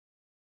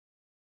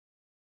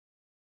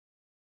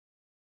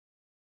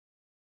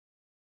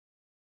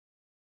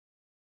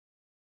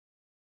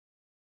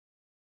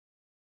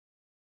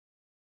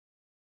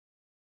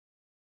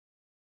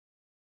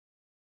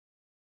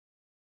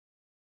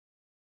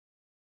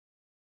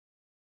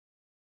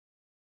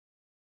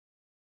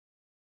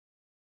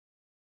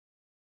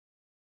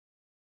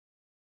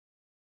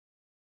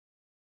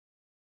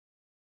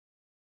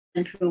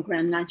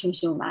program လာကျူ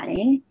ဆိုပါတ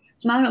ယ်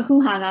ကျမတို့အခု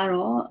ဟာက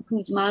တော့အခု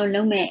ကျမတို့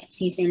လုပ်မဲ့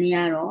စီစဉ်လေးရ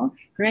တော့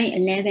grade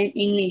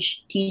 11 English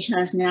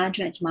teachers များအ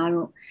တွက်ကျမ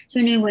တို့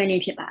ဆွေးနွေးပွဲ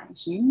လေးဖြစ်ပါတယ်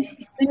ရှင်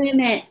ဆွေးနွေး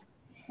မဲ့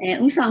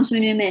ဥဆောင်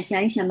ဆွေးနွေးမဲ့ဆရာ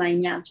ကြီးဆရာမ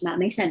ကြီးများကျမ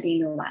မိတ်ဆက်ပေး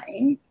လိုပါတ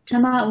ယ်ပထ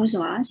မဦး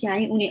စွာဆရာ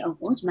ကြီးဦးနေအုပ်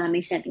ကိုကျမမိ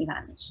တ်ဆက်ပေးပါ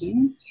မယ်ရှင်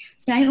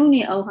ဆရာကြီးဦး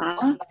နေအုပ်ဟာ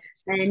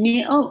နေ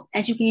အုပ်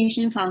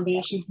Education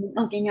Foundation နေ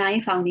အုပ်ပညာ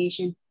ရေး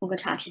Foundation ဥက္ကဋ္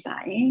ဌဖြစ်ပါ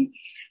တယ်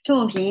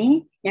ထို့အပြင်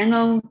ရန်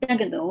ကုန်တက္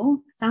ကသိုလ်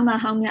ကျောင်း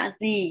သားဟောင်းများအ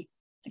သင်း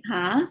တ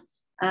ခါ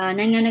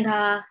နိုင်ငံတကာ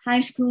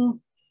high school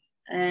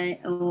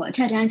အထ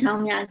က်တန်းကျော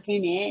င်းများအသ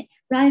င်းနဲ့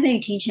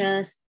private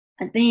teachers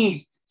အသင်း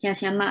ဆရာ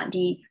ဆရာမ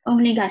ဒီအင်္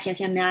ဂလိပ်ကဆရာ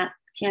ဆရာမ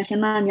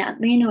များအ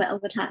သင်းတို့ရဲ့ဥ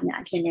က္ကဋ္ဌများ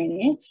အဖြစ်လည်း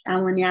ပဲတာ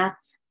ဝန်များ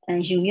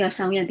ယူပြီးတော့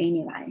ဆောင်ရွက်ပေး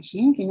နေပါတယ်ရှ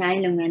င်ပညာ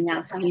ရေးလုပ်ငန်း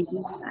များဆောင်ရွက်ပေး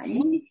နေပါတ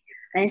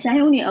ယ်ဆရာ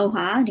ဦးနေအုပ်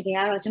ဟာတကယ်က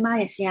တော့ကျမ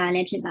ရဲ့ဆရာလ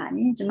ည်းဖြစ်ပါတ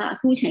ယ်ကျမအ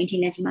ခုချိန်ထိ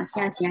လည်းကျမဆ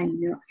ရာနေ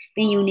ပြီးတော့သ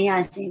င်ယူနေရ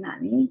စေပါ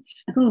ပြီ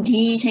အခု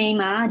ဒီချိန်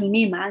မှာဒီ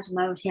နေ့မှာကျမ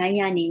တို့ဆရာ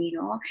ကြီးကနေပြီး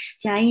တော့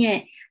ဆရာကြီးရဲ့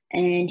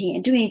ဒီ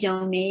အတွေ့အကြုံ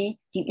တွေ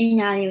ဒီပ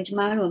ညာတွေကိုကျ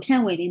မတို့ဖြ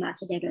န့်ဝေပေးမှာ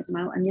ဖြစ်တဲ့အတွက်ကျမ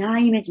တို့အများ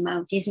ကြီးပဲကျမ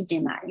တို့ကျေးဇူးတ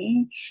င်ပါတယ်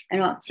အဲ့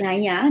တော့ဆရာ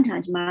ကြီးကဒါ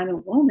ကျမ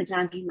တို့ကိုမကြ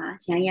ခင်မှာ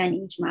ဆရာကြီးကနေ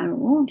ကျမ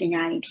တို့ပ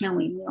ညာတွေဖြန့်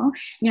ဝေပြီးတော့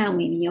ညှ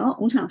ဝေပြီးတော့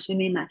ဥဆောင်ဆွေး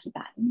နွေးမှာဖြစ်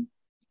ပါတယ်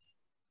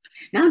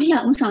နောက်တစ်ယော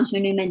က်ဥဆောင်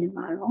ဆွေးနွေးမဲ့သူက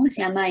တော့ဆ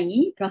ရာမ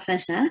ကြီး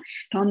Professor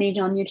ဒေါ်မေ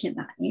ကျော်မြင့်ဖြစ်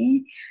ပါတယ်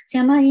ဆ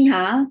ရာမကြီး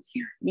ဟာ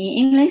ဒီအ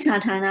င်္ဂလိပ်စာ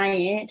ဌာန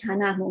ရဲ့ဌာ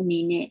နမှူးအနေ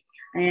နဲ့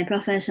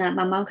Professor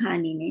ပါမောက္ခ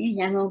အနေနဲ့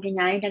ရန်ကုန်ပ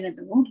ညာရေးတက္က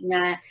သိုလ်ပ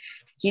ညာ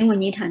ရင်းဝန်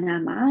ကြီးဌာန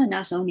မှာ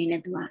နောက်ဆုံးအနေ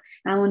နဲ့သူက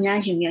တာဝန်များ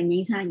ယူပြီးငြိ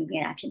မ်းစားယူ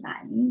ခဲ့တာဖြစ်ပါ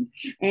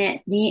တယ်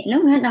ဒီလု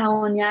ပ်ငန်းတာဝ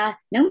န်များ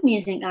လုပ်နေ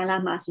စဉ်ကာလ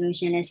မှာဆိုလို့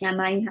ရှိရင်လည်းဆရာ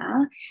မကြီးဟာ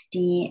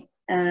ဒီ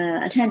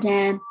အထက်တ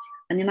န်း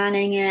မြန်မာ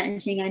နိုင်ငံအ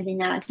ခြေခံပ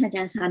ညာအထက်တ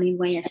န်းစာမေး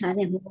ပွဲရဲ့စာစ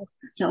စ်မှု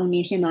ချုပ်အနေ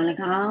ဖြင့်တော့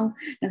၎င်း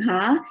တခါ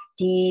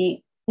ဒီ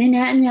သင်တ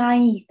န်းအများ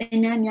ကြီးသ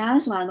င်တန်းများ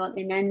စွာတော့သ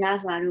င်တန်းများ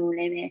စွာတို့လ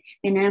ည်းပဲ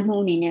သင်တန်းမှု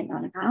အနေနဲ့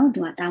တော့၎င်းသူ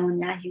ကတာဝန်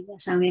များယူ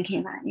ပြီးဆောင်ရွက်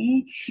ခဲ့ပါတယ်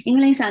အင်္ဂ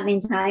လိပ်စာသင်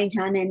ကြားရေး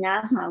channel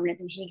များစွာကိုလည်း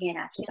သူရှိခဲ့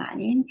တာဖြစ်ပါ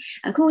တယ်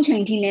အခုအချိ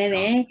န်ထိလည်း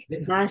ပဲ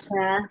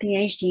Master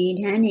PhD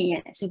တန်းနေ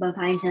ရဲ့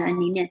supervisor အ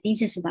နေနဲ့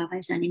thesis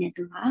supervisor အနေနဲ့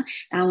သူက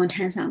တာဝန်ထ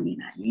မ်းဆောင်နေ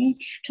ပါတယ်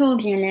ထို့အ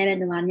ပြင်လည်းပဲ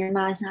သူကမြန်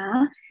မာစာ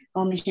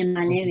ကော်မရှင်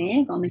မှာလည်းပဲ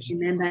ကော်မရှင်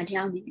member တ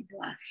ယောက်အနေနဲ့သူ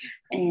က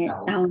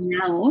တာဝန်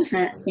များကို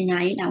ပညာ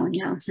ရေးတာဝန်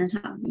များကိုဆန်း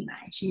ဆောင်နေပါ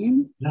တယ်ရှင်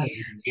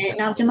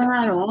နောက်ကျမက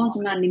တော့ကျ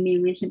မမေမေ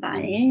ဝင်းဖြစ်ပါ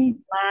တယ်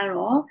ကျမက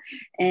တော့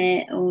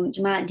ကျ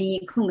မဒီ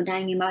ခုမတို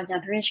င်းခင်မှာကျ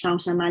British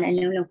Council မှာလည်းအ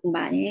လုပ်လုပ်ခု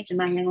ပါတယ်ကျ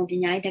မရန်ကုန်ပ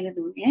ညာရေးတက္က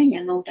သိုလ်နဲ့ရ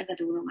န်ကုန်တက္က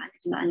သိုလ်တို့မှာလ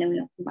ည်းကျမအလုပ်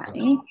လုပ်ခုပါတ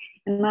ယ်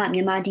မြ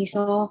န်မာဒီ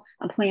စော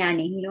အဖွဲ့ရ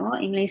နေပြီးတော့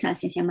အင်္ဂလိပ်စာ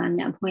ဆရာမ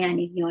များအဖွဲ့ရ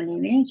နေပြီးတော့လ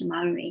ည်းပဲကျမ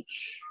တို့တွေ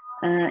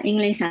အင်္ဂ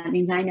လိပ်စာသ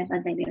င်ကြားရေးနဲ့ပ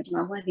တ်သက်ပြီးတော့ကျမ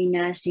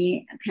webinars တွေ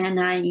အခမ်းအ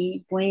နားတွေ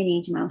ပွဲတွေ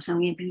ကျမတို့ဆော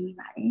င်ရွက်ပေးနေ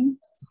ပါတယ်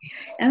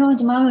အဲ့တော့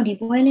ကျမတို့ဒီ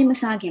ပွဲလေးမ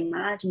စခင်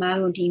မှာကျမ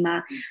တို့ဒီမှာ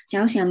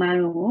ကျောင်းဆရာမ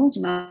တို့ကိုကျ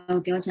မ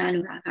တို့ပြောကြား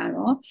လိုတာက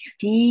တော့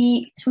ဒီ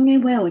ဆွေး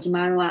နွေးပွဲကိုကျမ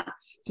တို့က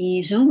ဒီ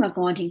Zoom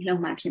recording လု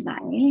ပ်မှာဖြစ်ပါ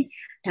တယ်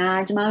ဒါ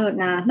ကျမတို့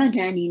ဒါမှတ်တ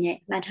မ်းအနေနဲ့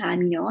မှတ်ထား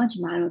ပြီးတော့ကျ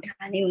မတို့ဒါ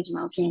လေးကိုကျမ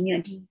တို့ပြန်ပြီး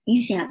တော့ဒီ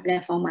ECR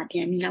platform မှာပြ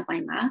န်ပြီးနောက်ပို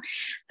င်းမှာ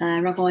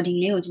recording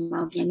လေးကိုကျမ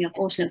တို့ပြန်ပြီးတော့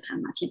post လုပ်ထား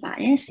မှာဖြစ်ပါ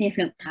တယ် save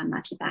လုပ်ထားမှာ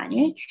ဖြစ်ပါတ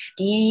ယ်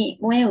ဒီ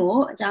ပွဲကို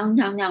အကြောင်း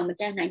ကြောင့်မ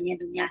တက်နိုင်တဲ့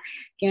သူများ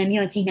ပြန်ပြီး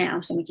တော့ကြည့်နိုင်အော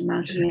င်ဆိုပြီးကျမ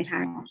တို့ရွေး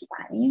ထားတာဖြစ်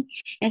ပါတ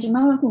ယ်ကျမ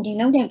တို့အခုဒီ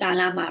လုပ်တဲ့ကာ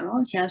လမှာ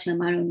တော့ဆရာဆရာ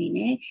မတို့အနေ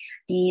နဲ့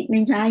ဒီသ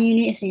င်ကြားရေး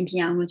လေးအဆင်ပြေ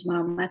အောင်လို့ကျမ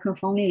တို့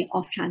microphone လေး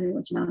off ထားပြီး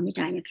တော့ကျမတို့မေတ္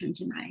တာရပ်ခံချ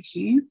င်ပါတယ်ရှ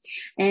င်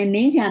မ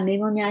င်းဆရာမေး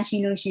ခွန်းများရှိ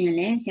လို့ရှိရင်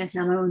လည်းဆရာဆ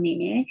ရာမတို့အနေ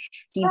နဲ့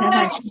ဒီဘက်က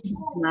ရှိ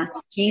မှာ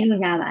ရေး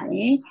လို့ရပါတ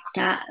ယ်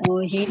ဒါ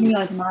ရေးပြီး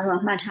တော့ကျမတို့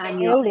အမှတ်ထား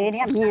ပြီးတော့လေမြ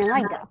င်လို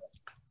က်တာ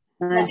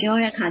ပြော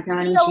တဲ့ခါကြ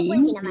လို့ရှိရ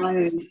င်ကျမ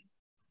တို့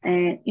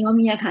ပြော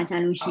မိရခါကြ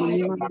လို့ရှိရင်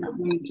ဒီမှာ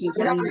ဖြေချ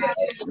လိုက်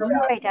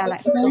လို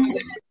က်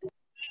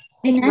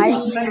ဒီနေ့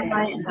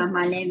ဒီ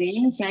မှာလည်းပဲ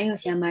ဆရာရုပ်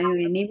ဆရာမတို့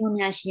တွေမိဖို့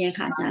များရှိတဲ့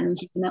ခါကြလို့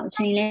ရှိရင်ကျွန်တော်အ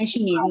ချိန်လဲရှိ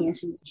နေပြီ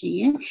ဆိုရ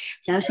င်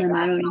ဆရာဆရာမ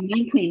တို့တွေမိ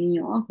ခွင့်ပြီး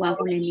တော့ကိုယ်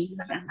ကိုယ်လည်းမိ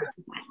တာဖြ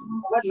စ်ပါတ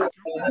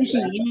ယ်။ရှိ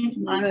ရင်ကျွ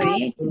န်တော်တို့တွေ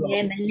ဒီ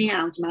မနေ့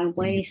အောင်ကျွန်တော်တို့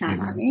ပွဲလေးစား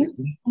ပါမယ်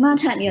။အမ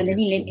ထပ်ပြီးတော့လက်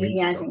လေးပြ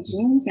ရစီရှ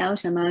င်ဆရာ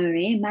ဆရာမတို့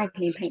တွေ mic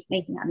လေးဖိတ်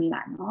လာမိ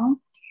ပါနော်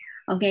။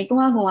 Okay ကို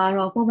က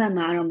တော့ကိုယ့်ဘက်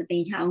မှာတော့မသိ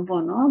ချအောင်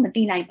ပေါ့နော်မ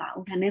သိလိုက်ပါ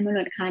ဘူးဒါပေမဲ့မ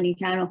လို့တစ်ခါနေ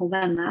ကြတော့ဟိုဘ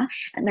က်မှာ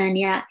အတန်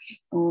တွေက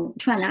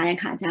ထွက်လာတဲ့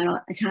ခါကျတော့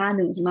အခြား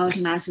သူကျွန်တော်တို့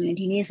ဒီမှာဆိုရင်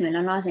ဒီနေ့ဆိုရင်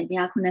လောလောဆယ်184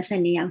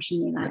ယောက်ရှိ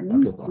နေပါပြီ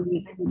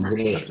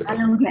အား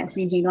လုံးထက်အဆ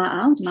င်ပြေသွား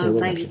အောင်ကျွန်တော်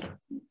တို့လိုက်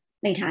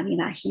လိုက်ထားပေး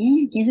ပါရှင်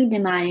ကျေးဇူးတ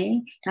င်ပါတယ်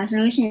ဒါဆို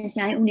လို့ရှိရင်ဆ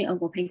ရာကြီးဦးနေအုပ်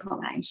ကိုဖိတ်ခေါ်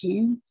ပါရှ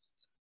င်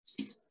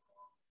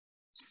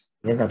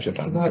လောကဖြစ်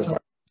တာဆ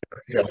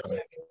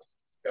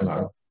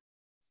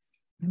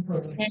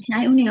ရာ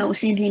ကြီးဦးနေကိုအ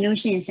ဆင်ပြေလို့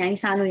ရှိရင်ဆရာ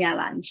ကြီးစားလို့ရ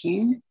ပါပြီရှ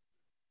င်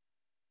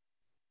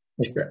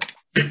ဟုတ်ကဲ့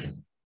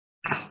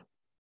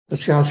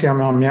ဆရာ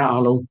မများ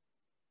အားလုံး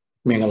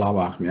မင်္ဂလာ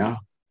ပါခင်ဗျာ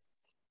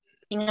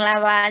မင်္ဂလာ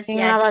ပါဆ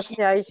ရာ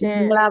ကြီးရှင်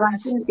မင်္ဂလာပါ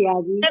ရှင်ဆရာ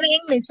ကြီးအင်္ဂ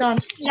လိပ်တော့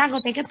ရကို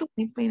တက်တူ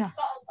ပေးလား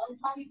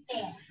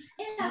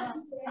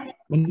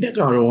မနေ့က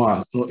တော့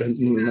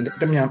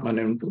တမ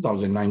န်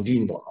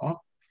2019ပေါ့နော်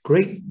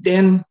grade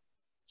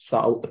 10 စာ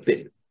အုပ်အသ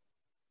စ်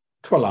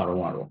ထွက်လာ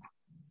တော့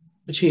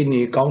အခြေအ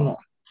နေကောင်း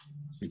တော့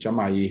ကျမ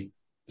ကြီး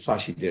အစ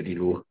ရှိတဲ့ဒီ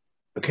လို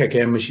အခက်အ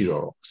ခဲမရှိ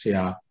တော့ဆ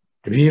ရာ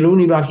တပြေလုံး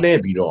ဒီပါလှည့်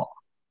ပြီးတော့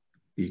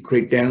ဒီ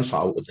grade 10 စာ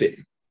အုပ်အသစ်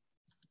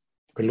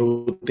ဘယ်လို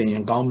သင်ရ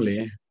င်ကောင်းမလဲ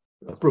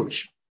approach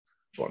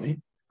ပေါ့နိ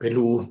ဘယ်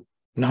လို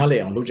နားလ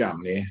ည်အောင်လုပ်ကြ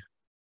မလဲ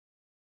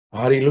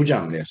ဘာတွေလုပ်ကြ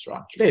မလဲဆိုတာ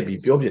လှည့်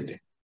ပြီးပြောဖြစ်တယ်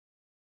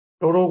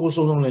တော်တော်ကို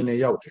စုံစုံလင်လင်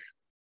ရောက်တယ်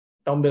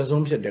တောင်ဘက်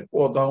ဆုံးဖြစ်တဲ့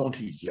ကော့တောင်းအ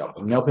ထိရောက်တ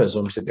ယ်မြောက်ဘက်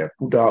ဆုံးဖြစ်တဲ့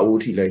ပူတာအို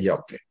အထိလည်းရော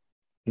က်တယ်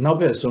နောက်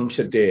ဘက်ဆုံးဖြ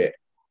စ်တဲ့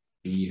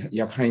ဒီ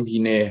ရခိုင်ပြ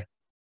ည်နယ်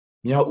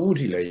မြောက်ဦးအ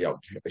ထိလည်းရောက်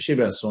တယ်အရှေ့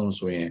ဘက်ဆုံး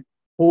ဆိုရင်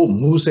ဟို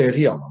မူဆယ်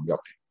ထိအောင်ရော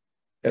က်တယ်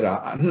အဲ့ဒါ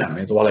အနှံ့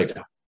ပဲသွားလိုက်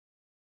တာ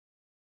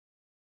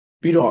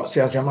ပြီးတော့ဆ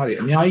ရာဆရာမတွေ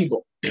အများကြီး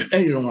ပေါ့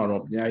အဲ့ဒီတော့က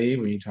တော့ပညာရေး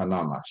ဝန်ကြီးဌာန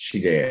မှာရှိ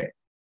တဲ့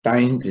တို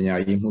င်းပညာ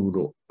ရေးမှု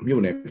တို့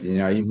မြို့နယ်ပ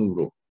ညာရေးမှု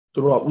တို့သူ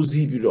တို့ကဦး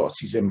စီးပြီးတော့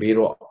စီစဉ်ပေး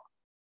တော့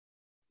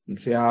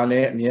ဆရာလ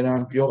ည်းအများ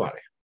အားပြောပါတ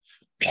ယ်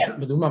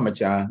ဘယ်သူမှမ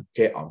ကြမ်း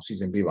ခဲ့အောင်စီ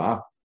စဉ်ပေးပါ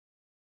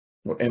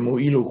ဟို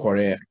MOE လို့ခေါ်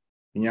တဲ့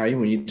ပညာရေး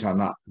ဝန်ကြီးဌာ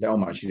နလက်အော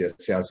က်မှာရှိတဲ့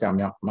ဆရာဆရာ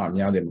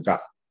များတယ်မကဥက္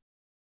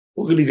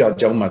ကဋ္ဌက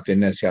ကျောင်းမှာတင်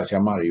တဲ့ဆရာဆရာ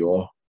မတွေရော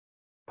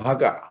ဘာ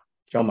က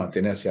ကျောင်းမှာတ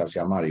င်တဲ့ဆရာဆ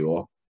ရာမတွေရော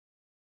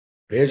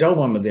ဘယ်ကျောင်း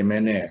မှမတင်မဲ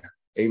နဲ့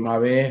အိမ်မှာ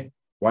ပဲ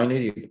ဝိုင်း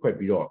လေးတွေဖွက်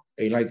ပြီးတော့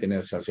အိမ်လိုက်တင်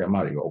တဲ့ဆရာဆရာမ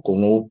တွေရောအကုန်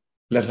လုံး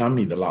လက်လှမ်း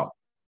မိသလောက်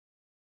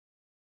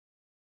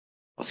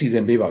စီစ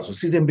ဉ်ပေးပါဆို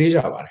စီစဉ်ပေးကြ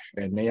ပါတ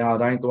ယ်နေရာ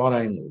တိုင်းသွား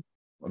တိုင်းကို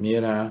အမြဲ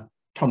တမ်း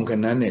ထောင်ခ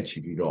ဏန်းနဲ့ချီ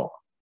ပြီးတော့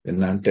လ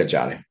မ်းတက်ကြ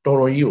တယ်တော်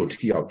တော်ကြီးကို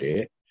ထိရောက်တယ်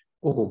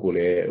ကိုလ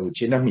ည်းဟို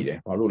ရှင်းတတ်မိတယ်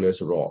ဘာလို့လဲ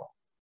ဆိုတော့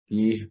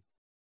ဒီ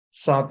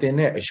စာတင်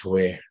တဲ့အရွ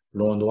ယ်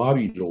လွန်သွား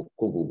ပြီလို့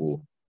ကို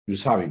ယူ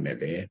ဆပြီမဲ့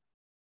ပဲ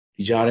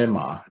ဒီကြားထဲ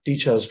မှာ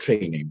teachers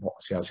training ပေါ့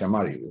ဆရာဆရာမ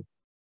တွေ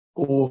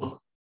ကို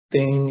သ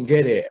င်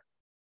ခဲ့တဲ့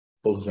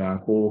ပုံစံ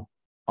ကို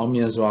အောင်မြ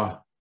င်စွာ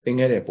သင်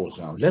ခဲ့တဲ့ပုံ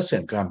စံလက်ဆ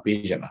င့်ကမ်း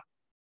ပေးကြတာ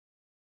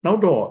နောက်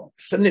တော့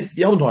စနစ်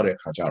ပြောင်းသွားတဲ့အ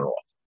ခါကျ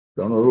တော့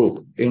ကျွန်တော်တို့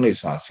အင်္ဂလိပ်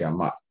စာဆရာ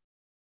မ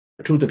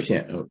အထူးသဖြ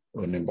င့်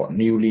ဟိုနေပေါ့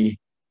newly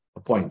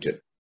appointed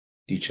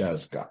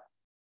teachers က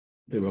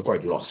they were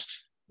quite lost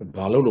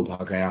ဘာလို့ဘာ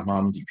ခံရမှ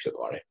မသိဖြစ်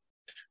သွားတယ်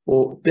ဟို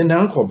သင်တ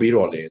န်းခေါ်ပြီး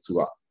တော့လေသူ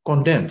က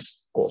condensed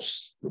course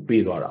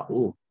ပေးသွားတာ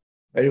ဟို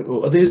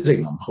အသေးစိ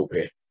တ်မှမဟုတ်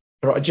ပဲ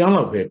အဲ့တော့အကျမ်း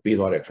လောက်ပဲပေး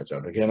သွားတဲ့အခါကျ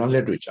တော့တကယ်တော့လ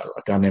က်တွေ့ကြတော့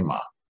အတန်းထဲမှာ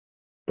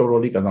တော်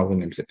တော်လေးကစားဝင်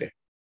နေဖြစ်တယ်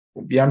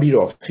ဟိုပြန်ပြီး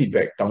တော့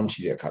feedback တောင်းချ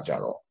တဲ့အခါကျ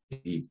တော့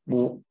ဒီ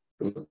ဟို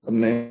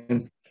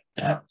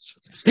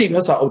ဒီမ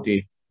စာအုပ်တွေ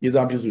ရေး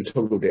သားပြုစုထု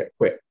တ်လုပ်တဲ့အ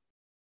ဖွဲ့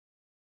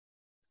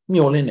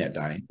မျောလင့်တဲ့အ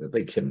တိုင်း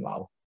သိဖြစ်မလာ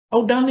ဘူးအော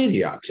က်တန်းလေး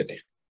တွေကဖြစ်တ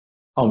ယ်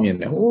အောင်မြင်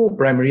တယ်ဟို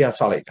primary က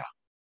စလိုက်တာ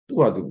သူ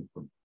ကသူ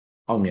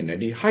အောင်မြင်တယ်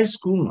ဒီ high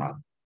school မှာ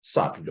စ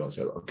ပြီးတော့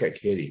ဆိုတော့အခက်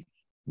ခဲတွေ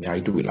အများ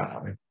ကြီးတွေ့လာတာ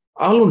ပဲ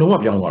အားလုံးလုံးဝ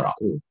ပြောင်းသွားတာ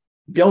ဟို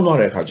ပြောင်းသွား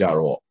တဲ့အခါကျ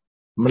တော့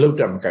မလုတ်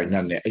တက်မကင်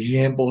နဲ့အရ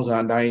င်ပုံစံ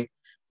အတိုင်း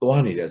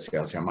သွားနေတဲ့ဆ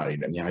ရာဆရာမတွေ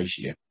လည်းအများကြီး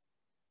ရှိတယ်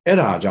အဲ့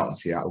ဒါကြောင့်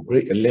ဆရာ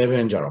grade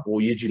 11ကျတော့ပို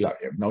ရေးကြည့်လိုက်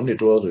ရနောက်နှစ်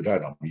12ဆို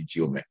တော့ပြီးကြ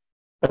ည့်ဦးမယ်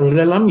အဲ့တော့လ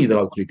က်လမ်းမီ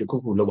တော့ကလေးတစ်ခု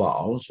ခုလောက်ပါ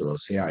အောင်ဆို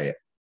တော့ဆရာရဲ့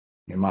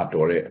မြမ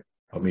တော်တဲ့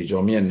ဗမေ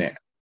ကျော်မြင့်နဲ့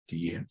ဒီ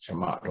ဆရာ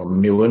မတော်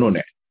မေဝင်းတို့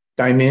နဲ့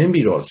တိုင်မင်း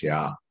ပြီးတော့ဆရာ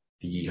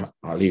ဒီ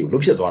ဟာလေးကိုလု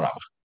ပ်ဖြစ်သွားတာ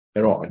ပါ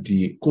အဲ့တော့ဒီ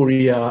ကို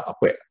ရီးယားအ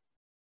ဖွဲ့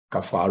က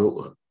ဖာတို့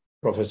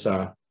professor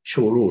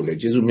ချိုတို့လည်း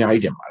ကျေးဇူးအများ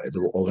ကြီးတင်ပါတယ်သူ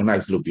တို့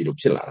organize လုပ်ပြီးလို့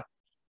ဖြစ်လာတာ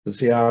ဆ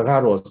ရာက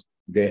တော့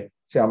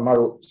ဆရာမ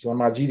တို့ဆရာ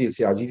မကြီးတွေဆ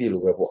ရာကြီးတွေ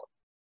လိုပဲပေါ့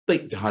တိ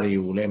တ်ဓာတွေ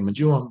ကိုလည်းမ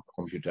ကျွမ်းကွ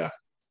န်ပျူတာ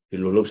ဒီ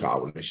လိုလုပ်စား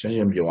ဘူးလေရှင်း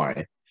ရှင်းပြောရရ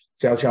င်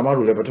ဆရာဆရာမ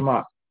တို့လည်းပထမ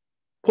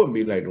ဖွင့်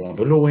ပေးလိုက်တော့ဘ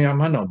ယ်လိုဝင်ရ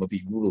မှန်းတော့မသိ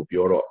ဘူးလို့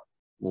ပြောတော့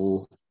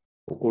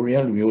ဟိုကိုရီး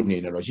ယားလူမျိုးအနေ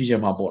နဲ့တော့ရှိချ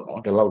င်မှာပေါ့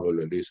နော်ဒီလောက်လွယ်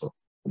လွယ်လေးဆို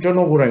ကျွန်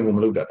တော်ကိုယ်တိုင်ကိုမ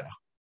လုပ်တတ်တာ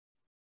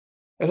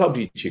အဲ့လောက်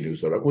ဒီခြေလို့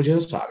ဆိုတော့ကိုချ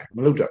င်းစားတယ်မ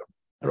လုပ်တတ်ဘူး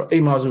အဲ့တော့အိ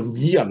မ်မှာဆို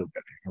မြည်ရလုပ်တ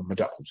တ်တယ်မ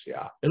တတ်ဘူးဆ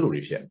ရာအဲ့လို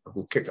တွေဖြစ်အ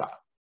ခုခက်က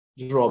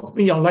ဒီတော့ပြ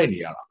င်အောင်လိုက်နေ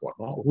ရတာပေါ့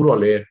နော်အခုတော့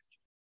လေ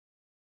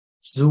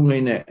zoom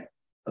လေးနဲ့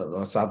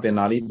စာသင်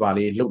တာလေးပါ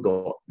လေးလုပ်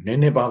တော့န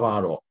ည်းနည်းပါးပါ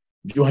တော့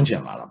ကျွမ်းကျ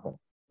င်လာတာပေါ့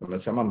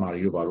ဆရာမမာရီ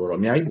တို့ပါတော့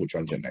အများကြီးကိုကျွ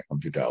မ်းကျင်တယ်ကွန်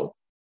ပျူတာကို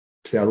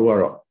ဆရာတို့က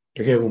တော့တ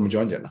ကယ်ကိုမကျွ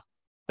မ်းကျင်တာ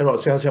အဲ့တော့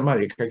ဆရာဆရာမ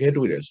တွေခက်ခဲ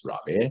တွေ့တယ်ဆိုတာ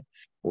ပဲ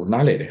ဟို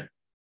နားလေတယ်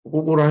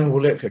ကိုတိုင်းကို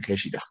လည်းခက်ခဲ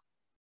ရှိတာ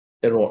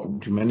အဲ့တော့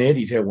ဒီမနေ့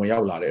ဒီထဲဝင်ရော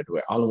က်လာတဲ့အတွ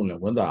က်အားလုံးလ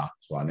ည်းဝန်တာ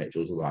ဆိုတာနဲ့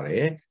ကြိုးစားပါတ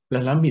ယ်လ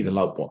က်လမ်းမိတဲ့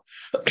လောက်ပေါ့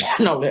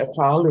နောက်လည်းအ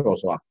ခါလို့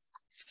ဆိုတာ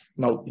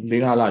နောက်၄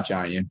-၅ လကြာ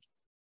ရင်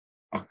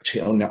အခြေ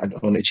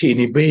အ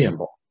နေပေးရင်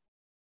ပေါ့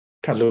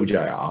ထပ်လုပ်ကြ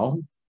ရအောင်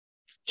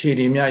ခြေ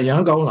တွေများရ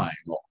မ်းကောင်းလာရ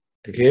င်ပေါ့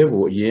တကယ်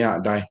ကိုအရင်က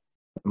အတိုင်း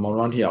မောင်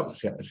လွမ်းတယောက်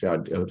ဆ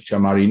ရာ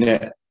မာရီနဲ့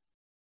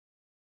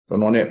ကျွန်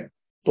တော်နဲ့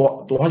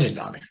တွားချင်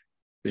တာပဲ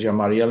ဆရာ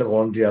မာရီကလည်း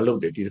volunteer လုပ်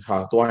တယ်ဒီတစ်ခါ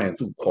တွားရင်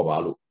သူ့ခေါ်ပါ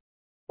လို့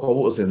ခေါ်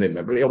ဖို့အစင်းသိမ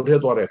ယ်တယောက်တ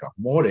ည်းတွားတဲ့အခါ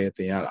မောတယ်သ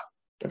င်ရတာ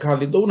တစ်ခါ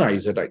လေ3 နာရီ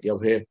စက်တိုက်တယော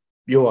က်တည်း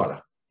ပြောရတာ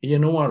အရ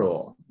င်တော့က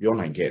တော့ပြော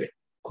နိုင်ခဲ့တယ်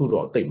အခု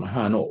တော့တိတ်မဟ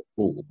န်တော့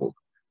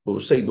ဟို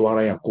စိတ်သွား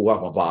တိုင်းကကိုက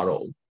မပါ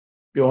တော့ဘူး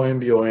ပြောရင်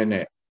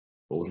နဲ့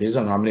ဟို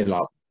45 မိနစ်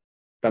လောက်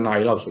တနား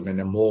ရီလောက်ဆို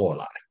နေမော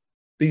လာတယ်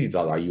တိတိ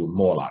သားသားကြီးကို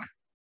မောလာတယ်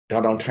ဒါ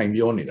တောင်ထိုင်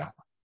ပြောနေတာ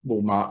ပုံ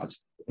မှာ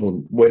ဟို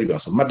ပွဲတွေပါ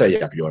ဆိုမှတ်တရ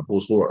ပြော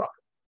ပို့ဆိုးတော့တာ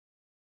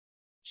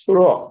ဆို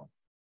တော့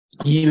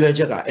ဒီရွယ်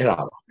ချက်ကအဲ့ဒါ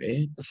ပါပဲ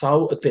အစား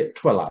အသက်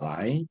ထွက်လာတို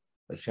င်း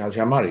ဆရာဆ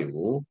ရာမတွေ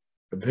ကို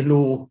ဘယ်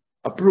လို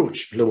approach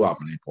လုပ်ရ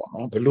မလဲပေါ့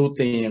နော်ဘယ်လိုသ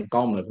င်ရင်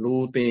ကောင်းမလဲဘယ်လို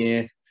သင်ရ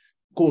င်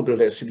ကိုယ်တို့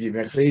လည်းအစီအပြေ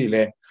မဲ့ကလေးတွေလ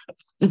ည်း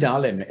နား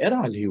လည်မယ်အဲ့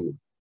ဒါလေးကို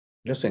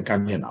လက်ဆင့်က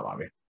မ်းမြင်တာပါ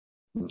ပဲ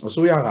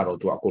ဆိုရကတော့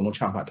သူအကုန်လုံး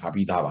ချမှတ်ထား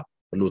ပြီးသားပါ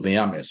ဘယ်လိုသင်ရ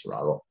မယ်ဆိုတာ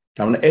တော့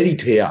ဒါမှမဟုတ်အဲ့ဒီ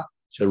ထဲက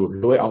ဆရာတို့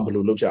လွယ်အောင်ဘယ်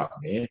လိုလုပ်ကြရမ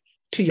လဲ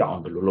ထိရအော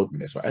င်ဘယ်လိုလုပ်မ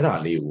လဲဆိုတော့အဲ့ဒါ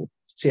လေးကို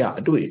ဆရာ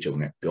အတွေ့အကြုံ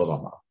နဲ့ပြော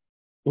သွားမှာ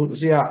ဟို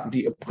ဆရာဒီ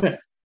အဖွင့်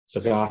စ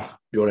ကား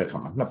ပြောတဲ့အခါ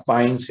မှာနှစ်ပို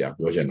င်းဆရာ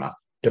ပြောချင်တာ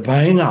တစ်ပို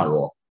င်းက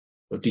တော့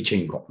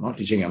teaching ပေါ့နော်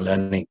teaching and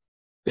learning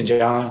သင်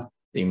ကြား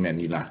သင်မယ်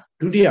နီလား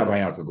ဒုတိယပို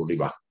င်းကတော့ဒီ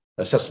ပါ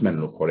assessment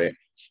လို့ခေါ်တဲ့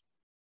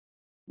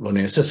ဘယ်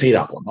နဲ့စစ်ဆေး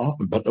တာပေါ့နော်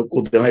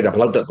ကိုတင်လိုက်တာဘယ်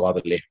လောက်တက်သွားသ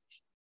လဲ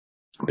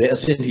ဘယ်အ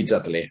ဆင့်ထိတ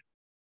က်တယ်လဲ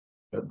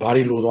ဘာ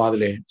တွေလိုသွားတ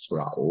ယ်လဲဆို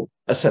တာကို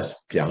assess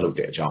ပြန်လုပ်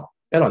တဲ့အကြောင်း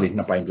အဲ့ဒါလေး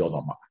နှစ်ပိုင်းပြော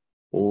သွားမှာ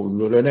ဟို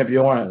လွယ်လွယ်နဲ့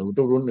ပြောရရင်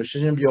တို့ရှ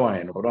င်းရှင်းပြောရရ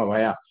င်တော့ဘာလို့ဘ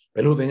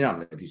ယ်လိုသင်ကြမ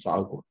လဲဒီစာ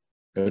အုပ်ကို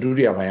ဒု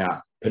တိယပိုင်းက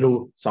ဘယ်လို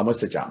စာမွက်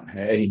စစ်ကြမ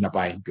လဲအဲ့ဒီနှစ်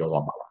ပိုင်းပြော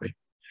သွားမှာပါပဲ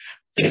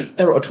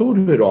အဲ့တော့အထူး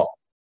တွေတော့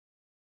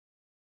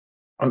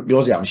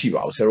ပြောစရာမရှိ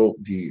ပါဘူးဆရာတို့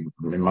ဒီ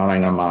မြန်မာနို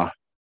င်ငံမှာ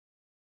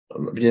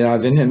ပညာ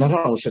သင်နှစ်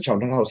2016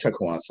 2019ကစ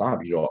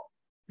ပြီးတော့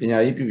ပညာ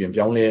ရေးပြုပြင်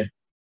ပြောင်းလဲ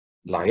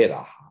လာခဲ့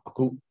တာအ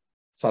ခု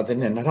စာသင်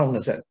နှစ်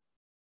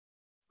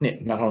2020နှစ်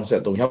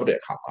2023ရောက်တဲ့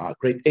အခါမှာ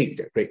grade 8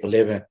 grade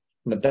 11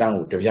နှစ်တန်း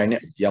ကိုတပြိုင်န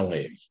က်ပြောင်း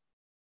လဲပြီ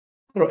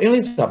အဲ့တော့အင်္ဂလိ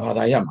ပ်စာဘာ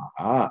သာရပ်မှာ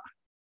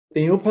သ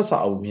င်ရိုးဖတ်စာ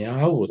အုပ်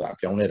များကိုသာ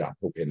ပြောင်းလဲတာမ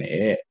ဟုတ်ဘဲ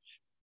နဲ့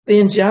သ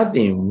င်ကြားသ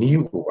င်န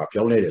ည်းကိုပါ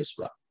ပြောင်းလဲတယ်ဆို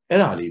တာအဲ့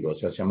ဒါလေးတော့ဆ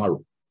ရာမ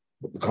တို့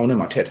ခေါင်းထဲ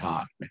မှာထည့်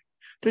ထားရတယ်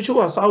တချို့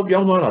ကစာအုပ်ပြော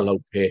င်းသွားတာလော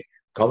က်ပဲ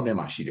ခေါင်းထဲ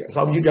မှာရှိတယ်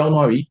စာအုပ်ကြီးပြောင်း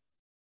သွားပြီ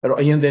အဲ့တော့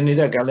အရင်သင်နေ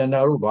တဲ့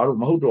calendar တို့ဘာလို့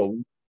မဟုတ်တော့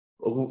ဘူး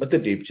အခုအသ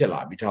က်တွေဖြစ်လာ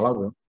ပြီဒါတော့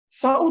ပဲ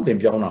စာအုပ်သင်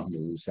ပြောင်းတာမဟု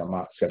တ်ဘူးဆ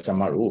ရာ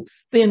မတို့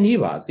သင်နည်း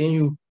ပါသင်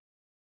ယူ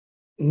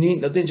နည်း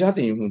သင်ကြားသ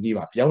င်ယူမှုနည်း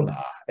ပါပြောင်းတာ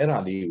အဲ့ဒါ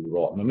လေးကို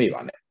တော့မမေ့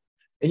ပါနဲ့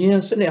အရင်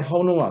စနစ်ဟော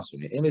င်းတော့ဆို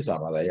ရင်အင်္ဂလိပ်စာ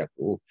ဘာသာရပ်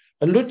ကို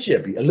အလွတ်ကျ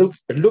က်ပြီးအလွ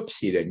တ်ဖြ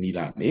ည့်တဲ့နည်း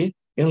လာနေ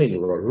အင်္ဂလိပ်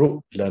လိုတော့ rote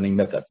learning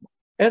method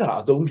အဲ့ဒါ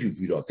အသုံးပြု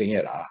ပြီးတော့သင်ရ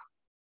တာ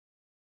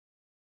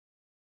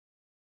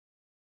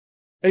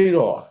အဲ့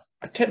တော့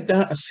အထက်တ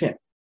န်းအဆင့်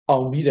အော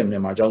င်ပြီးတဲ့မြ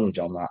န်မာကျောင်းသူ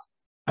ကျောင်းသား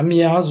အ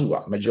များစုက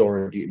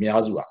majority အ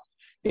များစုက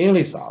အင်္ဂ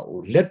လိပ်စာကို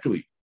လက်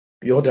တွေ့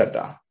ပြောတတ်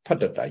တာဖတ်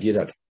တတ်တာရေးတ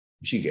တ်တာ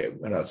မရှိခဲ့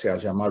ဘူးအဲ့ဒါဆ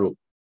ရာမတို့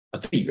အ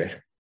သိပဲ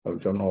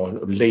ကျွန်တော်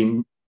လိန်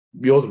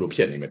ပြောသလိုဖြ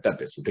စ်နေမယ်တတ်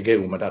တယ်ဆိုတကယ်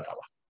ကိုမတတ်တာ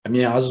ပါအ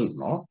များစု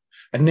เนาะ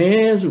အန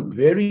ည်းစု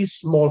very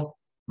small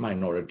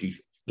minority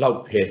လောက်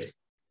ပဲ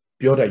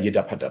ပြောတတ်ရေးတ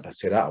တ်ဖတ်တတ်တာ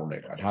ဆရာအောင်လ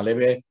ည်းဒါလည်း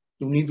ပဲ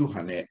သူနည်းသူဟ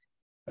န်နဲ့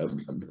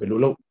ဘယ်လို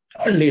လုပ်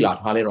လေ့လာ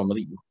ထားလဲတော့မ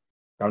သိဘူး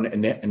ဒါနဲ့အ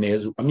နည်း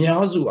စုအ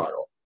များစုက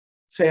တော့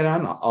ဆယ်တ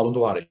န်းမှာအောင်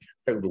သွားတယ်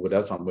တက္ကသိုလ်ကတ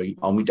ည်းကဆောင်ပြီး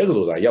အောင်ပြီးတက္က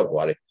သိုလ်သာရောက်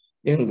သွားတယ်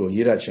အင်းလို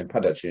ရေးတတ်ခြင်းဖ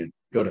တ်တတ်ခြင်း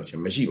ပြောတတ်ခြ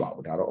င်းမရှိပါ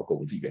ဘူးဒါတော့အကု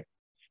န်သိပဲ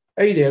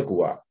အဲ့ဒီတည်းက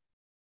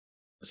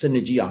စန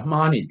စ်ကြီးက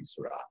မှားနေပြီ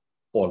ဆိုတာ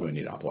ပေါ်လွင်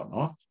နေတာပေါ့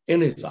နော်အင်္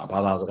ဂလိပ်စာဘာ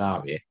သာစကား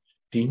ပဲ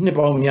ဒီနှစ်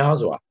ပေါင်းများ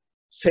စွာ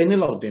10နှ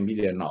စ်လောက်သင်ပြီး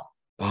တဲ့နောက်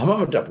ဘာမှ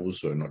မတတ်ဘူး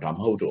ဆိုရင်တော့ဒါမ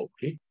ဟုတ်တော့ဘူး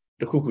လေ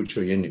တခုခု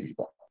ချွေရင်းနေပြီ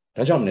ပေါ့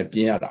ဒါကြောင့်လည်းပြ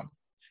င်ရတာ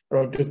အဲ့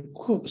တော့တ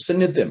ခုစ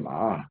နစ်သစ်မှာ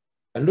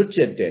အလွတ်ကျ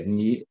က်တဲ့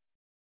ဤ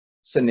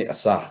စနစ်အ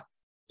စား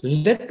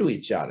လက်တွေ့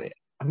ကြတဲ့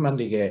အမှန်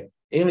တကယ်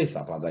အင်္ဂလိပ်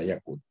စာဘာသာရပ်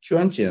ကိုကျွ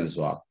မ်းကျင်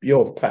စွာ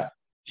ပြောဖတ်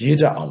ရေး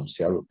တတ်အောင်ဆ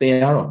ရာတို့သင်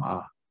ရတော့မှာ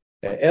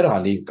အဲ့ဒါ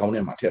လေးကောင်း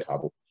ထဲမှာထည့်ထား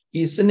ဖို့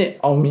ဤစနစ်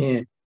အောင်မြင်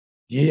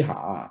ရေးဟာ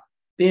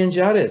သင်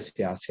ကြားတဲ့ဆ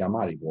ရာမ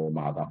တွေပေါ်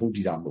မှာဒါမူတ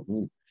ည်တာမဟုတ်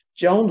ဘူး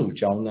ကျောင်းသူ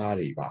ကျောင်းသား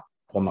တွေပါ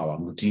ပေါ်မှာပါ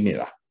မူတည်နေ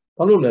တာ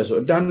ဘာလို့လဲဆို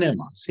အတန်းနဲ့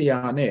မှာဆရာ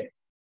နဲ့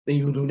သင်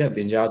ယူသူနဲ့သ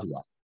င်ကြားသူက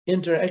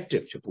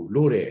interactive ဖြစ်ဖို့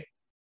လိုတယ်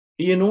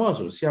အရင်တော့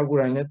ဆိုဆရာကိုယ်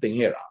တိုင်လည်းသင်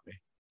ခဲ့တာပဲ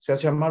ဆ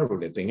ရာမတို့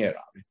လည်းသင်ခဲ့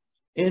တာပဲ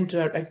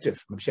interactive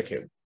မဖြစ်ခဲ့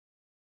ဘူး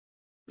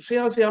ဆ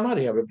ရာမ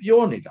တွေကပဲ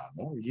ပြောနေတာ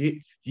နော်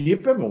ရေး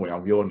ပက်မဝင်အော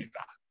င်ပြောနေ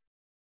တာ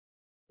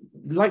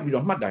လိုက်ပြီး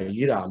တော့မှတ်တာ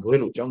ရေးတာလွဲ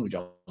လို့ကျောင်းသူ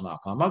ကျောင်းသား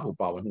ဘာမှကို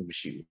ပါဝင်မှုမ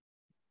ရှိဘူး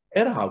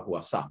အဲ့ဒါကို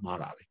စမှား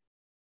တာပဲ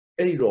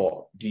အဲ့ဒီတော့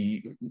ဒီ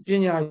ပ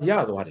ညာရ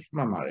သွားတယ်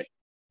မှတ်ပါတယ်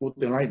ကို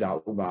သင်လိုက်တာ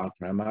ဥပမာ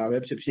grammar ပဲ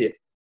ဖြစ်ဖြစ်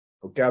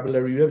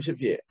vocabulary ပဲဖြစ်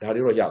ဖြစ်ဒါ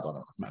တွေတော့ရသွား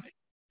တာမှန်တယ်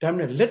ဒါပေ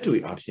မဲ့လက်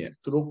တွေ့အဖြစ်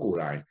သူတို့ကိုယ်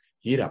တိုင်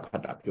ရေးတာဖ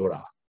တ်တာပြော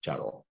တာကြ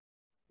တော့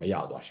မရ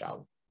သွားရှာ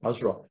ဘူးဘာလို့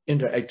ဆိုတော့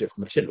interactive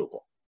မဖြစ်လို့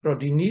ပေါ့အဲ့တော့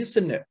ဒီနည်းစ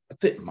နစ်အ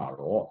သစ်မှာ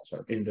တော့ဆို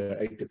တော့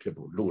interactive ဖြစ်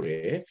ဖို့လိုတ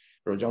ယ်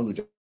အဲ့တော့ကျောင်းသူ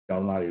ကျော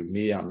င်းသားတွေ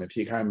မေးရမယ်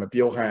ဖြေခိုင်းရမယ်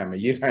ပြောခိုင်းရမ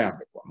ယ်ရေးခိုင်းရမ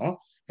ယ်ပေါ့နော်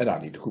အဲ့ဒါ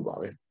လေးတစ်ခုပါ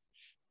ပဲ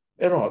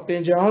အဲ့တော့သ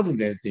င်ကြားသူ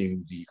နဲ့သင်ယူ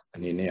ဒီအ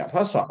နေနဲ့ဖ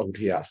တ်စာအုပ်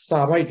ထဲကစာ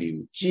ပိုက်တွေ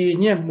ကိုကြည်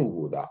ညက်မှု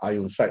ကိုသာအာ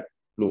ယုံစိုက်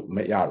လို့မ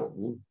ရတော့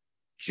ဘူး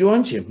ကျွ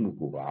မ်းကျင်မှု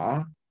ကိုပါ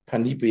ဖ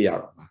န်တီးပေးရ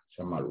တော့မှာဆ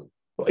ရာမတို့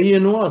အရ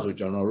င်တော့ဆို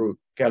ကျွန်တော်တို့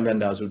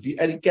calendar ဆိုဒီ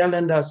အဲ့ဒီ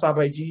calendar စာ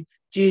ပိုက်ကြီး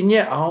ကြည်ည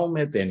က်အောင်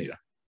ပဲသင်နေတာ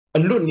အ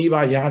လွတ်နီး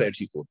ပါးရတဲ့အ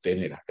ထိကိုသင်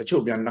နေတာတ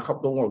ချို့ပြန်2ခေါက်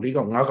3ခေါက်4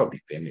ခေါက်5ခေါက်ထိ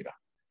သင်နေတာ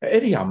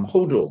အဲ့ဒီဟာမဟု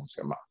တ်တော့ဘူးဆ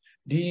ရာမ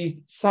ဒီ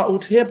စာအု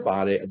ပ်ထဲပါ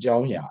တဲ့အကြော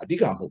င်းအရာအဓိ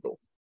ကမဟုတ်တော့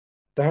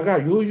ဒါက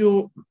ရိုး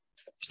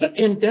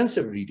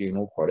intensive reading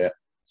လို့ခေါ်တဲ့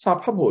စာ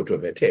ဖတ်ဖို့အတွ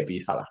က်ပဲထည့်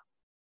ပေးထားတာ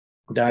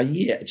ဒါ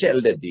ကြီးရဲ့အချက်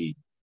အလက်တွေ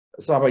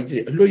စာပိုက်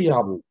ကြီးအလွတ်ရ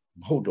ဖို့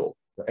မဟုတ်တော့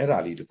အဲ့ဒါ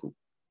လေးတခု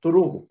သူ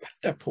တို့ကိုဖတ်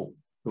တတ်ဖို့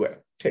အတွက်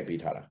ထည့်ပေး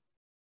ထားတာ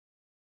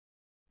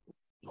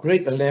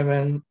grade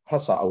 11ဖ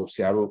တ်စာအုပ်ဆ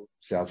ရာ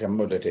မ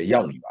တို့လည်း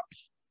ရောက်နေပါပြီ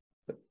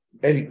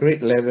အဲ့ဒီ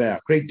grade 11က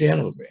grade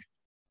 10လို့ပဲ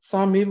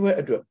စာမေးပွဲ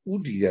အတွက်ဥ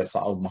တည်တဲ့စာ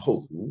အုပ်မဟု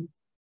တ်ဘူး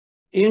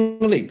အင်္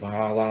ဂလိပ်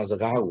ဘာသာစ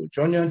ကားကို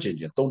ကျွမ်းကျင်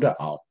သုံးတတ်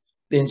အောင်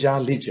သင်ကြား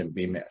လေ့ကျင့်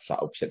ပေးမဲ့စာ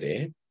အုပ်ဖြစ်တ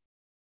ယ်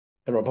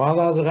အဲ့တော့ဘာ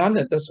သာစကား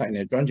နဲ့သက်ဆိုင်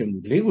တဲ့ကျွမ်းကျင်မှု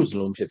၄ခုစ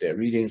လုံးဖြစ်တဲ့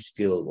reading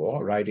skill ကို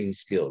writing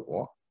skill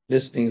ကို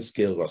listening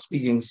skill ကို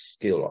speaking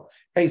skill ကို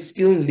အဲ့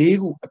skill ၄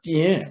ခုအပြ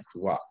င်သူ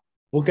က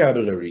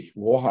vocabulary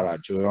ဝေါ်ဟာရ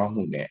ကြွယ်ဝ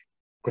မှုနဲ့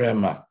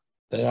grammar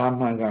တရား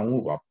မှန်ကန်မှု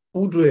က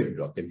ပူးတွဲပြီး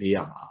တော့သင်ပေးရ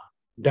မှာ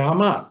ဒါ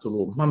မှသူ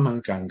တို့မှန်မှန်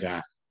ကန်က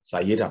န်စာ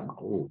ရေးတာမှာ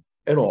ဟုတ်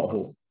အဲ့တော့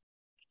ဟို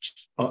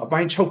အပို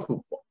င်း6ခု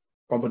ပေါ့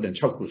competent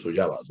 6ခုဆို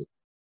ကြပါစို့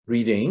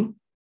reading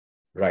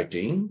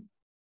writing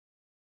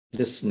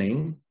listening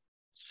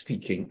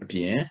speaking အပြ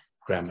င်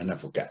grammar နဲ့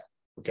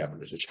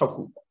vocabulary ဆို6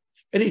ခုပေါ့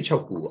အဲ့ဒီ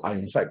6ခုကိုအာ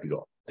ရုံစိုက်ပြီး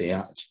တော့သင်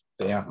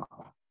ရမှာ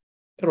ပါ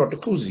အဲ့တော့တ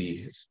စ်ခုစီ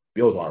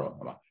ပြောသွားတော့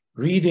ဟုတ်လား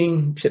reading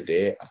ဖြစ်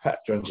တဲ့အဖတ်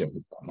ကျွမ်းကျင်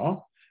မှုပေါ့နော်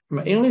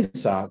အင်္ဂလိပ်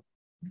စာ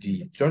ဒီ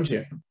ကျွမ်းကျ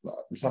င်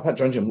စာဖတ်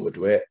ကျွမ်းကျင်မှုအ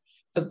တွက်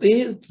အ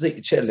သေးစိတ်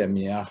အချက်လက်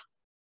များ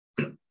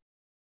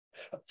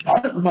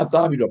မှတ်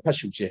သားပြီးတော့ဖတ်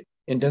ရှုခြင်း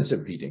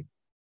intensive reading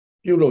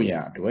ပြုလုပ်ရ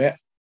အတွက်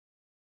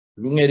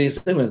လူငယ်တွေ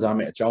စိတ်ဝင်စားမ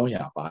ယ့်အကြောင်းအ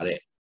ရာပါတဲ့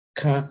အ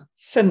ခန်း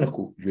12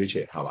ခုရွေးချ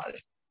ယ်ထားပါတ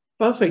ယ်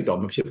perfect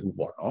တော့မဖြစ်ဘူး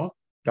ပေါ့နော်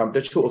ဒါတ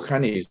ချို့အခ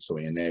န်းတွေဆို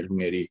ရင်လည်းလူ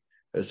ငယ်တွေ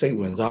စိတ်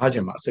ဝင်စားခြ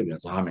င်းမှာစိတ်ဝင်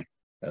စားမယ်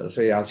ဆ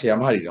ရာ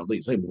မတွေတော့သိ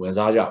စိတ်ဝင်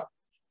စားကြ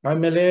ဘူးဒါပေ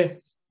မဲ့လည်း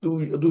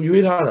သူ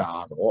ရွေးထားတာ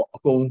တော့အ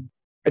ကုန်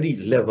အဲ့ဒီ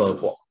level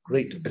ပေါ့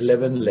grade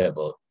 11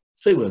 level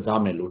စိတ်ဝင်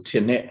စားမယ်လို့ထ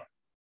င်တဲ့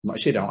အ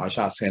ရှိတောင်အာ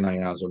ရှ10နို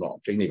င်ငံဆိုတော့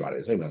ကျင်းနေပါတ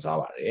ယ်စိတ်ဝင်စား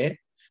ပါတယ်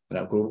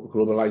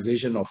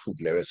globalization of food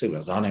လည်းစိတ်ဝ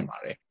င်စားနိုင်ပါ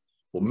တယ်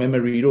ဟို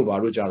memory တို့ဘာ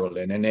လို့ကြတော့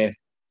လဲနည်းနည်း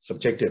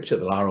subjective ဖြစ်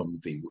သလားတော့မ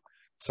သိဘူး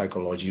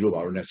psychology တို့ဘာ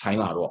လို့လဲဆိုင်း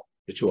လာတော့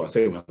တချို့က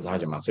စိတ်ဝင်စား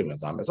ကြမှာစိတ်ဝင်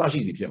စားမယ်အစရှိ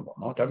သည်ဖြစ်ပေါ့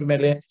နော်ဒါပေမဲ့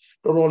လည်း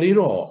တော်တော်လေး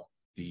တော့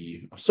ဒီ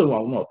စုံ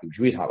အောင်တော့သူ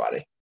ရွေးထားပါတ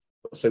ယ်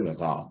စိတ်ဝင်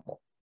စားအောင်ပေါ့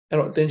အဲ့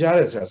တော့သင်ကြား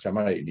တဲ့ဆရာမ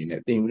တွေအနေနဲ့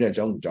သင်ယူတဲ့အ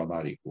ကြောင်းသူအကြောင်း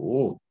သားတွေကို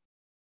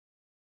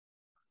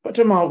ပထ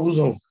မဦး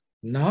ဆုံး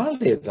နား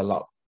လေတဲ့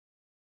လောက်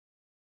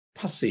ဖ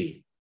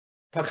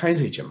တ်ခိုင်း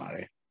နေချင်ပါတ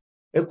ယ်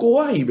ကိုက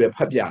ကြီးပဲဖ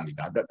တ်ပြနေ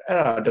တာအဲ့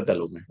ဒါတက်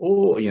လုံးပဲ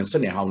အိုးအရင်စ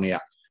နေဟောင်းတွေက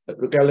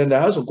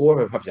calendar ဆိုကိုက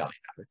ပဲဖတ်ပြနေ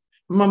တာပဲ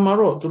မှ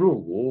တော့သူတို့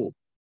ကို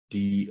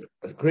ဒီ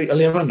grade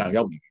 11တောင်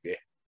ရောက်နေပြီပဲ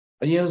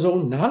အရင်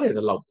ဆုံးနားလေ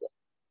တဲ့လောက်ပေါ့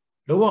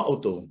လောကအော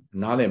က်တုံ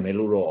နားလေမယ်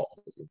လို့တော့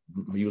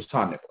မယူဆ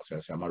နဲ့ပေါ့ဆ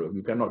ရာမတို့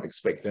you cannot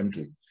expect them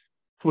to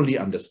fully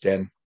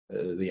understand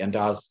the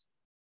entire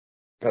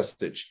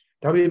passage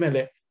ဒါပေမဲ့လ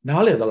ည်း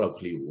နားလေတဲ့လောက်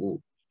ကလေးကို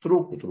သူ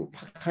တို့ဖ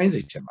တ်ခိုင်း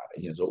စေချင်ပါတယ်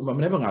အရင်ဆုံးဥပမာမ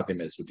နေ့ကငါတင်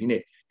မယ်ဆိုဒီ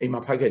နေ့အိမ်မှာ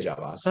ဖတ်ခဲ့ကြ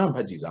ပါစမ်းဖ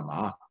တ်ကြည့်စမ်းပါ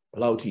ဘ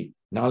ယ်လောက်ထိ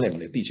နားလည်မ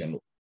လဲသိချင်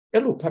လို့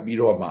အဲ့လိုဖတ်ပြီး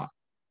တော့မှ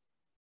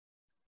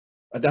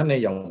အတန်း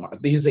နဲ့ရောင်မှာအ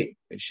သေးစိတ်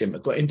ရှင်းမ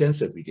ယ်သူ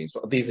intensive reading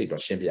ဆိုအသေးစိတ်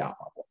တော့ရှင်းပြရ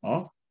မှာပေါ့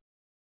နော်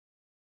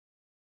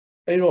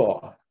အဲ့တော့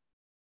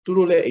သူ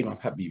တို့လည်းအိမ်မှာ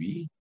ဖတ်ပြီးပြီ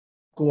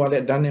ကိုကလ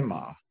ည်းအတန်းနဲ့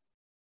မှာ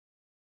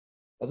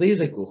အသေး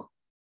စိတ်ကို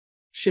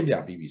ရှင်းပြ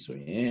ပြီးပြီဆို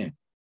ရင်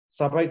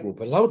စာပိုက်ကိုဘ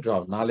ယ်လောက်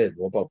တော့နားလည်သ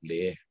ဘောပေါက်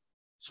လဲ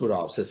ဆိုတာ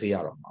ကိုစစ်ဆေးရ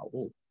တော့မှာ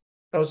ဟုတ်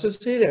အဲ့တော့စစ်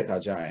ဆေးတဲ့အခါ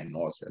ကျရင်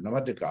တော့နံပါ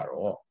တ်1က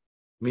တော့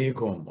မေး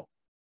ခွန်းပေါ့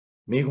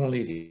မေးခွန်း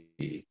လေးတွေ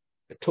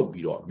ထုတ်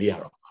ပြီးတော့မေးရ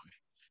တော့မှာပဲအဲ့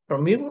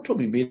တော့မေးခွန်းထုတ်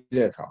ပြီးမေး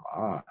တဲ့အခါမှာ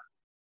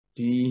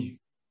ဒီ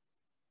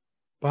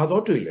ဘာ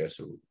တော့တွေ့လဲ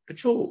ဆိုတ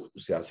ချို့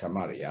ဆရာမ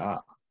တွေက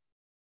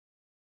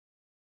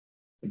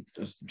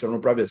ကျွန်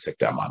တော် private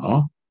sector မှာ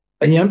နော်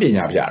အញ្ញံပ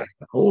ညာပြတယ်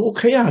ဟို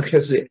ခ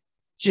က်စစ်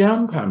ကြ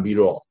မ်းဖန်ပြီး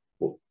တော့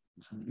ဟို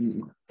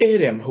တဲ့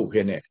တယ်မဟုတ်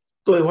ခဲနဲ့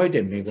တွေ့ဝိုက်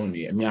တဲ့မေးခွန်း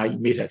တွေအများ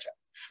ကြီးမေးတတ်ကြ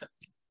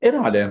အဲ့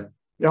ဒါလည်း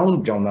ကျော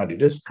င်းသားတွေ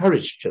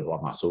discourage ဖြစ်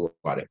သွားမှာဆို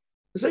ပါတယ်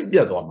စိတ်ပြ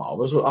တ်သွားမှာဘာ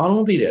လို့ဆိုအား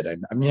လုံးသိတဲ့အတို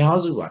င်းအများ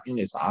စုကအင်္ဂ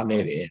လိပ်စာအားန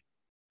ည်းတယ်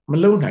မ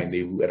လုံနိုင်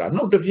သေးဘူးအဲ့ဒါ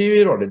နောက်တစ်ပြေး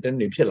ပြေးတော့လည်းတ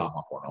နေ့ဖြစ်လာ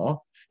မှာပေါ့နော်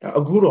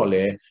အခုတော့လ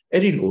ည်း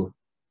အဲ့ဒီလို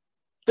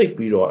သိ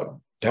ပြီးတော့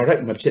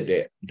direct မဖြစ်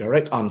တဲ့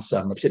direct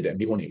answer မဖြစ်တဲ့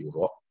မိခွန်းတွေကို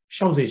တော့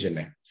ရှောင်စေခြင်း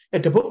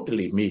နဲ့တပုတ်တ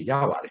လေမေးရ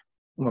ပါတယ်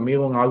ဥပမာမေး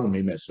ခွန်း9ခု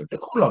မေးမယ်ဆိုတ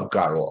စ်ခုလောက်က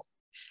တော့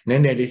န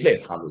ည်းနည်းလေးလှည့်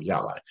ထားလို့ရ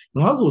ပါတယ်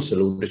9ခုစ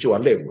လုံးတချို့က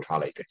လှည့်ကိုထား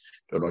လိုက်တယ်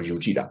တော်တော်ယူ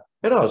ကြည့်တာ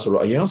အဲ့ဒါဆို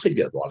တော့အရင်စိတ်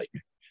ပြတ်သွားလိမ့်မ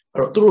ယ်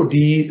အဲ့တော့သူတို့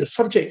ဒီ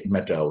subject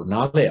matter ကို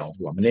နားလည်အောင်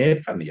သူကမနေ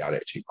ဖတ်နေရ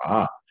တဲ့အချိန်မှာ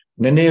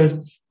နည်းနည်း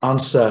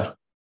answer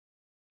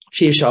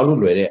ဖြေရှာလို့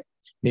လွယ်တဲ့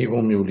မိခွ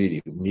န်းမျိုးလေးတွေ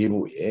မေး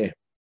ဖို့ရယ်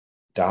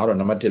ဒါကတော့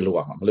နံပါတ်1လောက်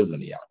အောင်မလုပ်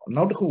နေရဘူး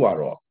နောက်တစ်ခုက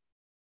တော့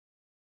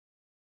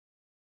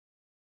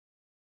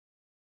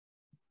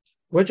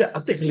ဝါကြ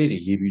အသက်ကလေးတွေ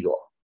ရေးပြီး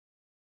တော့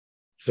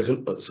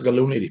စက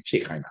လုံးလေးတွေဖြ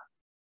ည့်ခိုင်းတာ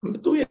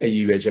သူ့ရဲ့ရ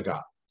ည်ရွယ်ချက်က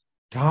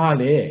ဒါ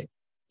လည်း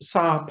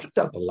စာဖတ်တ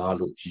တ်သလား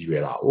လို့ရည်ရွ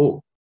ယ်တာ哦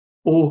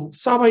ဟို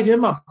စာပိုက်ထဲ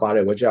မှာပါ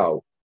တဲ့ဝါကြကို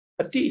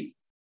အတိ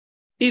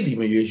ဒီ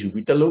မရွေးယူ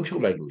ပြီးတလုံးဖြု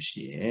တ်လိုက်လို့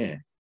ရှိရင်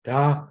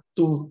ဒါ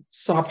သူ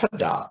စာဖတ်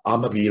တာအာ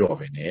မပြေတော့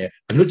ပဲね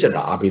အလွတ်ကျက်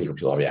တာအားပေးလို့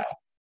ပြောပြရအောင်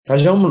ဒါ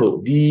ကြောင့်မလို့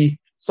ဒီ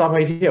စာပို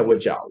က်ထဲဝါ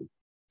ကြကို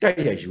တို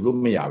က်ရိုက်ယူလို့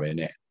မရပဲ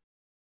ね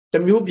တ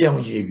မျိုးပြော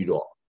င်းရေးပြီး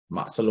တော့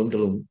မှစလုံးတ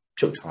လုံး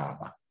ဖြုတ်ထား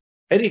ပါ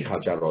အဲ့ဒီခါ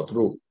ကျတော့သူ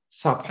တို့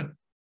စာဖတ်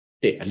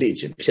တဲ့အလေ့အ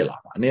ကျင့်ဖြစ်လာ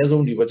ပါအနည်း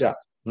ဆုံးဒီဘက်ကျ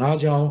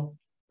9ချောင်း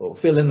ဟို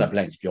fill in the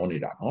blanks ပြောနေ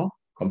တာနော်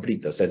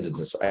complete the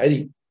sentences ဆိုအဲ့ဒီ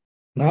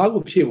9ခု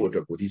ဖြည့်ဖို့အတွ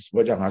က်ကိုဒီဘ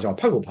က်ကျ9ချောင်း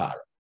ဖတ်ကိုဖတ်ရ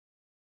တော့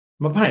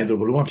မဖတ်ရင်သူ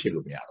ဘယ်လိုမှဖြည့်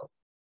လို့မရတော့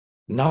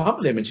နား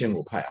လည်းမချင်း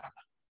ကိုဖတ်ရတာ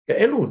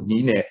အဲ့လို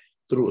နီးနဲ့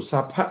သူတို့စာ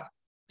ဖတ်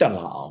တက်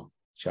လာအောင်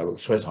ဆရာတို့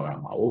ဆွဲဆောင်ရ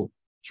မှာဟုတ်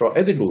ဆိုတော့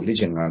အဲ့ဒီလိုလေ့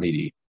ကျင့်ခန်းလေး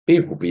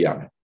တွေပေးရ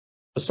မယ်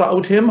အစာအု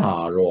ပ်ထဲမှာ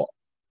တော့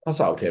အ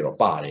စာအုပ်ထဲတော့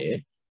ပါတယ်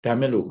ဒါ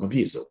မဲ့လို့မပြ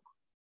ည့်စုံ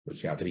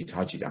ဆရာသတိ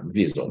ထားကြည့်တာမပြ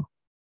ည့်စုံ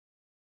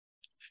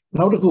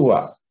နောက်တစ်ခုက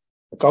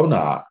ကောင်း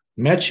တာ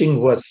matching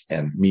words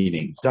and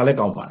meanings ဒါလည်း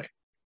ကောင်းပါတယ်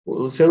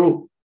ဆ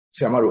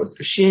ရာမတို့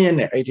ရှင်းရ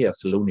တဲ့အဲ့ဒီ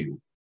စလုံးတွေကို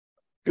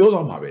ပြော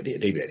တော့မှာပဲဒီ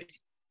အဓိပ္ပာယ်တွေ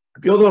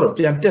ပြောတော့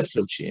ပြန် test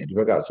လုပ်ချင်ဒီဘ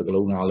က်ကစက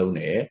လုံး၅လုံး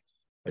နဲ့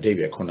အဓိပ္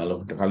ပာယ်9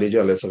လုံးတခါလေးကျ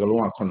တော့လဲစကလုံး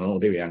က9လုံး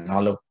အဓိပ္ပာယ်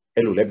5လုံး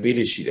အဲ့လိုလဲပေး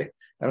လို့ရှိတယ်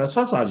ဒါပေမဲ့ဆ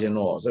က်စားခြင်း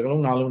တော့စက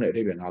လုံး5လုံးနဲ့အ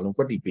ဓိပ္ပာယ်5လုံး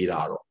ကွက်တီပေးတာ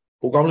တော့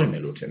ပိုကောင်းနိုင်မ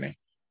ယ်လို့ထင်တယ်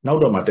နောက်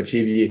တော့မှတဖြ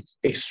ည်းဖြည်း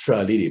extra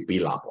လေးတွေ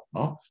ပေးလာပေါ့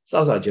နော်ဆ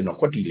က်စားခြင်းတော့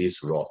ကွက်တီလေး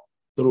ဆိုတော့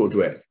သူတို့အ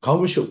တွက်ခေါ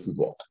င်းမရှုပ်ဘူး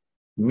ပေါ့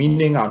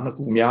meaning ကနှစ်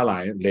ခုများလာ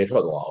ရင်လဲထွ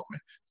က်သွားအောင်မ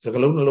ယ်စက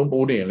လုံးနှလုံး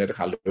ပိုးနေရင်လည်းတ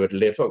ခါလဲ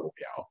ထွက်ကို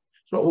ပြအောင်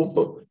ဆို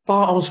တော့ပါ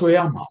အောင်ဆွဲရ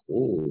မှာ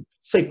ကို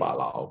စိတ်ပါ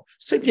လာအောင်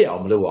စိတ်ပြည့်အော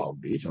င်မလုပ်အောင်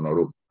လေကျွန်တော်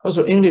တို့အဲ့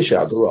ဆို English က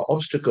သူတို့က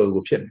obstacle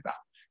ကိုဖြစ်နေတာ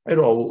အဲ့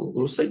တော့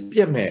စိတ်ပြ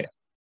ည့်မဲ့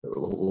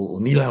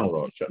နီလန်း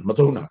တော့မ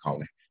သုံးတာကောင်း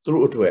တယ်သူ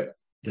တို့အတွက်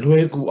လွ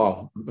ယ်ကူအောင်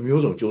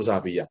မျိုးစုံစူးစ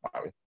မ်းပေးရပါ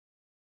ပဲ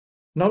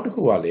နောက်တစ်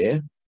ခုကလည်း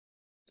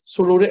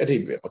ဆိုလိုတဲ့အဓိ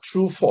ပ္ပာယ်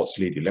true false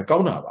လေးတွေလည်းကော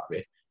င်းတာပါပဲ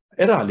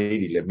အဲ့ဒါလေး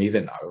တွေလည်းမေးသ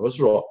င့်တာပဲ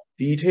ဆိုတော့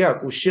ဒီထက်က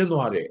ကိုရှင်း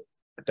သွားတဲ့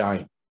အတို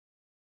င်း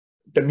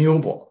တ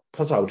မျိုးပေါ့ဖ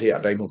တ်စာအုပ်ထက်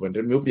အတိုင်းမဟုတ်ဘူးတ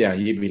မျိုးပြန်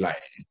ရေးပေးလိုက်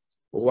ရင်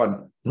ဟိုက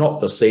not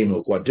the same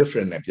လို့ကိုက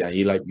different နဲ့ပြန်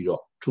ရေးလိုက်ပြီး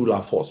တော့ true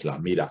လား false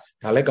လားမေးတာ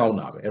ဒါလည်းကောင်း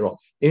တာပဲအဲ့တော့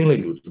အင်္ဂလိ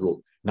ပ်လိုသူတို့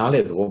နားလ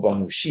ည်သဘောပေါက်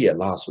မှုရှိရ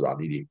လားဆိုတာ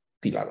လေးတွေ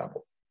သိလာတာ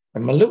ပေါ့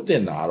မလွတ်တ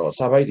င်တာကတော့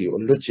စာပိုက်တွေကို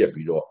အလွတ်ကျက်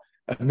ပြီးတော့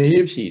အမေး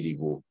အဖြေတွေ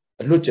ကို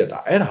အလွတ်ကျက်တာ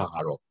အဲ့ဒါက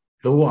တော့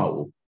လုံးဝ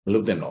မလွ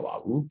တ်တင်တော့ပါ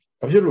ဘူး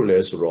ဘာဖြစ်လို့လဲ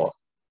ဆိုတော့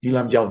ဒီလ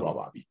မ်းပြောင်းသွား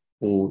ပါပြီ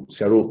ဟိုဆ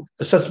ရာတို့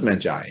assessment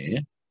ကြရင်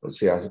ဆ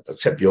ရာ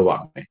ဆက်ပြောပါ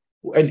မယ်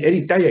ဟိုအဲ့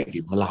ဒီတိုက်ရိုက်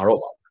တွေမလာတော့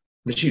ပါ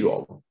ဘူးမရှိ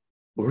တော့ဘူး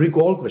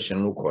recall question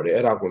လို့ခေါ်တယ်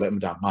အဲ့ဒါကိုလည်းအမှ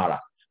န်မှားတာ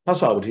ဖတ်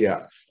စာအုပ်ထဲက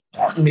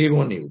မေးခွ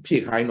န်းတွေကိုဖြ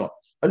ည့်ခိုင်းတော့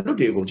အလွတ်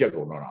တွေအကုန်ချက်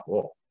ကုန်တော့တာ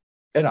ပေါ့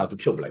အဲ့ဒါသူ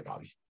ဖြုတ်လိုက်ပါ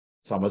ပြီ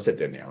စာမစစ်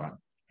တဲ့နေရာမှာ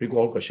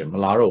recall question မ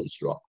လာတော့ဘူး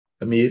ဆိုတော့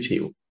အမေးဖြေ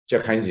ကိုချ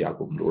က်ခိုင်းစရာ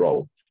ကိုမလိုတော့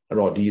ဘူးအဲ့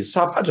တော့ဒီ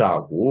စာဖတ်တာ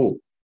ကို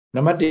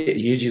နံပါတ်1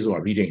အရေးကြီးဆုံးက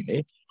reading လေ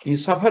ဒီ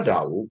စာဖတ်တာ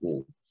ကို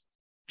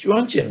ကျွ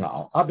မ်းကျင်လာ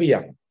အောင်အားပေးရ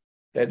မ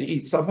ယ်ဒီ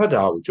စာဖတ်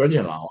တာကိုကျွမ်းကျ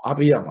င်လာအောင်အား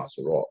ပေးရမှာ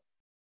ဆိုတော့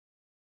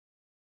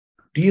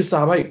ဒီ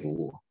စာပိုက်ကို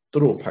သူ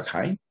တို့ဖတ်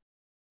ခိုင်း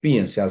ပြီးရ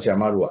င်ဆရာ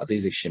မတို့ကအ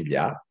သေးစိတ်ရှင်းပြ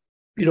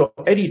ပြီးတော့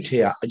အဲ့ဒီထဲ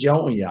ကအကြော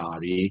င်းအရာ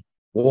တွေ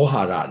ဝေါ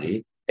ဟာရတွေ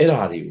အဲ့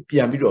ဓာတွေကိုပြ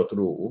န်ပြီးတော့သူ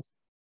တို့ကို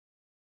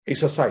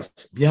exercise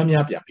များ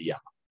ပြန်ပေးရ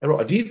မှာအဲ့တော့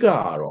အဓိကက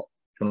တော့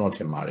ကျွန်တော်ထ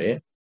င်ပါတယ်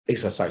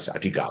exercise အ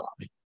ဓိကပါ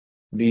ပဲ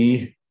ဒီ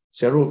ဆ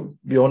ရာတို့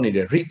ပြောနေ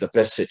တဲ့ read the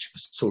passage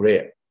ဆို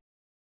တဲ့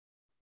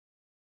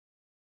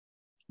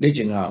လေ့ကျ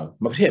င့်ခန်း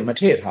မ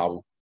ထည့်ထား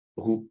ဘူး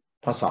အခု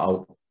ဖတ်စာအု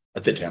ပ်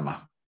အသစ်ထဲမှာ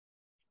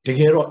တက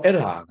ယ်တော့အဲ့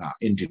ဒါက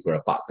integral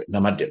part ပဲနံ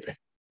ပါတ်1ပဲ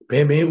ဘ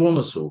ယ်မေးဖို့မ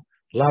ဆို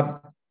lab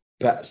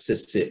but စ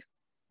စ်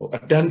အ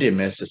တန်းတင်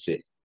မဲ့စ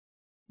စ်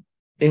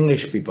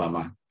English paper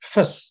မှာ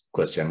first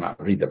question က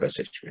read the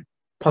passage ပဲ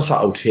ဖတ်စာ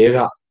အုပ်ထဲက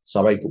စာ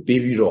ပိုက်ကို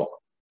ပေးပြီးတော့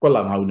ကွက်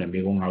လာ9ခုနဲ့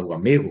မေးခွန်း9ခုက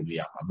မေးဖို့မ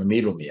ရမှာမ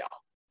မေးလို့မရအော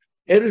င်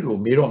အဲ့ဒီလို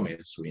မေးတော့မယ်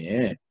ဆိုရ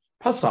င်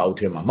ဖတ်စာအုပ်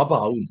ထဲမှာမပါ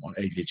ဘူးနော်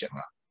အဲ့ဒီလေ့ကျင့်ခ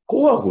န်းကို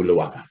ယ့်ဟာကိုယ်လောက်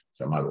ရတာဆ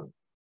ရာမတို့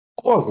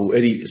ကိုယ့်ဟာကိုယ်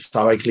အဲ့ဒီ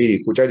စာပိုက်ကလေး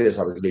ကိုကြိုက်တဲ့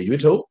စာပိုက်ကလေး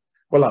ရွေးထုတ်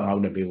ကွက်လာ9ခု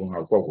နဲ့မေးခွန်း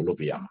9ခုကိုယ့်ကိုယ်လုပ်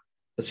ပေးရမှာ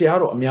ဆရာက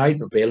တော့အများကြီး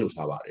prepare လုပ်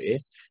ထားပါတယ်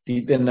ဒီ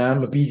သင်တန်း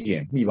မပြီးခ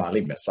င်မိပါလိ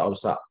မ့်မယ်စာအုပ်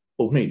စ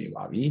ပုံနှိမ့်နေ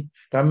ပါပြီ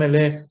ဒါပေမဲ့လ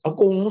ည်းအ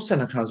ကုန်လုံး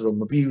12ခန်းဆိုတော့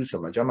မပြီးဘူးဆို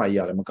တော့ကျမကြီး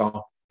ကလည်းမကော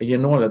င်းအရင်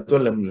တော့လည်းတွ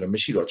က်လည်းမ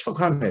ရှိတော့6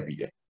ခန်းနဲ့ပြီး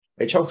တယ်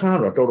အဲ6ခန်းက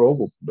တော့တော်တော်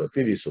ကို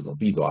ပြည့်စုံ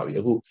ပြီးသွားပြီ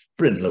အခု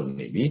print လုပ်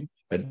နေပြီ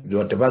ဒီ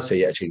တပတ်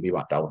10ရက်အချိန်လေး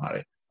ပါတောင်းထားတ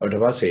ယ်တ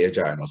ပတ်10ရက်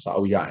ကြာရင်တော့စာ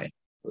အုပ်ရရင်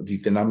ဒီ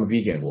သင်တန်းမ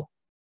ပြီးခင်ကို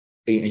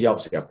အိမ်အရောက်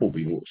ဆရာပို့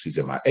ပြီးဖို့အစီအစ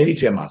ဉ်မှာအဲ့ဒီ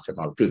ထဲမှာကျွန်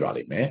တော်တွေ့ပါ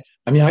လိမ့်မယ်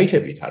အများကြီးထ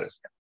ည့်ပေးထားတယ်ဆ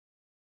ရာ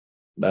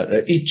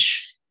each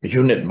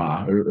unit မှာ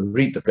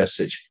read the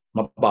passage မ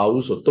ပါ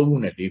ဘူးဆို3ခု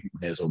နဲ့4ခု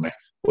နဲ့ဆိုမယ်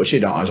ဟို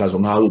ရှေ့တောင်အားဆို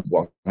5ခု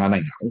ပေါ့9နို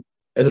င်ငံ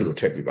အဲ့ဒါလို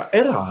ထည့်ပေးပါ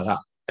အဲ့ဒါက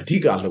အဓိ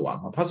ကလောက်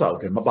အောင်ဖတ်စာအု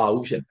ပ်ထဲမပါ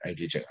ဘူးဖြစ်အဲ့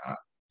ဒီချက်က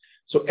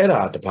ဆိုအဲ့ဒါ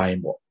တစ်ပိုင်း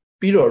ပေါ့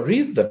ပြီးတော့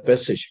read the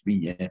passage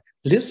ပြီးရင်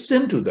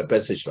listen to the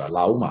passage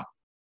လာဦးမှာ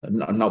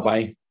နောက်ပို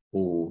င်း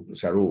ဟို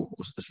ဆရာတို့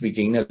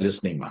speaking နဲ့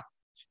listening မှာ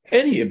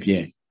အဲ့ဒီအပြ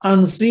င်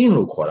unseen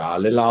လို့ခေါ်တာ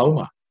လေလာဦး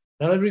မှာ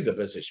ဒါလည်း read the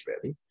passage ပဲ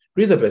လေ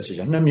read the passage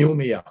က2မျိုး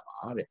မေးရ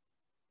မှာတဲ့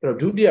အဲ့တော့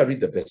ဒုတိယ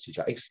read the passage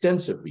က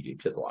extensive reading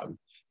ဖြစ်သွားပြီ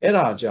အဲ့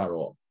ဒါကြ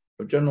တော့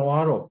ကျွန်တော်က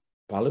တော့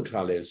ဘာလုပ်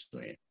ထားလဲ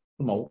ဆိုရင်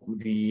ဥပမာ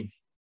ဒီ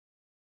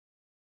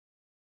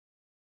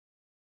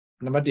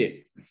နံပါတ်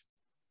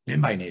1လ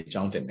င်းပိုင်နေအ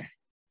ကြောင်းတင်တယ်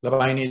လ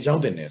ပိုင်နေအကြော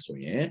င်းတင်တယ်ဆို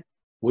ရင်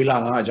ဝေလာ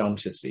ငါအကြောင်း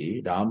ဖြစ်စီ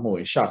ဒါမှမဟု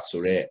တ် shark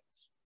ဆိုတဲ့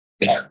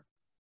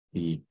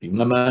ဒီင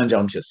မန်းအကြော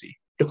င်းဖြစ်စီ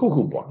တခု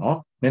ခုပေါ့နော်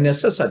နည်းနည်း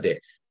ဆက်တဲ့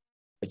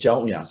အကြော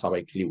င်းအရာစာပို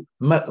က်ကလေးကို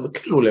ခ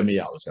က်လို့လည်းမ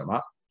ရဘူးဆရာမ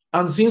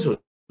unseen ဆို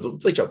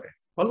သိကြောက်တယ်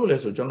ဘာလို့လဲ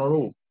ဆိုကျွန်တော်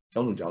တို့ကျော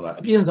င်းသူကျောင်းသား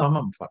အပြင်စာမှ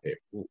မဖတ်တယ်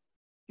ဘူး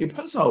ဒီဖ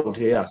တ်စာအုပ်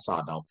ထဲကစာ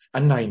တောင်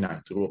အနိုင်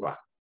သူတို့က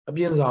အ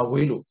ပြင်စာ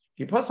ဝေးလို့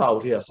ဒီဖတ်စာအု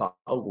ပ်ထဲကစာ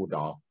အုပ်ကို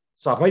တောင်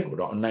စာပိုက်ကို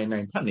တော့အနိုင်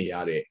ဖတ်နေရ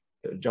တဲ့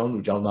ကျောင်းသူ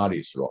ကျောင်းသားတွေ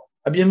ဆိုတော့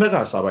အပြင်ဘက်က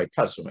စာပိုက်ဖ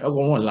တ်ဆိုရင်အ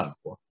ကုန်လုံးလန့်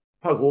ပေါ့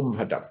ဖတ်ကိုမဖ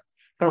တ်တတ်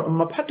အဲ့တော့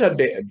မဖတ်တတ်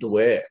တဲ့အတွ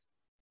က်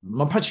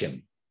မဖတ်ချင်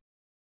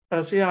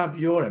ဆရာ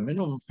ပြောတယ်မင်း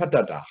တို့မဖတ်တ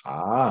တ်တာဟာ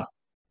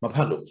မဖ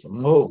တ်လို့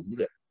မဟုတ်ဘူး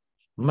တဲ့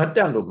မတ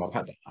တ်လို့မဖ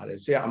တ်တာတဲ့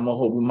ဆရာမ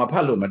ဟုတ်ဘူးမဖ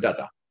တ်လို့မတတ်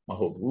တာမ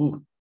ဟုတ်ဘူး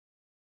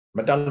မ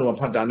တတ်လို့မ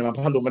ဖတ်တာနဲ့မဖ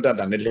တ်လို့မတတ်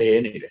တာနဲ့လဲ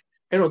နေတယ်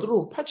အဲ့တော့သူ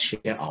တို့ဖတ်ချ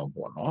င်အောင်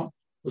ပေါ့နော်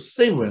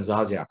စိတ်ဝင်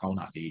စားစရာကောင်း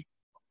တာဒီ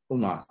ဥ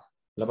မာ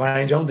လပို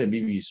င်းချောင်းတင်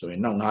ပြီးပြီဆိုရ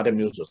င်နောက်9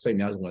မျိုးဆိုစိတ်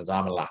များဝင်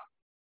စားမလား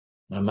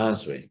ငမန်း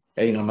ဆိုရင်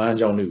အဲ့ဒီငမန်း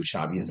ချောင်းလေးကို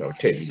ရှာပြီးဆိုတော့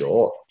ထည့်ပြီး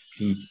တော့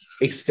ဒီ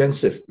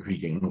extensive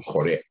reading ကို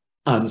ခေါ်တဲ့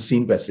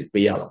unseen passage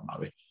ပေးရတော့မှာ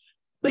ပဲ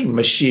သိမ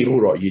ရှိ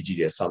လို့တော့အရေးကြီး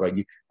တယ်စာပိုက်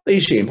ကြီးသိ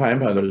ရှင်ဖန်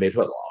ဖန်ဆိုလေ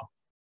ထွက်သွားအောင်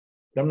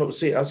ဒါမှမဟုတ်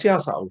ဆရာ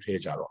စာအုပ်ထဲ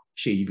ကြတော့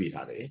ရှေ့ကြီးပေး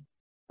ထားတယ်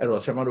အဲ့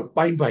တော့ဆရာမတို့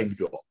ပိုင်းပြီး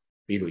တော့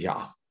ပေးလို့ရအော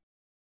င်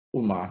ဥ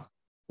မာ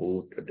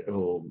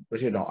ประ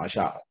เทศတောင်အာရှ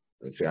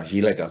ဆရာ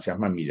ရေးလိုက်တာဆရာ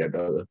မှတ်မိတယ်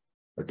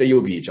တရု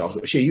တ်ပြည်အကြောင်း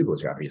ဆိုအရှိကြီးကို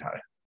ဆရာပေးထားတ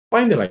ယ်ပို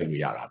င်းပြလိုက်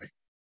လို့ရတာပဲ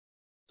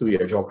သူ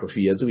ရဲ့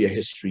geography ရဲ့သူရဲ့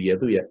history ရဲ့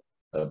သူရဲ့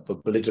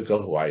political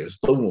ဟိုအရ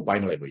သုံးကိုပို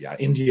င်းလိုက်လို့ရတယ်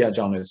အိန္ဒိယအ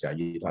ကြောင်းလည်းဆရာ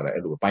ရေးထားတယ်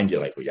အဲ့လိုပိုင်းပြ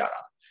လိုက်လို့ရတာ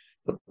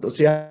ဆ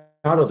ရာ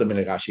ကတော့တမင်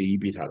တကာရှေ့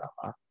ကြီးပေးထားတာ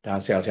ပါဒါ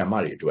ဆရာမ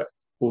တွေအတွက်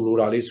ကိုလို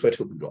တာလေးဆွဲ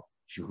ထုတ်ပြီးတော့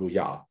ယူလို့ရ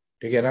အောင်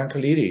တကယ်တမ်းက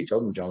လေးတွေကျော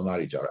င်းသူကျောင်းသား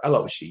တွေကြတော့အဲ့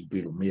လောက်ရှေ့ကြီး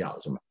ပေးလို့မရ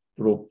ဘူးဆိုမှ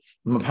သူတို့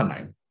မဖတ်နို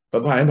င်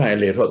ဘူးဘာဖိုင်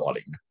လေထွက်သွား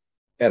လိမ့်မယ်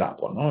အဲ့ဒါ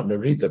ပေါ့နော်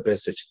read the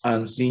passage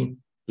unseen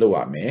လို့ရ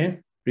မယ်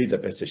read the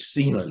passage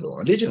seen လို့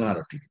လေ့ကျင့်တာ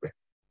တော့တူပဲ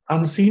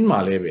unseen မှာ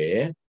လည်းပဲ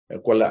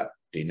ကွက်လက်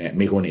တွေနဲ့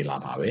မိကုန်းနေလာ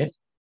မှာပဲ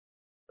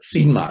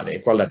seen မှာလည်း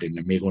ကွက်လက်တွေ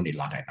နဲ့မိကုန်းနေ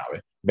လာနိုင်တာပဲ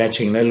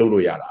matching လည်းလုပ်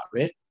လို့ရတာ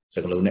ပဲစ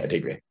ကားလုံးနဲ့အဓိ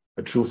ပ္ပာယ်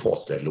true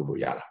false လည်းလုပ်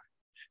လို့ရတာ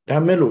ဒါ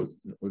မဲ့လို့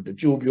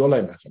ကြိုပြောလို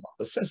က်မှာဆိုတော့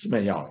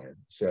assessment ရောက်ရင်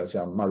ဆ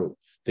ရာမတို့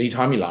သတိ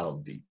ထားမိလားတော့မ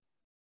သိ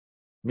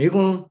မိ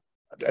ကုန်း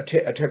အ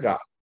ထက်က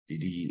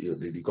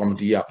ဒီ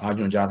committee ကဘာ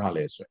ညွှန်ကြားထား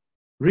လဲဆိုရင်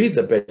read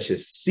the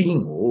passage seen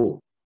ကို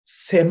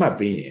10မှတ်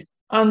ပေးရင်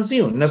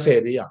unseen ကို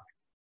20ပေးရ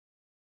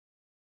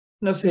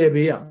မယ်20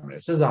ပေးရမ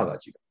ယ်စဉ်းစားတာ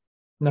ကြည့်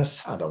20ဆ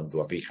တောင်သူ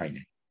ကပေးခိုင်းတ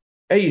ယ်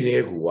အဲ့ဒီလေ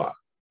က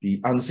ဒီ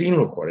unseen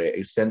လို့ခေါ်တဲ့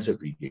extensive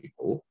reading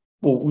ကို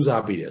ပို့ဦး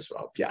စားပေးတယ်ဆို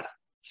တာကိုပြတာ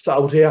စာ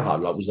အုပ်ထဲဟာ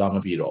လောက်ဦးစားမ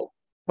ပေးတော့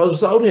ဘူးဘာ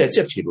လို့စာအုပ်ထဲကကြ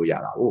က်ဖြေလို့ရ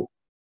တာဟုတ်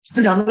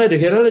ဒါမှလည်းတ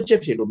ကယ်တော့ကြ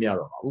က်ဖြေလို့မရ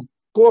တော့ပါဘူး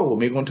ကိုယ့်အကို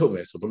မေကွန်းထုတ်မ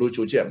ယ်ဆိုဘလို့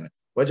ချိုချက်မလဲ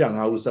ဝက်ကြ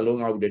9ခုစလုံး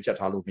9ခုလည်းချက်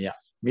ထားလို့မရ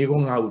မေကွ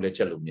န်း9ခုလည်း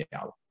ချက်လို့မရ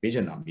ဘူးပေးချ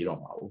င်တာပြီးတော့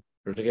မှာ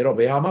ဘူးတကယ်တော့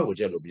ဘယ်ဟာမှကို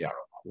ချက်လို့မရ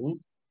တော့ပါဘူး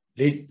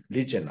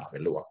လေ့ကျင့်တာပဲ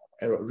လုပ်ရအောင်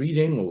အဲ့တော့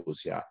reading ကို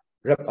ဆရာ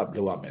wrap up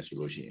လုပ်ရမယ်ဆို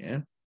လို့ရှိရင်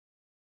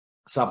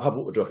စာဖတ်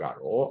ဖို့အတွက်က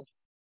တော့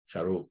ဆ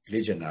ရာတို့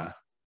လေ့ကျင့်တာ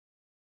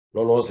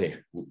လောလောဆယ်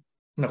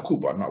နှစ်ခု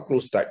ပေါ့နော်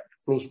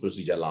close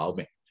procedure လာအောင်မ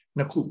ယ်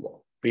နှစ်ခုပေါ့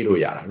ပေးလို့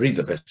ရတာ read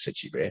the passage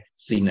ကြီးပဲ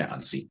seen နဲ့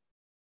unseen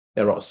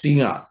အဲ့တော့ seen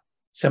က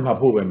ဆက်မှတ်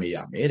ဖို့ပဲမေးရ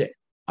မယ်တဲ့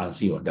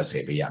unseen ကို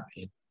10ပေးရမ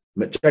ယ်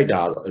မကြိုက်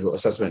တာတော့အဲ့လို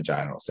assessment ကြာ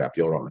ရင်တော့ဆရာ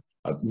ပြောတော့မယ်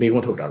မေးခွ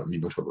န်းထုတ်တာတော့မ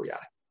င်းတို့ထုတ်လို့ရ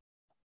တယ်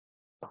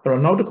အဲ့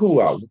တော့နောက်တစ်ခုက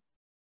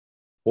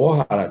ဝေါ်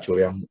ဟာရကြွယ်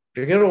ရမှုတ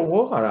ကယ်တော့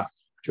ဝေါ်ဟာရ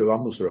ကြွယ်ရ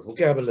မှုဆိုတော့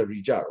vocabulary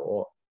ကြ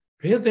တော့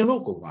ဘယ်သင်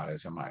လို့ကုန်ပါလဲ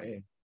ဆရာမရေ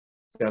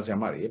ဆရာ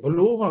မတွေဘ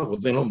လို့မှကို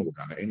သင်လို့မကုန်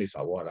တာလေအင်္ဂလိပ်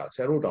စာဝေါ်ဟာရဆ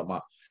ရာတို့တောင်မှ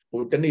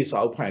တနေ့စာ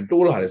အုပ်ဖိုင်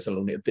တိုးလာတဲ့စ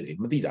လုံးတွေအစ်စ်တွေ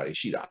မသိတာတွေ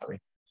ရှိတာပဲ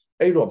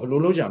အဲ့တော့ဘ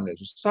လို့လုပ်ကြမလဲ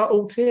ဆိုစာအု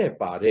ပ်ထဲ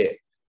ပါတဲ့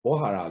ဝေါ်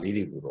ဟာရလေး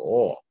တွေကို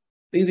တော့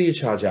သေးသေး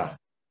ချာချာ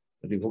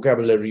ဒီ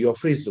vocabulary or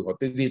phrase ကို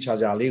သေးသေးချာ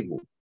ချာလေးကို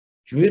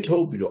ရွေးထု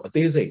တ်ပြီးတော့အ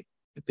သေးစိတ်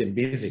သင်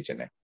ပေးစေချင်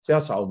တယ်ဆရာ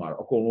စာအုပ်မှာ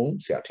တော့အကုန်လုံး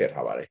ဆရာထည့်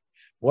ထားပါတယ်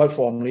word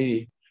form လေး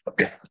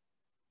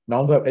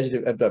noun verb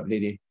adjective adverb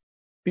လေး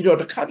ပြီးတော့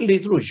တစ်ခါတလေ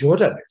သူတို့ရော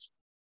တတ်တယ်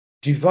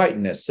divide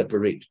နဲ့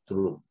separate သူ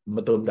တို့မ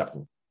သုံးတတ်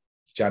ဘူး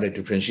ကြားတဲ့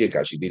differentiate က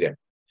ရှိသေးတယ်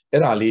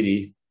အဲ့ဒါလေးတွေ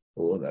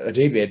အ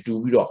ဓိပ္ပာယ်တူ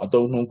ပြီးတော့အ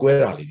သုံးနှုန်းကွဲ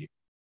တာလေးတွေ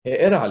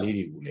အဲ့ဒါလေး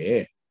တွေကိုလ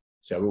ည်း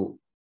ဆရာတို့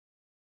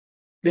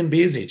သင်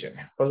ပေးစေချင်တ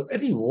ယ်အဲ့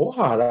ဒီဝေါ်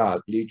ဟာရ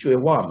လေးကျွယ်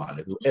ဝမှာ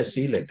လေသူ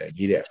essay letter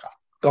ရေးတဲ့အခါ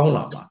ကောင်း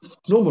လာမှာ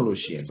လို့မလို့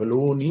ရှိရင်ဘ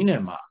လို့နီးနေ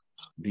မှာ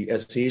ဒီ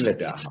essay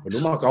letter ဟာဘ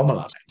လို့မှကောင်းမ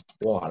လာနိုင်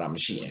ဝေါ်ဟာရမ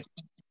ရှိရင်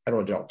အဲ့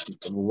တော့ကြောင့်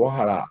ဝေါ်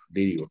ဟာရ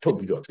လေးတွေကိုထုတ်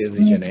ပြီးတော့သင်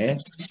စေချင်တယ်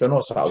ကျွန်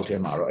တော်စာအုပ်ထဲ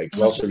မှာတော့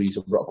glossary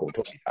ဆိုပြီးတော့အကုန်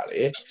ထုတ်ထားတ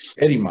ယ်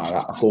အဲ့ဒီမှာက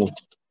အကုန်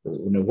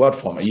word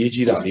form အရေး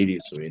ကြီးတာလေးတွေ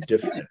ဆိုရင်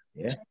different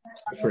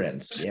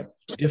difference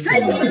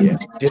different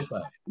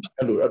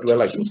အဲ့လိုအတွဲ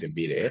လိုက်ကိုသင်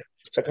ပေးတယ်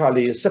တစ်ခါ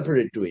လေ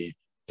separate တွေ့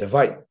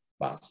divide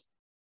ပါ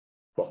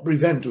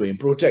prevent တွေ့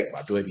protect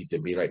ပါတွဲပြီးသ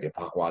င်ပေးလိုက်တယ်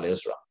ဘာကွာလဲ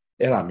ဆိုတာ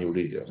အဲ့ဒါမျိုး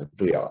လေးတွေ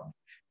တွေ့ရအောင်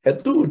အဲ့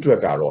သူ့အတွက်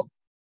ကတော့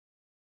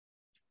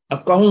အ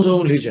ကောင်း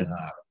ဆုံးလေ့ကျင့်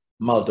တာ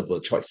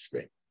multiple choice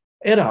ပဲ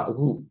အဲ့ဒါအ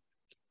ခု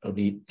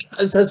ဒီ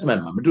assessment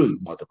မှာမတွေ့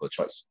ဘူး multiple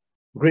choice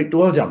grade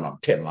 12ကြာမှာ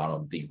ထည့်မှာ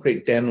တော့မသိဘူး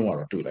grade 10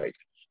တော့တွေ့လိုက်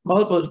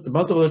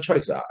multiple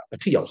choice အ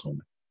ထီရောက်ဆုံး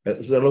ပဲ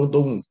စလုံး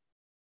သုံး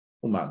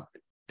ဥမာ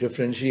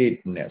differentiate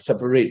နဲ့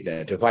separate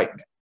နဲ့ divide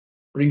နဲ့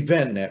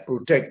prevent နဲ့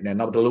protect နဲ့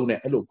နောက်တစ်လုံးနဲ့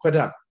အဲ့လိုခွဲတ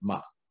တ်မှ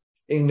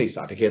အင်္ဂလိပ်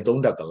စာတကယ်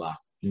သုံးတတ်သလား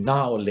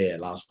နားလဲ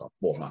လားဆိုတော့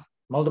ပေါ်မှာ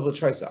multiple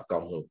choice အကော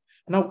င်းဆုံး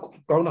နောက်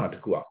ကောင်းတာတ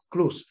စ်ခုက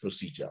close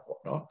procedure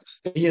ပေါ့နော်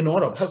အရင်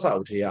တော့ဖတ်စာ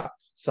အုပ်ထဲက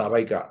စာ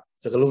ပိုက်က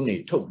စကားလုံးတွေ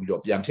ထုတ်ပြီး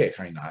တော့ပြန်ထည့်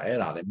ခိုင်းတာအဲ့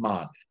ဒါလည်း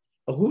မှားတယ်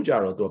အခုကျ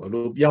တော့သူကဘ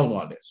လို့ပြောင်း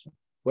သွားလဲဆို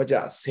ဝက်ကြ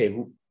10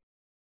ခု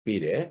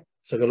ပေးတယ်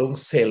စကားလုံး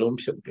10လုံး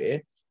ဖြုတ်တယ်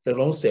စကား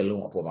လုံး10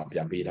လုံးအပေါ်မှာပြ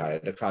န်ပေးထားတ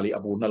ယ်တစ်ခါလေး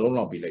အပေါ်နှလုံး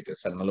လောက်ပေးလိုက်တယ်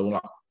12လုံး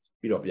လောက်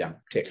ပြီးတော့ပြန်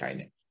ထည့်ခိုင်း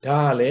တယ်ဒါ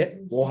ကလည်း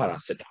ဝေါ်ဟာရ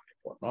စစ်တာပဲ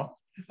ပေါ့နော်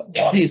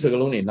ဒီစကား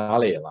လုံးတွေနား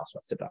လဲရလားဆို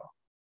တာစစ်တာ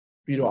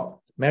ပြီးတော့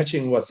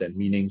matching words and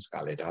meanings က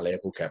လည်းဒါလည်း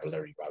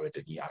vocabulary ပါပဲတ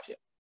နည်းအားဖြင့်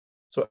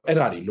ဆိုတော့အဲ့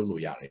ဒါတွေလုပ်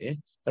လို့ရတယ်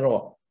အဲ့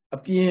တော့အ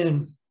ပြင်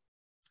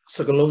စ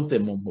ကားလုံးသ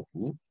င်မဟုတ်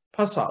ဘူး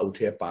Pasa out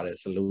here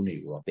pares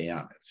alone or the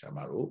army,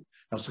 Samaru.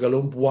 Now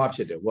Skalum watch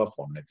the work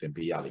from it in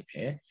Piali.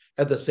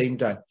 At the same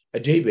time, a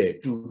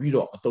jaybe to read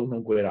up a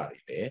tono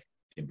guerari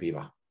in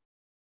Piva.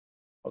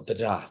 Of the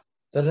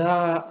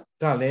da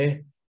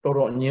Gale,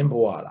 Toro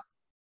Nyemboala.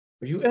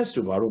 US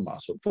to Baruma,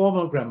 so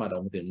former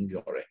grandmother within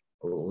Yore,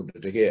 or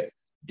the get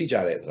teacher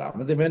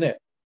at the minute.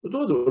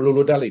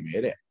 Lulu Dali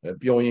made it,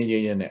 Pioneer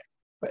Yen.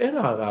 But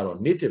a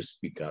native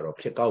speaker of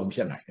Pekau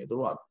Piana, the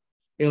one.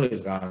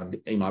 English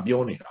in my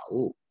Bioni.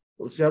 Oh,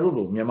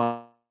 Saru,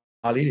 Myanmar,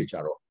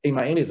 Charo. In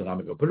my English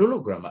Amigo,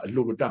 Pulu grammar,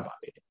 Lulu Damba.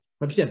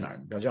 My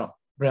piano,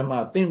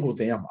 Grandma, Tingu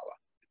Yamala.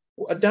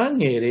 A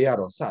dang area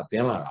of Sat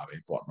Della,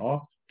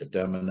 no?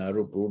 Determiner,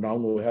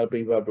 pronoun,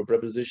 helping verb,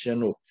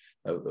 preposition,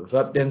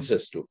 verb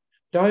tenses to.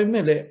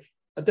 Diamele,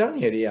 a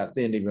dang area,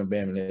 then even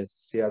Bamle,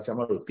 Sia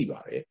Samaru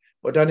Tibare,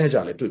 or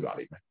Danajale to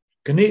Valley.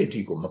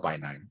 Canadian by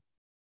 9.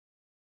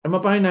 I'm a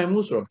by 9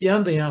 moves from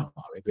beyond the Yamma,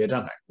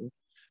 better night.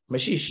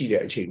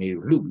 Machishi actually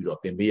loop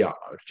up in Bia,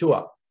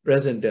 Chua,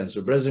 present tense,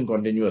 present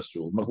continuous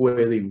to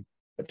Magueli,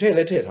 a tail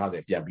at it had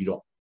a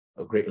Yabido,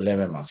 a great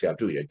 11 months, ya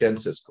 2 year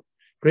tenses.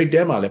 Great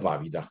dema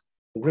lepavida,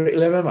 great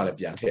 11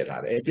 malapian head,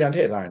 a pian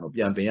headline of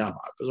Pian Yama,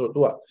 so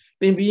do it.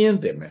 Then be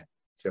in them,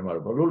 Semar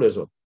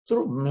Boluleso,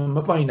 through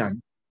Mapainan,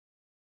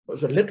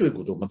 was a little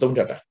good to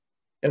Matonjata.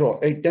 And all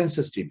 8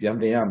 tenses to Pian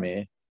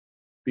Yame.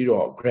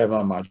 Biro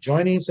grammar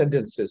joining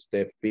sentences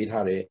that beat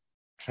Harry,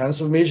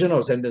 transformation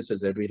of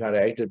sentences that beat Harry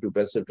active to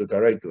passive to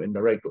direct to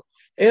indirect to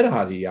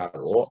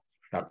Erhariaro,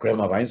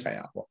 grammar vines.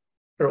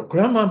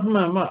 Grammar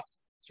mamma,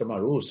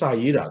 Samaru,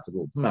 Saira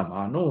to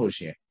mamma, no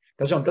she.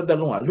 Doesn't put the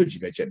long Luigi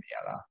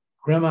Vegeniara.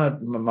 Grammar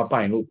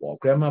mapino or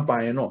grammar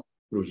piano,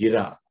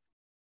 Rugira.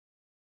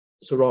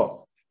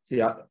 So,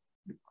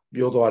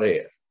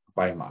 Biodore,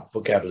 Paima,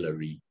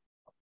 vocabulary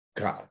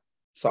card.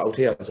 South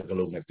here as a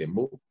galloon at the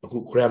move,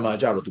 who grammar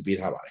jaro to beat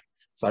Havare.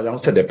 So I don't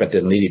say the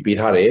pattern lady beat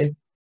Hare,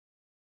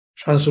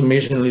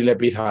 transformation lily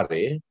beat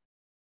Hare,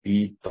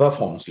 the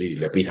performance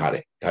lily beat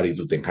Hare, Tari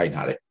to think kind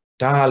Hare.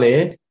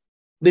 Tale,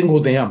 then go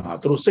the Yama,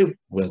 through say,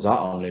 was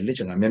our only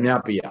legend and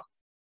Memia.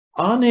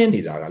 On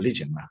any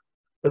legend.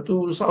 But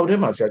to South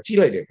Emas, a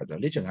chile, but the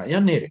legend I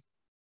am near.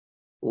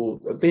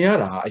 Oh, they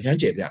are a young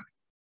Japan.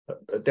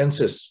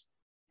 Dances,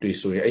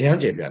 this way, a young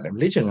Japan,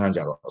 legend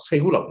Hanjaro, say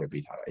who love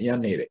beat her, a young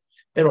near.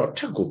 Error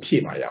Taco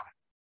Pimaya.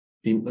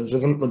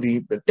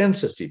 The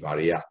density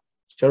barrier.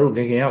 Charu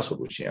getting out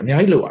solution. And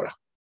I lower.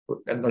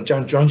 And not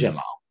John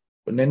Now.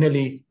 But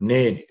nearly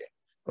nay.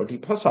 But the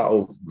passa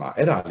out my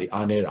errorly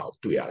anera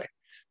to yare.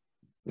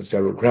 The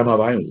Saru grammar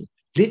vine,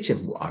 lichen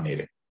who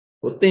anere.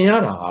 But they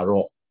are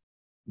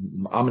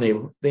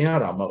Amne, they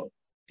are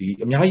the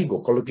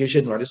Miago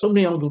collocation, right? So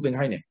many young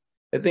behind it.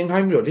 I think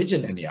I'm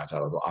religion and the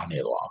other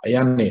anero, a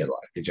young nero,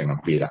 religion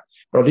of Peter.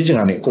 Religion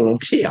and a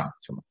Colombia.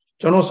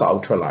 Jonos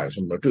outralize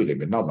from the two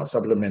living now,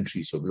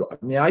 supplementary so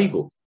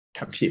Miago,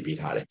 Tapi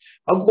Bitare.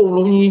 I'll go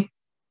only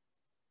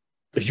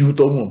you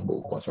don't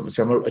know some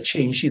a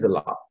change the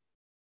law.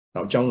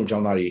 Now, John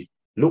Johnari,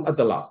 look at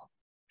the law,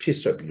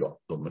 piece of your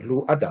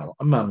look at that,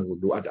 a man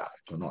would do at that,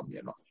 to not be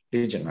no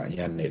legend and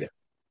yan native.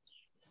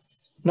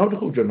 Not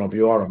who do not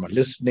be all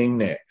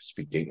listening,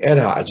 speaking,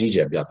 era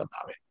Ajija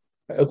Biatanabe.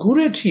 A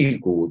good tea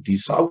go, the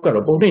South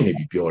Caraboni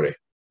be pure,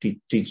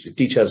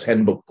 teacher's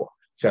handbook,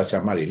 says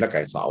Mary, like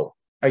I saw.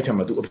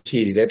 Item to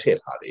appear that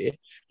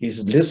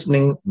he's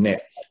listening,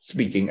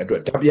 speaking at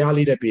a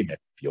tabiali that be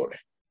pure.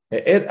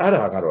 Ed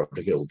Aragaro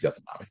to go get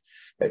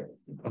them.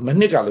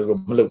 Manica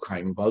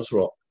Malokaim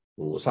Basro,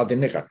 who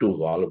Satineka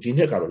do all of the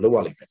Necaro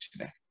Lowali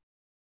mentioned.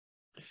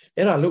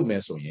 Era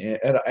Lumeso,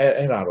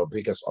 era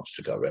biggest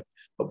obstacle,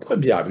 but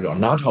Pabia,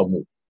 not how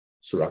move.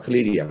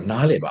 Suraclidia,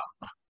 Naleba,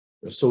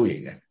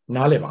 sewing,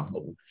 Naleba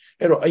move.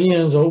 Ero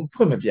Ian's own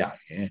Pumabia,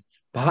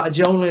 but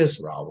Jones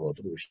Rao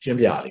to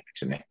Shimbiali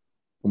mentioned.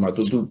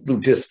 Do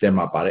this them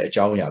up at a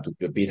Jauya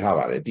to beat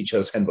Hava,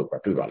 teacher's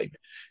handbook to Valley.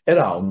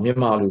 Era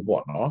Mimalu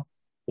what no?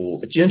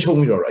 Who gentle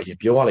mirror a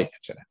Biolic.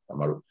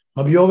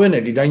 Mabioven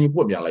and Didani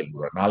put me like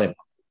Nalem.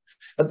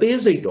 At the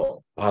say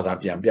door,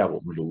 Pada Piambia,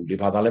 the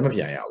Padalema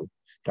Piao.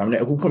 Tamne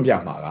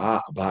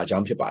Kukumbiama,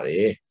 Bajam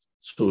Pipare,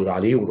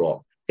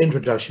 Suraliro,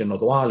 introduction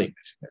of the Wali.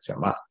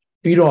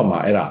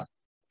 Piroma era.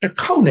 A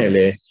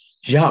cownele,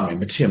 Yam,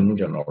 Matim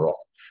General.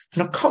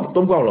 And a count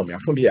don't go on me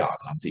from Pia,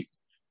 Lanti.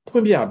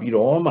 Pumbia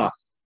Biroma.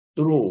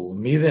 Through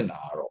Midena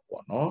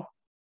or no?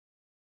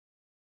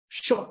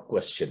 Short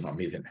question on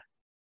Midena.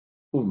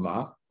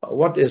 Uma,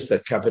 what is the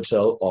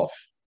capital of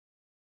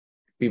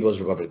People's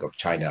Republic of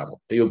China?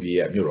 They will be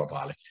a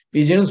Muropale.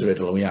 Pigeons read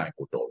Lomia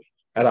Kutori.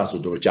 And also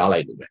do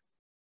Jalai.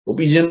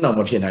 Pigeon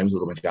number 10 times to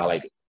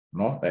Jalai.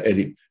 No?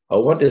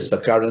 What is the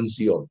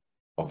currency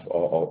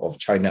of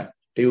China?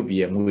 They will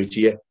be a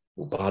Muichia,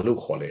 Ubalu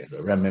Hole,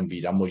 Remember,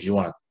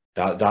 Damojuan.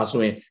 That's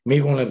when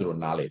Megon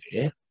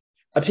Nale.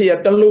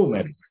 Appear the low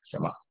man.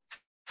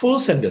 Full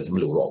sentence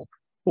blue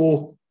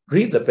who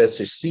read the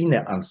passage seen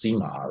and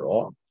seen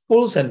or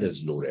full sentence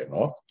blue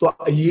no to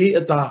a ye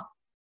at that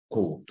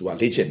go to a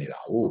legend.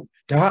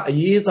 ဒါအ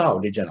ရေးသား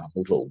ကိုလေ့ကျင့်တာမဟု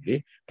တ်တော့ဘူးလေ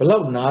ဘလော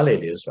က်နားလေ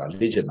လေဆိုတာ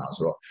လေ့ကျင့်တာ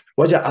ဆိုတော့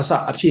ဘာကြ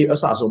အဖြည့်အ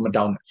စဆုံးမ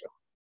တောင်းနဲ့ဆို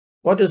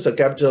What is the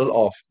capital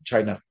of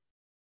China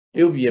တ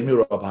ရုတ်ပြည်မြို့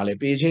တော်ဘာလဲ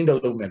ပေချင်းတု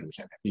ပ်လုပ်မယ်လို့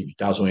ရှင်တယ်ပြီးပြီ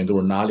ဒါဆိုရင်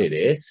တို့နားလေတ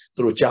ယ်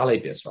တို့ကြားလို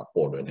က်တယ်ဆိုတာ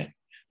ပေါ်လွယ်နေ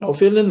နောက်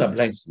fill in the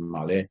blanks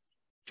မှာလဲ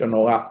ကျွန်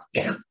တော်က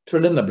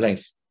fill in the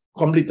blanks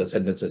complete the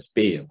sentences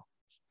ပေးရင်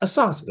အစ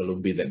စက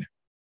လုံးပေးတယ်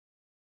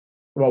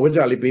ဟိုဝိဇ္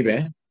ဇာလေးပေးမ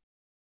ယ်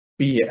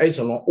ပြီးရင်အဲ့စ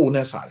လုံး O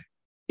နဲ့စားတယ်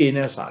A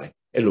နဲ့စားတယ်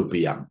အဲ့လို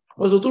ပေးရမယ်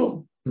ဟိုဆိုတို့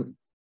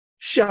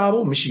ရှာ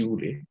ဖို့မရှိဘူး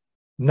လေ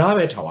နား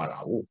ပဲထောင်ရတာ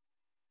ဟုတ်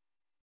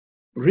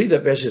read the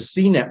passage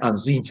seen and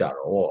unseen ကြ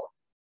တော့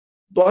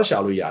သွားရှာ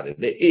လို့ရတယ်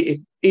လေ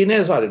A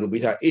နဲ့စားတယ်လို့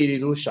ပေးထား A တွေ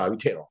လို့ရှာ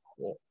ပြီးထည့်တော့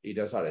ဟော A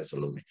နဲ့စားတယ်စ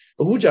လုံး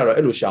အခုကြတော့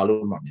အဲ့လိုရှာ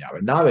လို့မှမရပဲ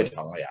နားပဲ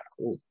ထောင်ရတာ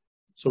ဟုတ်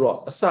ဆိုတော့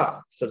အစ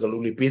စက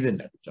လုံးလေးပေးတဲ့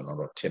တယ်ကျွန်တော်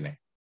တော့ထင်တယ်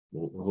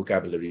ဟို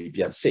vocabulary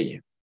ပြန်စစ်ရ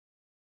င်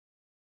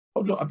ဟု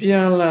တ်တော့အပြ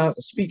န်လာ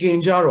speaking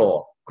ကြတော့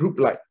group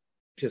like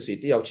ဖြစ်စီ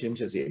တယောက်ချင်း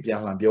ဖြစ်စီအပြ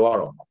န်လာပြောရ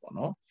တော့မှာပေါ့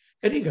နော်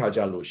အဲ့ဒီခါကြ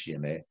လို့ရှိရ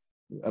င်လည်း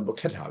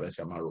ခက်တာပဲဆ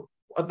ရာမတို့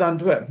အတန်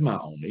ထွက်မှန်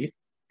အောင်လေ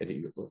အဲ့ဒီ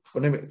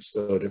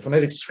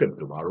phonetic script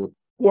တို့ဘာလို့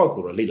ကိုယ့်အကူ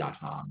တော့လေ့လာ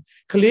ထား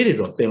ကလေးတွေ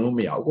တော့သင်လို့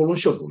မရဘူးအကုန်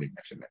လုံးရှုပ်လို့လိမ့်မ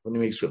ယ်ဖြစ်နေ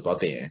phonetic script တော့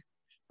သင်ရင်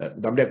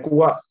ဒါပေမဲ့ကို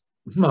က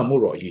မှန်မှု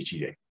တော့အရေး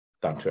ကြီးတယ်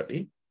အတန်ထွက်လေ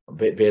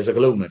ဘယ်စ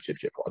ကားလုံးနဲ့ဖြစ်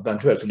ပေါ့အတန်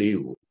ထွက်ကလေး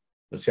ကို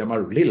ဆရာမ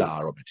တို့လေ့လာရ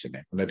တော့ဖြစ်နေ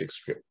phonetic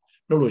script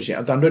လို့လို့ရှိရင်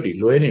အတန်ထွက်တွေ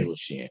လွဲနေလို့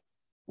ရှိရင်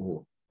ဟို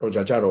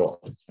တော့ကြတော့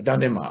အတန်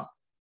ထဲမှာ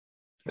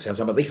ဆ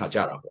ရာမသိခါကြ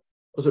တာပေါ့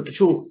ဆိုတ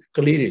ချို့က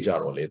လေးတွေကြ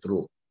တော့လေသူ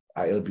တို့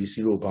ILBC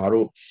တို့ဘာ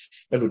တို့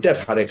အဲ့လိုတက်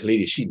ထားတဲ့ကလေး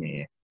တွေရှိနေရ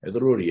င်သူ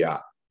တို့တွေက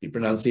ဒီ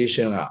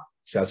pronunciation က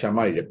ဆရာမ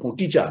တွေပို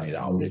တိကျနေတာ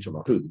အောင်လေကျွန်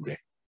တော်တွေ့ဘူးတယ်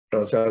အဲ့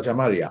တော့ဆရာ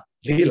မတွေက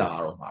လေးလာ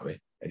တော့မှာပဲ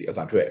အဲ့ဒီအတ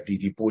န်ထွက်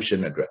ဒီ portion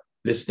အတွက်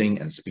listening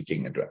and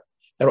speaking အတွက်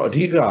အဲ့တော့အ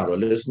ဓိကကတော့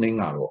listening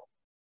ကတော့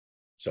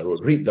ဆရာတို့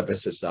read the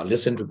passage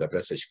listen to the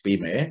passage ပေး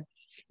မယ်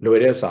လွယ်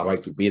တဲ့စာပို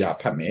က်သူပေးတာ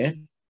ဖတ်မယ်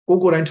ကို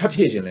ယ်တိုင်ထပ်ဖြ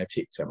ည့်ခြင်းလည်းဖြ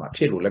ည့်ဆရာမဖြ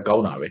ည့်လို့လည်းကော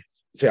င်းတာပဲ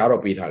ဆရာ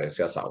တော့ပေးထားတယ်ဆ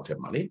ရာစာအုပ်ထဲ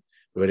မှာလေ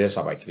လွယ်တဲ့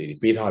စာပိုက်ကလေးတွေ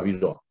ပေးထားပြီး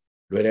တော့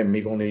လွယ်တဲ့မိ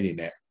ကုံးလေးတွေ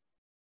နဲ့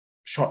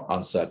short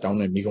answer တောင်း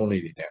တဲ့မိကုံး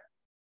လေးတွေနဲ့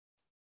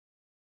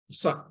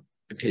စ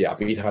ခရ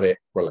ပေးထားတဲ့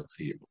product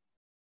လေးတွေပေါ့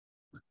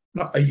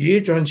နောက်အ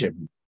ရေးကျွမ်းကျင်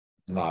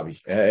လာပြီ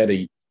အဲ့ဒီ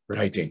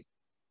writing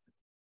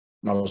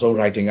နောက်ဆုံး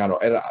writing က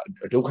တော့အဲ့ဒါ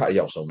ဒုက္ခအ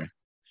ရောက်ဆုံးပဲ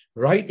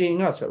writing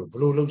ကဆိုဘယ်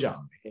လိုလုပ်ကြ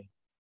မလဲ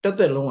တက်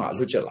တက်လုံးကအ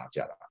လွတ်ချက်လာကြ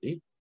တာလေ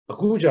အ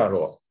ခုကြ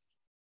တော့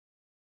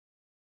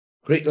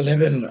grade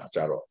 11ကြ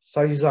တော့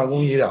စာရေးစာကု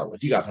န်းရေးတာကိုအ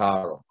ဓိကထား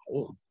ရတော့ဟု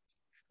တ်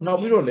နောက်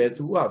ပြီးတော့လေ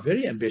तू က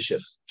very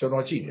ambitious ကျွန်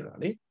တော်ကြည့်နေတာ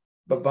လေ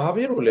ဘာဖြ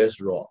စ်လို့လဲ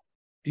ဆိုတော့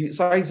ဒီ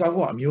စာရေးစာ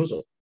ကုန်းကအမျိုး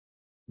စုံ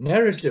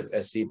narrative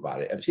essay ပါ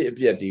တယ်အဖြစ်အ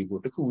ပျက်တွေကို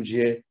တစ်ခုချ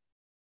င်း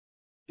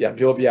ပြန်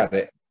ပြောပြ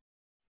တဲ့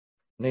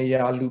နေ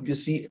ရာလူပစ္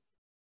စည်း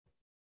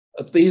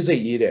အသေးစိ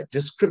တ်ရေးတဲ့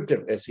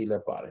descriptive essay လ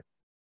ည်းပါတယ်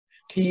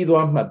ခီး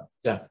သွားမှတ်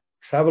တမ်း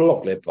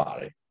travelogue လည်းပါ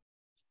တယ်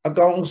အ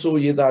ကောင့်အဆို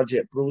ရေးသားချ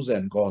က် pros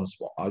and cons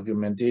ပေါ့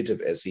argumentative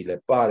essay လ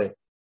ည်းပါတယ်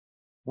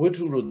ဝိ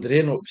ထုတို့သတ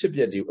င်းတို့ဖြစ်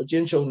ပျက်တွေကိုအချ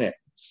င်းချုပ်နဲ့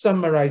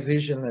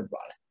summarization လည်း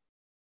ပါတယ်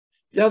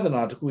ပြဿ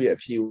နာတစ်ခုရဲ့အ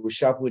ဖြေကို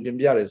ရှာဖွေတင်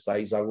ပြတဲ့စာ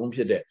ရေးစာကုန်းဖြ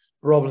စ်တဲ့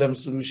problem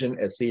solution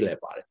essay လ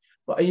ည်းပါတယ်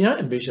အရင်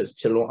ambitious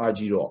ဖြစ်လွန်အား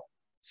ကြီးတော့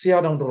ဆရာ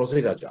တော်တော်စိ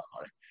တ်ဓာတ်ကြပါ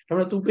တယ်ဒါပေ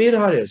မဲ့ तू ပေး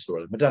ထားတယ်ဆို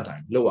တော့မတတ်နို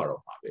င်လောက်ရ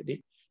တော့မှာပဲလေ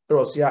အဲ့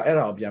တော့ဆရာအဲ့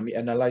ဒါကိုပြန်ပြီး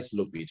analyze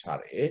လုပ်ပေးထား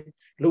တယ်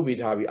လုပ်ပေး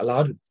ထားပြီးအ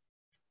လားတူ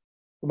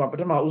ဒီမှာပ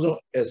ထမဦးဆုံး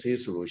essay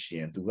ဆိုလို့ရှိ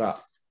ရင် तू က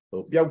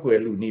ဟိုပျောက်ကွယ်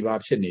လူနှီးပါ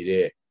ဖြစ်နေ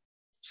တဲ့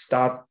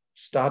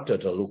starter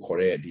လို့ခေါ်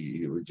တဲ့ဒီ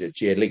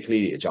ကျေလိတ်က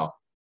လေးတွေအကြောင်း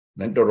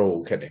တော်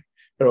တော်ခက်တယ်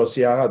အဲ့တော့ဆ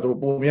ရာကသူ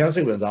ပုံများစိ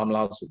တ်ဝင်စားမ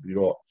လားဆိုပြီး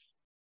တော့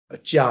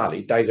ကြားလေ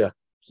tiger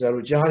ဆရာ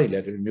တို့ကြားတွေလ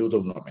ည်းဒီမျိုး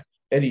သုံးတော့မယ်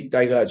အဲ့ဒီ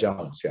tiger အကြောင်း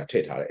ဆရာထ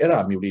ည့်ထားတယ်အဲ့ဒါ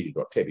မျိုးလေးတွေ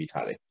တော့ထည့်ပေး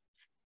ထားတယ်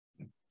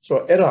ဆို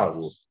တော့အဲ့ဒါ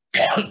ကို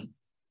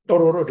တော်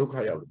တော်ဒုက္ခ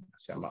ရောက်လို့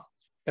ဆရာမ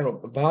အဲ့တော့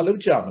ဘာလုပ်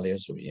ကြမလဲ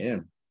ဆိုရင်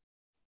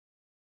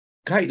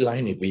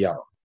guideline တွေပေးရအော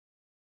င်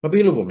မ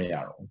ပေးလို့မရ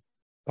တော့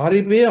ဘာ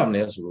တွေပေးရမ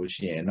လဲဆိုလို့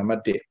ရှိရင်နံပါ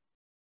တ်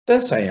1သ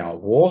က်ဆိုင်ရာ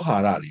ဝေါ်ဟာ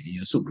ရတွေရ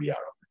င်စုပေးရ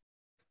တော့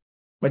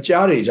မ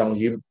ကြားတွေအကြောင်း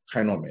ရေး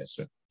ခိုင်းတော့မယ်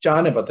ဆို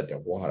ကြားနဲ့ပတ်သက်တဲ့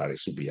ဝေါ်ဟာရတွေ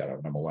စုပေးရတော့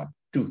number 1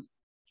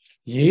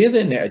 2ရေး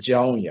တဲ့အ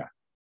ကြောင်းအရာ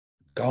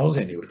ခေါင်းစ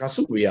ဉ်တွေကိုတစ်ခါ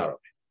စုပေးရ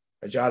တော့မယ်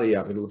အကြားတွေက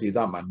ဘယ်လိုဒေသ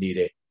မှာနေတ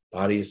ယ်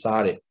ဘာတွေ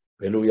စားတယ်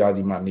ဘယ်လိုရာ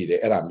သီမှာနေတယ်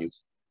အဲ့ဒါမျိုး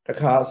တစ်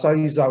ခါစာ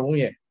ရေးစာကုန်း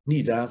ရဲ့ဏိ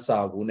ဒန်းစာ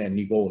ကုန်းနဲ့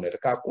ဏိကုန်းနဲ့တ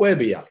စ်ခါကွဲ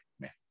ပေးရ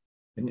မယ်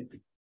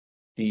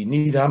ဒီ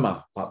ဏိဒန်းမှာ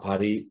ဘာ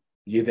တွေ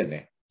ရေးတဲ့လဲ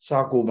စာ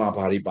ကိုမှာ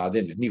ဘာတွေပါ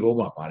တဲ့လဲဏိကုန်း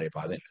မှာဘာတွေ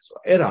ပါတဲ့လဲဆို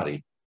တော့အဲ့ဒါတွေက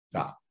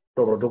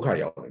တော်တော်ဒုက္ခ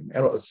ရောက်နေတယ်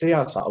အဲ့တော့ဆေးရ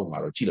စာအုပ်မှာ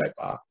တော့ကြည့်လိုက်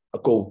ပါအ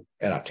ကုန်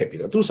အဲ့ဒါထည့်ပြီး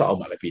တော့သူ့စာအုပ်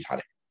မှာလည်းပေးထား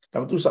တယ်ဒါ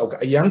ပေမဲ့သူ့စာအုပ်က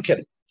အရန်ခက်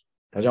တယ်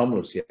ဒါကြောင့်မ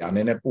လို့ဆရာန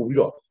ည်းနည်းပို့ပြီး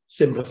တော့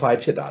simplify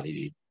ဖြစ်တာလေး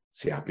တွေ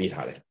ဆရာပေး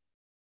ထားတယ်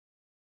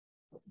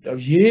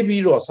ရေး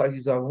ပြီးတော့စာ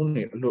ရေးစာကုန်း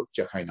တွေအလို့ချ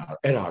က်ခိုင်းတာ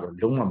အဲ့ဒါတော့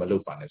လုံးဝမလု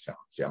ပ်ပါနဲ့ဆ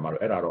ရာမ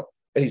တို့အဲ့ဒါတော့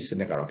အဲ့ဒီစ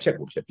နစ်ကတော့ဖြတ်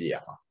ကိုဖြတ်ပြရ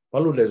မှာဘာ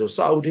လို့လဲဆို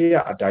စာအုပ်ထဲက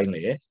အတိုင်း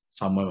လေ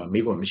ဆောင်းမွေးမှာ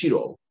မေးခွန်းမရှိ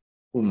တော့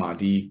ဘူးဥပမာ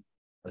ဒီ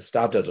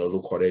starter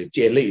လို့ခေါ်တဲ့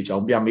ကျေလိတ်အကြော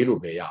င်းပြန်မေးလို့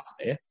ပဲရ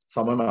တယ်ဆော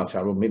င်းမွေးမှာဆ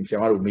ရာတို့မေး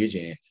ချ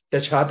င်တ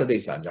ခြားတတိယ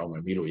အကြောင်းပဲ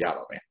မေးလို့ရ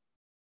တော့မယ်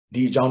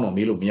ဒီအကြောင်းတော့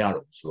မေးလို့မရ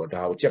တော့ဘူးဆိုတော့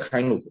ဒါကိုချက်ခို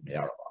င်းလို့မရ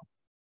တော့ပါဘူး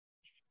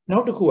နော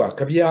က်တစ်ခုက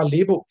ကြပြ၄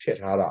ပုတ်ထည့်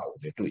ထားတာကို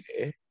လည်းတွေ့တ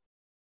ယ်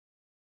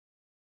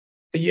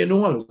you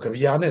know look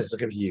Kaviana is a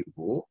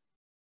Kaviku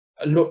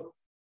look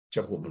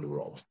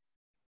Chapumulu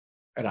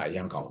and I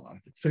young count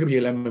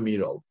Sakabilam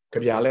Miro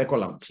Kaviale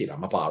Colam Pira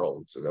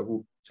Maparo so the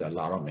who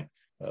Larome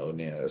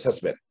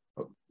suspect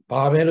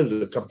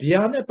Pavelo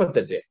Kapiana but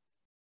the day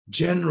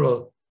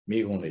general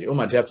me only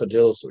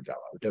daffodils or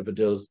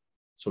daffodils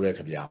so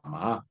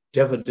Kaviama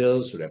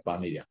daffodils or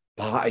Pania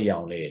Ba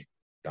Yaone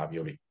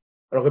Davioli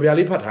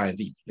Rokabiali Patai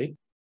deeply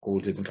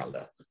golden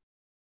color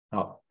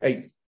now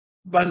a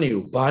bunny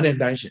barn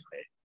dimension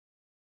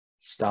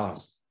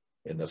stars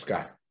in the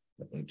sky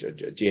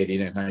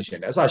JD and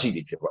dimension as I see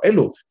the people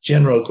hello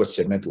general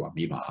question meant to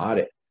be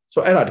my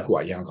so I like to go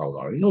a young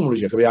color no more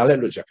Kabiale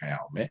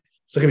Luchakayame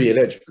Sakabi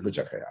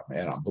Luchakayame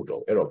and I'm put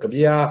over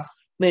Kabia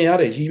they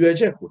are a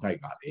UJ who I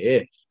got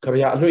it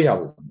Kabia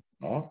Loya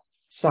no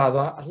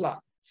Sada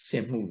Allah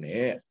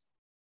Simune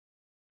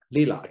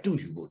Lila do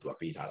you go to a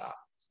Pitala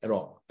at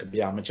all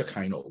Kabia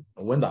Machakino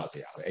when that's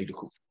the 8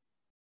 cook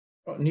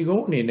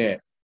Nigo Nine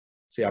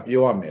say up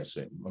your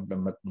message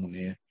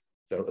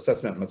the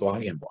assessment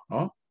Matuahian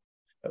no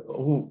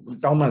who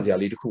Daumanzia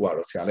lead who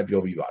are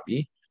Salabio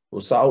Vivabi who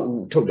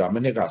saw told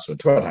Dominica so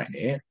 12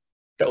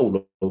 the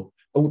old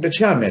the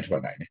chairman for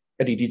 9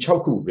 Eddie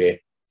Choku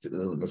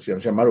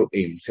Samaro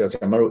aim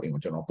Samaro aim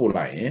general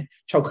Pulai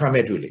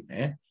Chokame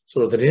drilling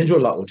so the danger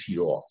la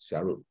Otiro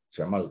Saru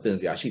Samaro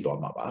Tenziashi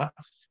Maba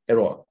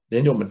Ero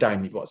Danger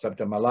Madame got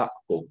September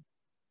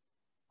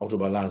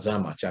Autobala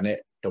Zama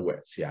Janet the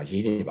West Sia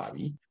Yini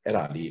Babi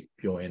Erali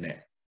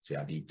Pioene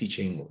Sia the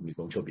teaching of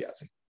Mikoncho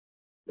Biasi.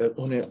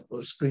 On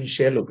a screen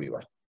share of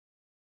Biva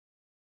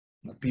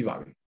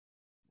Bivabi.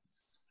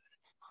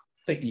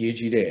 Take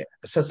Yeji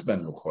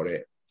assessment of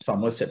Kore,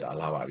 Somerset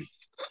Alavari.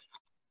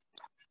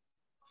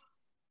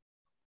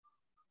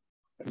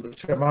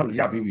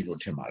 Yabi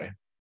Chimare.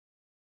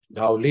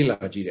 Now Lila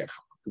Jide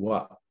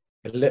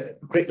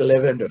grade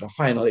 11 to the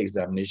final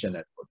examination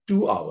at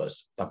 2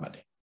 hours.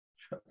 Tamade.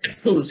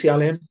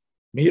 Sialem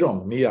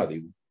Miron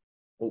Miadi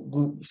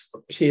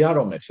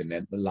Piaro mentioned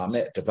and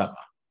Lame Tabama.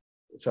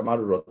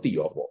 Samaro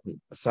Tio,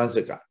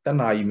 Sanseka,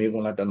 Tanai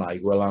Megula Tanai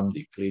Gualam,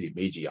 the clearly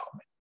Meiji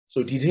army.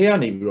 So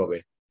Titiani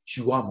Robe,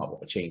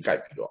 Chuama chain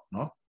Kaipido,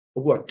 no?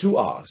 Over 2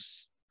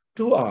 hours.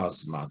 2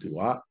 hours,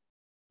 Matua.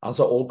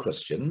 Answer all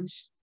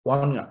questions.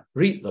 One,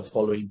 read the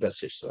following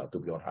passage to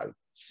be on high.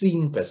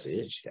 Seen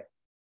passage.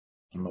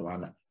 Number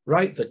 1,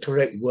 write the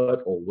correct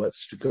word or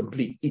words to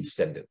complete each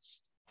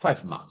sentence.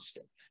 5 marks.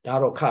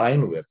 Daro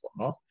Karain Web,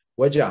 no?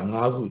 Waja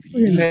Navu.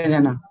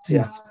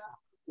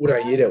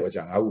 Ura Yeda was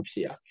an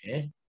Aupia,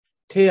 eh?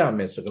 Tea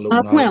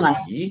Messagalona,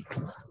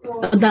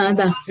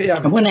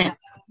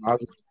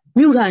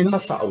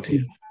 out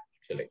here.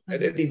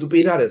 To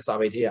be that as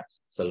Savatia,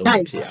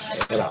 Salon Pia,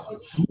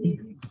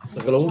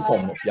 the Galon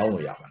form of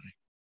Yaman.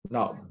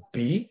 Now,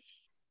 B,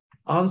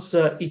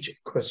 answer each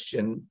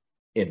question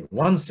in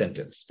 1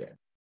 sentence then.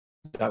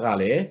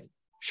 Dagale,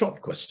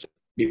 short question.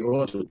 We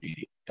go to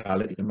the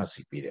Dale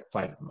must be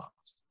 5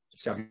 marks.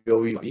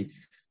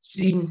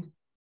 Seen,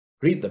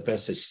 read the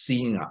passage,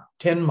 seen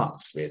 10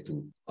 marks where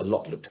to a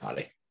lot of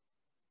Tale.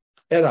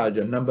 Era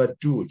number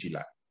 2,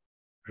 Jila.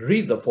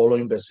 Read the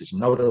following passage.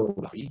 Now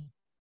the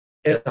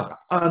era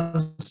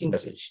unseen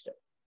passage.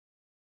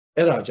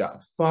 Era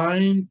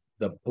find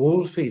the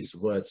bold-faced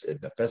words in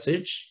the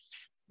passage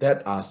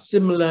that are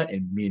similar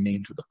in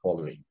meaning to the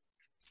following.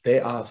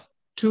 There are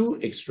 2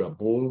 extra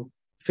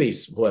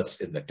bold-faced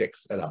words in the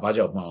text. Era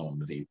baja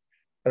the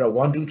era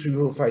 1, 2, 3,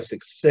 4, 5,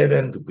 6,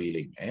 7 to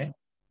being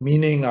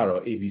meaning are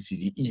A, B, C,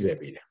 D,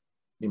 E.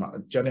 Lima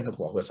Janet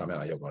for something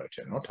like your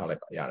not Taleb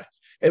Yara.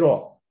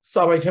 Ero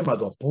Savai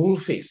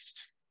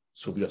bold-faced.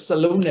 So we are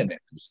salon and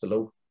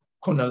slow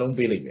Conalong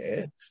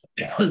Billy.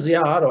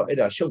 Ziaro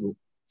Eda Shogu,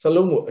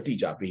 Salongo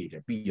Atija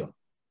Beyond.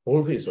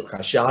 Bold-faced or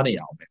Kashani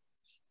Alme.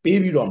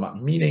 Baby Roma,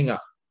 meaning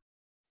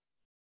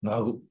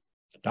Nagu.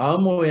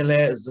 Damo and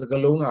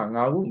Zagalonga,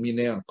 Nagu,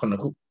 meaning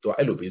Konaku to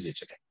Elo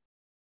visit.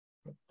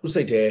 Who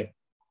say there,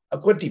 a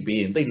quantity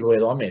being they go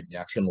on me,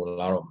 Yakin will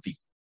allow the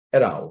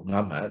Erao,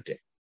 Nama,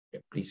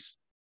 please.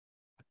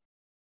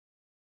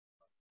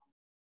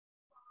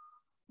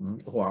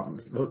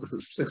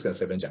 6 and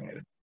 7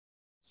 jungle.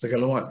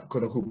 Second one,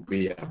 Konaku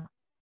Pia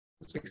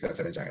 6 and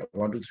 7 jungle.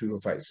 1, 2, 3,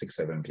 4, 5, 6,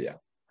 7 Pia.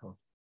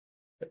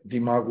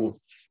 Dimago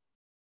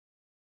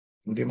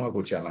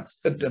Chana.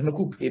 The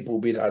Naku people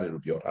beat out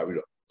of your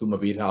Avilo,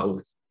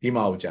 Tumabita,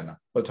 Dimao Chana,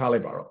 or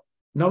Talibaro.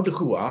 Now the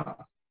Kua.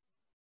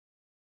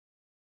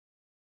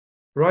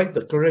 Write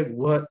the correct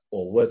word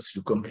or words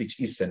to complete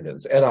each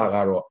sentence.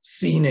 Eragaro,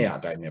 sine a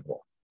dinepo.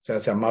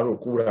 Says Amaru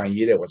Kura and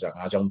Yere was an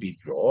Ajang beat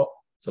draw,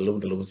 Salon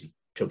de Lucy,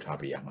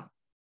 Chotabiyama.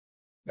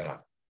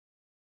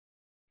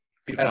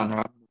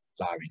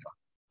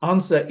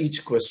 Answer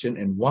each question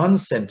in 1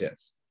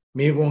 sentence.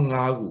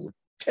 Megongagu,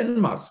 10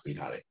 marks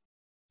behind.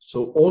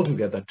 So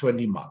altogether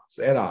 20 marks.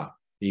 Era,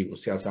 he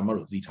was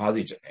Samaru, the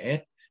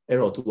Tazi,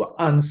 Ero to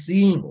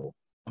unseen,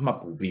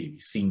 Amapu be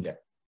seen that.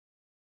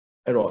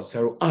 Ero,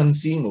 so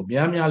unseen,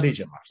 Miamia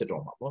Legion,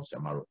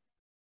 Samaro.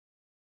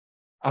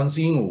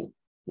 Unseen,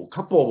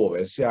 couple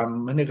of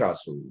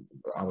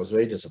I was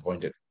very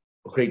disappointed.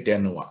 Great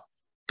Denua.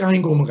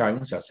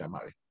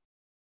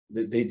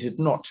 They did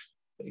not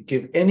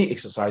give any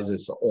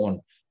exercises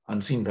on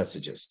unseen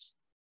passages.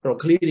 But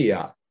clearly,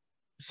 that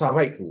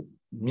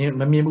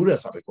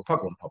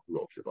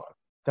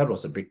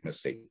was a big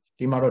mistake.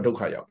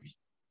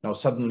 Now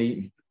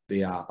suddenly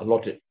they are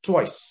allotted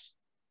twice.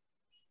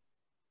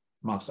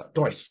 Marks are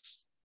twice.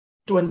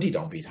 20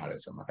 don't beat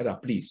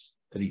please.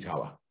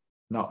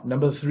 Now,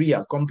 number 3,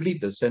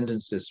 complete the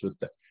sentences with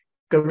the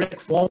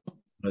correct form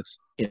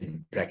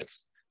in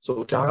brackets.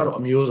 So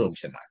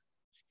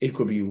it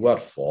could be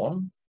word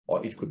form,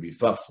 or it could be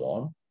verb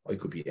form, or it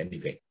could be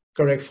anything.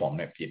 Correct form,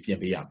 word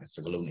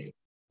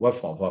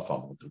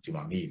form,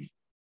 maybe.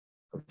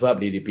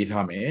 Verb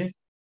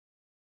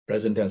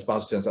present tense,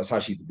 past tense,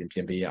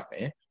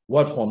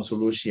 word form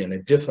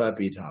solution, differ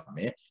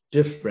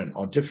different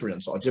or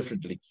difference or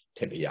differently.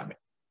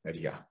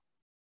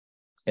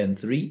 And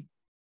 3,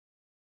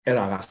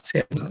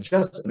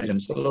 just imagine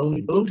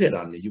slowly,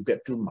 you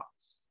get 2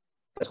 marks.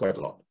 That's quite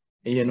a lot.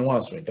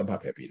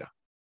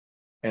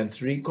 And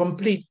 3,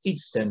 complete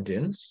each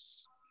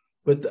sentence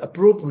with the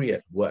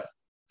appropriate word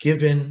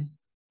given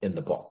in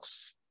the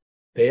box.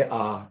 There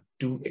are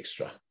 2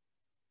 extra.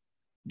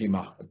 The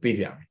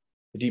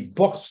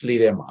box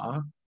leader,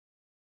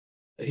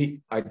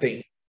 I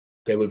think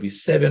there will be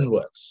 7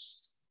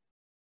 words.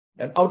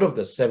 And out of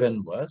the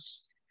 7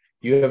 words,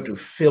 you have to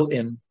fill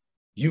in,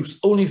 use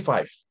only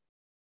 5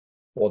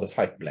 for the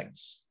 5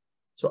 blanks.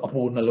 So,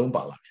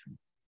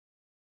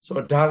 so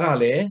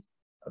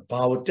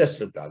about test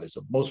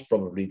so most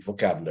probably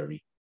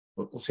vocabulary.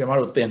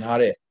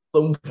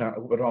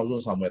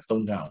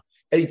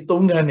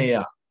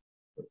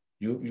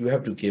 You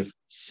have to give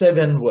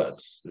 7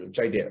 words,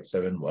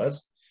 7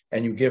 words,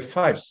 and you give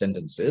 5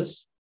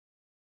 sentences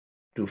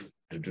to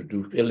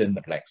fill in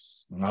the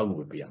blanks. Now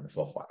would be on the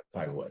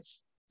 5 words.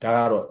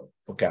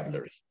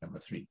 Vocabulary, number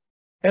 3.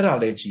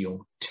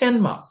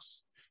 10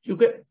 marks. You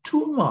get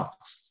 2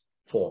 marks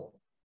for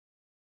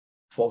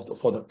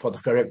the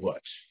correct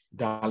words.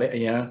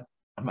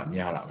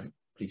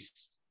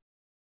 Please.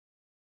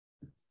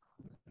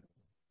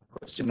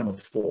 Question number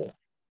 4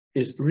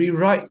 is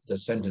rewrite the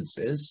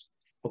sentences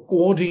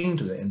according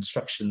to the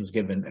instructions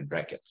given in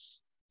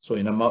brackets. So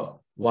in number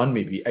 1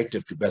 may be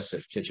active to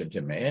passive,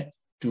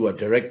 2 are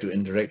direct to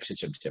indirect,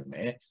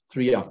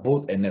 3 are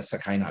both and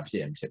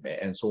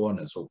so on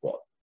and so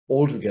forth.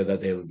 Altogether,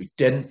 there will be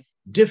 10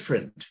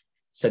 different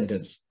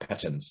sentence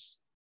patterns.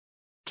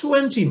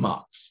 20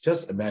 marks.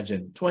 Just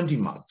imagine 20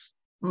 marks.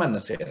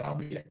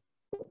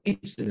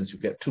 Each sentence you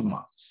get 2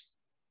 marks.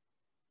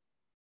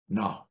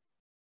 Now,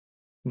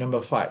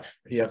 number 5.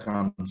 Here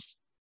comes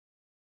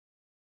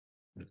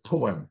the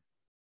poem.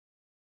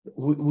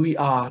 We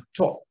are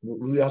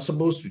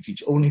supposed to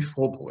teach only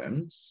 4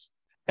 poems.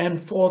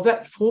 And for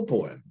that 4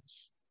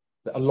 poems,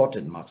 the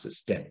allotted marks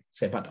is 10.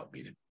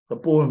 The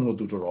poem will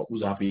do the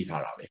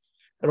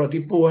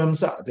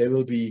poems, there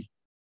will be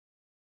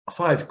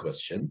 5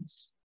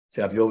 questions.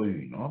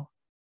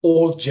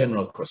 All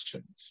general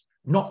questions,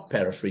 not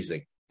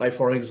paraphrasing. Like,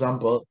 for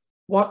example,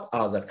 what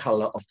are the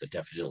color of the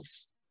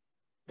daffodils?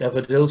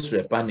 Daffodils,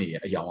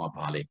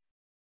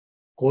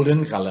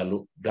 golden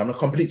color,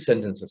 complete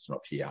sentences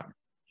not here.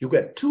 You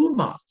get 2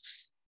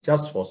 marks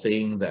just for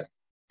saying that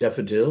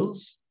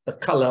daffodils, the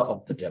color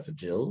of the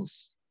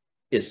daffodils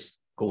is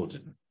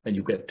golden, and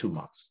you get 2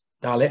 marks.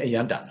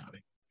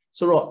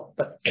 So,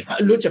 but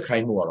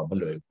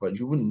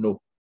you wouldn't know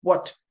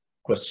what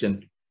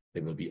question they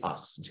will be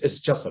asked. It's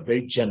just a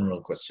very general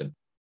question.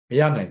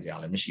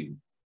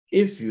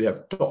 If you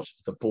have taught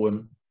the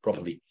poem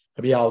properly,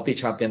 the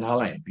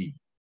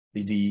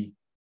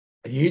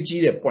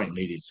point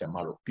ladies and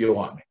Maro,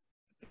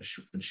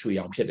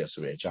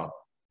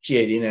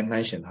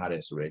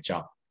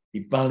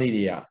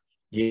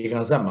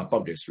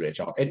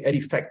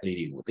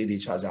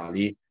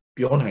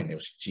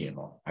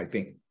 I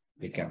think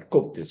they can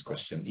cope this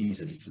question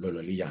easily.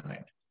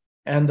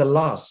 And the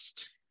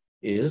last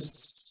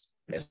is,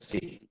 let's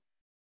see,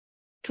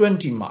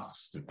 20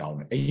 marks to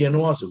down.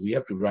 So we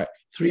have to write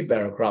 3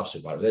 paragraphs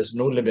about it. There's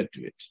no limit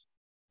to it.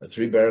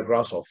 3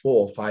 paragraphs or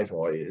 4 or 5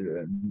 or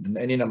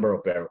any number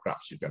of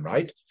paragraphs you can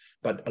write.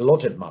 But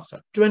allotted marks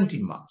are 20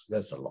 marks.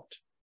 That's a lot.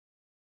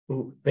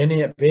 You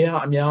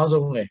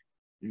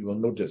will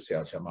notice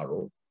here,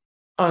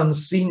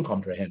 unseen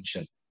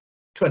comprehension,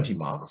 20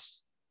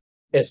 marks.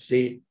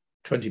 Essay,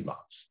 20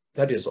 marks.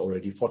 That is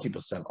already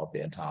 40% of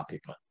the entire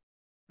paper.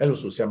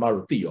 Also,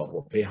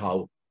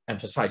 how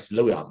emphasize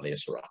lower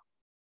lesser.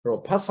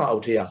 Passa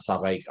out here,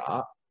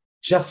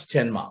 just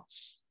 10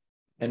 marks.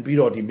 And we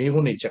already made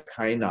on it,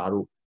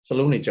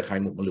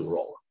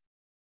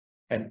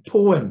 and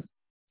poem,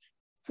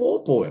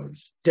 4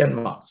 poems, 10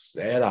 marks.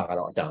 There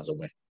are down the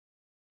way.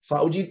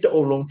 Saudi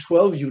along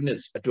 12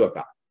 units at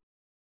Duaka.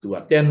 Do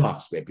a 10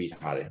 marks, baby.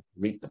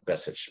 Read the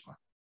passage.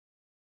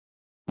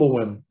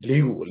 Poem,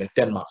 Liu,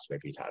 10 marks,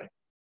 baby.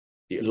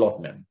 The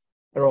allotment.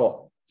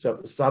 So,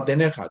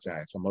 Sadeneka,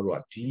 some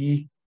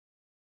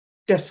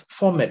test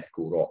format,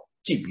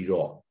 ကြည့်ပြီး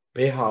တော့ဘ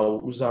ယ်ဟာကို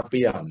ဦးစား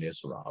ပေးရမလဲ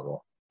ဆိုတာတော့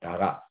ဒါ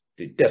က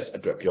ဒီ test အ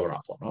တွက်ပြောတာ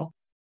ပေါ့နော်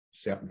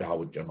ဒါ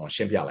ကိုကျွန်တော်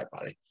ရှင်းပြလိုက်ပါ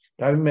တယ်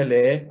ဒါပေမဲ့လ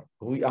ည်း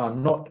we are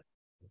not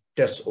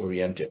test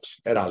oriented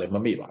အဲ့ဒါလည်းမ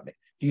မေ့ပါနဲ့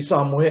ဒီစာ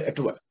မွဲအ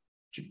တွက်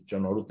ကျွ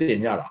န်တော်တို့သ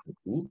င်ရတာဟုတ်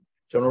ဘူး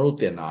ကျွန်တော်တို့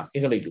သင်တာအ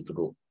င်္ဂလိပ်လိုသူ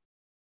တို့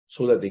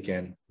so that they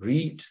can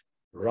read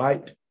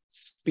write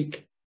speak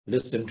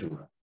listen to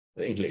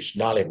the English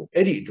နားလည်ဖို့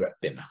အဲ့ဒီအတွက်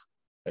သင်တာ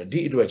ဒီ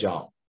အတွက်ကြော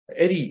င့်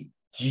အဲ့ဒီ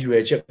ရည်ရွ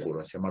ယ်ချက်ကို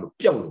တော့ဆရာမတို့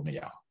ပျောက်လို့မရ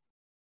အောင်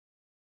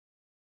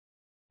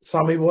စာ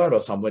မေးပွဲက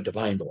တော့စာမွဲတစ်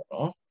ပိုင်းပေါ့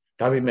နော်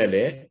ဒါပေမဲ့လ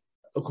ည်း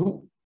အခု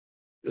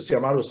ဆရာ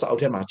မတို့စာအု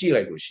ပ်ထဲမှာကြည့်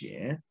လိုက်လို့ရှိရ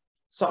င်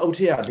စာအုပ်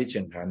ထဲကလေ့ကျ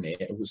င့်ခန်းနဲ့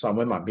အခုစာ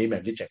မွဲမှာမေး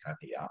မဲ့လေ့ကျင့်ခန်း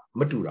တွေက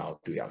မတူတာ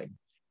ကိုတွေ့ရလိမ့်မ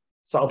ယ်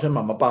စာအုပ်ထဲ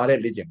မှာမပါတဲ့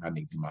လေ့ကျင့်ခန်း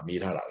တွေဒီမှာမေး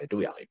ထားတာလည်း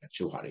တွေ့ရလိမ့်မယ်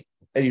ချို့ဟာတွေ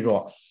အဲ့ဒီ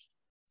တော့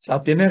စာ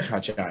သင်တဲ့ခါ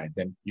ကျရင်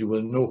then you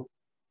will know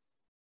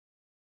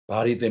ဘာ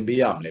တွေသင်ပေး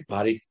ရမလဲ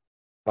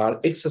ဘာ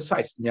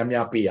exercise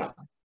များပေးရမ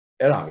ယ်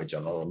အဲ့ဒါပဲကျွ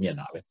န်တော်တို့မြင်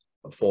တာပဲ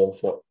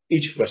for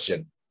each question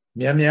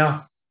များ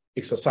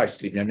exercise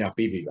တွေများ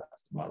ပေးပေးပါ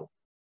ကျွန်တော်တို့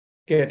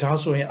ကဲဒါ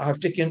ဆိုရင် I've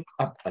taken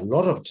up a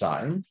lot of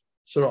time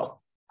so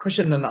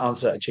question and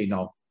answer အချိန်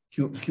တော့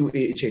QA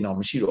အချိန်တော့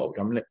မရှိတော့ဘူး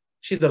ဒါမှလည်း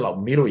ရှိတဲ့လောက်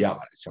မေးလို့ရ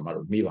ပါတယ်ကျွန်တော်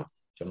တို့မေးပါ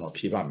ကျွန်တော်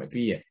ဖြေပါမယ်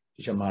ပြီးရင်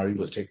Teacher Marie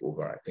will take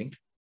over I think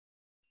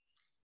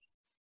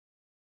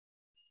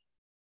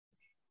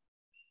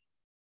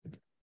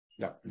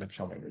let's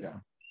show me yeah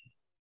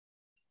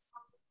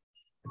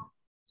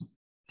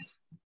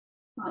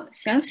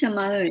ဆရာဆရာမ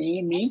တို့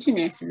မေးချင်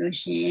တယ်ဆိုလို့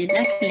ရှိရင်လ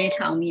က်ကလေး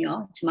ထောင်ပြီး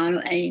တော့ကျမ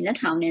တို့အဲ့လက်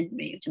ထောင်တဲ့သူ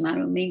တွေကိုကျမ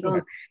တို့မိကု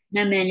န်း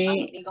နာမည်လေး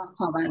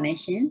ခေါ်ပါမယ်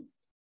ရှင်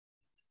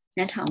လ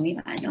က်ထောင်ပြီး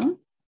ပါတော့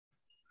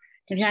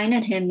ဒီပြိုင်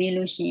နဲ့ထဲမေး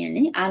လို့ရှိရင်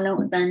လေအားလုံး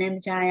အတန်လည်းမ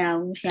ကြားရ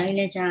ဘူးဆရာကြီး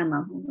လည်းကြားရမှာ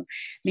မဟုတ်ဘူး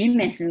မေးမ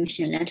ယ်ဆိုလို့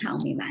ရှိရင်လက်ထောင်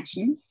ပြီးပါရှ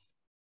င်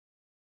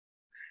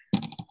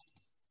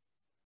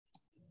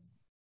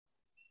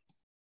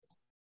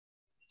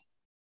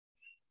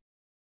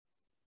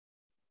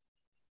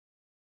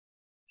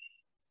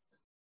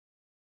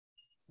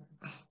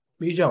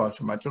ပြီးကြပါစ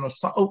မှာကျွန်တော်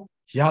စာအုပ်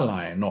ရလာ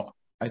ရင်တော့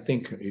I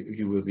think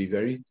you will be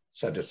very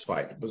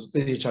satisfied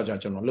တေးချာချာ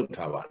ကျွန်တော်လုပ်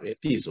ထားပါတယ်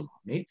ပြည့်စုံပါ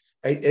နိ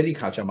အဲ့ဒီ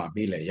ခါကျမှ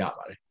မေးလဲရ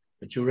ပါတယ်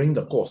during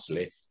the course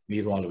လေ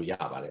မေးသွားလို့ရ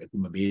ပါတယ်အခု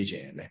မမေးချ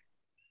င်လေ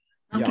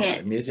ဟုတ်ကဲ့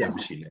မေးစရာမ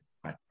ရှိလေ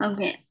ဟုတ်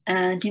ကဲ့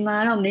ဒီမှာ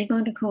တော့မေးခွ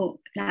န်းတစ်ခု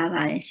လာ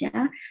ပါတယ်ဆ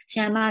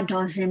ရာမ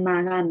ဒေါ်စင်မာ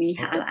ကမေး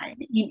ထားပါတယ်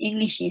in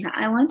English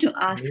I want to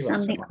ask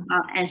something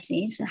about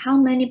essays how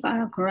many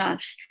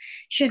paragraphs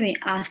should we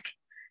ask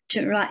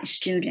to write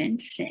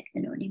students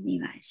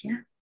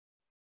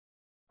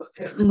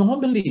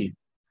normally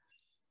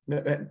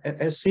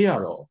essay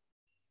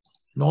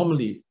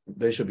normally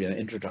there should be an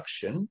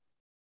introduction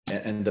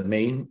and the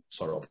main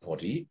sort of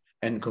body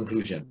and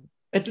conclusion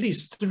at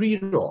least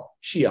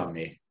 3 ရှိရမ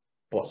ယ်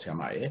ပေါ့ဆရာ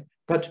မရဲ့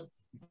but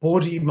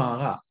body မှာ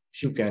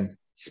you can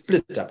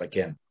split up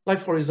again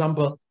like for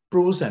example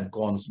pros and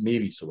cons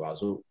maybe so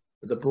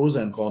the pros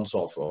and cons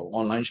of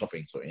online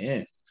shopping so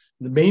yeah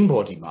the main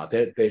body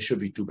there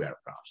should be 2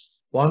 paragraphs.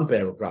 One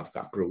paragraph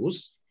got pros,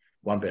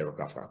 one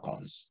paragraph got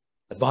cons.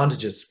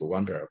 Advantages for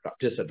one paragraph,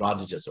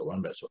 disadvantages for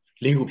one paragraph.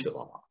 Legal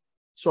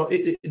so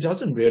it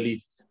doesn't really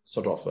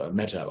sort of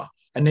matter.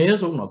 And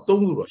there's also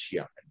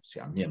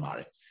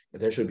Myanmar.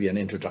 There should be an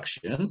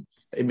introduction.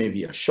 It may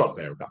be a short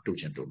paragraph,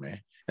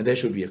 and there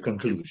should be a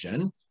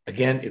conclusion.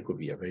 Again, it could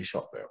be a very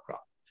short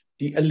paragraph.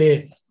 The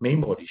main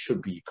body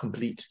should be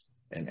complete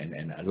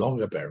and a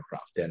longer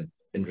paragraph than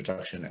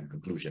introduction and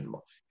conclusion.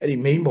 Any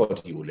main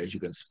body will you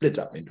can split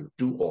up into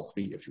 2 or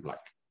 3 if you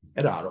like.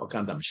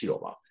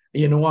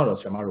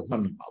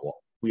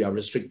 We are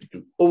restricted to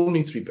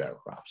only 3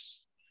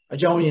 paragraphs.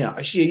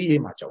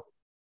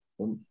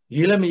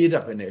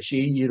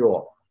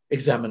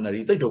 Examiner,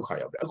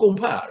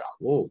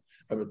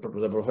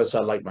 the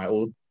professor, like my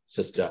old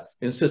sister,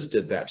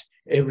 insisted that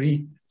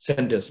every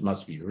sentence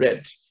must be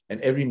read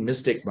and every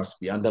mistake must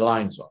be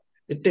underlined. So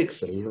it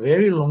takes a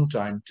very long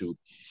time to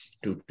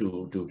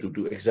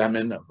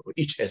examine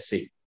each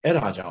essay.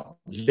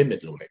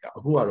 Limit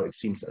who are it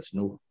seems there's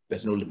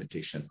no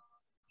limitation.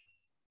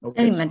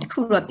 Okay. Limit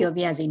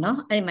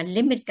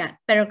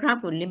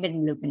paragraph limit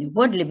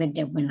word limit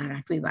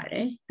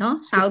no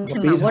sound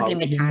word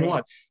limit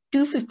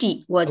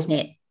 250 words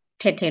net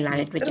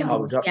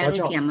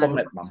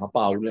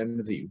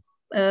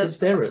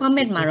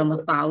format မှာတော့မ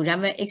ပါဘူးဒါ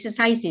ပေမဲ့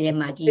exercise တွေထဲ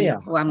မှာဒီ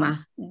ဟိုမှာ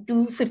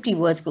250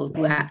 words ကို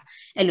သူက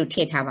အဲ့လိုထ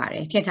ည့်ထားပါတ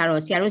ယ်ထည့်ထား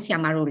တော့ဆရာတို့ဆရာ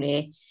မတို့လ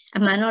ည်းအ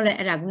မှန်တော့လည်း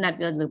အဲ့ဒါခုန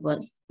ပြောသလိုပေါ့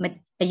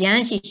အရန်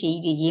ရှိရှိ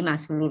ကြီးရေးမှာ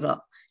ဆိုလို့တော့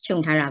ခြုံ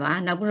ထားတာပါ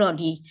နောက်ပြီးတော့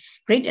ဒီ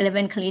grade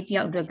 11 ကလေးတ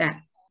ယောက်အတွက်က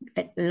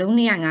လုံး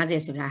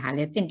150ဆိုတာဟာလ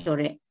ည်းတင့်တော်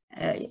တဲ့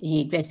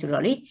ရေးအတွက်ဆို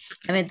တော့လေဒါ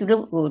ပေမဲ့သူ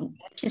တို့ဟို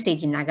ဖြစ်စေ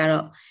ချင်တာက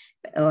တော့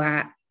ဟို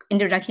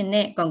introduction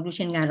နဲ့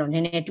conclusion ကတော့န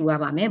ည်းနည်းတူရ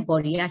ပါမယ်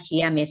body ကရှ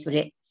င်းရမယ်ဆို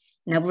တဲ့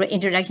နောက်ပြီး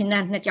introduction က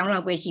2ကြောင်းလော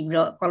က်ပဲရှိပြီး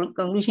တော့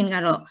conclusion က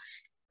တော့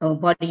ဟို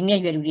body နဲ့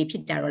ရွယ်လူတွေဖြ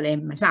စ်တာတော့လည်း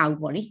မလှဘူး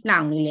ပေါ့လေလှအော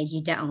င်လေးလည်း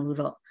ရေးတတ်အောင်လို့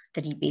တော့တ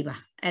တိပေးပါ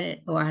အဲ့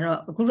ဟိုကတော့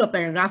အခုတော့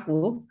paragraph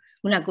ကို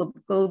ခုနက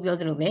ကိုပြော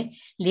သလိုပဲ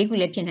4ခု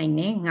လည်းဖြစ်နိုင်တ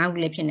ယ်5ခု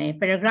လည်းဖြစ်နိုင်တယ်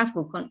paragraph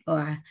ကိုဟို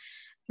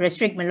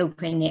restrict မလုပ်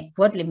ခွင့်နဲ့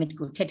word limit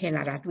ကိုထည့်ထည့်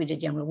လာတာတွေ့တဲ့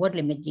ကြောင့် word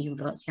limit ကြီးကို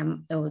တော့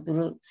သူ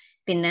တို့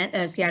တင်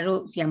တဲ့ဆရာတို့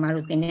ဆရာမ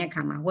တို့တင်တဲ့အ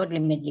ခါမှာ word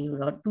limit ကြီးကို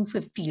တော့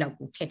250လောက်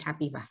ကိုထည့်ထား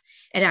ပေးပါ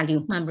အဲ့ဒါလေး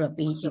ကိုမှန်ပြီးတော့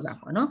ပေးကြည့်ပါ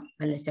ပေါ့နော်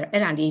ဘာလို့ဆိုတော့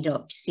အဲ့ဒါလေးတော့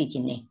ဖြစ်စီခြ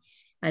င်းနေ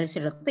ဘာလို့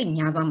ဆိုတော့သိ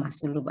ညာသွားမှာ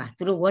ဆိုလို့ပါ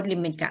သူတို့ word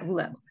limit ကအခု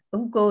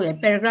ကိုရဲ့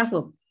paragraph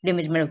ကို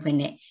limit မလုပ်ခွင့်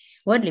နဲ့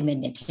word limit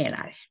နဲ့ထည့်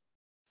လာတယ်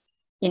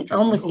in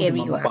almost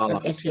every word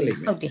essay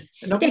ဟုတ်တယ်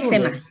text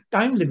မှာ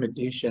time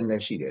limitation လ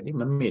ည်းရှိတယ်ဒီ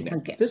မမေ့နဲ့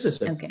this is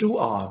a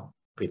 2-hour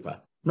paper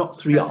not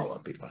 3-hour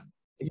paper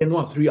again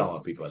not 3-hour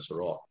paper ဆို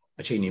တော့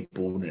အချိန်ကြီး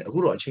ပိုးနေအခု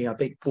တော့အချိန်က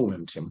တိတ်ပို့မှ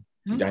မထင်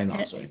ဒီတိုင်း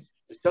တော့ဆိုရင်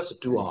it's just a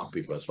 2-hour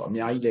paper ဆိုတော့အ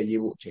များကြီးလည်း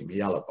ရေးဖို့အချိန်မ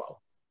ရတော့ပါဘူး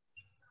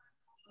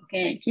โอเค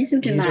ကျေး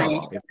ဇူးတင်ပါတယ်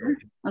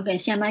โอเค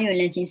ဆရာမရွယ်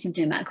လည်းကျေးဇူးတ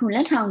င်ပါအခုလ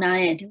က်ထောင်ထား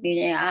တဲ့သူတွေ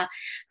က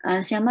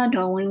ဆရာမ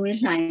တော်ဝင်းဝင်း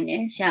လှိုင်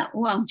နဲ့ဆရာ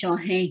ဦးအောင်ကျော်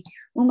ဟိန်း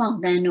ဦးမောင်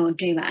တန်းတို့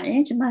တွေ့ပါတ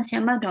ယ်ကျွန်မဆရာ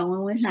မတော်ဝ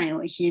င်းဝင်းလှိုင်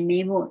ကိုအရင်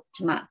မေးဖို့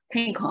ကျွန်မ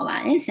ဖိတ်ခေါ်ပါ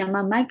တယ်ဆရာမ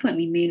mic ဖွင့်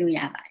ပြီးမေးလို့ရ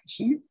ပါတယ်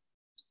ရှင်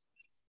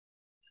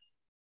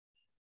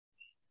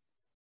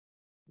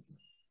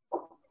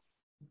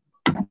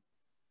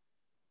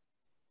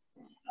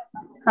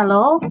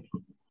Hello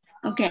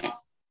โอเค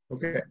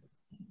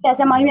ဆ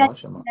ရာမရွေးလို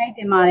က်တ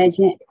င်ပါတယ်ချ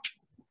င်း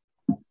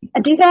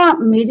အဓိက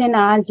မေးချင်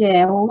တာကျ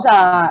ဟိုဥ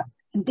စား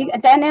ဒီအ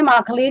တန်းထဲမှာ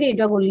ကလေးတွေအ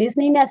တွက်ကို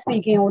listening နဲ့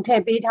speaking ကိုထ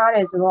ည့်ပေးထားတ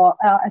ယ်ဆိုတော့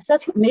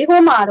assess မေးခွ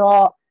န်းမှာ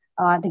တော့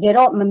တကယ်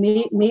တော့မ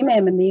မေး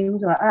ဘူး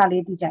ဆိုတော့အဲ့ဒါ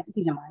လေးသိကြပါတယ်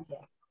ရှင်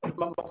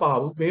မပါ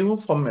ဘူးမေးခွ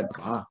န်း format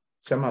က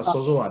ဆရာမ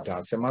စိုးစိုးကဒါ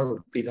ဆရာမတို့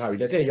ပေးထား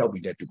ပြီးတက်ရောက်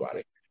ပြီးတက်တူပါတ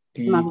ယ်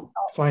ဒီ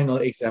final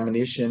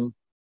examination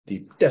ဒီ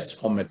test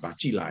format မှာ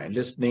ကြည့်လိုက်ရင်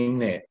listening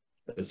နဲ့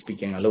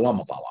speaking ကလုံးဝ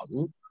မပါပါ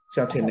ဘူးဆ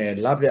ရာထင်တယ်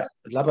လ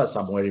ဘတ်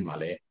စာမွဲတွေမှာ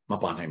လည်းမ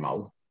ပါနိုင်ပါ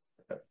ဘူး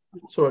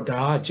ဆိုတော့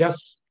ဒါက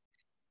just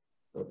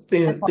တ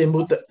င်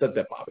ဖို့တ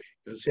က်ပါပဲ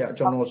ဆရာ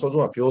ကျွန်တော်စော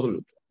စောကပြောသ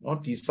လိုเนาะ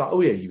ဒီစာအု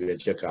ပ်ရဲ့ရည်ရွယ်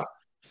ချက်က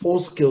four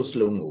skills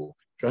လုံးကို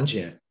ကျွမ်းကျ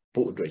င်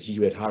ဖို့အတွက်ရည်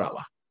ရွယ်ထားတာ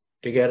ပါ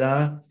တကယ်တ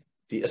မ်း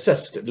ဒီ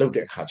assess လုပ်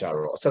တဲ့အခါကျ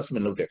တော့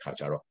assessment လုပ်တဲ့အခါ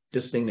ကျတော့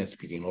listening and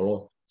speaking တော့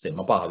စင်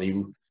မပါသေး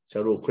ဘူးဆ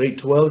ရာတို့ grade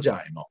 12ကြာ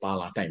ရင်တော့ပါ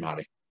လာနိုင်ပါတ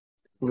ယ်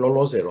ခုလော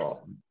လောဆယ်တော့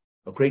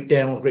grade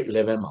 10 grade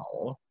 11မှာ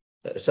ရော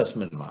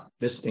assessment မှာ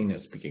listening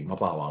and speaking မ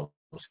ပါပါ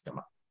ဘူးဆရာမ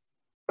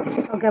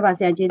ဟုတ်ကဲ့ပါဆ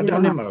ရာကျေးဇူးတ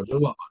င်ပါတယ်ဟု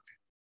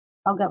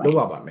တ်ကဲ့ပါလုပ်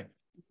ပါပါမယ်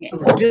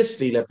this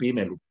လေးလည်းပေးမ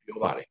ယ်လို့ပြော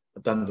ပါတယ်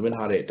အတန်သွင်း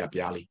ထားတဲ့ဓာတ်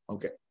ပြားလေးဟု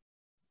တ်ကဲ့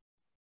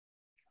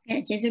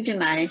ကျေးဇူးတင်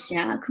ပါတယ်ဆ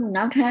ရာအခု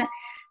နောက်ထပ်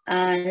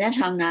လက်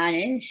ထောင်ထား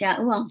တဲ့ဆရာ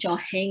ဦးအောင်ကျော်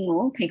ဟိန်း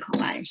ကိုဖိတ်ခေါ်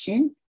ပါတယ်ရှ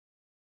င်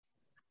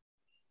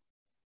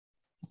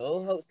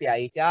ဟုတ်ဆရာ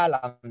ကြီးကြား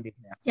လာပြီခ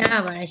င်ဗျာ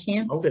ကြားပါတယ်ရှင်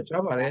ဟုတ်ကဲ့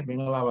ကြားပါတယ်မင်္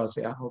ဂလာပါဆ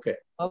ရာဟုတ်ကဲ့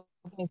ဟု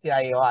တ်ဆရာ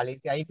ကြီးဟောလေ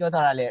ဆရာကြီးပြော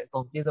ထားတာလည်းအကု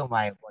န်ပြည့်စုံပါ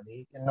တယ်ပေါ့လေ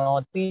ကျွန်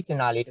တော်သိချင်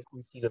တာလေးတစ်ခု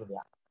ရှိလို့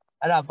ဗျာ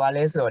အဲ့ဒါဘာ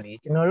လဲဆိုတော့လေ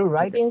ကျွန်တော်တို့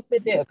writing စ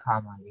စ်တဲ့အခါ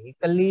မှာလေ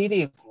ကလေး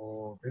တွေကို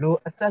ဘယ်လို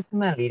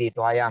assessment လေးတွေ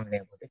တွားရမလဲ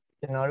ပေါ့လေ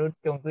ကျွန်တော်တို့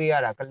ကြုံတွေ့ရ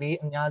တာကလေး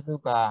အများစု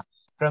က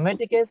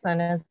grammatical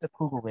sentence တစ်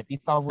ခုကိုပဲတိ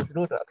စောက်ဖို့သူ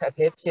တို့တော့အခက်အ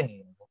ခဲဖြစ်နေ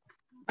တယ်ပေါ့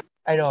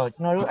အဲ့တော့ကျွ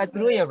န်တော်တို့သူ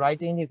တို့ရဲ့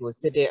writing တွေကို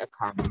စစ်တဲ့အ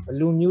ခါမှာဘယ်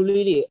လိုမျိုး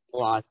လေးတွေ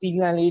စီ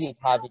ကံလေးတွေ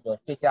ထားပြီးတော့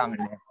စစ်ကြမ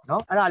လဲเนา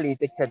ะအဲ့ဒါလေး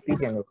တစ်ချက်သိ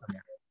ချင်လို့ခင်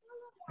ဗျာ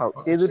ဟု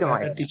တ်ကျေးဇူးတင်ပါ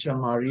တယ် teacher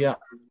Maria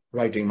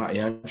writing မှာအရ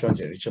င်ကျွမ်း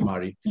ကျင်တယ် teacher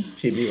Maria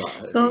ဖြည့်ပေးပါ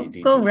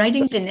ကို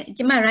writing တင်တယ်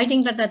ကျမ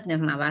writing ပတ်သက်နေ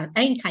မှာပါ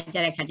အဲ့ဒီခါကျ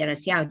တဲ့ခါကျတော့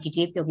ဆရာကို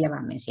detail ပြောပြပါ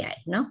မယ်ဆရာရေ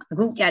နော်အ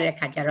ခုကြတဲ့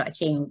ခါကျတော့အ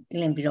ချိန်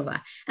လင်းပြီးတော့ပါ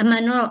အမှ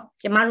န်တော့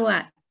ကျမတို့က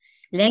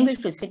language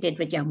ကိုစစ်တဲ့အ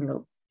တွက်ကြောင့်မ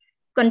လို့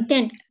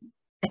content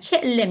အချ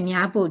က်အလက်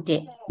များဖို့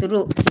တဲ့သူ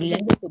တို့ဒီ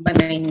language ကိုပိုင်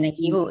ပိုင်နေ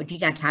ရေးဖို့အဓိ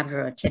ကထားပြီး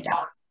တော့ချက်တာ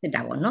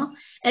ပေါ့နော်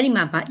အဲ့ဒီ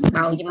မှာဘာ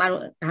အောင်ကျမ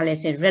တို့ဒါလည်း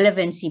ဆို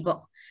relevancy ပေါ့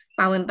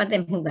ပါဝင်ပတ်သ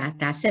က်မှုက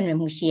ဒါဆက်နွယ်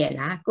မှုရှိရ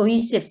လား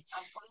cohesive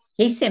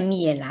ရိတ်ဆက်မိ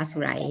ရလား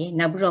ဆိုတာရေ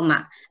နောက်ပြီးတော့မှ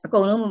အကု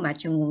န်လုံးမှာ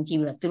ခြုံငုံကြည့်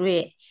ပြီးတော့သူတို့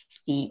ရဲ့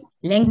ဒီ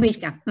language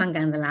ကမှန်က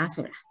န်သလား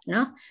ဆိုတာเน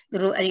าะသူ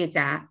တို့အဲ့ဒီက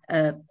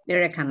ပြော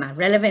တဲ့အခါမှာ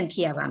relevant ဖြ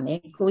စ်ရပါမယ်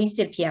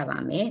cohesive ဖြစ်ရပါ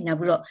မယ်နောက်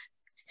ပြီးတော့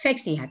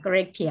facts တွေဟာ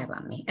correct ဖြစ်ရပါ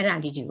မယ်အဲ့ဒါ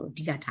လေးတွေကိုအ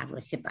ဓိကထား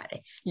လို့စစ်ပါတ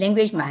ယ်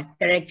language မှာ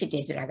correct ဖြစ်တ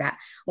ယ်ဆိုတာက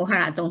ဝါဟာ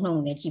ရအသုံးနှု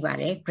န်းနဲ့ကြည့်ပါ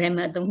တယ်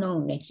grammar အသုံးနှုန်း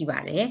နဲ့ကြည့်ပါ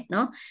တယ်เน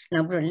าะ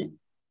နောက်ပြီးတော့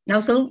နော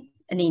က်ဆုံး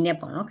အနေနဲ့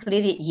ပေါ့နော်က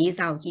လေးတွေရေး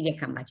သားကြည့်တဲ့အ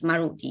ခါမှာကျမ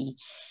တို့ဒီ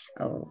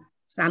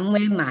စာ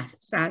မွေးမှာ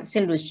စာစ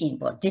စ်လို့ရှိရင်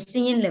ပေါ့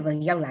distinction level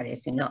ရောက်လာတယ်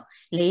ဆိုတော့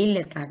လေးလ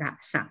က်သားက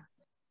အစ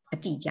အ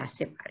တိအကျစ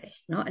စ်ပါတယ်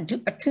เนาะအ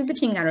ထူးသ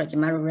ဖြင့်ကတော့ကျ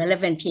မတို့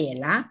relevant ဖြစ်ရ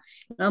လား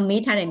เนาะ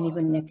မေးထားတဲ့မိ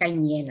ကွန်းနဲ့ကိုက်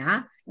ညီရလား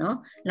เนาะ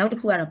နောက်တစ်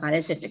ခုကတော့ဗာလဲ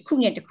ဆိုတစ်ခု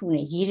နဲ့တစ်ခု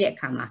နဲ့ရေးတဲ့အ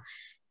ခါမှာ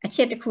အချ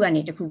က်တစ်ခုက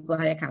နေတစ်ခု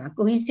သွားတဲ့အခါမှာ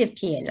cohesive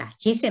ဖြစ်ရလား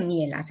ရေးဆက်မိ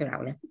ရလားဆိုတာ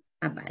ကိုလည်း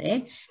မှတ်ပါတယ်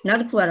နောက်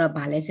တစ်ခုကတော့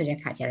ဗာလဲဆိုတဲ့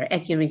အခါကျတော့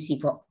accuracy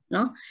ပေါ့เน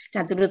าะ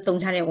ဒါသူတို့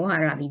သုံးထားတဲ့ဝါဟာ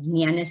ရဒီ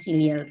နေရာနဲ့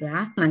serial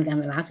လားမှန်ကန်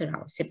သလားဆိုတာ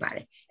ကိုစစ်ပါတ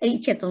ယ်အဲ့ဒီ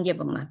အချက်၃ချက်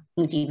ပုံမှာ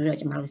မူတည်ပြီးတော့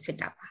ကျမတို့စစ်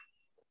တာပါ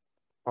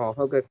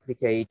ဟုတ်ကဲ့ခင်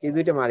ဗျာကျေး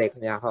ဇူးတင်ပါတယ်ခ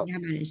င်ဗျာဟုတ်ရ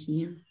ပါတယ်ရှ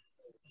င်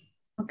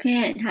โอเค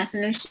ဒါဆို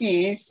လို့ရှိ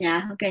ရင်ဆရာ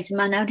ဟုတ်ကဲ့ကျ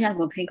မနောက်ထပ်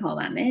ကိုဖိတ်ခေါ်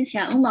ပါမယ်ဆ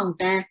ရာဦးမောင်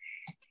တန်း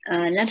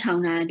လက်ထော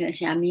င်ထားတဲ့အတွက်ဆ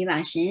ရာမေးပါ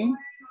ရှင်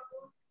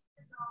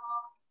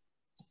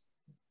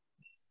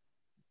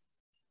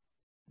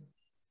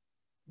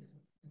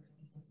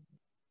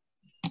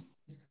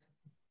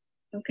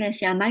โอเคဆ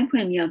ရာမိုက်ဖွ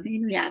င့်ပြီးတော့ပေး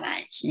လို့ရပါတ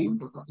ယ်ရှင်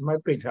မို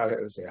က်ပိတ်ထားတယ်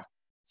ဆရာ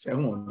ဆရာ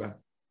မွန်က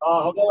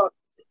ဟုတ်ကဲ့ပါ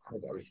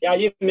ဆရာ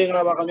ကြီးမင်္ဂ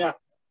လာပါခင်ဗျာ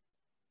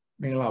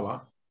မင်္ဂလာပါ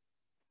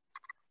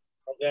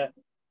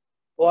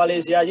ဟိုလေ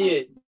ဆရာကြီး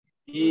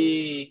ဒီ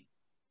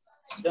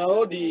ကျွန်တော်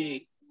တို့ဒီ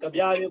က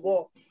ဗျာတွေ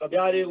ပေါ့က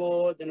ဗျာတွေကို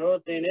ကျွန်တော်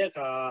တို့သင်တဲ့အ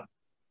ခါ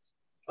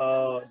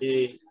ဒီ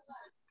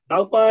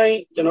နောက်ပိုင်း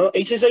ကျွန်တော်တို့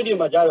exercise တွေ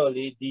မှာကြတော့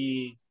လေဒီ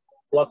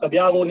ဟိုက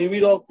ဗျာကိုနေ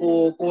ပြီးတော့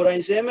ကိုယ်တို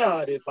င်ဆဲမဲ့ဟာ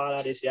တွေပါလာ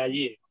တယ်ဆရာ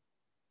ကြီး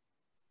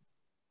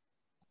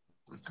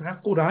ကို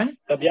ယ်တိုင်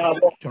ကဗျာ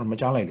ပေါ့ကျွန်တော်မ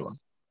ကြားလိုက်တော့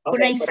ကိုယ်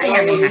တိုင်ဆက်ရ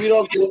မယ်ပြီး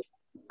တော့ကို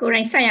ယ်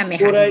တိုင်ဆက်ရမယ်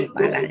ဟာပါ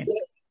လာတယ်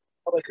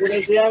ဟုတ်ကိုယ်တို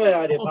င်ဆဲရမယ်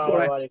ဟာတွေပါ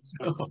လာပါတယ်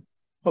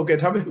ဟုတ်ကဲ့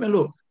ဒါပေမဲ့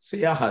လို့ဆ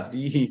ရာဟာ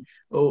ဒီ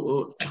ဟို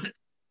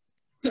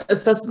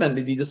assessment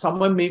ဒီ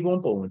somewhere မေးခွ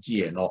န်းပုံကြ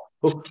ည့်ရတော့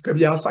ဟိုကြ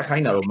ပြဆက်ခို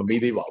င်းတာတော့မ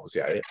မေးသေးပါဘူးဆ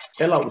ရာရဲ့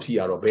အဲ့လောက်အထိက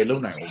တော့ဘယ်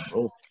လုံးနိုင်အောင်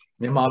လို့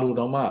မြန်မာလူ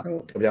တော်မှ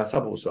ကြပြဆ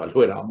က်ဖို့ဆိုတာ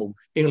လွယ်တာမဟုတ်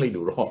အင်္ဂလိပ်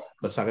လိုတော့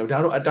မဆက်ဘူးဒါ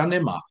တော့အတန်းထဲ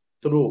မှာ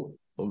သူတို့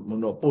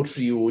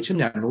poetry ကိုချစ်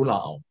မြတ်နိုးလာ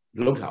အောင်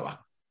လုပ်ထားပါ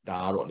ဒါ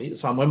ကတော့လေ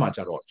စာမွဲမှာကြ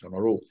တော့ကျွန်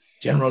တော်တို့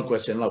general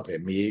question လောက်ပဲ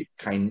မေး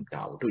ခိုင်း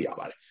တာကိုတွေ့ရ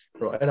ပါတယ်အဲ့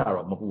တော့အဲ့ဒါ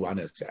တော့မပူပါ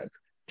နဲ့ဆရာ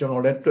ကျွန်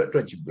တော်လည်းတွ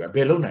က်ကြည့်ပြီးဘ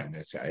ယ်လုံးနိုင်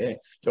လဲဆရာရဲ့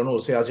ကျွန်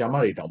တော်ဆရာမ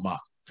တွေတောင်မှ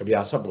ကြပြ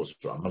ဆက်ဖို့ဆို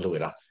တာမလွ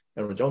ယ်တာ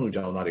အဲ့တော့ကျောင်းသူ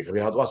ကျောင်းသားတွေကြပြ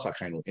သွားဆက်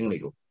ခိုင်းလို့အင်္ဂလိ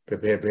ပ်လို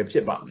ဘယ်ဖြ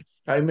စ်ပါ့မလဲ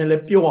ဒါပေမဲ့လ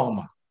ည်းပြောအောင်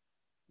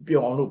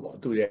လို့ပေါ့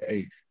သူရဲ့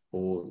အဲ့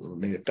ဟို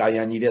ကာ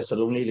ယံကြီးတဲ့စ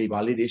လုံးလေးပါ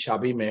လေးတွေရှာ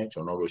ပေးမယ်ကျွ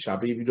န်တော်တို့ရှာ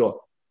ပေးပြီးတော့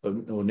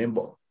ဟိုနင်း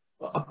ပေါ့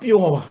အ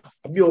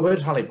ပျော်ပဲ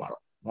ထားလိုက်ပါ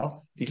တော့နော်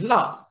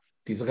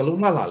ဒီစကလုံး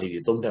လှလေး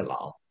တွေသုံးတက်လာ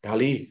အောင်ဒါ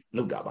လေး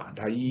လုပ်တာပါ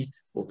ဒါကြီး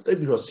ဟိုတိတ်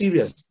ပြီးတော့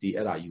serious ဒီ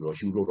အဲ့ဒါကြီးတော့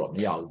ယူလို့တော့မ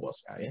ရဘူးပေါ့ဆ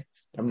ရာရဲ့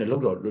ဒါမှမ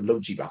ဟုတ်လု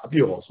ပ်ကြည့်ပါအ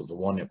ပျော်ဆိုသ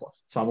ဘောနဲ့ပေါ့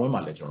စာမွေး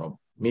မှာလည်းကျွန်တော်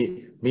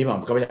မေးမှာ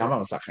ကြပြားမှာ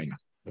စခိုင်းတာ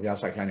ကြပြား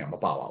စခိုင်းတာမ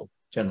ပါပါဘူး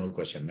general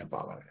question နဲ့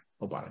ပါပါတယ်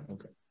ဟုတ်ပါတယ်ဟုတ်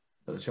ကဲ့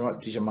ကျွန်တော်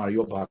ဒီချမာရီ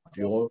ရောဘာ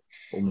ပြော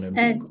ပုံလဲ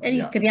အဲ့ဒီ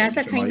ကြပြားဆ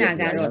က်ခိုင်းတာ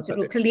ကတော့သူ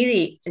တို့ကလေး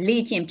တွေအ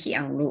လေးကျင့်ဖြစ်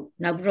အောင်လို့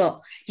နောက်ပြီးတော့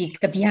ဒီ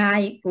ကြပြား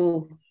ကို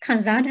ခံ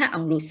စားတတ်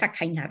အောင်လို့ဆက်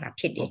ခိုင်းတာ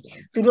ဖြစ်တယ်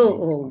သူတို့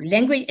ဟို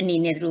language အနေ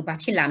နဲ့သူတို့ဘာ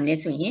ဖြစ်လာမလဲ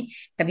ဆိုရင်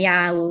ကြ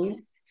ပြားကို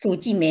ဆို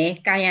ကြည့်မယ်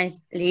ကာယံ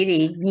လေးတွေ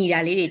ညီတာ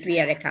လေးတွေတွေ့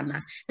ရတဲ့အခါမှာ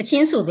အချ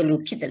င်းဆိုသလို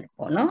ဖြစ်တယ်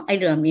ပေါ့နော်အဲ့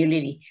လိုမျိုး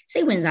လေးတွေစိ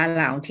တ်ဝင်စား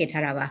လာအောင်ထည့်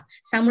ထားတာပါ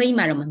စာမွေးကြီး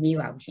မှာတော့မမေး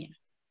ပါဘူးရှင်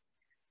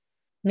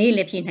မေးလ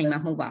ည်းဖြေနိုင်မှာ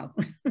မဟုတ်ပါဘူး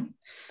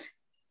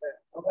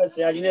ဟုတ်ကဲ့ဆ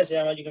ရာကြီးနဲ့ဆ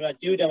ရာမကြီးခင်ဗျာ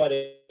ကျေးဇူးတင်ပါတ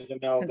ယ်ခင်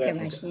ဗျာဟုတ်ကဲ့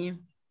ပါရှင်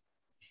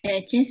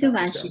ကျေးဇူး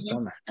ပါရှင်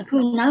အခု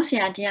နောက်ဆ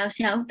ရာတယောက်ဆ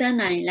ရာဦးတန်း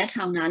နိုင်လက်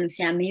ထောင်တာလို့ဆ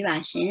ရာမေးပါ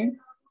ရှင်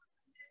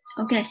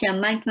ဟုတ်ကဲ့ဆရာ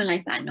မိုက်ဖွင့်လို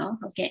က်ပါနော်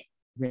ဟုတ်ကဲ့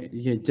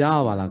ရေ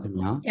ကြားပါလားခင်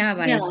ဗျာကြား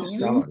ပါတယ်ရှင်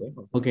ကြားပါတယ်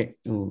ဟုတ်ကဲ့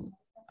ဟို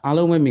အား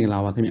လုံးပဲမင်္ဂလာ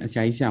ပါခင်ဗျာဆ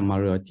ရာကြီးဆရာမ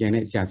တို့ရောကျန်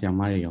တဲ့ဆရာ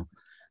မတွေရော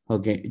ဟု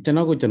တ်ကဲ့ကျွန်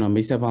တော်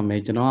မိတ်ဆက်ပါမ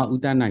ယ်ကျွန်တော်က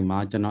ဦးတန်းနိုင်ပါ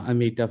ကျွန်တော်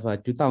MA TOEFL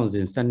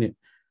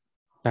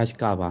 2012 batch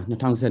ကပါ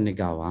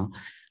2012ကပါ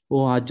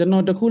ဟိုဟာကျွန်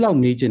တော်တခုလောက်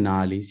မေးချင်တာ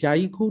လေဆရာ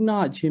ကြီးခုန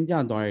အချင်းပြ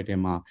သွားတဲ့တဲ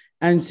မှာ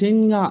အန်ဆ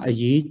င်းကအ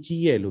ရေး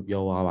ကြီးရဲ့လို့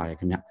ပြောသွားပါတယ်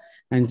ခင်ဗျ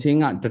အန်ဆင်း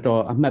ကတော်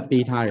တော်အမှတ်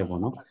ပေးထားတယ်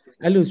ပေါ့နော်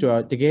အဲ့လိုဆို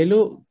တော့တကယ်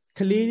လို့က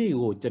လေးတွေ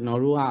ကိုကျွန်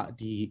တော်တို့က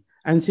ဒီ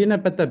အန်ဆင်း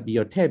နဲ့ပတ်သက်ပြီး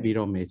တော့ထည့်ပြီး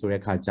တော့မယ်ဆို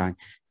တဲ့အခါကျရင်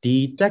ဒီ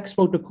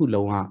textbook တစ်ခု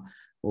လုံးက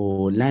ဟို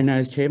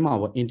learners ထဲမှာ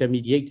ပေါ့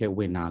intermediate ထဲဝ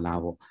င်လာလား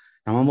ပေါ့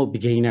ဒါမှမဟုတ်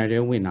beginner ထဲ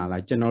ဝင်လာ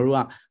လားကျွန်တော်တို့က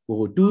ဟို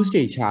 2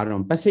 stage ချ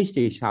တော့ passage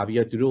stage ချပြီး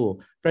တော့သူတို့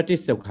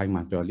practice လုပ်ခိုင်း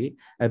မှာတော့လေ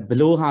ဘ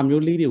လို့ဟာ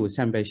မျိုးလေးတွေကို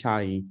sample ရှာ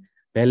ရင်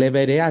ဘယ်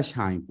level တွေက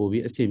ရှာရင်ပို့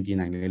ပြီးအဆင်ပြေ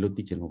နိုင်တယ်လို့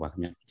သိချင်လို့ပါခ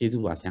င်ဗျကျေး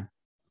ဇူးပါဆရာ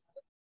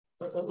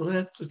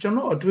ကျွန်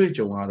တော်အတွေ့အ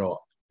ကြုံကတော့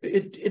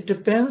it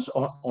depends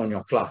on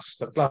your class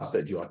the class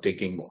that you are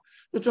taking ပေါ့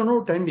ကျွန်တော်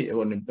တို့တိုင်းပြည်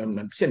ဟို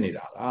ဖြစ်နေ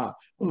တာကဥ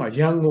ပမာရ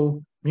န်ကုန်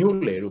မြို့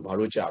လေတို့ဘာ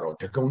လို့ကြတော့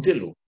ဒဂုံတစ်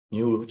လို့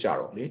မျိုးကြ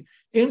တော့လေ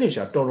အင်္ဂလိပ်က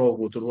တော်တော်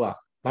ကိုသူတို့က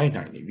ဘိုက်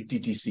နိုင်နေပြီ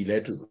TTC လဲ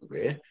တူ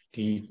ပဲ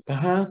ဒီဗ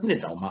ဟန်းနှစ်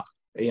တောင်မှ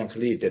အရင်က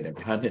လေးတက်တယ်ဗ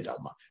ဟန်းနှစ်တော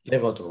င်မှ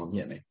level တော်တော်မြ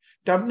င့်နေ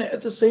ဒါပေမဲ့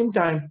at the same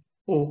time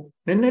ဟို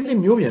နည်းနည်း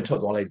လေးမျိုးပြန်ထွ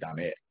က်သွားလိုက်တာ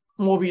နဲ့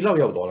မော်ဘီလောက်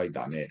ရောက်သွားလိုက်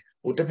တာနဲ့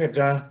ဟိုတစ်ဖက်က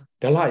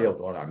ဒလရောက်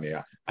သွားတာနဲ့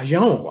အယံ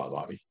ကိုကွာ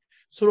သွားပြီ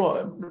ဆိုတော့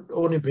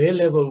ဟိုနေဘဲ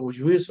level ကို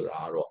ရွေးဆို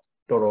တာကတော့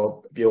တော်တော်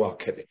ပြောရ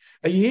ခက်တယ်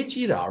အရေး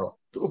ကြီးတာကတော့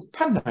သူတို့ဖ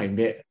တ်နိုင်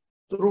တဲ့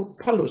သူတို့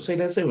ဖတ်လို့စိတ်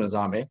လဲစိတ်ဝင်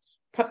စားမယ်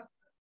ဖ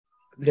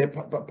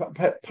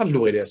တ်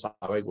လွယ်တဲ့စာ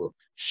ပဲကို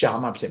ရှာ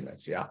မှဖြစ်မယ်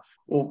ဆရာ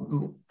ဟို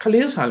က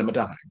လေးစာလည်းမတ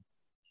တ်နိုင်ဘူး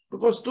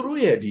because သူတို့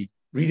ရဲ့ဒီ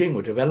reading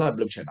ကို develop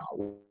လုပ်ချင်တာ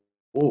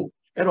ဟို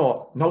အဲ့တော့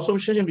နောက်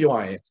ဆုံးရှင်းပြောရ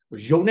ရင်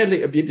ယုံနဲ့လေ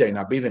အပြည့်ပြိုင်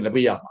တာပေးတယ်လည်း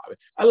ပေးရမှာပဲ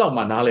အဲ့လောက်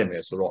မှနားလည်မ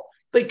ယ်ဆိုတော့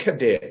သိခက်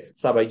တဲ့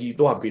စာပေကြီး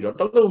တော့ပြီးတော့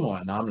တောက်လုံးမှ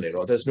နားမလဲ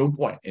တော့ there's no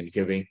point in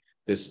giving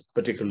this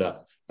particular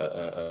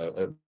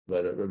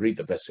read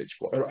the passage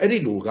ပေါ့အဲ့ဒီ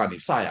လိုကနေ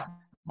စရ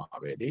မှာ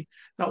ပဲလေ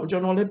နောက်ကျွ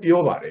န်တော်လည်း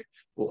ပြောပါတယ်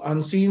ဟို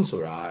unseen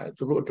ဆိုတာ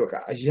သူတို့အတွက်က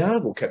အရန်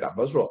ကိုခက်တာ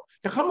ဘာလို့ဆိုတော့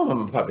တခါမှ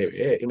မဖတ်ပဲ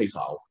အင်္ဂလိပ်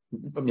စာကို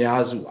အ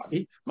များစုပါလေ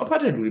မဖတ်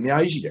တဲ့လူတွေအ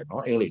များကြီးရှိတယ်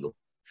နော်အင်္ဂလိပ်လို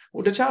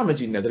ဟိုတခြားမ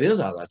ကြည့်နဲ့သတင်း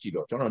စာကြည့်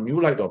တော့ကျွန်တော် new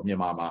light of မြန်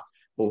မာမှာ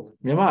ဟို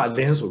မြန်မာအလ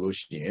င်းဆိုလို့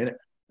ရှိရင်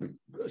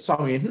စော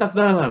င်းရင်2 သ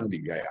န်းလောက်မသိ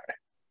ပြရတယ်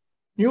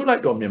new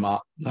light of မြန်မာ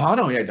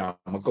9000ရိုက်တာ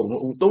မကုန်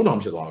လို့3000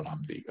ဖြစ်သွားတာမ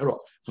သိအဲ့တော့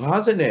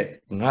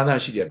55သ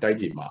န်းရှိတဲ့တိုက်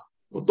ပြည်မှာ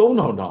ဟို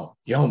3000တောင်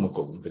ရောင်းမ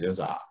ကုန်ဘူးသတင်း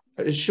စာ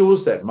it shows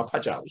that မဖ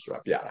တ်ကြဘူးဆိုတာ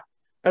ပြတာ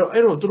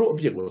အဲ့တော့သူတို့အ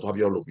ပြစ်ကိုသွား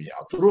ပြောလို့မရ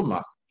ဘူးသူတို့မှ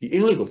ဒီအ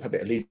င်္ဂလိပ်ကိုဖတ်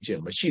တဲ့အလေးချ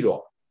င်းမရှိ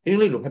တော့အင်္ဂ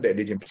လိပ်လိုဖတ်တဲ့အ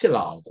လေးချင်းဖြစ်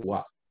လာအောင်ကိုက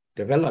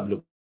develop လု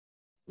ပ်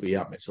ပေးရ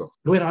မယ်ဆိုတော့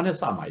လွယ်တာနဲ့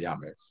စမှရ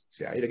မယ်ဆ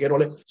ရာတကယ်တော့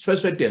လေ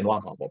ဆွဲတင်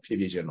သွားမှာပေါ့ဖြည်း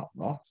ဖြည်းချင်းတော့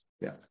နော်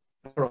အဲ့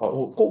တော့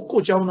ဟို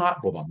ကိုကျောင်းသား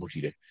အပေါ်မှာမူကြ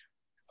ည့်တယ်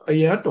အ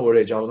ရင်တော်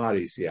တဲ့ကျောင်းသား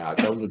တွေဆရာ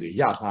ကျောင်းသူတွေ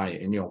ရထားရင်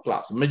in your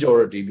class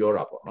majority ပြော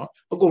တာပေါ့နော်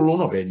အကုန်လုံး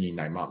တော့ပဲညီ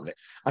နိုင်မှာမလဲ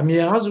အ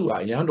များစုက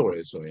အရန်တော်တ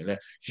ယ်ဆိုရင်လ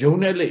ည်းရုံ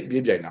နဲ့လိပ်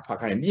ပြေးပြိုင်တာဖတ်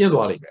ခိုင်းပြင်း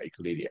သွားလိမ့်မယ်အဲ့က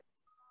လေးတွေအဲ့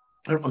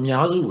တော့အ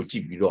များစုကိုကြ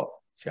ည့်ပြီးတော့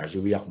ဆရာ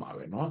ရိုးရမှာ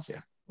ပဲเนาะဆရာ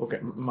ဟုတ်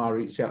ကဲ့မာ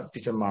ရီဆရာ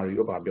teacher မာရီ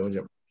ကိုဗာပြောချ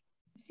င်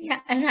ဆရာ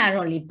အဲ့ဒါ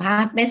တော့လေဘာ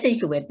message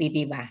ကိုပဲပေး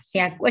ပေးပါဆ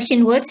ရာ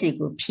question words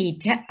ကိုဖြည့်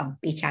တတ်အောင်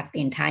teacher သ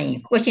င်ထားရင်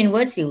question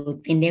words ကို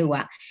သင်တဲ့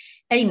ဟိုက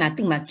အဲ့ဒီမှာ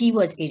သူ့မှာ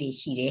keywords တွေ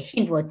ရှိတယ်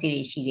hint words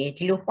တွေရှိတယ်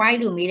ဒီလို why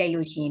လို့မေးလိုက်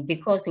လို့ရှိရင်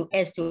because လို့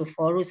as လို့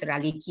for လို့ဆိုတာ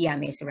လေးကြည့်ရ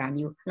မယ်ဆိုတာ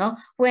မျိုးเนาะ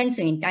when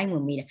ဆိုရင် time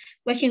ကိုမေးတယ်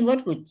question word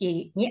ကိုကြည့်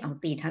ညစ်အောင်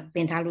သ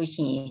င်ထားလို့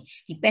ရှိရင်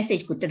ဒီ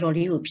passage ကိုတော်တော်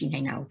လေးကိုဖြည့်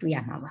နိုင်တာကိုတွေ့ရ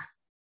မှာပါ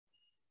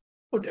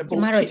ဟုတ်တယ်ကျ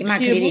မ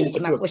ကလေးတွေကျ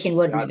မ question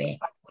word နဲ့ပဲ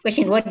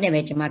question word နဲ့ပဲ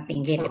ကျမသ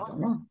င်ခဲ့တယ်ပေါ့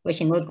နော်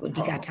question word ကိုအ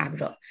ဓိကထား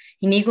ပြီးတော့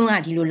ဒီမိကုန်းက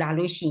ဒီလိုလာ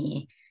လို့ရှိရ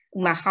င်ဥ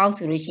မာ how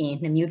ဆိုလို့ရှိရင်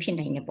2မျိုးဖြစ်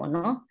နိုင်တယ်ပေါ့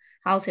နော်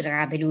how ဆိုတာ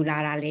ကဘယ်လိုလာ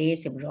တာလဲ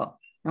ဆိုပြီးတော့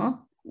နော်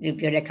ဒီ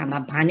ပြောတဲ့အခါမှာ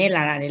ဘာနဲ့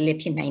လာတာလဲလည်း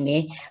ဖြစ်နိုင်တ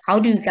ယ် how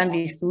do you come to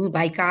school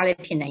by car လ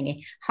ည်းဖြစ်နိုင်တယ်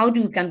how do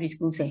you come to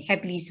school ဆိုရင်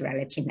happily ဆိုတာလ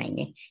ည်းဖြစ်နိုင်တ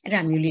ယ်အဲ့ဒါ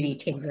မျိုးလေးတွေ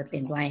ထည့်ပြီးတော့သ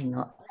င်သွားရင်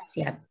တော့ဆ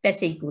ရာ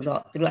passage ကို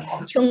တော့သူတို့က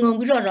ခြုံငုံ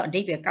ပြီးတော့အဓိ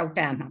ပ္ပာယ်ကောက်တ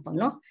တ်မှာပေါ့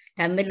နော်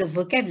ဒါပေမဲ့လို့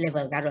vocab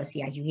level ကတော့ဆ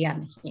ရာယူရ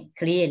မယ်ရှင်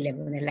ကလေးရဲ့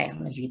level နဲ့လိုက်အော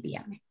င်ယူပေးရ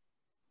မယ်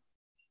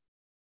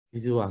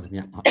ကျေးဇူးပါခင်ဗျ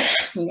ရပါ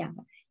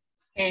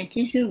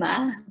ကျေးဇူးပါ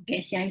ကဲ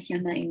ဆရာကြီးဆရာ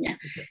မကြီးများ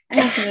အဲ့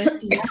ဒါဆိုလို့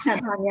ဒီမှာဖတ်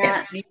ပါဗျာ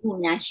မိဖို့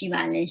များရှိ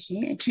ပါလေရှ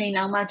င်အချိန်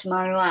လောက်မှကျမ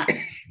တို့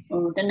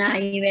ကတနာ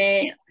ရီပဲ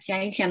ဆရာ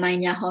ကြီးဆရာမ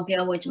ကြီးများဟော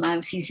ပြောဖို့ကျမ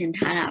တို့စီစဉ်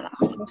ထားတာပါ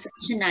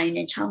8နာရီ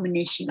နဲ့6မိန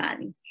စ်ရှိပါ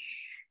ပြီ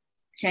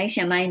ဆရာကြီးဆ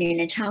ရာမကြီးနေ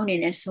လည်း6နေ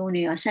လည်းစိုး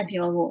နေရောဆက်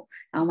ပြောဖို့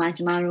အောင်မှ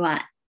ကျမတို့က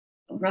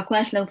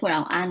request လုပ်ဖို့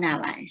အောင်အားနာ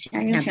ပါတယ်ဆရာ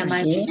ကြီးဆရာမ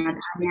ကြီးများ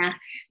ဒါများ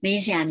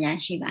မေးစရာများ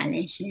ရှိပါ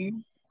လေရှင်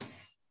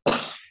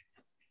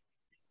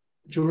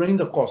during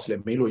the course လ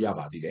ည်းမေးလို့ရ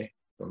ပါသေးတယ်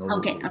ဟု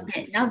တ်ကဲ့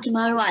နောက်ကျမ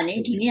တို့ကလေ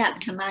ဒီနေ့ကပ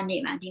ထမ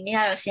နေ့ပါဒီနေ့က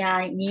တော့ဆရာ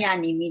ကြီးက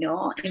နေပြီး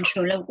တော့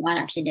intro လုပ်သွား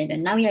တာဖြစ်တဲ့အတွ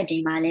က်နောက်ရက်ချိ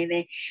န်မှာလည်းပဲ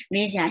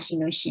မေးစရာရှိ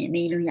လို့ရှင်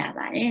မေးလို့ရ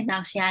ပါတယ်နော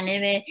က်ဆရာလ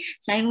ည်းပဲ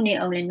ဆိုင်းဦးနေ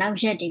အောင်လည်းနောက်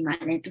ရက်ချိန်မှာ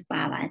လည်းသူ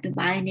ပါပါတယ်သူ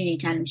ပါတဲ့နေ့တွေ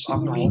ကြာလို့ရှင်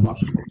မေးပါ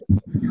ဆို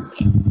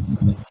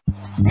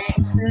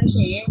လို့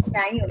ရှိရင်ဆ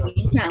ရာကြီးကို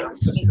မေးစရာမ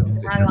ရှိဘူး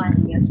ကျမတို့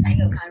ကနေဆရာ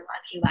ကြီးကိုခါ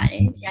တော့ပြပါတ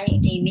ယ်ဆရာကြီး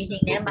ဒီ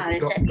meeting ထဲမှာပဲ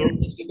ဆက်ပြီး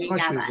နေနေ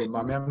ရပါတယ်မ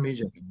မမေး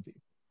ချင်တယ်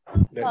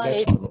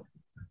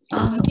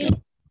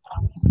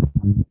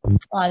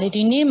ဟာလေ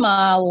ဒီနေ့မှာ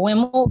ဝင်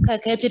ဖို့ခက်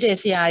ခဲဖြစ်တဲ့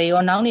ဆရာတွေ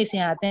ရောနောက်နေဆ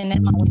ရာအတင်း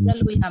နဲ့မဝင်တက်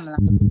လို့ရမ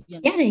လား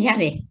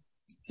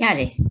ရ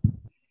တယ်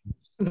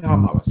နား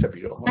မှာပါဆက်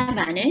ပြီးတော့ဟုတ်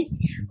ပါနဲ့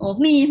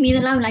မှီသ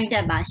လောက်လိုက်တ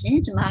တ်ပါရှင်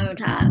ကျမတို့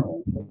ဒါ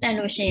တက်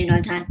လို့ရှိရင်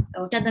တော့ဒါ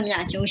တက်သမျှ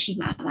အကျိုးရှိ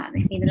မှာပါပဲ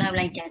မှီသလောက်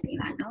လိုက်တတ်ပြီ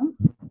ပါနော်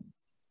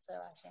ဟုတ်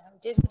ပါရှင်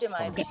ကျေးဇူးတင်ပါ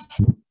တယ်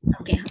ဟု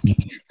တ်ကဲ့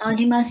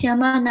ဒီမှာဆီယ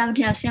မနောက်တ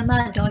စ်ယောက်ဆီယမ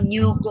တော့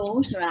ညိုကို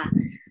ဆိုတာ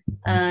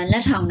လ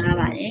က်ထောင်ထား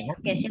ပါတယ်ဟု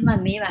တ်ကဲ့ဆီယမ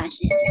မေးပါ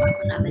ရှင်ကျမ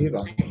ခုနမေး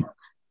ပါ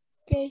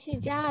ကဲရှင်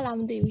ကြားရလား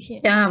မသိဘူးရှင်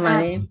ကြားပါ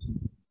တယ်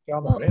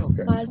ဟုတ်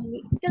ကဲ့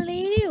က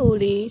လေးတွေကို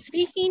လေ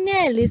speaking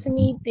နဲ့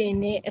listening တင်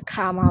တဲ့အ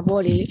ခါမှာ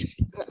ပေါ့လေ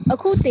အ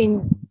ခုတင်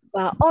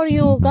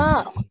audio က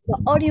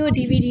audio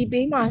DVD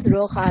ပေးမှာဆို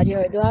တော့ခါကျ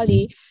တော့သူက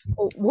လေ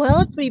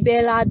well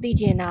prepare လာသိ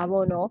ကျင်တာ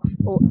ပေါ့နော်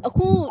အ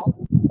ခု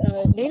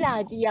လေးလာ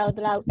ကြည့်ရ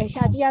တော့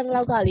ရှာကြည့်ရ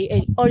တော့ကလေ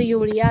audio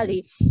တွေကလေ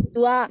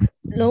သူက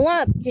လုံးဝ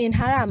ပြင်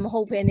ထားတာမဟု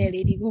တ်ဘဲနဲ့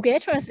လေဒီ Google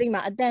Translate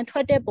မှာအတန်ထွ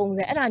က်တဲ့ပုံ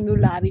စံအဲ့ဒါ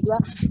မျိုးလာပြီးသူက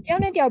တယော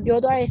က်နဲ့တယောက်ပြော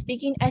သွားတဲ့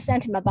speaking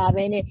accent မပါ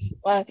ဘဲနဲ့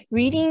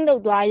reading လု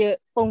ပ်သွားရ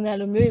ပုံစံ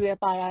လိုမျိုးတွေပဲ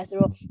ပါတာဆို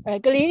တော့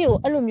ကလေးတွေကို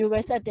အဲ့လိုမျိုးပဲ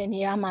ဆက်တင်နေ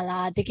ရမှာ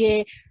လားတကယ်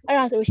အဲ့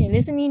ဒါဆိုလို့ရှိရင်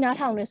listening နား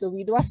ထောင်နေဆို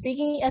ပြီးသူက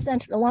speaking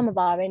accent လုံးဝမ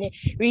ပါဘဲနဲ့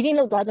reading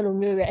လုပ်သွားသလို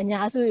မျိုးပဲအ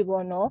များစုတွေ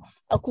ပေါ့နော်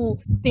အခု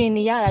တင်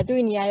နေရတာ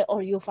တွေ့နေရတဲ့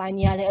audio file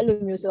တွေကလည်းအဲ့လို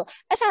မျိုးဆို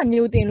အဲ့ဒါ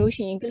မျိုးတင်လို့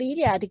ရှိရင်ကလေး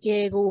တွေကတက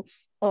ယ်ကို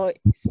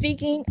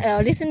speaking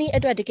listening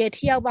အတွက်တကယ်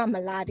ထိရောက်ပါမ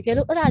လားတကယ်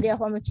လို့အဲ့ဒါတွေက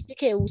ဟောမဖြစ်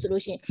ခဲ့ဘူးဆို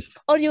လို့ရှိရင်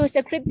audio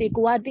script တွေ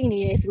ကိုကသိနေ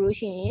ရဆိုလို့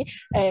ရှိရင်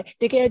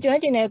တကယ်ကျွမ်း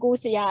ကျင်တဲ့ကို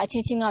ဆရာအချ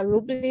င်းချင်းက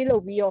role play လု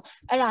ပ်ပြီးတော့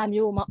အဲ့ဒါ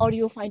မျိုးမှာ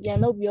audio file ပြန်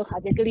လုပ်ပြီးတော့ခါ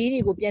ကျကလေးတွေ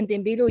ကိုပြန်တ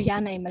င်ပေးလို့ရ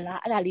နိုင်မလား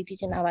အဲ့ဒါလေးသိ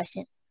ချင်တာပါရှ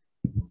င်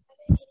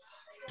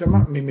ကျမ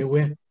မေဝ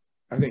င်း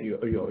I think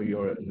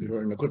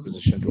you're in a good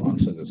position to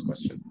answer this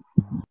question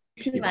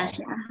Sí,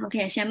 basta.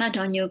 Okay, se llama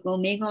Donyo Go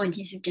Mego and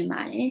Jesus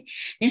Demare.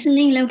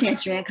 Listening low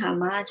test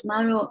Rekama,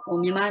 tomorrow, or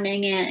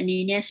Mimaning and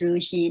Ines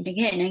Lucian, the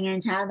get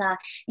and Chada,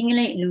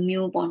 English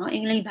Lumio Bono,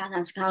 English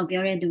Batas Cow,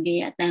 Bure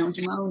Dude at down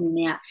tomorrow,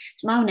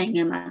 tomorrow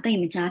Nangama,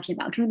 think it's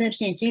about two the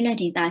same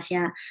Sileti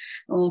Dacia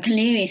or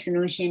Cleary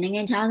solution,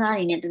 and Chada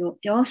in it,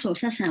 your so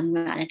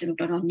Sassam at the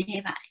Rotor of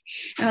Neva.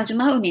 And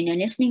tomorrow in a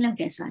listening low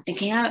test, the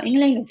care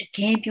English, the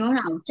Cape, your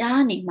out,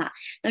 Johnny,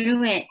 the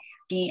Rue.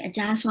 ဒီအ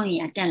ကြဆွမ်း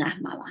ရတက်လာ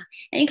မှာပါ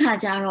အဲ့ခါ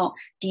ကျတော့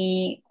ဒီ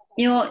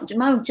ပြောကျ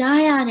မတို့ကြား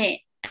ရတဲ့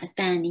အ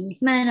တန်ဒီ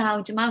မှန်တာ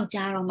ကိုကျမတို့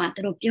ကြားတော့မှ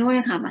သူတို့ပြော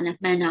တဲ့ခါမှလည်း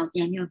မှန်တာကိုပြ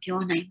န်ပြော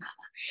နိုင်မှာ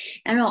ပါ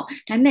အဲ့တော့ဒါ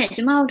ပေမဲ့ကျ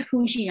မတို့တစ်ခု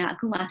ရှိတာအ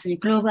ခုမှဆိုရင်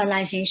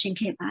globalization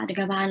ခေတ်ပါတ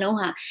ကဘာလုံး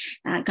ဟာ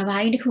ကဘာ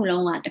ကြီးတစ်ခု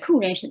လုံးကတစ်ခု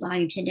တည်းဖြစ်သွား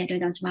ပြီဖြစ်တဲ့အတွ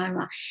က်ကြောင့်ကျမတို့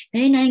ကဘ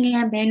ယ်နိုင်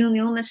ငံဘယ်လို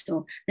မျိုးမဆို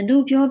ဘယ်သူ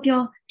ပြော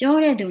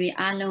တဲ့သူတွေ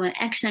အားလုံးရဲ့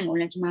accent ကို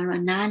လည်းကျမတို့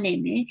ကနားလည်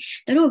မယ်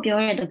သူတို့ပြော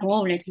တဲ့သဘော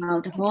ကိုလည်းကျမ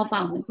တို့သဘော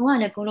ပေါက်မယ်ကိုက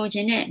လည်းကိုလိုချ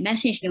င်တဲ့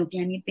message ကိုပြ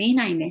န်ပြီးပေး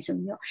နိုင်မယ်ဆို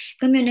ပြီးတော့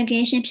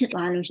communication ဖြစ်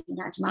သွားလို့ရှိရင်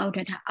ဒါကျမတို့အ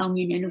တွက်အောင်မြ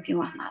င်တယ်လို့ပြော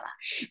ရမှာပါ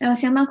အဲ့တော့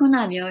ဆရာမခုန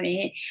ပြော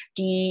တဲ့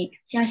ဒီ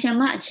ဆရာ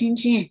မအချင်း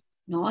ချင်း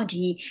နော်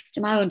ဒီကျ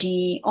မတို့ဒီ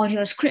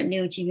audio script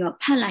လေးကိုကြည့်ပြီးတော့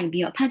ဖတ်လိုက်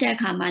ပြီးတော့ဖတ်တဲ့အ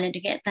ခါမှာလည်းတ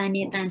ကယ်အတန်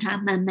နေတန်ထား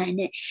မှန်နဲ့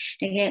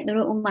တကယ်သူ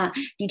တို့ဥမာ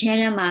ဒီထဲ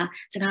မှာ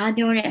စကား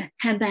ပြောတဲ့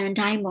ဟန်ပန်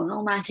တိုင်းပေါ့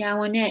နော်ဥမာဆရာ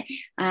ဝန်နဲ့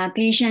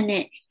patient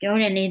နဲ့ပြော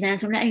တဲ့နေတန်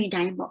ဆိုလည်းအဲ့ဒီ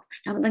တိုင်းပေါ့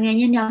ဒါပေမဲ့တကယ်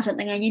ချင်းညောက်ဆို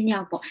တကယ်ချင်း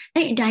ညောက်ပေါ့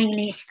အဲ့ဒီတိုင်း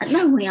လေးအသ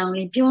က်ဝင်အောင်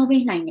လေးပြော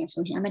ပေးနိုင်တယ်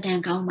ဆိုရင်အမတန်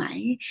ကောင်းပါတ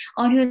ယ်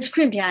audio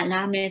script ပြ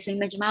လာမယ်ဆို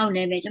ရင်ကျမတို့လ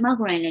ည်းပဲကျမ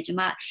ကိုယ်တိုင်လည်းကျ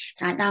မ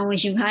ဒါတာဝန်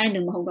ယူထားတဲ့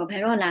သူမဟုတ်တော့ဘ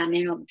ယ်တော့လာမ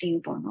ယ်တော့မသိ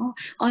ဘူးပေါ့နော်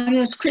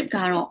audio script က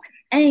တော့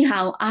အဲ့ဒီဟာ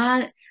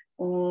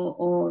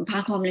ကိုဘာ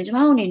ခေါ်မလဲကျမ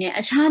တို့အနေနဲ့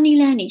အခြားနည်း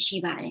လမ်းတွေရှိ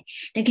ပါတယ်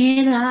တကယ်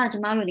ကကျ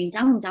မတို့ဒီ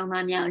ကျောင်း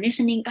သားများ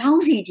listening ကော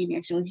င်းစေခြင်း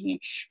နဲ့ဆိုရင်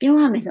ပြော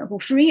ရမယ်ဆိုအခု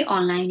free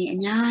online တွေအ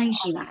များကြီး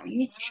ရှိပါတ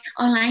ယ်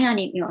online က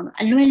နေပြော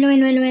အလွယ်လေး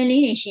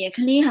တွေရှိရက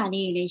လေးဟာ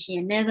လေးတွေရှိရ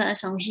level အ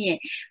ဆုံးရှိရ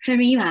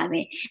free ပါပဲ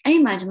အဲ့ဒီ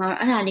မှာကျမတို့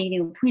အဲ့ဒါလေးတွေ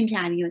ကိုဖွင့်ပြ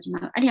ပြီးတော့ကျမ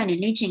တို့အဲ့ဒီကနေ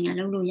လေ့ကျင့်ခန်း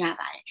လုပ်လို့ရ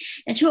ပါတယ်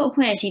တချို့အ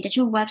ဖွဲ့အစည်းတ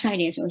ချို့ website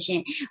တွေဆိုရှ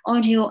င်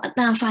audio အ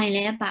သံ file လ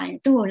ည်းပါတယ်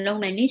သူ့ကိုလုံး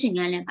မယ်လေ့ကျင့်ခ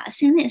န်းလည်းပါအစ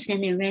င်း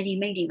နဲ့ ready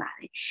made တွေပါ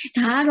ပဲ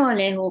ဒါကတော့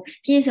လေဟို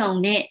ပြည့်စုံ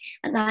တဲ့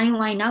အတိုင်း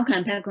ဝိုင်းနောက်ခံ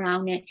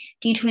background နဲ့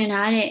တီထွင်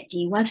ထားတဲ့ဒီ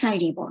website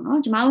တွေပေါ့နော်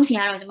ကျမတို့စီက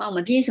တော့ကျမတို့မ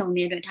ပြည့်စုံ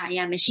တဲ့အတွက်ဒါကြီး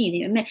ကမရှိ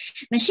သေးဘူး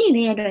မရှိ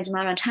သေးတဲ့အတွက်ကျမ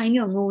တို့ထိုင်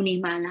ပြီးငိုနေ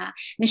မှာလား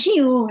မရှိ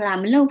ဘူးလား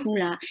မလုပ်ဘူး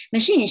လားမ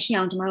ရှိရင်ရှိ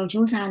အောင်ကျမတို့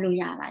စူးစမ်းလို့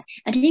ရပါတယ်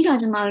အဓိက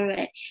ကျမတို့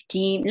ရဲ့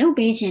ဒီလုပ်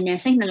ပေးခြင်းနဲ့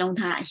စိတ်နှလုံး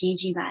သားအရေး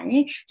ကြီးပါတ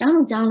ယ်ကျောင်း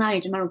သားတွေ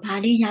ကျမတို့ဘာ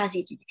လေးရစီ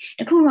ခြင်း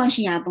တခုတော့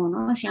ရှိရပေါ့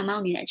နော်ဆရာမော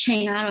င်းနေတဲ့အချိ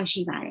န်ကတော့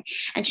ရှိပါတယ်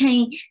အချိန်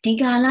ဒီ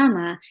ကာလ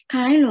မှာခါ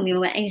တိုင်းလို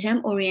မျိုးပဲ exam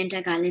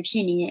oriented ကလည်းဖြ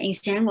စ်နေတယ်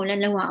exam ကိုလ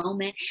ည်းလုပ်အောင်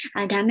မယ်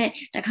ဒါမဲ့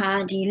တခါ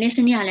ဒီ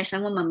listening ကလည်းစာ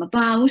မမှာမ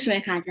ပါဘူးဆို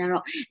တဲ့ခါကျ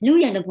တော့လူ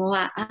ရဲ့သဘောက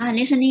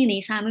listening နေ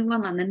စာမေးပွဲ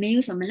မှာမမေး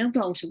ဘူးဆိုမလုပ်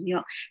တော့ဘူးဆိုပြီး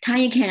တော့ထား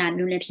ရခဲ့တာ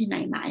မျိုးလည်းဖြစ်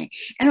နိုင်ပါတယ်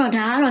အဲ့တော့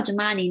ဒါကတော့ကျ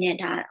မအနေနဲ့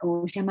ဒါဟို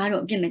ဆရာမ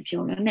တို့အပြစ်မ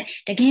ပြောလို့မဲ့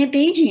တကယ်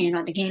ပေးချင်ရင်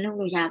တော့တကယ်လုပ်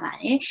လို့ရပါ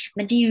တယ်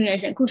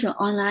materials အခုဆို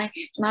online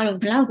ကျမတို့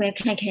ဘလောက်ပဲ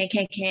ခက်ခဲ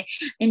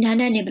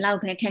internet တွေဘလောက်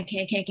ပဲခက်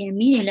ခဲ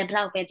မိတွေလည်းဘ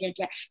လောက်ပဲပြက်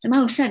ကျမ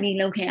တို့ဆက်ပြီး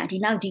လုပ်ခဲ့တာဒီ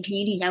လောက်ဒီခ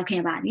ရီးတွေရောက်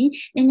ခဲ့ပါပြီ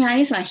ပညာ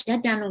ရေးဆိုတာရ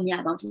ပ်တန့်လို့မရ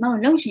ပါဘူးကျမတို့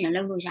လုပ်ချင်ရင်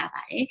လုပ်လို့ရ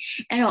ပါတယ်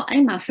အဲ့တော့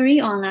အဲ့မှာ free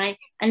online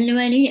အလွ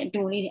ယ်လေးအ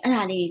တူလေးအဲ့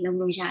ဒါလေးလုပ်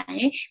လို့ရတ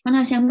ယ်ခဏ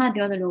ဆရာမ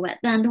ပြောသလိုပဲ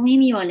အတန်သွင်း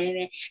ပြီးတော့လည်း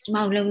ပဲကျမ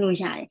တို့လုပ်လို့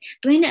ရတယ်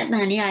သွင်းတဲ့အတ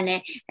န်လေးကလ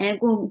ည်း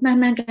ကိုမှ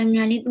န်ကန်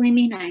လေးသွင်း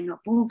မိနိုင်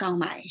တော့ပိုကောင်း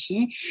ပါတယ်ရှ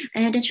င်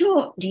တချို့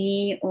ဒီ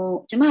ဟို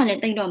ကျမလည်း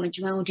တိတ်တော့မ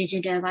ကျွမ်းဘူး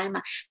digital ဘိုင်း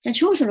မှာတ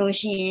ချို့ဆိုလို့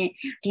ရှိရင်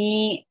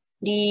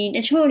ဒီတ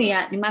ချို့တွေက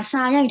ဒီမှာ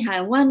စာရိုက်ထားတ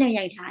ယ် word နဲ့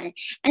ရိုက်ထားတယ်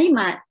အဲ့ဒီ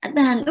မှာအတ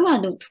န်သူ့ဟာ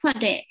သူထွက်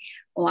တဲ့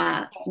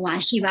ဟို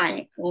ရှိပါတ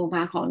ယ်ဟို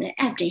ဘာခေါ်လဲ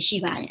app တွေရှိ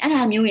ပါတယ်အဲ့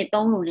ဒါမျိုးတွေ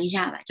သုံးလို့လည်းရ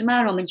ပါတယ်ကျမက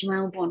တော့မကျွ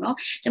မ်းဘူးပေါ့နော်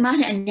ကျမ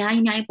လည်းအများ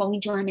ကြီးပုံ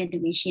ကျွမ်းတဲ့သူ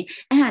တွေရှင်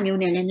အဲ့ဒါမျိုး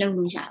နဲ့လည်းလုပ်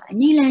လို့ရပါတယ်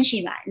နီးလန်းရှိ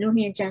ပါတယ်လူ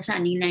မြင်ကြံစ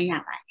နီးလန်းရ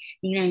ပါတယ်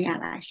နီးလန်းရ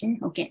ပါရှင်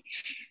ဟုတ်ကဲ့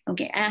အဲ့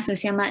ဒါဆို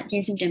ဆရာမ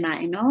ကျေးဇူးတင်ပါ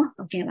တယ်နော်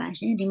ဟုတ်ကဲ့ပါ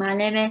ရှင်ဒီမှာ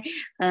လည်းပဲ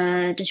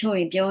တချို့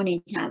တွေပြောနေ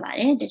ကြပါ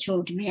တယ်တချို့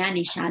ဒီမှာက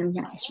နေရှာလို့ရ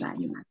တယ်ဆိုတာ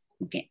ဒီမှာ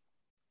ဟုတ်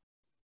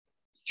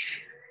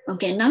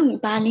ကဲ့နောက်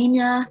ပါလင်း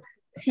များ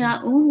ဆရာ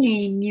ဦးနေ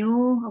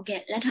မျိုးဟုတ်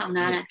ကဲ့လက်ထောင်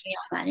ထားတာတွေ့ရ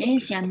ပါတယ်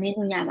ဆရာမေး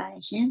လို့ရပါတ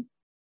ယ်ရှင်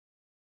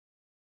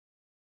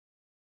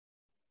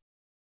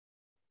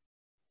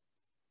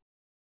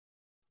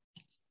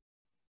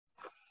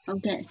ဟု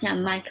တ်ကဲ့ဆရာ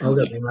မိုက်ဟုတ်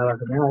ကဲ့မင်္ဂလာပါ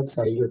ခင်ဗျာဆ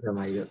ရာကြီးတို့ဆရာမ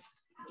ကြီးတို့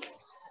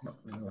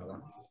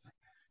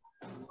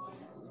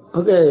ဟု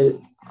တ်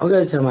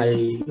ကဲ့ဆရာမ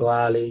ကြီးဟွာ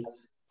လေး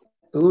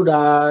အခု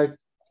ဒါ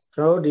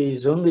ကျွန်တော်တို့ဒီ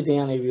Zoom meeting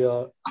ကနေပြီး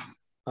တော့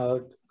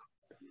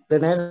တ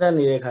င်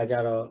နေတဲ့ခါကျ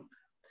တော့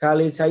ခါ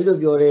လေးဆရာကြီးတို့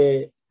ပြောတဲ့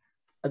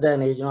အတန်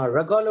လေးကျွန်တော်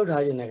record လုပ်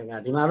ထားခြင်းနဲ့ခင်ဗျာ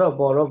ဒီမှာတော့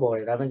ပေါ်တ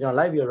ယ်ဒါပေမဲ့ကျွန်တော်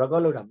live ပြီး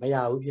record လုပ်တာမရ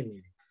ဘူးဖြစ်နေ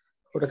တယ်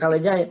ဟိုတခါလေ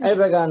ကျရင်အဲ့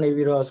ဘက်ကနေ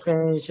ပြီးတော့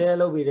screen share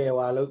လုပ်ပြီးတယ်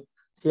ဟွာလို့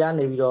ဆရာ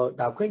နေပြီးတော့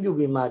ဒါခွင့်ပြု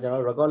ပြီးမှကျွန်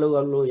တော် record လုပ်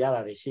လို့ရ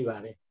တာတွေရှိပါ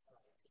တယ်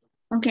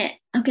ဟုတ်ကဲ့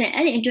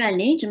အဲ့ဒီအတွက်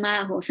လေကျွန်မ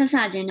ဟိုဆက်စ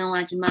ချင်း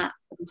တော့ကျွန်မ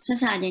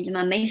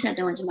မိတ်ဆက်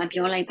တော့ကျွန်မ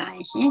ပြောလိုက်ပါတ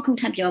ယ်ရှင်ခု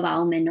ထပ်ပြောပါ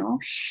ဦးမယ်နော်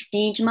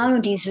ဒီကျွန်မ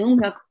တို့ဒီ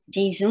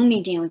Zoom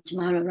meeting ကိုကျွန်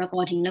တော်တို့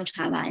recording လုပ်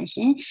ထားပါတယ်ရှ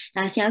င်။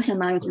ဒါဆရာဆရာ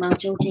မတို့ကျွန်တော်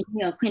ကြိုတင်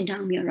ပြီးတော့ဖွင့်ထော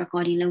င်ပြီးတော့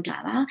recording လုပ်တာ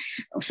ပါ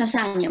။ဟိုဆက်စ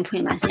ညဖွ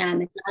င့်ပါဆရာ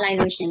မကြားလိုက်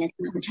လို့ရှင်လည်း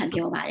ကျွန်တော်ထပ်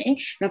ပြောပါတယ်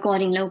။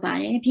 recording လုပ်ပါ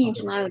တယ်။ပြီးရင်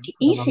ကျွန်တော်တို့ဒီ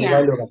eSIA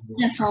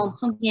platform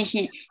ဟုတ်ကဲ့ရှ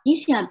င်။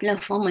 eSIA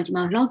platform မှာကျွန်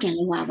တော် login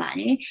လုပ်ရပါ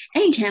တယ်။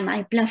အဲ့ဒီထဲမှာ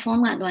platform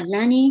ကတော့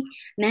learning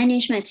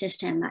management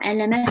system မှာ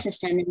LMS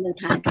system နဲ့လုပ်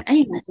ထားတယ်။အဲ့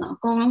ဒီမှာကျွန်တော်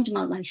အကုန်လုံးကျွန်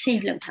တော်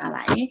save လုပ်ထား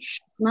ပါတယ်။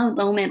နောက်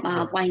သုံးမဲ့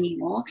PowerPoint တွေ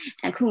ပေါ့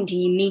အခုဒီ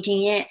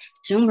meeting ရဲ့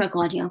Zoom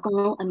recording အကုန်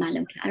လုံးအမှ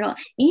လုပ်ထားအဲ့တော့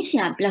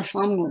eSIA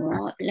platform ကို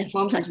တော့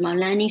platform ဆိုကျွန်တော်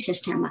learning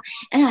system မှာ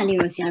အဲ့ဒါလေး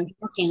ကိုဆရာ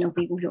login လုပ်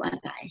ပေးဖို့လိုအပ်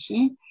ပါတယ်ရှ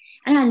င်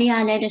အဲ့ဒါလေးက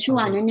လည်းတချို့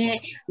ကနည်းနည်း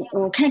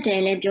ခက်တ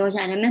ယ်လည်းပြောကြ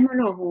တယ်မမ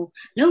လို့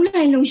လုံး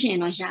လိုက်လို့ရှိရင်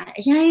တော့ရတယ်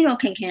အရင်တော့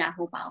ခက်ခဲတာ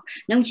ဟုတ်ပါဘူး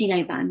လုံးကြည့်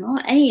လိုက်ပါနော်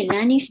အဲ့ဒီ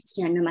learning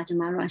system တွေမှာကျ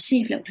မတို့က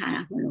save လုပ်ထား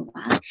တာမလို့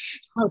ပါ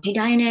ဟုတ်ဒီ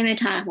တိုင်းနဲ့ပဲ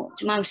ထားတာဟုတ်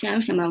ကျမတို့ဆရာ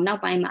တို့နော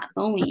က်ပိုင်းမှာအ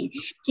သုံးဝင်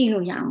ကြည့်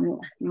လို့ရအောင်လို့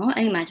ပါနော်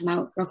အဲ့ဒီမှာကျမ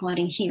တို့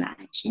recording ရှိပါတ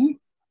ယ်ရှင်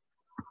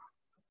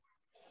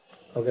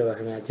ဟုတ်ကဲ့ပါခ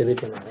င်ဗျာကျေးဇူး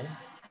တင်ပါတယ်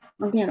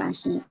ဟုတ်ကဲ့ပါ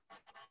ရှင်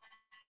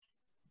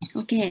โอ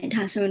เค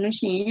ဒါဆိုလို့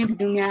ရှိရင်ဘယ်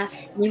သူများ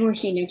နေဖို့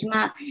ရှိလဲကျမ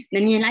မ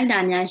မြင်လိုက်တာ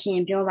များရှိရ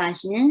င်ပြောပါ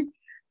ရှင်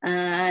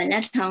လ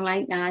က်ထောင်လို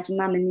က်တာကျ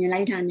မမမြင်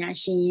လိုက်တာများ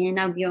ရှိရင်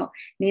နောက်ပြီးတော့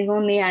မိဘ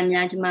မေးရ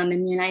များကျမမမြ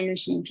င်လိုက်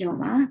လို့ရှိရင်ပြော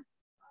ပါ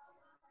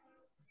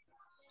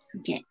โอ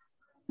เค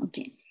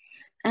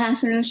အဲ့ဒါ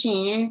ဆိုလို့ရှိ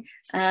ရင်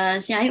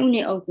ဆရာကြီးဦး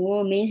နေအုပ်ကို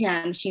မေးစရာ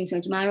မရှိဆို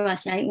ကျမတို့က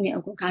ဆရာကြီးဦးနေအု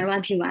ပ်ကိုခါ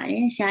တော့ဖြစ်ပါတ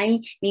ယ်ဆရာကြီး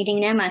meeting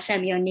ထဲမှာဆက်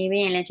ပြီးတော့နေ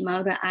ပြီးရင်လည်းကျမ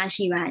တို့ကအား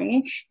ရှိပါတယ်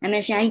ဒါပေ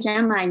မဲ့ဆရာကြီးကျ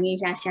မ်းမာရေး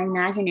ဆရာကြီး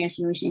နားခြင်းတယ်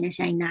ဆိုလို့ရှိရင်လည်းဆ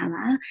ရာကြီးနား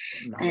ပါ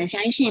ဆ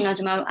ရာကြီးရှင်တော့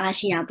ကျမတို့အား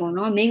ရှိရပေါ့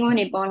နော်မိန်းကုန်း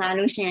တွေပေါ်လာ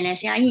လို့ရှိရင်လည်း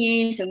ဆရာကြီး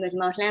ဆိုပြီး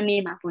တော့ကျမတို့လှမ်း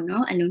မေးပါပေါ့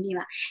နော်အလိုနေ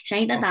ပါဆရာ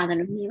ကြီးတက်တာတယ်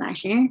လို့နေပါ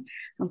ရှင်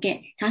ဟုတ်ကဲ့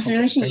ဒါဆို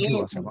လို့ရှိရင်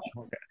ဟုတ်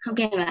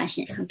ကဲ့ပါရှ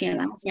င်ဟုတ်ကဲ့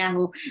ပါဆရာ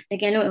တ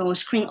ကယ်လို့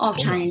screen off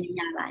ထားရင်လည်း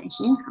ရပါတယ်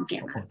ရှင်ဟုတ်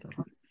ကဲ့ပါ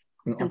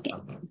ဟုတ်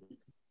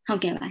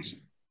ကဲ့ပါရှ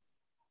င်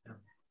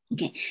โอเ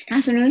คဒါ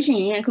ဆိုလို့ရှိ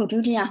ရင်အခုဒု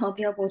တိယဟော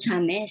ပြောပို့ချ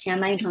မယ်ဆရာ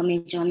မကြီးထော်မ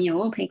င်းကျော်မြင့်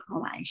ကိုဖိတ်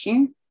ခေါ်ပါတယ်ရှင်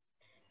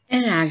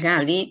အဲ့ဒါက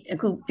လေအ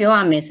ခုပြောရ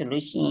မယ်ဆို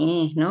လို့ရှိရ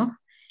င်เนาะ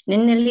န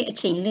ည်းနည်းလေးအ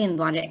ချိန်လင့်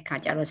သွားတဲ့အခါ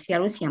ကျတော့ဆရာ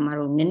တို့ဆရာမ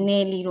တို့နည်းန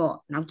ည်းလေးတော့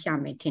နောက်ကျ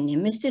မယ်ထင်တယ်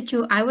Mr. Chu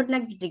I would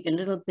like to take a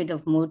little bit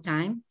of more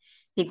time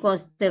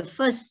because the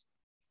first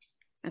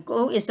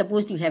goal is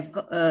supposed to have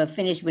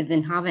finished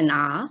within half an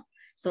hour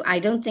so I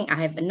don't think I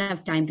have enough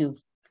time to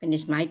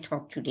finish my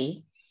talk today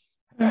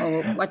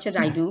or what should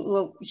I do?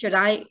 Should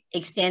I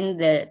extend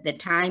the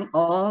time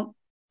or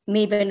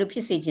maybe look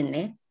at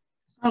it?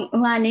 The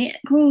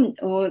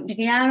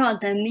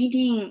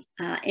meeting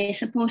is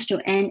supposed to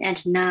end at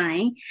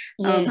 9.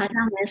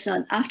 So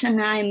after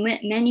 9,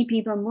 many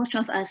people, most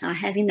of us are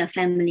having the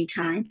family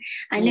time.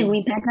 I think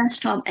we better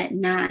stop at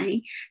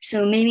 9.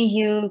 So maybe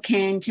you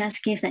can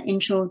just give the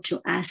intro to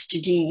us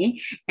today,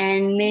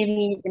 and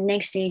maybe the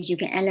next stage you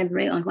can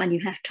elaborate on what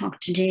you have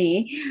talked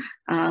today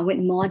with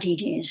more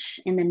details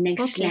in the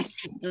next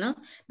lecture. No,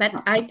 but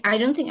I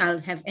don't think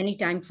I'll have any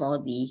time for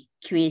the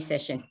QA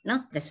session.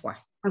 No, that's why.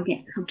 Okay.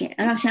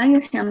 အဲ့တော့ဆရာ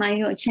ကြီးဆရာမ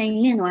ကြီးတို့အချိန်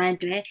လင့်သွားတဲ့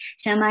အတွက်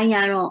ဆရာမကြီးက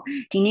တော့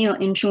ဒီနေ့ရော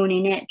intro အနေ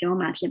နဲ့ပြော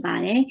မှာဖြစ်ပါ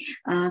တယ်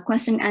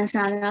question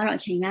answer ကတော့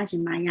အချိန်ရချ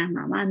င်မှရ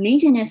မှာပါမေး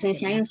ချင်တဲ့ဆိုရင်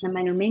ဆရာကြီးဆရာမ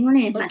ကြီးတို့မိန်းက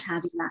လေးတွေမှတ်ထား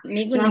ပြီလား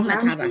မိန်းကလေးမှတ်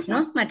ထားပါ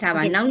နော်မှတ်ထား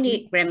ပါနောက်နေ့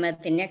grammar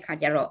သင်တဲ့ခါ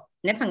ကျတော့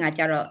နေ့ဖန်က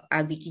ကျတော့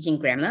I'll be teaching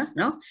grammar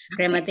နော်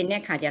grammar သင်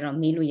တဲ့ခါကျတော့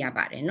မေးလို့ရ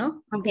ပါတယ်နော်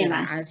ဟုတ်ကဲ့ပါ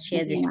I'll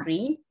share the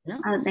screen နော်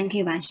thank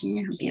you ပါရှင်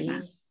ဟုတ်ကဲ့ပါ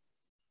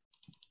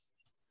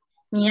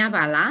မြင်ရ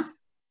ပါလား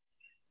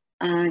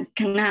ခ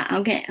ဏဟု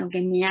တ်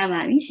ကဲ့မြင်ရပါ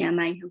ပြီဆရာ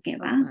မကြီးဟုတ်ကဲ့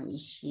ပါ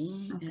ရှ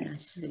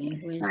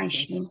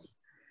င်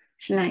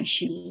slide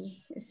share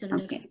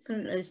okay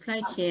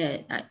slide share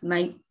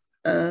my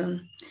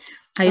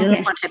I don't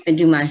know what happened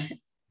to my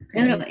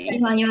no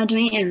you are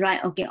doing it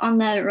right okay on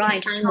the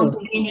right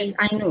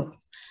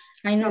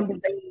I know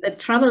the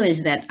trouble is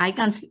that I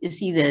can't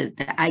see the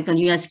icon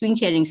you are screen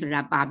sharing so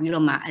that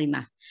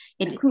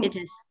it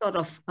is sort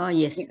of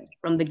yes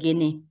from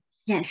beginning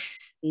yes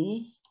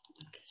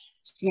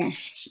Yes,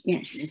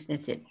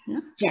 that's it. No?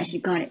 Yes, you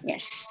got it.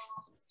 Yes.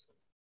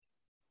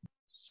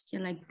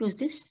 Shall I close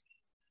this?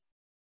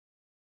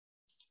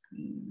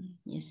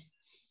 Yes.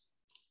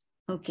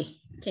 Okay.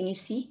 Can you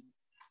see?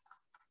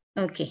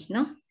 Okay.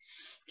 No. Okay.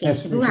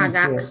 Yes, we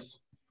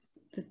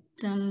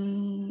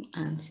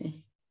can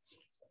see.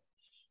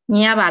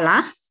 Nia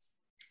bala.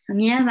 အ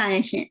မြင်ပါတ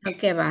ယ်ရှင်ဟုတ်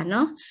ကဲ့ပါเน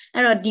าะ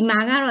အဲ့တော့ဒီမှာ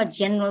ကတော့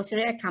general ဆို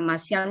တဲ့အခါမှာ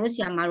ဆရာတို့ဆ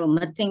ရာမတို့မ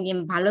သိခင်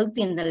ဘာလို့သ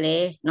င်တယ်လဲ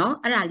เนาะ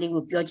အဲ့ဒါလေး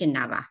ကိုပြောချင်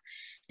တာပါ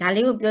ဒါ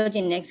လေးကိုပြောချ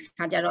င် next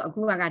ခါကျတော့အ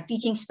ခုက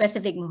teaching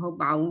specific မဟုတ်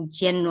ပါဘူး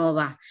general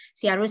ပါ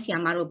ဆရာတို့ဆရာ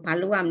မတို့ဘာ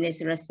လို့ရမလဲ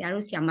ဆိုတော့ဆရာ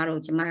တို့ဆရာမတို့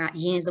ကျွန်မကအ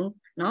ရင်ဆုံး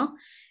เนาะ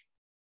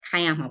ခို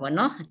င်းရမှာပေါ့เ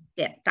นาะ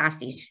task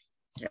တွေ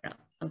ဆိုတော့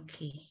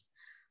okay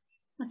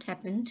what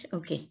happened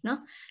okay เนาะ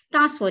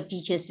task for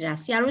teachers ဆိုတာ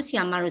ဆရာတို့ဆ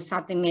ရာမတို့စာ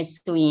သင်မယ်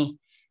ဆိုရင်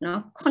เนาะ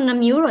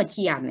9မျိုးတော့ကြ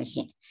ည့်ရမယ်ရှ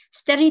င်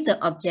study the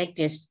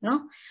objectives เนาะ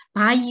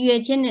ဘာရည်ရွ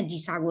ယ်ချက်နဲ့ဒီ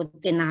စာကို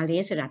သင်တာလဲ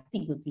ဆိုတာသိ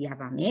ကိုသိရ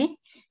ပါမယ်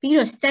ပြီး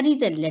တော့ study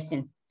the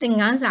lesson သင်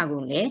ခန်းစာ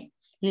ကိုလည်း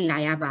လေ့လာ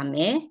ရပါမ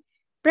ယ်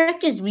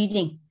practice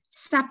reading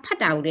စာဖတ်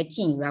တာကိုလည်းကြ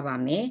ည့်ရပါ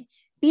မယ်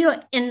ပြီးတော့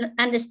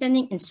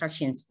understanding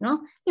instructions เนาะ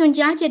ညွှန်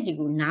ကြားချက်တွေ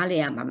ကိုနားလ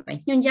ည်ရပါမယ်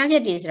ညွှန်ကြားချ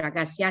က်တွေဆိုတာက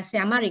ဆ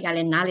ရာမတွေကလ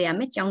ည်းနားလည်ရ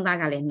မယ်ကျောင်းသား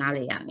ကလည်းနားလ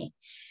ည်ရမယ်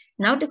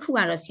နောက်တစ်ခုက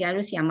တော့ဆရာ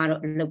တို့ဆရာမ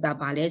တို့အလုပ်က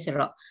ပါလဲဆို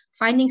တော့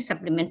finding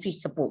supplementary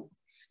support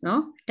เนาะ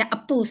ဒါအ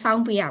ပူဆော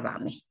င်းပေးရပါ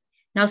မယ်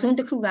နောက်ဆုံးတ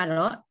စ်ခုက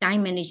တော့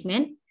time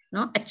management เน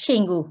าะအချိ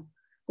န်ကို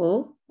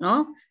เนาะ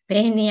ဘ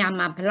ယ်နေရာ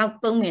မှာဘယ်လောက်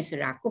သုံးမယ်ဆို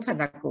တာကိုယ့်ဖတ်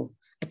တာကို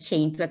အချိ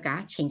န်အတွက်က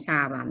ချိန်ဆ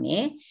ရပါမ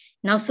ယ်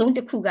နောက်ဆုံးတ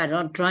စ်ခုက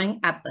တော့ drawing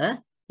up a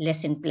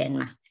lesson plan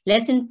မှာ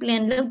lesson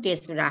plan လုပ်တယ်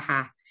ဆိုတာဟာ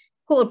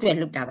ကိုယ့်အတွက်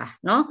လုပ်တာပါ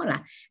เนาะဟုတ်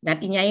လားဒါ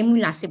ပညာရေးမူ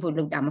လာစစ်ဖို့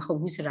လုပ်တာမဟုတ်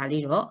ဘူးဆိုတာ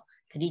လေးတော့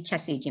the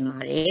chassis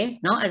jimare,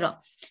 no,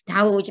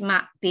 how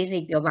ma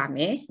basic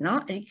yobame, no,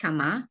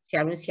 Rikama,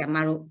 Siarus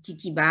Yamaru,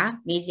 Titiba,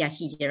 Mesia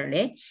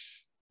Shijere,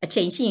 a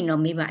change in or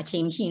maybe a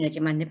change in a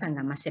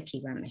Jamanipanga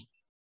Masepigame.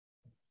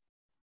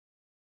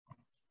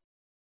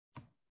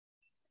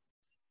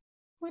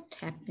 What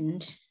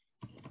happened?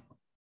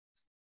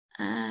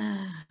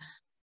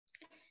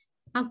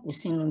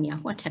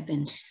 What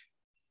happened?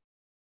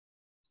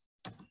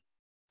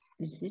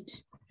 Is it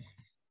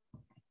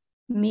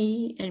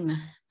me?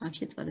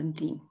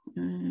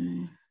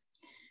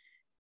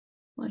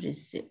 What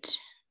is it?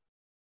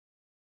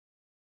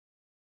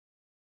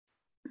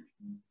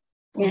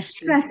 Yes,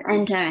 press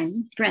enter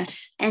and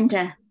press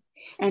enter.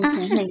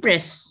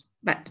 Press,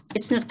 but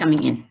it's not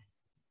coming in.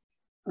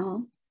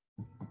 Oh.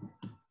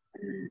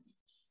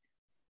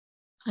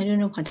 I don't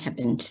know what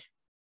happened.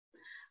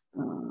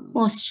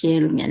 What's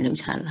share me a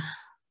little?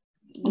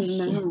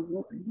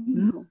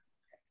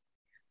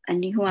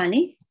 And the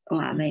Huali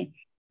or Abe.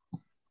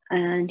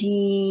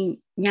 The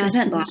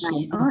Yagat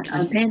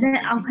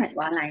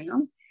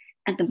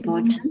at the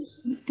bottom.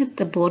 At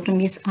the bottom,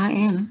 yes, I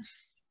am.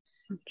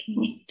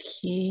 Okay.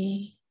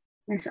 Okay.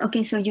 Yes,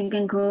 okay, so you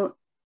can go.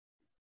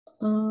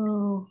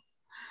 Oh,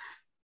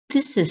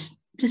 this is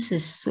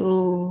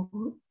so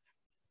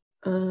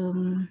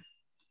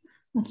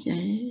what shall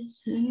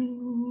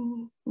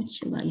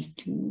I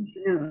do?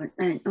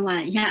 No,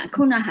 yeah,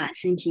 Kunaha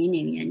since you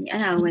name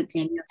and I will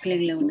click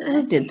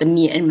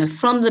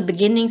from the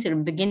beginning to the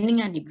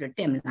beginning and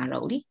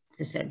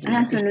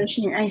the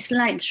solution. I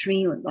slide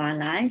 3 with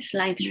one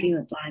slide 3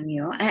 with one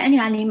meal. Any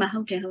anima,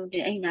 how to hold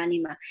the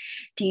anima.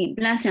 The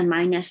plus and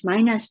minus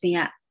be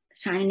a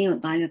sign you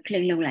by your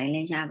click look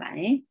like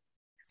Java.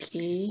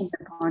 Okay. At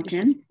the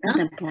bottom,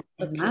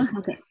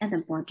 okay, at the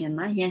bottom,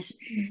 yes.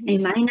 A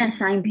minus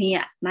sign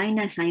here,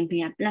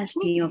 plus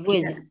P.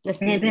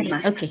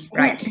 Okay,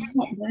 right.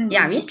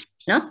 Yeah,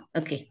 no?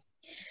 Okay.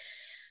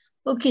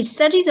 Okay,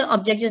 study the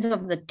objectives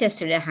of the test.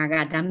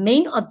 The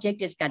main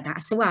objectives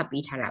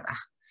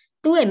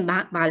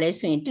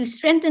to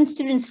strengthen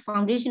students'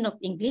 foundation of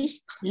English,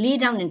 lay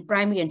down in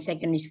primary and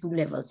secondary school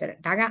levels.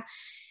 Daga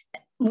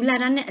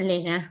Mularane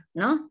Elena,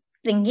 no?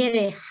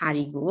 Tingere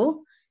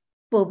Harigo.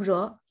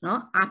 Pobro,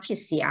 no,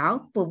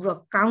 Apisiao,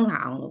 Pobro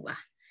Kaunga.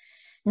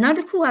 Now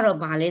the Kuaro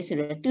Bales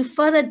to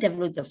further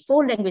develop the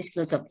 4 language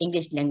skills of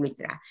English language.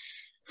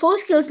 4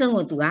 skills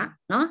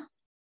no,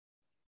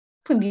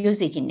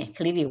 usage in it,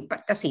 clearly,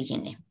 but the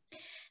season.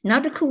 Now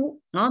the coup,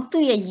 not to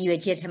a year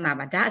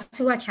that's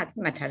what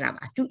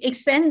mataraba to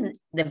expand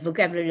the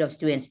vocabulary of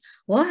students.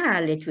 What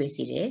are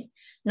literacy?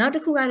 Now the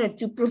Kuaro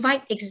to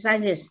provide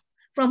exercises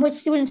from which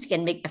students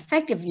can make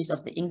effective use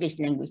of the English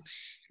language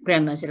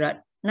grammars.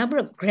 Number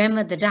of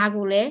grammar the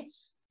dagule,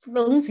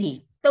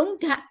 Lonzi,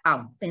 don't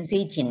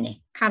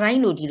pensation,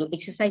 Karaino dilo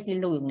exercise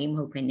low name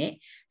hopene,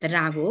 the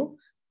dago,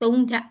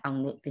 don't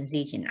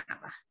pensation.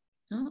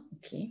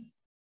 Okay.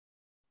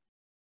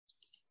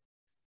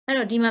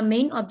 The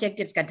main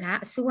objectives to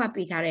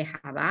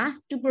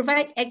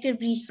provide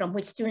activities from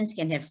which students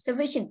can have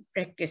sufficient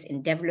practice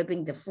in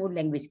developing the 4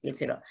 language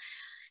skills.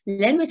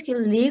 Language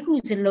skill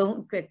legus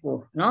alone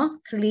no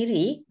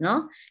clearly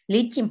no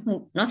leaching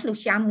not look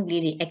sham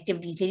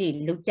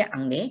activities looked at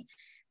angle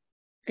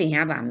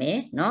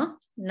no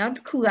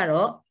not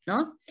kugaro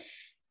no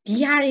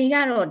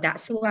diarigaro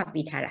that's what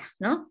bitara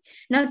no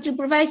now to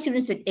provide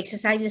students with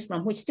exercises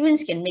from which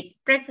students can make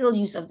practical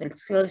use of the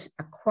skills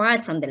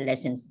acquired from the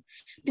lessons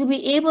to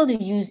be able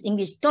to use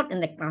English taught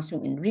in the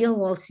classroom in real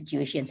world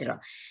situations.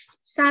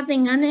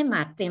 Something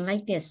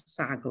like this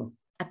sago.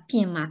 A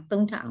pima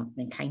don't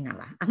and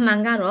kainala. A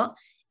mangaro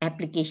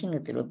application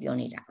of the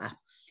Rubionida.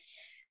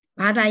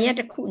 Bada yet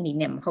a kuni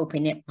name,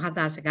 hoping it,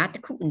 Bada's got a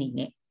kuni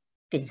name,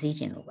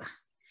 decision over.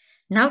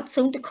 Now,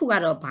 soon the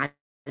Kuaro by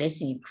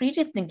listening,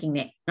 creative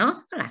thinking,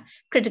 no?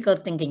 Critical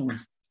thinking.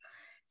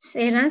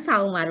 Seran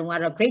Sao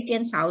Marumara, great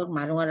and Sao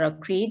Marumara,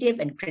 creative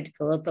and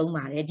critical,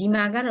 Tomare,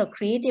 Dimagaro,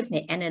 creative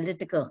and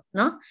analytical,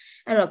 no?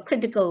 Or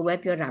critical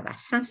web your raba,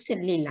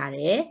 Sansili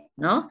Lare,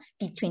 no?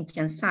 Between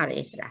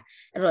Chansaresra,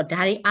 or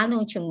Dari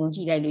Ano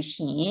Chunguji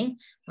Lushin,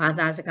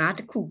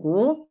 Badazaka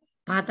Kugo,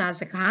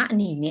 Badazaka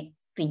Nine,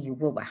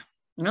 Piuboba,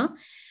 no?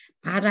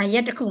 Bada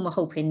yet a kuma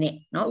hope in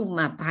it, no?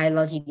 My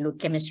biology,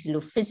 chemistry,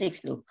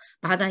 physics,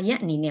 Bada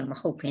yet name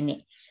hope in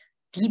it.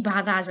 Di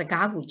bada za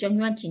gagu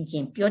John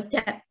Chin pure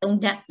that don't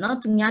that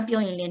not to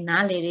Yapio in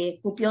Nale,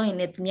 Cupio in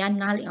it,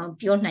 Mianale on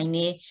pure 9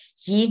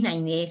 ye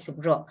 9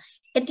 subro.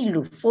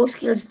 Etilu 4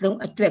 skills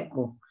don't attract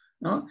go,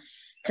 no?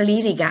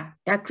 Kaliriga,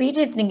 that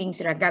creative thinking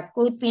raga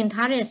could be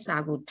entire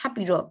sagu,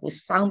 tapiro, with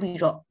sound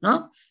biro,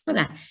 no?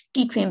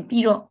 Teaching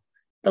piro,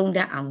 don't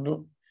that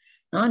amlo.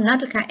 No, not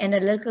the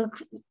analytical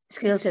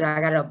skills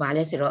raga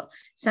balesero.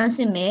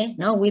 Sansime,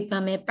 no,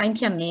 whipame,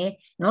 panchame,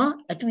 no,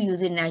 a 2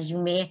 using as you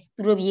may,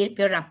 through year,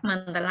 pure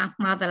mandala,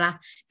 madala,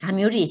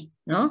 hamuri,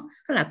 no,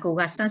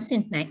 Halakoga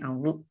sansin night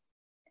on loop.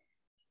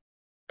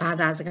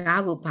 Padas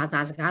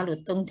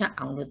galu, tonta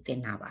on loop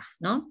tenava,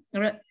 no?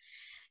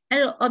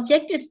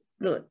 Objective,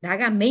 good,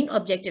 daga main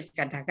objectives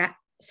kataga,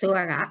 so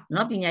aga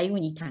no pinya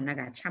yuni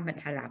thanaga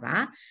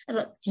chamataraba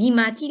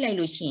dima chi like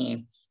lo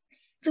shin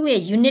tu ye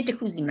unit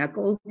takku si ma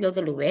ko pyo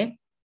thalo we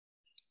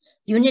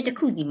unit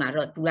takku si ma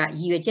ro tu ga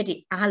yiwe chet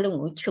ti ahalong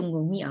ko chung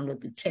ngum mi ang lo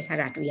tu thet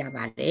thara twi ya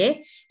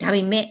bare da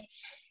bai me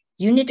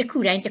unit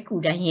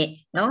takku dain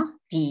ye no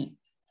di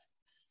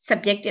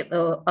subjective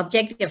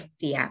objective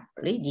dia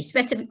the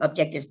specific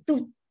objectives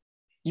tu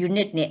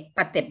unit ne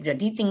patep ro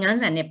di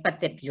tingansa ne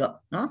patep ro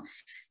no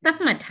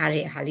tapmat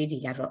thare ha li di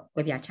ya ro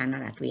kwe pya chana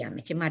la twi ya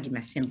me chima di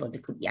ma symbol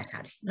takku pya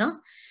thare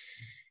no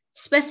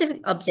specific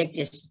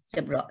objectives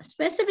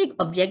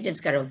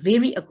gotta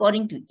vary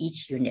according to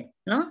each unit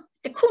no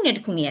takku ne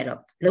ro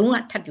long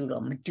wa that tu ro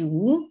ma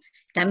tu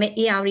da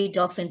me ARE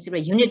dolphins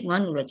unit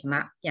 1 ro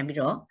chima pyan pi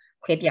ro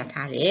khwe pya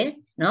thare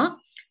no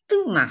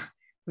tu ma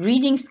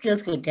reading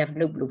skills ko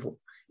develop lo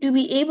to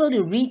be able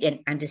to read and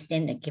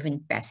understand a given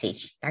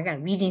passage. Like a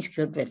reading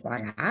skill with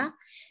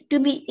to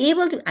be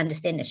able to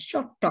understand a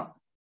short talk.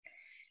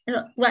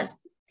 What's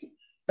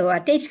a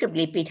tape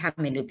script pay time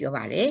no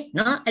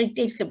a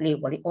tape script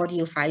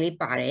audio file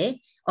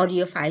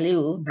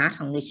not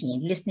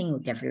listening will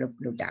develop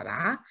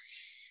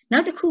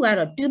now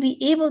to be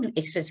able to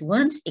express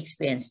one's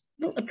experience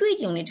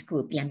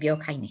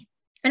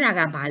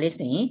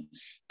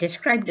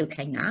describe the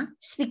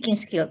speaking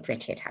skill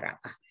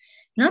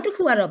not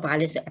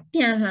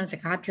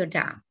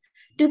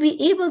to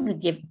be able to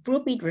give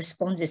appropriate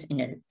responses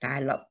in a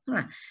dialogue.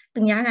 No,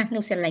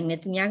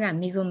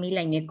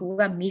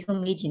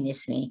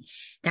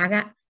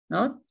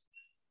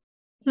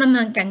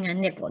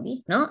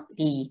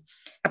 the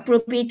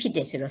appropriate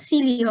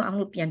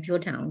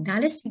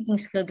speaking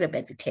skill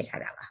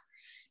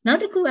now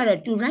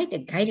to write a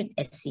guided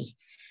essay.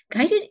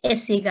 Guided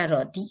essay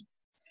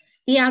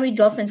ARE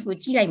dolphins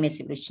would like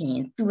message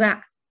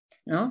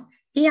no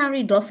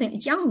ARE dolphin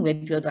young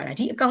with pure daughter.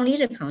 The account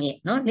leader come yet,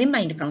 no,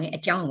 lemon the come a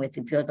young with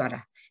the pure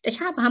daughter. The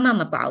sharp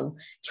hammer bow,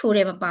 chore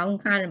a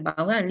bound can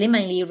bow,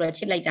 lemon leave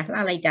like that,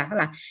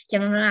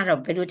 general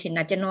pelutin,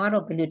 not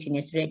general pelutin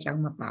is red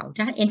young bow.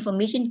 That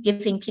information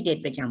giving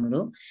period with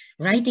Jamuru,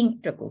 writing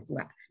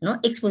trocotua, no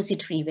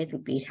expository way to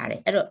beat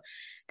her.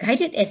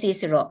 Guided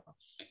essays rock.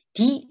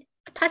 The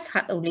pass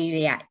her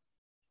only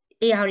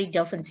ARE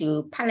dolphins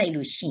you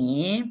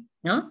palalushi,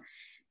 no,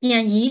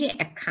 Pian ye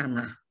a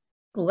kama.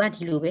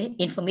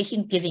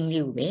 Information giving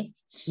you way,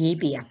 he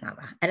be a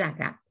mama,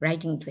 araga,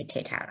 writing to a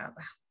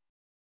tetaraba.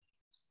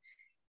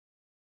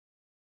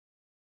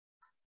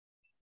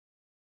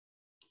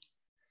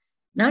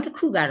 Now the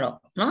Kugaro,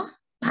 no?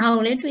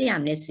 Paolet we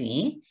am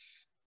listening.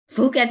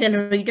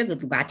 Vocabulary to go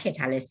to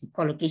Batetalis,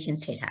 collocation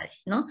tetare,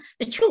 no?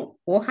 The two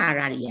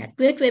Ohararia,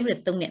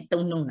 12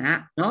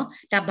 tonga, no?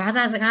 The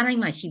Badas Gana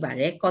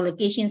Mashibare,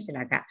 collocations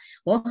raga,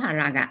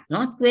 Oharaga,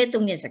 not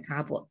 12 years a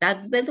couple.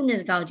 That's 12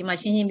 years ago,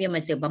 machine be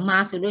myself, but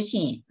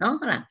Massolution, no?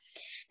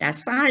 That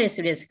Saris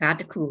is got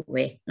the cool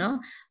way, no?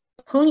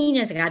 Pony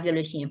is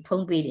gabulation,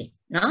 Pompidi,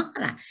 no?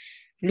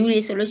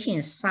 Louis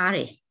solution,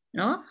 sorry,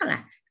 no?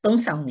 Don't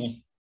sound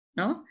me,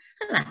 no?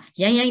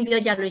 Yang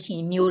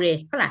Biojalushi,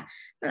 Mure,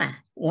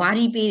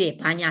 Wari Pere,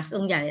 Panyas,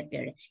 Unja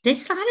Pere. The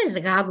Saras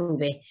Gabu,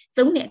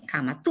 don't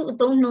come,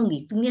 don't know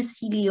me, to me,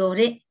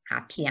 Siliore,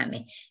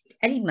 Hapiame.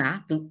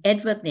 Erima, to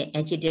adverb the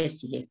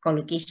adjectives,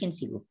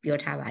 collocations, pure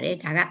Tavare,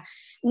 Taga,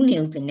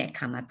 Unil the neck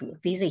come to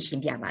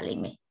physician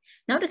Diabalime.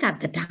 Now to cut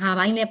the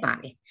Tavine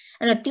Pare.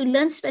 And to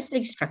learn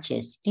specific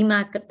structures,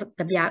 Dima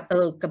Kabia,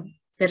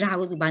 the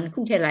Rahu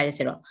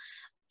Bankutela,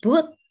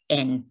 both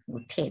and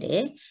would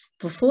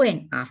before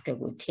and after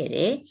would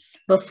tere,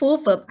 before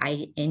verb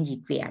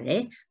ing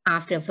query,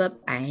 after verb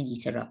ing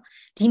zero.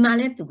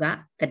 Dimale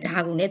tuga, the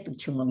dragone to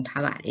chumum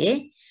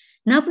tavare.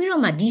 Now we know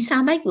my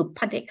disamai could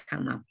patek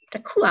come up. The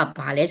kua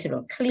palace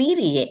or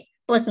clearly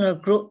personal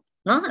growth.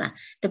 No,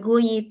 the go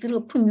ye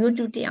through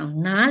pumutu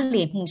on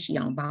nale mushi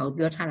on bow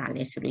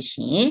biotara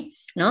solution.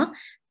 No,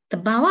 the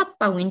bawa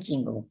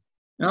pawinjingo.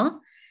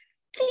 No.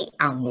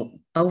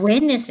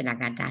 Awareness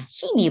ragata,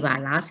 she never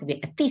last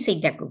with a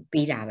thesis that could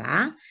be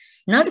rava.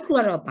 Not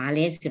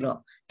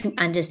to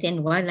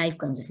understand wildlife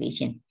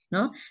conservation.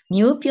 No,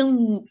 new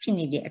pyong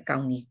finity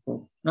accounting,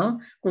 no,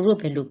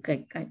 group look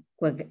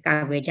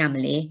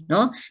jamle,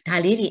 no,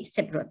 Daliri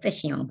separate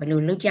session, but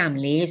look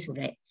jamle, so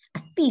that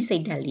a thesis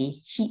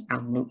dali, she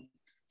outlook.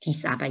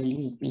 These are by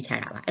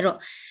Vitarava.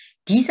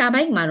 These are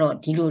by Maro,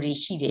 Diluri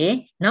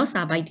Shide, now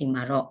Sabai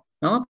Maro.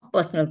 No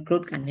personal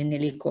growth can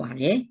nearly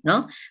coare,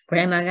 no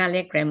grammar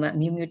gale, grammar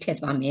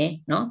muted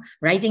me, no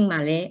writing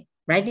male,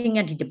 writing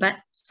at the debate,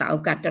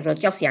 Saugat or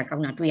Josia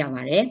Kauna to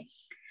Yamare,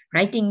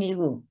 writing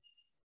you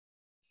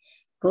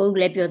go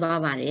lepio,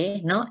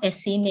 no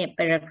essay ne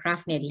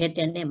paragraph ne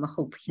letter ne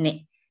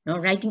mahopine, no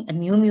writing a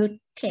mu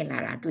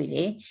tailor to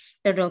it,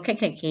 the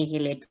rocket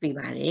let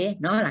privare,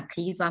 no la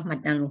kiva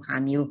madanu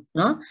hamu,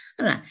 no,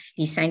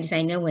 the sign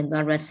designer when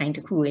there was signed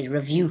to crew a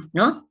review,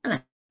 no.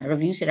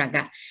 Reviews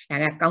raga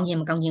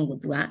counting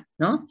with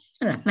no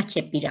much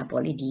pira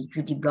polity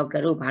beauty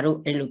blogger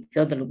baro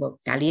the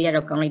book dalia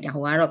or count like the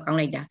huaro count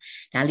like that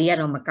dalia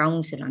or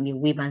accounts around the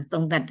weban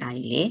tongue that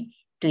daily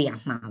to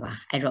Yamava.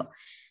 I wrote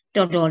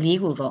တော်လေး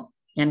ကိုတော့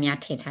များ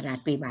ထည့်ထားတာ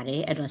တွေ့ပါတ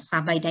ယ်အဲ့တော့စာ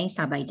ပိုက်တိုင်း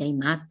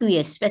မှာသူ့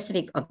ရဲ့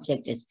specific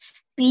objectives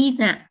ပြီး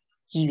တဲ့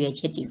ရည်ရွယ်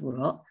ချက်တွေကို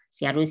တော့ဆ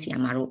ရာတို့ဆရာ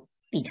မတို့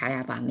သိထားရ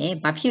ပါမယ်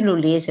ဘာဖြစ်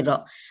လို့လဲဆို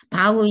တော့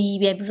ဘာကိုရည်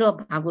ရွယ်ပြီးတော့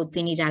ဘာကိုသ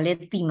င်နေတာလဲ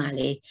သိမှ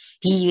လဲ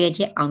ဒီရည်ရွယ်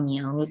ချက်အောင်မြ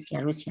င်အောင်လို့ဆရာ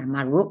တို့ဆရာမ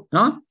တို့เน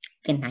าะ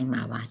သင်နိုင်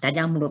မှာပါဒါ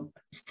ကြောင့်မလို့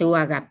စိုးရ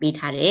ကပေး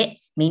ထားတဲ့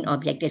main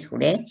objectives ကို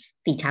လည်း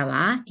သိထား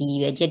ပါဒီရည်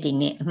ရွယ်ချက်တွေ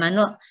နဲ့အမှန်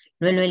တော့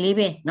လွယ်လေး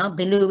ပဲเนาะဘ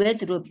ယ်လိုပဲ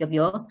သူတို့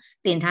ပြော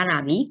သင်ထားတာ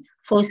ပြီး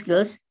four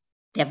skills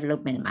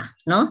development မှာ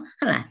เนาะ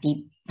ဟုတ်လားဒီ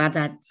ဘာ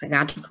သာစ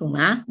ကားတစ်ခု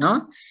မှာเนาะ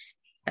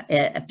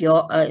ပြော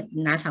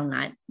နားထောင်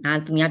နာ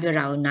သူများပြော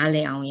တာကိုနားလ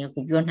ည်အောင်ရ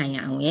ကိုပြောနိုင်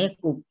အောင်ရ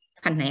ကို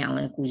ဖတ်နိုင်အောင်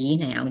ရကိုရေး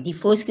နိုင်အောင်ဒီ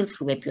four skills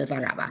ကိုပဲပြော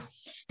သွားတာပါဒါ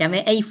ပေ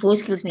မဲ့အဲ့ four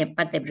skills နဲ့ပ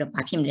တ်သက်ပြီးတော့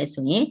ဘာဖြစ်မလဲ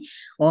ဆိုရင်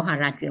ဝေါဟာ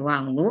ရကျွေးဝအော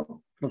င်လို့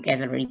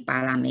vocabulary ပါ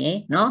လာမယ်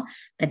เนาะ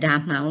တရား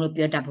မှန်လို့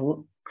ပြောတတ်ဖို့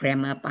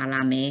grammar ပါ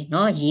လာမယ်เน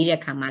าะရေးတဲ့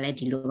ခါမှာလည်း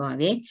ဒီလိုပါ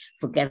ပဲ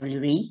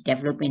vocabulary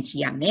development ရှိ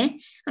ရမယ်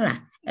ဟုတ်လား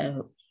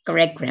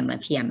correct grammar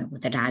ဖြစ်ရမယ်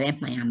ပေါ့တရားလည်း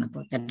မှန်ရမယ်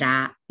ပေါ့တ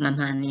ရားမှ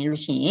န်နေ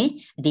လို့ရှိရင်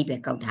အဓိပ္ပာ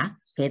ယ်ကောက်တာ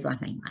လွဲသွား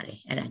နိုင်ပါတယ်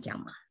အဲ့ဒါကြော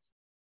င့်ပါ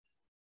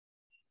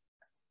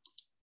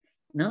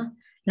နော်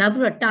နောက်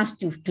ပြီးတော့ task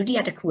 2ဒုတိယ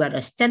တစ်ခုက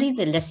တော့ study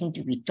the lesson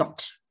to be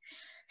taught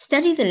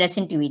study the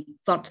lesson to be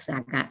taught ဆိုတာ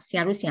ကဆ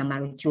ရာတို့ဆရာမ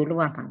တို့ကြိုး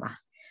လို့ရပါပါ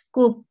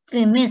ကိုသ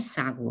င်မဲ့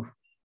စာ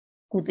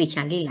ကိုသေ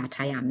ချာလေ့လာ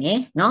ထားရမယ်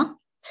နော်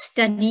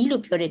study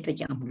လို့ပြောတဲ့အတွက်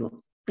ကြောင့်မလို့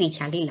သေ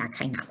ချာလေ့လာ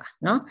ခိုင်းတာပါ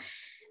နော်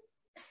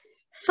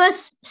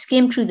First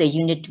skim through the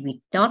unit to be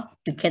taught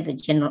to get the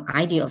general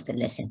idea of the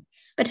lesson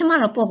ပထမ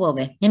တော့ပေါ့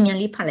ပဲမြန်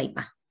လေးဖတ်လိုက်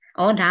ပါ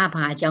ဩဒါက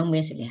ဘာအကြောင်းပဲ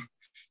ဆိုတဲ့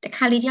တ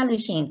ခါလေကြာ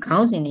လို့ရှိရင်ခေါ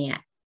င်းစဉ်တွေက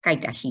ကြို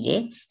က်တာရှိတ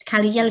ယ်တခါ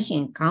လေကြာလို့ရှိရ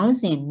င်ခေါင်း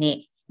စဉ်နဲ့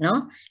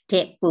နော်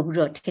တဲ့ပို့ပြီး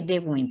တော့ထဲ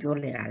ဝင်ပြော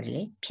လဲတာ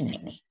လေဖြစ်နို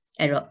င်တယ်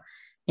အဲ့တော့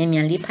မြ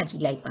န်လေးဖတ်ကြ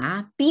ည့်လိုက်ပါ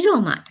ပြီး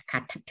တော့မှတစ်ခါ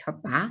ထပ်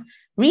ပါ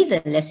read the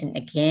lesson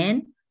again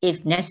if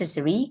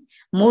necessary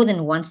more than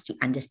once to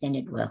understand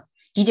it well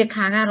ဒီတစ်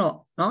ခါကတော့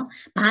နော်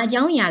ဘာအ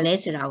ကြောင်းအရာလဲ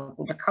ဆိုတာ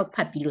ကိုတစ်ခေါက်ဖ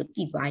တ်ပြီးလို့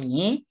သိသွားရ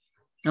င်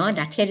နော်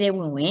ဒါထဲဝ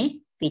င်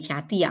သေချာ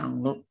သိအောင်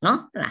လို့နော်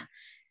ဟုတ်လား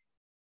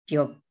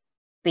ပြော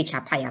သေချာ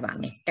ဖတ်ရပါ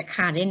မယ်တစ်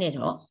ခါတည်းနဲ့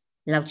တော့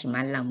လောက်ချင်မှ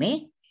လောက်မယ်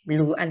ဘ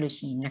လို့အဲ့လို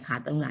ရှိရင်နှစ်ခါ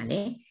သုံးခါလ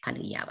ည်းဖတ်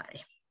လို့ရပါတ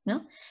ယ်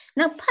နော်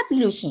နောက်ဖတ်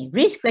ပြီးလို့ရှိရင်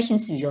raise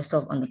questions to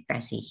yourself on the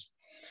passage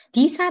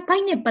ဒီစာပို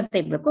င်းနဲ့ပတ်သ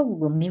က်ပြီးကိုယ့်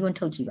ကိုယ်မေးခွန်း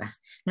ထုတ်ကြည့်ပါ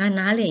ငါ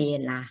နားလေ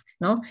ရဲ့လား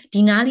နော်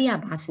ဒီနားလေးက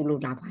ဘာဆို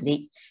လို့ဒါပါလေ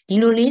ဒီ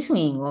လိုလေးဆို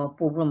ရင်ရော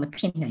ပို့ပြီးမ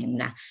ဖြစ်နိုင်ဘူး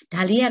လား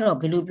ဒါလေးကတော့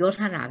ဘယ်လိုပြော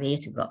ထားတာပဲ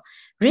ဆိုတော့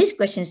raise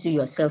questions to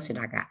yourself ဆို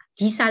တာက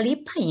ဒီစာလေး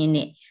ဖတ်ရင်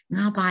နဲ့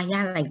ငါဘာရ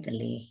လိုက်တယ်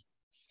လဲ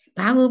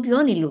ဘာကို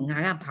ပြောနေလို့ငါ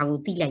ကဘာကို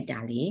သိလိုက်တာ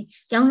လဲ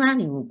ကျောင်းသား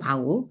တွေကိုဘာ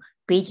ကို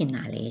ပေးချင်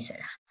တာလဲဆို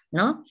တာ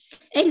နော်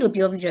အဲ့လို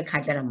ပြောပြီးတဲ့ခါ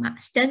ကျတော့မှ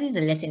study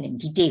the lesson in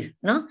detail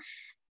နော်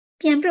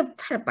ပြန်ပြီး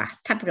ဖတ်ပါ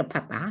ထပ်ပြီးဖ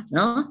တ်ပါ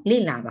နော်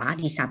လေ့လာပါ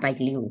ဒီစာပိုက်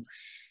ကလေးကို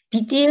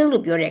detail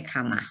လို့ပြောတဲ့အ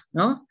ခါမှာ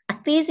နော်အ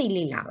သေးစိတ်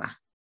လေ့လာပါ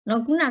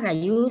နော်ခုနက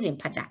ရိုးရင်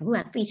ဖတ်တာအခုက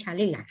သေချာ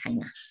လေ့လာခိုင်း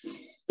တာ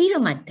ပြီး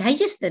တော့မှ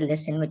digest the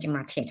lesson လို့ကျွန်မ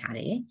ထည့်ထားတ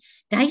ယ်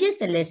digest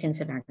the lesson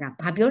ဆိုတာက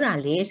ဘာပြောတာ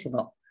လဲဆို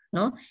တော့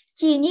နော်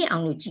ကြည်ညိအော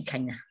င်လို့ကြည့်ခို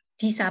င်းတာ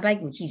ဒီစာပိုက်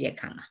ကိုကြည့်တဲ့အ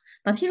ခါမှာ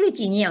ဘာဖြစ်လို့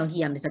ကြည်ညိအောင်ကြ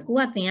ည့်ရမလဲဆိုကို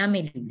ကသင်ရမ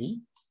ယ့်လူလေ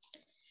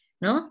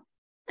နော်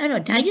အဲ့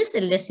တော့ digest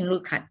the lesson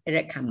လို့ခါ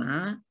တဲ့အခါမှာ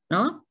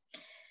နော်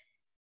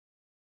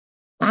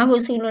ဘာကို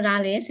ဆိုလိုတာ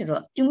လဲဆို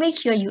တော့ to make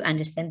sure you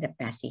understand the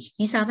passage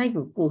ဒီစာပိုက်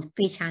ကို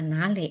သေချာ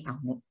နားလည်အော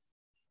င်လို့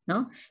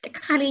နော်တ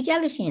ခါလေကြာ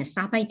လို့ရှိရင်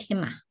စာပိုက်ထဲ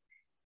မှာ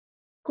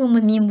ကိုမ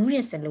မြင်ဘူး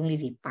တဲ့စလုံး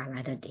လေးတွေပါလာ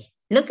တတ်တယ်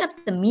look up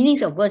the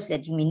meanings of words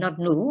that you may not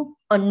know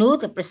or know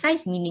the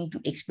precise meaning to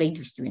explain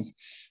to students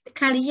တ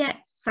ခါလေကြာ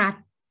စာ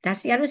ဒါ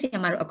ဆရာတို့ဆရာ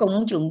မတို့အကုန်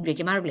လုံးကြုံမှုတွေ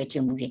ကျမတို့လည်း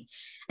ကြုံမှုတွေ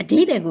အဓိ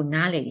ပ္ပာယ်ကို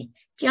နားလည်တယ်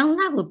ကျောင်း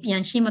သားကိုပြ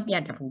န်ရှင်းမပြ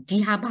တတ်ဘူးဒီ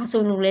ဟာဘာ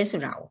ဆိုလို့လဲ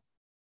ဆိုတာကို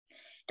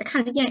တခါ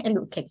လေကြာအဲ့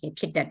လိုအခက်အခဲ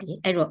ဖြစ်တတ်တယ်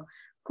အဲ့တော့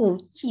ကို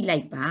ကြည့်လို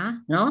က်ပါ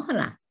နော်ဟုတ်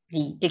လား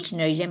ဒီ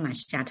dictionary ထဲမှာ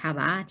ရှာထား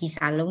ပါဒီ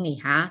စာလုံးတွေ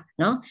ဟာ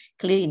နော်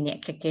ကလေးတွေနဲ့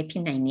အခက်အခဲဖြ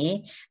စ်နိုင်တယ်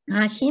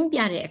ငါရှင်းပြ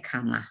တဲ့အခါ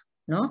မှာ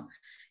နော်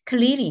က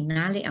လေးတွေ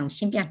နားလည်အောင်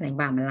ရှင်းပြနိုင်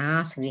ပါမ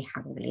လားဆိုတဲ့ဟာ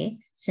ကိုလေ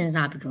စဉ်း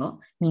စားပြီးတော့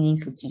meaning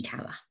ကိုကြည့်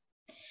ထားပါ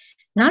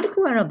နောက်တစ်ခု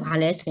ကတော့ဘာ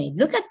လဲဆိုရင်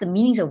look at the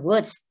meanings of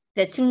words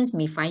that students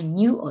may find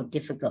new or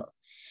difficult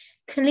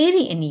ကလေး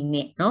တွေအနေ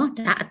နဲ့နော်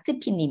ဒါအသစ်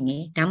ဖြစ်နေမ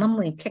ယ်ဒါမှမ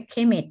ဟုတ်ခက်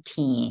ခဲမဲ့ထ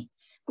င်ရင်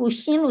ကို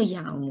ရှင်းလို့ရ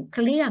အောင်က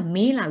လေးက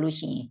မေးလာလို့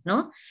ရှိရင်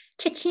နော်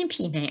ချက်ချင်း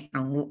ဖြေနိုင်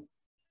အောင်လို့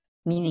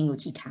meaning ကို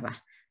ကြည့်ထားပါ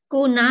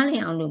ကိုနားလ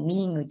ည်အောင်လို့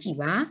meaning ကိုကြည့်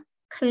ပါ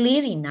က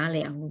လေးတွေနားလ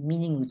ည်အောင်လို့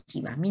meaning ကိုကြ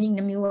ည့်ပါ meaning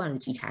နှမျိုးက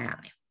တော့ကြည့်ထားရ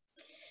မယ်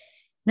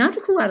နောက်တ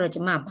စ်ခုကတော့ကျွ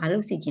န်မဘာ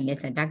လို့သိချင်လဲ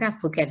ဆိုတော့ဒါက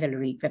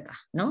vocabulary ပဲပါ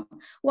နော်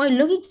while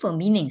looking for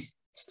meanings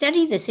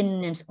study the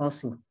synonyms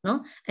also နော်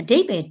အဓိ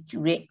ပ္ပာယ်တူ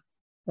တဲ့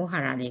ဝေါဟာ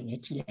ရလေးကို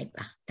ကြည့်လိုက်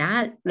ပါဒါ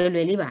လွယ်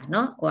လေးပါ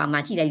နော်ဟိုအမှ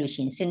ကြည့်လိုက်လို့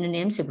ရှိရင်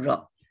synonyms ဆိုပြီး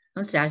တော့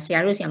နော်ဆရာ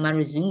တို့ဆရာမ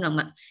တို့ zoom တော့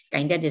မှက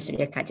င်တတ်တယ်ဆို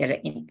တဲ့ခါကျ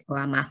တော့ဟို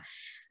အမှ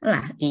ဟုတ်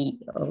လားဒီ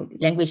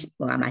language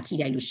ဟိုအမှကြည့်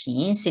လိုက်လို့ရှိ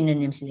ရင်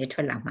synonyms တွေထွ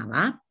က်လာမှာ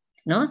ပါ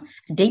နော်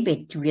အဓိပ္ပာယ်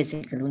တူတဲ့စ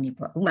ကားလုံးတွေ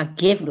ပေါ့ဥပမာ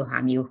give လို့ဟာ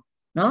မျိုး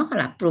နော်ဟုတ်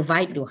လား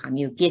provide လို့ဟာ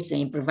မျိုး give ဆို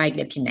ရင် provide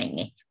လည်းဖြစ်နိုင်တ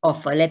ယ်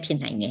offer လည်းဖြစ်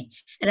နိုင်တယ်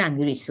အဲ့ဒါ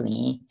မျိုးတွေဆိုရ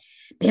င်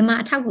ဘယ်မှာ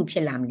အထောက်အကူဖြ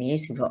စ်လာမလဲ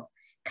ဆိုတော့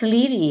က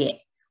လေးတွေရဲ့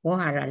ဝေါ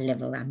ဟာရ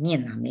level ကမြ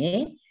င့်လာမယ်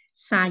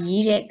စာ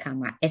ရေးတဲ့အခါ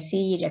မှာ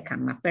essay ရေးတဲ့အခါ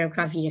မှာ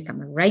paragraph ရေးတဲ့အခါ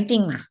မှာ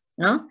writing မှာ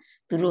နော်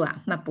သူတို့က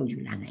အမှတ်ပို့ယူ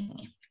လာနိုင်တ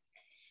ယ်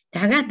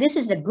ဒါက this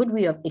is a good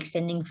way of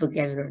extending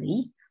vocabulary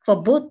for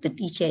both the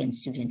teacher and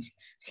students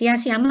ဆ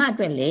ရာမအ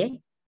တွက်လည်း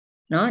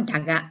နော်ဒါ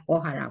က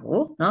ဝေါ်ဟာရကို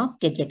နော်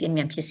ပြည့်ပြည့်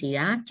မြန်ဖြစ်စေ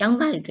တာကျောင်း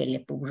သားတွေအတွက်လ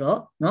ည်းပို့ပြီး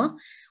တော့နော်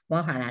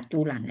ဝေါ်ဟာရ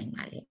တိုးလာနိုင်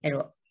ပါတယ်အဲ့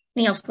တော့နှ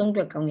စ်ယောက်ဆုံးအ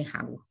တွက်ကောင်းတဲ့ဟာ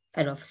ကို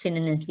အဲ့တော့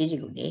synonym လေးတွေ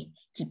ကိုလည်း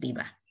ကြည့်ပေး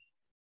ပါ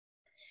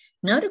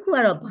နောက်တစ်ခုက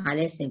တော့ဘာ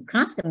လဲဆိုရင်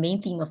grasp the main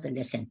theme of the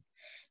lesson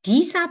ဒီ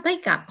စာပို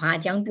က်ကဘာ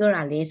အကြောင်းပြော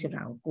တာလဲဆို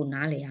တာကို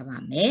နားလည်ရပါ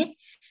မယ်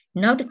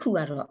နောက်တစ်ခုက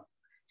တော့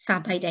စာ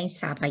ပိုက်တိုင်း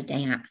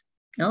က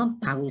နော်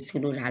ဘာကိုဆို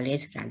လိုတာလဲ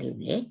ဆိုတာလေး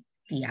ကိုလည်း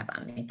သိရပါ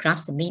မယ်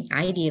grasp the main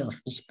idea of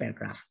each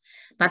paragraph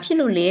ဘာဖြစ်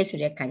လို့လဲဆို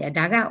တဲ့အခါကျ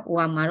ဒါက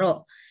ဟိုမှာတော့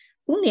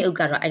ဥနေဥ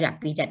ကတော့အဲ့ဒါ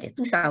ပြီးတတ်တယ်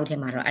သူစာအုပ်ထဲ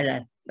မှာတော့အဲ့ဒါ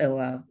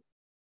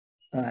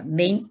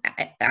main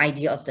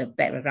idea of the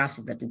paragraph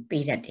ဆိုတော့သူ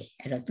ပေးတတ်တယ်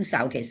အဲ့တော့သူစာ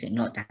အုပ်ထဲဆိုရင်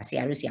တော့ဒါဆ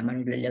ရာတို့မ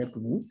တို့လည်း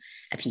ကူ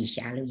အဖြေ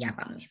ရှာလို့ရ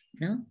ပါမယ်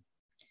နော်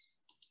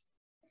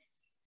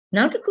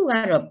နောက်တစ်ခုက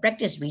တော့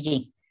practice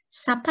reading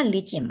စာဖတ်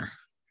လေ့ကျင့်မှာ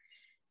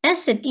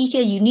as a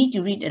teacher you need to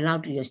read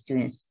aloud to your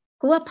students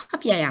ကိုကဖ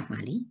တ်ပြရမှာ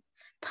လी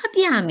ဖတ်ပြ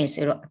ရမယ်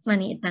ဆိုတော့အမှန်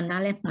တည်းအတန်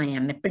သားလည်းမှန်ရ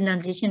မယ်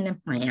pronunciation လည်း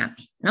မှန်ရမ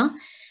ယ်နော်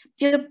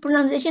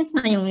pronunciation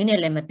မှန်ရုံနဲ့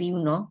လည်းမပြီး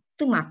ဘူးနော်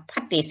သူ့မှာဖ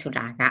တ်တယ်ဆို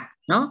တာက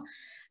နော်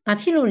ဘာ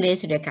ဖြစ်လို့လဲ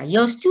ဆိုတဲ့အခါ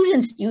your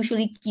students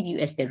usually keep you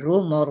as the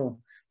role model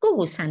ကို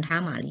စံ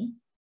ထားမှာလी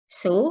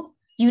so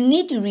you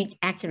need to read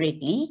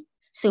accurately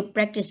so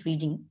practice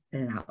reading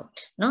aloud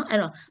နော်အဲ့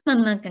တော့မှ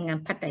န်ကန်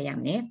ဖတ်တတ်ရ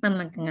မယ်မှ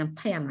န်ကန်ဖ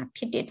တ်ရမှာ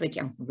ဖြစ်တဲ့အတွက်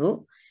ကြောင့်မို့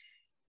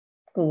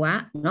ကိုက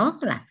နော်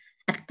ဟုတ်လား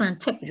အတန်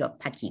ထွက်ပြီးတော့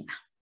ဖတ်ကြည့်ပါ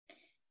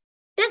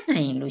တက်နို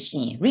င်ရင်လို့ရှိ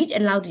ရင် read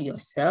aloud to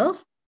yourself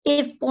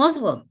if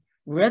possible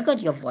record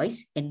your voice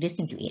and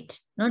listen to it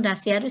နော်ဒါ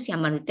ဆရာတို့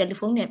မတို့တယ်လီ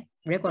ဖုန်းနဲ့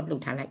record လု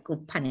ပ်ထားလိုက်ကို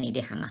ဖတ်နေ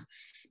တဲ့ဟာမှာ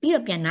ပြီး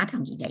တော့ပြန်နားထော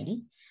င်ကြည့်လိုက်လေ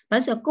ဘာ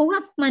လို့ဆိုကိုက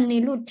မှန်နေ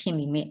လို့ထင်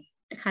မိမဲ့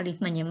တစ်ခါလေး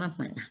မှန်ရင်မှ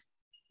မှန်တာ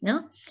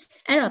နော်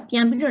အဲ့တော့ပြ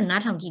န်ပြီးတော့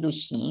နားထောင်ကြည့်လို့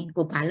ရှိရင်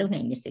ကိုဘာလုပ်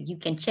နိုင်လဲဆို you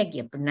can check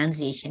your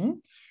pronunciation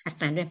အ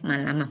တန်တွေမှ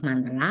န်လားမမှန်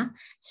သလား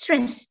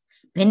stress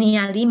ဘယ်နေ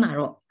ရာလေးမှာ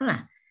တော့ဟုတ်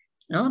လား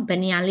နော်ဘယ်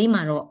နေရာလေး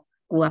မှာတော့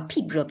ကိုကဖိ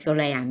ပြီးတော့ပြော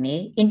လိုက်ရမ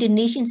ယ်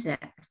intonation ဆို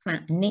တာ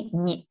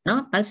ည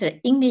နော်ဘာလို့ဆို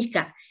English က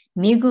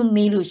မေကွန်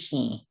မေးလို့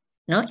ရှိရင်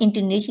နော်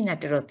intonation က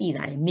တော်တော်သိ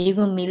လာတယ်မေ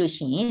ကွန်မေးလို့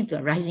ရှိရင်သူ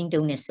rising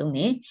tone နဲ့ဆုံးတ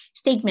ယ်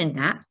statement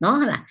ကနော်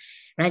ဟုတ်လား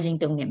rising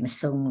tone နဲ့မ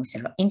ဆုံးဘူးဆို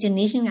တော့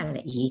intonation ကလ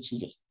ည်းအရေးကြီး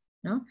တယ်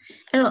နော်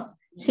အဲ့တော့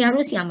ဆရာ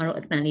တို့မတို့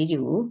အတန်လေးတွေ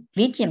ကို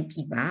လေ့ကျင့်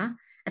ပြီးပါ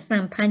အတ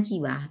န်ဖမ်းကြ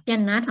ည့်ပါပြ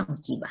န်နားထောင်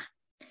ကြည့်ပါ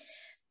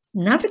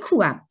နောက်တစ်ခု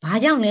ကဘာ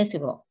ကြောင့်လဲဆို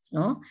တော့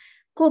နော်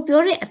ကို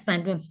ပြောတဲ့အတ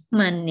န်တွေ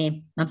မှန်နေ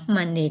မမှ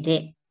န်နေ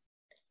တဲ့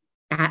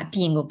ဒါအပြ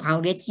င်ကိုဘာ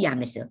လို့လဲကြည့်ရ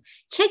မလဲဆို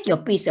check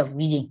your pace of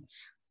reading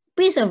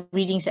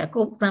ဆိုတာ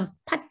ကို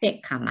ဖတ်တဲ့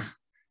အခါမှာ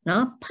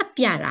နော်ဖတ်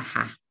ပြတာ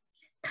ဟာ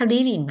ခ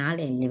လေးတွေနား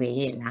လည်နေပဲ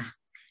လား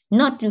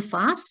not too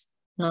fast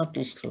not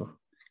too slow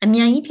အမြ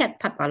န်ကြီးဖ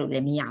တ်သွားလို့လ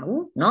ည်းမရ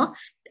ဘူးနော်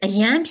အ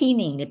ရန်ဖြီး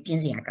နေလည်းပြ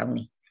င်းစရာကောင်းတ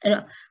ယ်အဲ့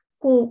တော့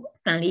ကို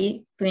တန်လေး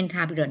တွင်း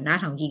ထားပြီးတော့နား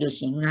ထောင်ကြည့်လို့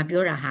ရှိရင်ငါ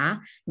ပြောတာဟာ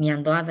မြန်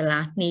သွားသ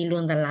လားနှေးလွ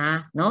န်းသလား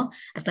နော်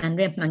အတန်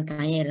တွေမှန်က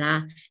န်ရဲ့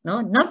လား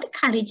နော်နောက်တစ်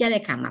ခါလေးကြား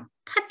တဲ့အခါမှာ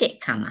ဖတ်တဲ့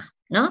အခါမှာ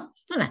နော်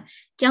ဟုတ်လား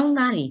ကျောင်း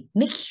သားတွေ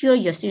make sure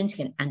your students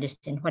can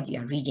understand what you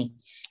are reading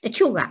တ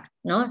ချို့က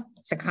နော်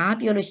စကား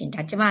ပြောလို့ရှိရင်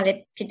ဒါကျမလည်း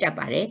ဖြစ်တတ်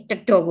ပါတယ်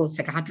တော်တော်ကိုစ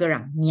ကားပြောတာ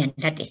မြန်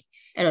တတ်တယ်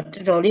အဲ့တော့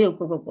တော်တော်လေး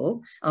ကို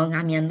ငါ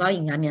မြန်သွား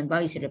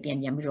ပြီဆိုတော့ပြန်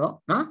ပြီးတော့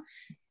နော်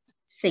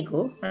စိတ်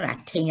ကိုဟုတ်လား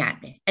ထိန်းရ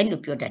တယ်အဲ့လို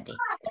ပြောတတ်တယ်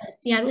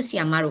ဆရာတို့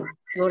မတို့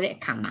ပြောတဲ့အ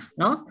ခါမှာ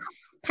နော်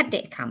ဖတ်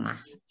တဲ့အခါမှာ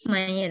မှ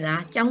န်ရဲ့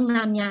လားကျောင်း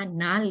သားများ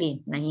နားလည်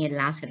နိုင်ရဲ့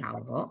လားဆိုတာ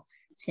ကိုတော့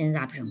စဉ်း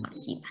စားပြီးတော့မှ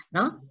ကြည့်ပါ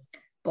နော်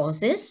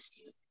pauses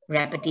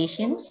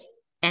repetitions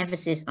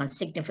emphasis on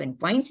significant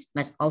points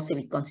must also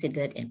be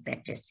considered in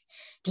practice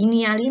ဒီနေ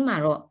ရာလေးမှာ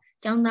တော့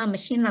ကျောင်းသားမ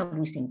ရှင်းလောက်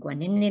ဘူးဆိုရင်ကိုက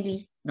နည်းနည်း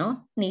လေးနော်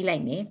နှီးလို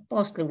က်မယ်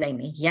pause လုပ်လိုက်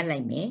မယ်ရပ်လို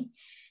က်မယ်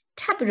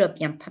ထပ်ပြီးတော့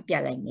ပြန်ဖတ်ပြ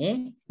လိုက်မယ်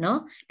နော်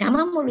ဒါမှ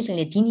မဟုတ်လို့ရှိ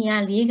ရင်ဒီနေရာ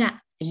လေးက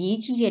အရေး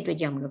ကြီးတဲ့အတွက်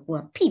ကြောင့်မလို့ကို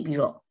ကဖိပြီး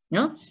တော့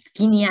နော်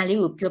ဒီနေရာလေး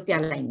ကိုပြောပြ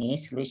လိုက်မယ်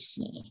ဆိုလို့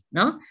ရှိရင်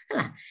နော်ဟုတ်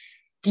လား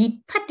ဒီ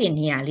ဖတ်တဲ့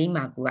နေရာလေး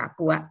မှာကို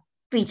က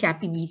ပြချ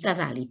ပြီး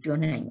သားလေးပြော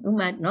နိုင်ဥ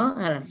မာနော်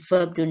ဟုတ်လား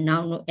verb တို့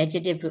noun တို့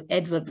adjective တို့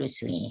adverb တို့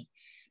ဆိုရင်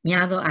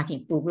များသောအားဖြ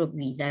င့်ပို့ပြီး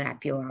ပြီးသား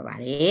ပြောရပါ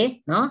တယ်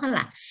နော်ဟုတ်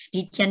လား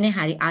ဒီ channel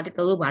ဟာဒီ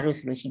article လို့ဘာလို့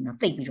ဆိုလို့ရှိရင်တော့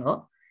သိပြီးတော့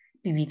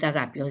ပြီး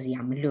သားပြောစရာ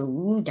မလို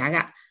ဘူးဒါက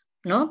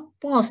နော်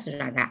pause ဆို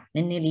တာကန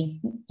ည်းနည်းလေး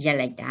ရပ်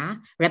လိုက်တာ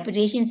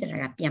repetition ဆိုတာ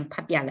ကပြန်ဖ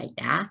တ်ပြလိုက်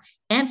တာ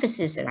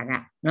emphasis ဆိုတာက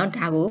နော်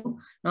ဒါကို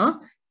နော်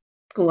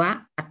ကိုက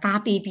အ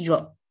သားပေးပြီး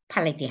တော့ဖ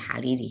တ်လိုက်တဲ့ဟာ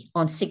လေးတွေ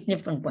on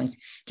significant points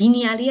ဒီ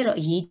နေရာလေးကတော့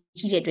အရေး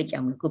ကြီးတဲ့အတွက်ကြော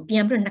င့်မို့ကိုပြ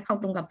န်ပြီးတော့နှစ်ခေါက်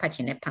သုံးခေါက်ဖတ်ချ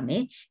င်လည်းဖတ်မ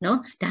ယ်နော်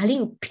ဒါလေး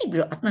ကိုဖိပြီး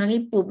တော့အတန်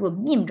လေးပို့ပြီး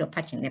မြင့်ပြီးတော့ဖ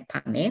တ်ချင်လည်းဖ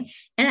တ်မယ်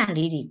အဲ့ဒါ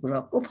လေးတွေကို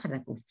တော့ကိုယ့်ဘာသာ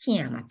ကိုကျင့်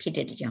ရမှာဖြစ်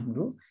တဲ့အတွက်ကြောင့်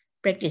မို့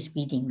practice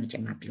reading ကိုကျွ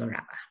န်မပြော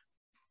တာပါ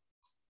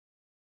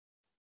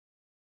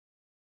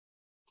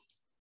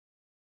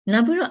နော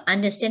က်ပြီးတော့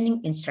understanding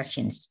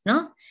instructions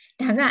နော်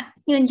ဒါက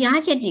ညွှန်ကြား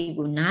ချက်တွေ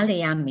ကိုနားလ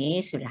ည်ရမယ်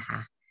ဆိုတာဟာ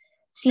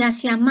ဆ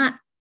ရာမ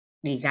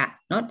တွေက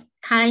နော်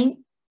ခိုင်း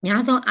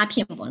များသောအားဖြ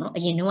င့်ပေါ့နော်အ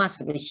ရင်တော့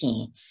ဆိုလို့ရှိရ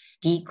င်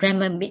the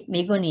grammar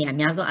megoni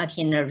amyado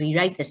akin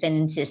rewrite the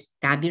sentences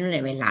dabune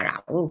be la ra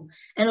oh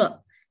ero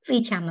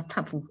feature ma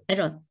phat pu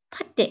ero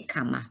phat de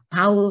khama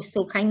bawo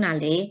so khaina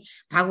le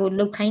bawo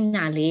lok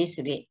khaina le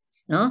so de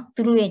no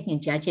turu ye nyun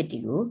jia chet ti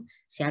ko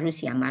sia ru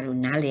sia ma ru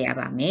na le ya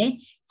ba me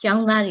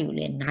chaung da ri ko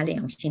le na le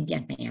aung shin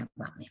pyan nai ya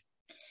ba me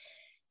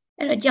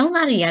ero chaung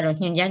da ri ya ro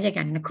nyun jia chet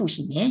ka 2 ခု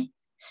ရှိမယ်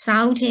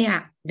sao the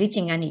ya le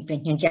chin ga ni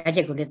ညွှန်ကြားချ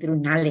က်ကိုလည်းသူ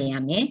တို့နားလည်ရ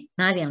မယ်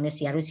နားလည်အောင်လည်းဆ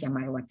ရာတို့ဆရာမ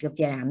တို့ကပြော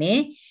ပြရမယ်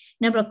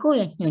နောက်ပြီးကိုယ့်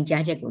ရဲ့ညွှန်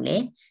ကြားချက်ကိုလ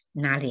ည်း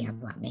နားလည်ရ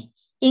ပါမယ်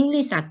အင်္ဂ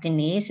လိပ်စာသင်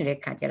နေဆိုတဲ့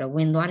အခါကျတော့ဝ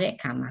င်သွားတဲ့အ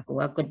ခါမှာကို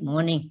က good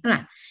morning ဟုတ်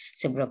လား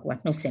ဆိုပြီးတော့ကိုက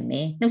နှုတ်ဆက်မ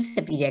ယ်နှုတ်ဆ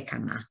က်ပြီးတဲ့အခါ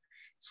မှာ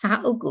စာ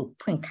အုပ်ကို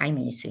ဖွင့်ခိုင်းမ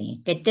ယ်ဆိုရင်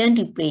turn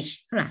to page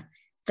ဟုတ်လား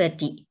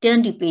 30 turn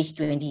to page 22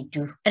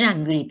အဲ့ဒါ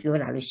မျိုးတွေပြော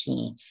လာလို့ရှိ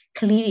ရင်က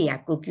လေးတွေက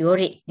ကိုပြော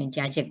တဲ့ညွှန်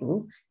ကြားချက်ကို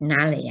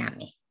နားလည်ရ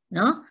မယ်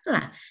no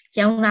la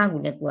chaung da ko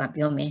le ko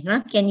pyo me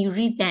no can you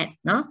read that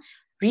no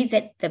read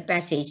that the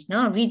passage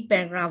no read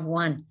paragraph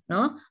 1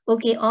 no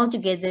okay all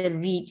together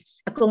read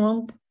akong long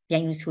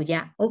pyan yu so ja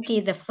okay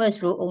the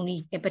first row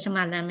only ke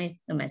pathama lan me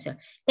ma so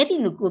eti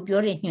lu ko pyo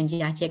de nyun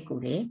ja chet ko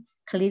le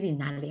khali ri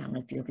na le aung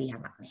le pyo pi ya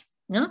ba me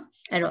no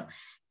ero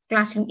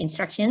classroom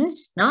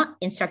instructions no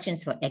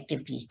instructions for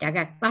activities da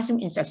ga classroom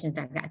instructions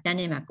da ga tan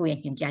ne ma ko ye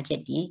nyun ja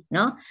chet ti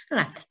no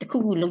hala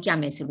takku ku lok ja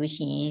me so lo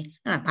shin yin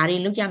hala ba ri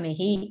lok ja me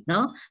he no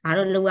ba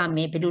ro lok ya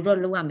me belu ro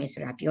lok ya me so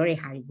da pyo re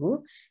ha ri ko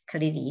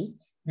khali ri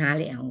na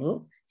le aung lo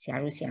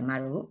sia ru sia ma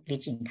ro le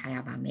chin tha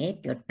ya ba me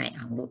pyo nai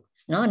aung lo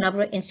no now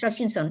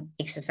instructions on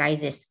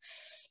exercises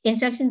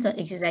instructions on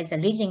exercise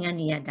le chin ga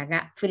ni ya da ga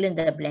fill in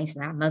the blanks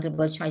la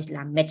multiple choice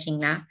la matching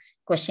la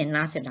question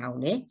la so da ko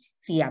le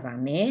သိရပါ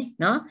မယ်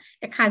เนาะ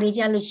တစ်ခါလေး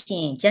ကြာလို့ရှိ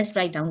ရင် just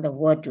write down the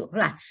word တို့ဟု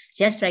တ်လား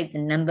just write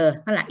the number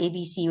ဟုတ်လား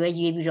abc ပဲ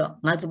ရွေးပြီးတော့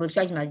multiple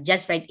choice မှာ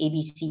just write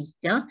abc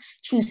เนาะ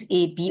choose a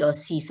b or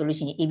c ဆိုလို့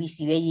ရှိရင် abc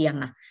ပဲရေးရ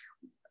မှာ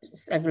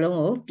စကလုံး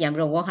ကိုပြန်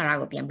ပြီးတော့ဝေါ်ဟာရ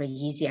ကိုပြန်ပြီး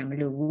ရေးစီရမ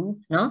လို့ဘူး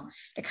เนาะ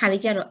တစ်ခါ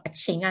လေးကြာတော့အ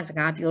ချိန်ကစ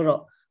ကားပြော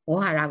တော့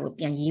ဝေါ်ဟာရကို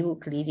ပြန်ရေးဖို့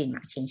ကလေးတွေ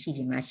မှာအချိန်ရှိ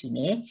ချင်မှရှိမ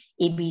ယ်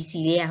abc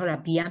တွေကဟုတ်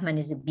လား b ကမှန်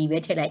နေစ b ပဲ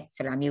ထည့်လိုက်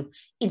ဆိုတာမျိုး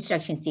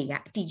instruction တွေက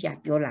အတိအကျ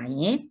ပြောလာ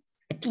ရင်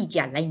အတိအကျ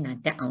လိုက်နာ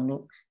တတ်အောင်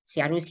လို့ဆ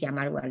ရာတို့ဆရာမ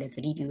တို့ကလည်းသ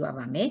တိပြုရ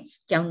ပါမယ်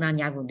။ကျောင်းသား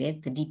များကိုလည်း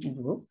သတိပြု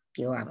ဖို့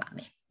ပြောရပါမ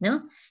ယ်။နော်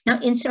။ Now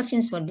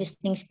instructions for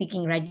listening,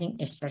 speaking, writing,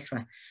 etc.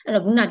 အဲ့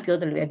တော့ခုနပြော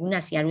သလိုပဲခုန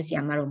ဆရာတို့ဆ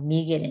ရာမတို့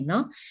မေးခဲ့တယ်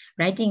နော်။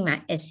 writing မှာ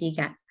essay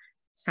က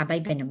စာပို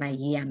က်ပဲတစ်ပိုက်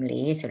ရေးရမလဲ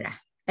ဆိုတာ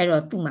အဲ့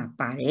တော့သူ့မှာ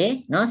ပါတယ်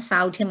နော်။စာ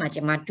အုပ်ထဲမှာ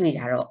ကျွန်မတွေ့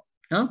တာတော့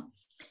နော်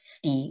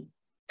။ဒီ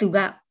သူက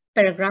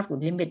paragraph ကို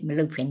limit မ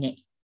လုပ်ဖိနဲ့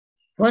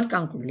word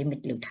count ကို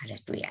limit လုပ်ထားတာ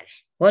တွေ့ရတယ်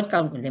။ word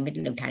count ကို limit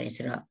လုပ်ထားတယ်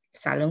ဆိုတော့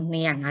စာလုံး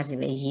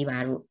250ပဲရေးပါ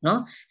လို့เนาะ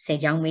10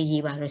ကြောင်းပဲ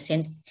ရေးပါလို့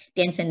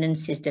10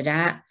 sentences တာ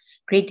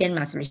grade 10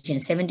မှာဆိုလို့ရှိရ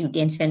င်7 to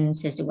 10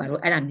 sentences တို့ပါ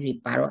တော့အဲ့ဒါမျိုးတွေ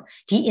ပါတော့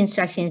ဒီ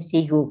instructions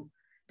တွေကို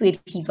တွေ့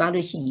ပြီးသွား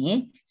လို့ရှိရင်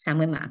စာ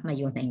မွေးမှာအမှတ်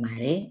ရနိုင်ပါ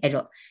တယ်အဲ့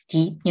တော့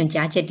ဒီညွှန်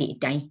ကြားချက်တွေအ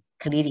တိုင်း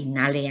ကလေးတွေ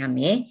နားလည်ရမ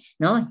ယ်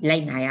เนาะလို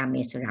က်နာရမ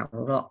ယ်ဆိုတာ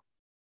ကိုတော့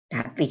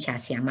ဒါသိချာ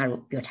ဆရာမ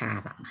တို့ပြောထားရ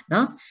ပါမှာเน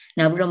าะ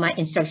နောက်ပြီးတော့မှ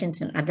instructions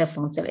and other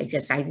forms of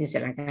exercises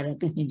ဆိုတာကတော့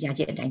သူညွှန်ကြား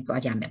ချက်အတိုင်း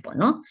သွားကြမယ်ပေါ့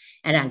เนาะ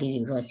အဲ့ဒါလေး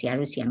တွေတော့ဆရာ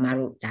တို့ဆရာမ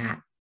တို့ဒါ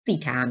သိ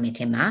ထားရမယ်ထ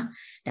င်မှာ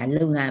ဒါ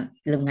လုပ်ငန်း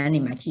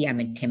တွေမှာကြည့်ရမ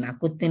ယ်ထင်မှာ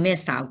ကိုသင်မဲ့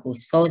စာအုပ်ကို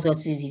စောစော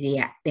စီစီလေး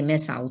ကသင်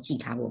မဲ့စာအုပ်ကြည့်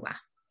ထားဖို့ပါ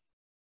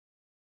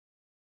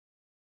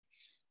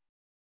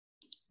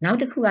နောက်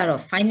တစ်ခုက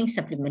တော့ finding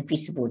supplementary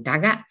support ဒါ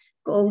က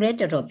ကိုယ်လည်း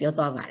တော်တော်ပြော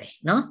သွားပါတယ်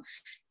เนาะ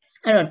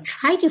အဲ့တော့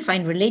try to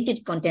find related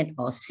content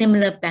or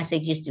similar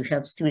passages to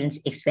help students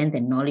expand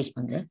their knowledge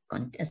on the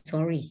content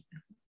sorry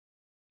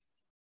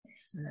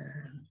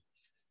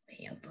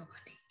ရောက်တော့ပါ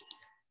လေ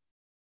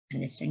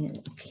understanding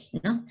okay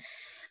เนาะ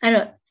အဲ့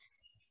တော့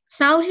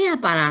စာအုပ်ထဲ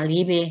ပါတာ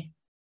လေးပဲ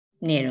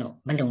နေတော့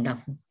မလုံတော့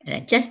ဘူး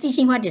just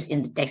teaching what is in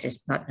the text is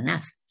not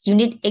enough you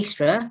need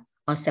extra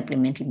or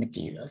supplementary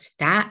materials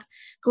ဒါ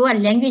ကိုက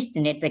language သ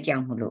င်တဲ့အတွက်ကြော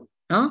င့်မလို့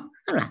เนาะ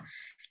ဟုတ်လား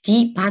ဒီ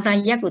ဘာသာ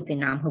ရပ်ကိုသင်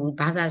တာမဟုတ်ဘူး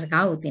ဘာသာစ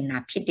ကားကိုသင်တာ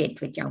ဖြစ်တဲ့အ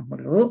တွက်ကြောင့်မ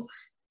လို့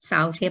စာ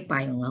အုပ်ထဲပါ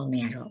ရုံလောက်နေ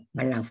ရတော့မ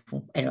လောက်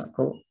ဘူးအဲ့တော့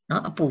ကိုเนา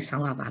ะအပူဆော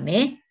င်ရပါမ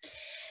ယ်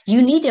you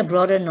need a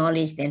broader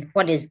knowledge than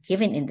what is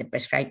given in the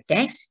prescribed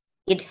text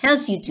it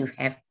helps you to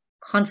have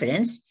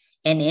confidence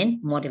and in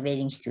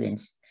motivating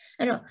students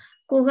အဲ့တော့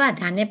ကိုက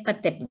ဒါနဲ့ပတ်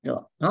သက်ပြီး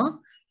တော့เนาะ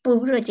ပို့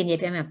ပြီးတော့ကြင်ကြင်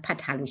ပြန့်ပြန့်ဖတ်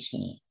ထားလို့ရှိ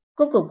ရင်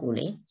ကို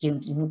လေယုံ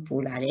ကြည်မှုပို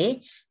လာတယ်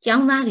ကျော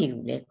င်းသားတွေ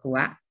ကိုလည်းကိုက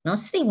เนาะ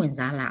စိတ်ဝင်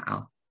စားလာအော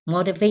င်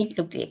motivate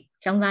လုပ်တဲ့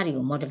ကျောင်းသားတွေ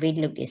ကို motivate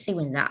လုပ်တဲ့စိတ်ဝ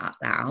င်စား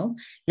လာအောင်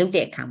လုပ်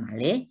တဲ့အခါမှာ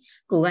လေ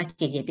ကိုက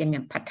ကြင်ကြင်ပြန့်ပြ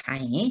န့်ဖတ်ထား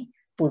ရင်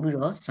ပို့ပြီး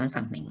တော့စွမ်း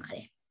ဆောင်နိုင်ပါတ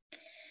ယ်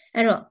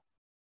အဲ့တော့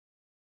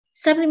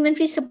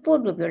supplementary support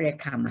လို့ပြောတဲ့အ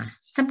ခါမှာ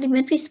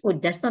supplementary support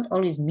does not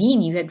always mean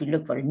you have to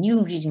look for a new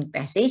reading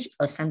passage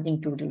or something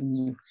totally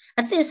new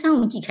အသစ်ဆော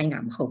င်ကြည့်ခိုင်းတာ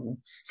မဟုတ်ဘူး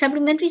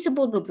supplementary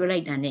support လို့ပြောလို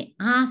က်တာ ਨੇ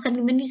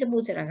supplementary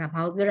support ဆိုတာက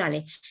ဘာကိုပြောတာလဲ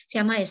ဆ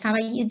ရာမရဲ့စာ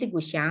ပိုက်အသစ်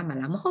ကိုရှာမှာ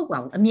လားမဟုတ်ပါ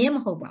ဘူးအမြဲမ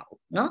ဟုတ်ပါဘူး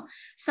เนาะ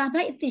စာ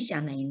ပိုက်အသစ်ရှာ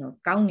နိုင်ရင်တော့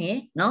ကောင်းတယ်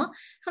เนาะ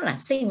ဟုတ်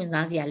လားစိတ်ဝင်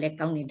စားစရာလည်း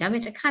ကောင်းတယ်ဒါပေ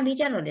မဲ့တစ်ခါလေး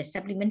ကျတော့လေ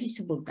supplementary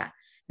support က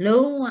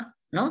လုံးဝ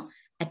เนาะ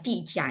အတိ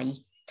အကျကြီး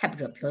ထပ်ပြီး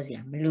တော့ပြောစ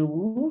ရာမလို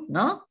ဘူးเ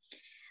นาะ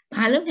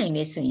ဘာလုပ်နိုင်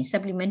လဲဆိုရင်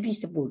supplementary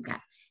support က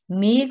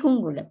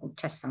Megungula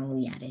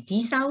Tasanguyare.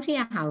 These out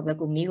here, however,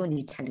 go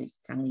Meguni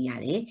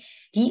Tasanguyare.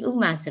 He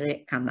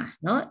umasre kama,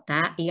 no,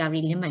 that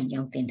Iari Lema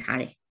young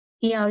Tintare.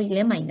 Iari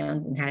Lema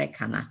young Tintare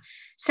kama.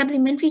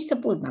 Supplementary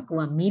support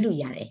Makua Milu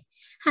Yare.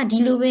 Ha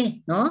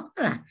diluwe, no,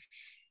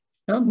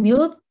 no,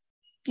 mute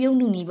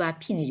Pionuniva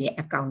Pinide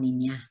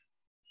accounting.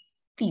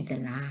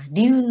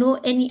 Do you know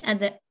any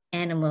other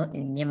animal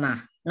in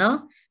Myanmar?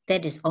 No,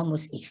 that is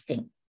almost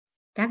extinct.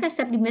 Taka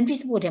supplementary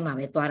support ma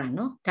me twara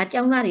no da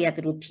chaung na ri ya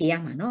tu phie ya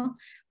ma no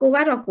ko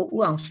ga ro ko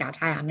u aung sha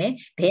tha ya me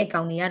bhe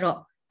kaung ni ya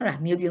ro hala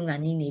myo pyong ga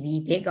ni ne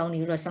bi bhe kaung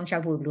ni ro saung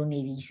chak phot lo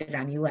ne bi so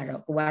da myo ga ro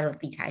ko ga ro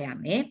ti tha ya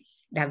me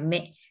da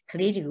me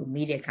kale ri ko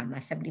me de kha ma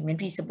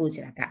supplementary support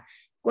sira ka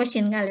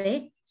question ga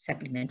le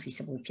supplementary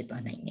support phit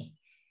twa nai ne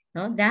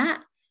no da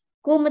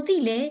ko ma ti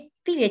le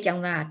ti de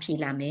chaung ga phie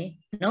la me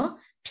no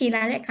phie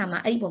la de kha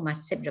ma ai bo ma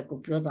set ro ko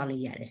pyo twa lo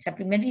ya de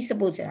supplementary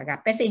support sira ka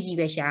passage ji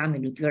be sha me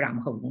lo pyo ra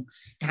ma hou bu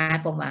da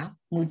po ma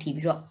mu ti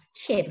bi ro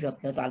share bi ro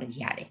pyo twa lo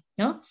ya de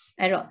no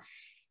ai ro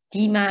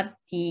di ma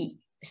di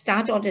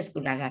start order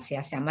school la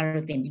sia sia ma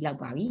ro tin di lak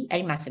ba bi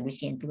ai ma so lo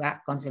shin tu ga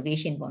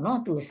conservation po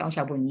no tu saung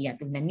chak bo ni ya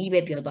tu na ni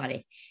be pyo twa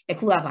de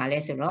aku ga ba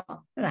le so ro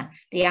hala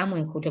taya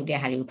mwen khu thuk de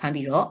ha ri ko phan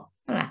bi ro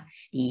hala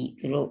di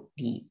tu ro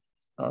di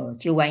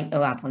ကျိုးဝိုင်း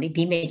ပေါ့လေ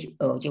ဒီမဲ့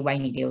ကျိုးဝို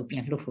င်းတွေကိုပြ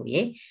န်လှုပ်ဖို့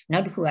ရေနော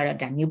က်တစ်ခုကတော့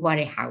ဒါမျိုးပွား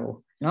တဲ့ဟာကို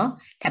နော်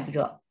ထပ်ပြီး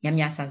တော့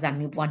ညဆဆ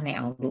မျိုးပွားနိုင်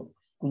အောင်လို့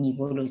ကူညီ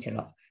ဖို့လို့ဆို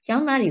တော့ကျော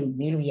င်းသားတွေကို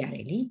မေးလို့ရတ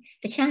ယ်လေ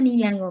တခြားနည်း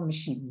လမ်းကောမ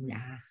ရှိဘူး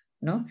လား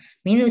နော်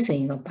မင်းတို့ဆိုရ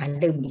င်တော့ဘာ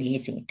လုပ်မလဲ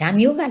ဆိုရင်ဒါ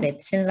မျိုးကလည်း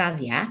စဉ်းစား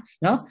စရာ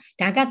နော်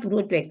ဒါကသူ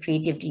တို့အတွက်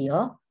creativity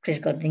ရော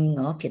critical thinking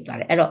ရောဖြစ်သွား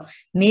တယ်အဲ့တော့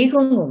မေးခွ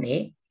န်းကိုလ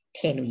ည်းထ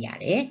ည့်လို့ရ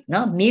တယ်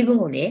နော်မေးခွ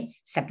န်းကိုလည်း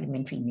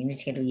supplementary နည်းနဲ့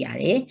ထည့်လို့ရ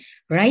တယ်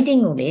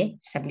writing ကိုလည်း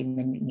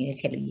supplementary နည်းနဲ့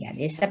ထည့်လို့ရတ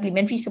ယ်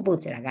supplementary support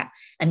ဆိုတာက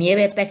အမြဲ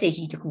ပဲ passage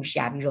တစ်ခု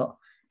ရှာပြီးတော့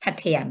ဖတ်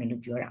ထည့်ရမယ်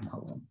လို့ပြောတာမဟု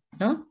တ်ဘူး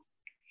နော်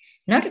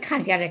နောက်တစ်ခါ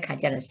ကြတဲ့ခါ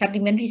ကျတော့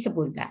supplementary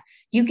support က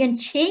you can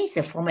change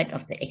the format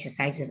of the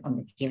exercises on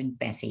the given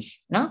passage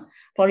နော်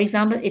for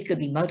example it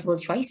could be multiple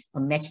choice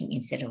or matching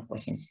instead of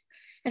questions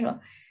အဲ့တော့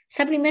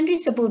supplementary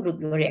support လို့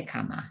ပြောတဲ့အခါ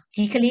မှာ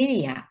ဒီကလေးတွေ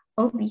က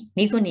ဟုတ်ပြီ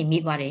မိခွန်းနေမိ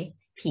သွားတယ်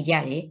ဖြေကြ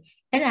တယ်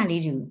အဲ့ဒါ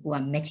လေးတွေကိုက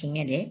matching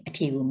နဲ့လည်းအ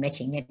ဖြေကို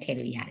matching နဲ့ထည့်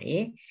လို့ရတ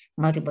ယ်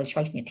multiple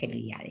choice နဲ့ထည့်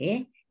လို့ရတယ်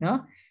เนาะ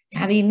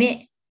ဒါပေမဲ့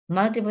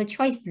multiple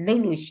choice လု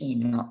ပ်လို့ရှိရင်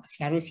တော့ဆ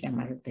ရာတို့ဆရာမ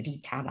တို့သတိ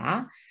ထားပါ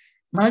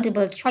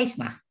multiple choice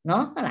မှာเนา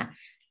ะဟုတ်လား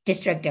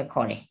distractor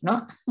ခေါ်တယ်เนาะ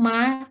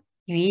မှား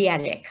ရွေးရ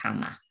တဲ့အခါ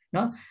မှာเน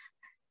าะ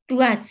तू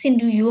ကစင်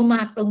တူယိုးမှာ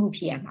သုံးခု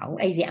ဖြည့်ရမှာဟု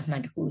တ်အဲ့ဒီအမှ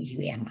န်တခု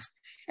ရွေးရမှာ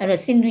အဲ့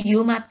တော့စင်တူ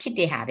ယိုးမှာဖြစ်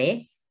တဲ့ဟာပဲ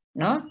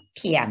เนาะ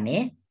ဖြည့်ရမ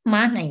ယ်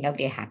မှားနိုင်တော့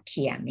တဲ့ဟာဖြ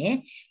ည့်ရမယ်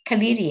ခ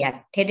လေးတွေက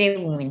ထဲထဲ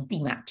ဝင်ဝင်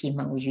ပြီးမှဖြည့်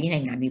မှန်ကိုရွေးနို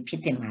င်တာမျိုးဖြ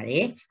စ်တင်ပါတ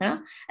ယ်နော်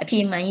အဖြေ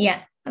မှန်ကြီးက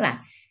ဟုတ်လား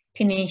ထ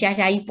င်ထင်ရှား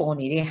ရှားကြီးပေါ်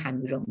နေတဲ့ဟာ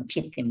မျိုးတော့မဖြ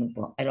စ်တင်ဘူး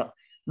ပေါ့အဲ့တော့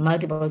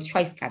multiple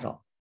choice ကတော့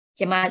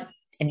ကျမ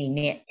အနေ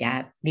နဲ့ဒါ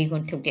မိခွ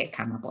န်းထုတ်တဲ့အ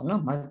ခါမှာပေါ့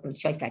နော် multiple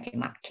choice ကကျ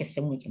မအခက်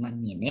ဆုံးကိုကျမ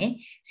မြင်တယ်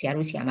ဆရာ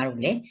တို့ဆရာမတို့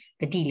လည်း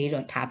တတိလေး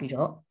တော့ထားပြီး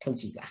တော့ထုတ်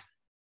ကြည့်ပါ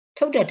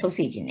ထုတ်တော့ထုတ်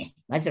စီခြင်းတယ်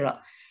ဘာဆိုတော့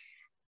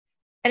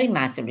အဲ့ဒီ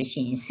မှာဆိုလို့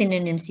ရှိရင်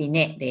synonyms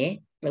နဲ့လည်း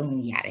သုံး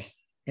လို့ရတယ်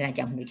အဲ့ဒါ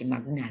ကြောင့်မလို့ကျမ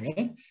ကနားလေ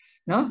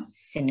နော်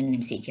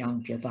synonyms အကြောင်း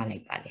ပြောသွားလို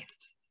က်ပါတယ်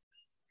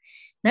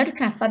နောက်တစ်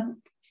ခါ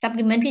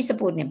supplementary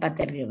support နဲ့ပတ်သ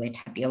က်ပြီးတော့ပဲ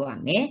ထားပြောရ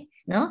မယ်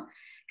နော်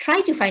try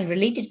to find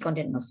related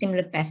content or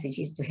similar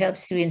passages to help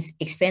students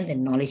expand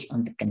their knowledge on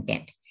the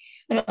content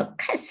အဲ့တော့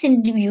ခက်စင်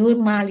ဒီယို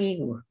မာလေး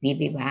ကိုနေ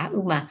ပြပါဥ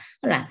မာ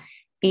ဟုတ်လား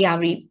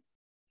ARE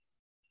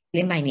လ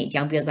င်းမိုင်နေအ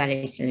ကြောင်းပြောသွားတ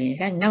ယ်ဆိုရင်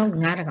ကနောက်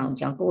9တကောင်အ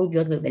ကြောင်းကို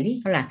ပြောသလိုပဲလी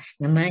ဟုတ်လား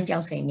ငမန်းအကြော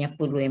င်းဆိုရင်မြတ်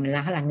ပူလွယ်မ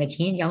လားဟုတ်လားငချ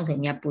င်းအကြောင်းဆိုရ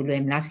င်မြတ်ပူလွ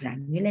ယ်မလားဆိုတာ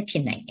မျိုးလည်းဖြ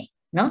စ်နိုင်တယ်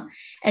နော်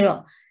အဲ့တော့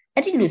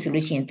အဲ့ဒီလိုဆို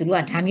လို့ရှိရင်သူတို့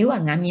ကဒါမျိုးက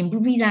ငါမြင်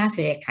ဘူးပြီးသား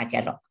ဆိုတဲ့အခါကျ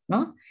တော့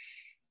နော်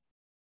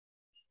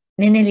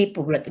နည်းနည်းလေး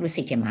ပို့ပြီးတော့သူတို့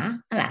စိတ်ထဲမှာ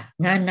ဟုတ်လား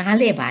ငါနား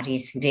လဲပါတ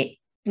ယ်ဆိုတဲ့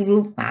သူ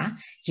တို့မှာ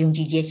ယုံကြ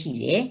ည်ချက်ရှိ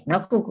တယ်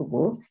နော်ကို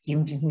ယုံ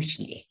ကြည်မှု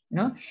ရှိတယ်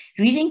နော်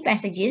reading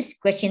passages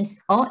questions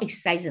or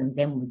exercises in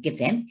them will give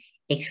them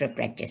extra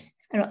practice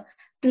အဲ့တော့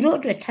သူတို့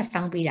အတွက်ထပ်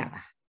ဆောင်ပေးတာ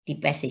ပါဒီ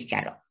passage က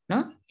တော့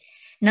နော်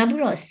နောက်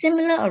ပြီးတော့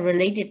similar or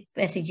related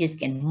passages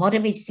can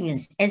motivate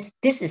students as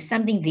this is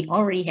something they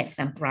already have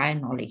some prior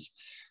knowledge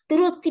သူ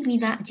တို့သိ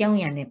ပြီးသားအကြောင်း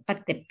အရာနဲ့ပတ်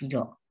သက်ပြီး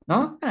တော့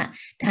နော်ဟုတ်လား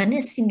ဒါ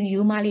နဲ့စင်တူ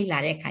ယိုမာလေးလာ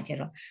တဲ့အခါကျ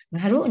တော့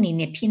ငါတို့အနေ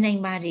နဲ့ဖြေနို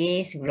င်ပါတယ်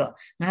ဆိုတော့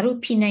ငါတို့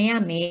ဖြေနိုင်ရ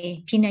မယ်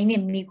ဖြေနိုင်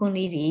တဲ့မိကွန်း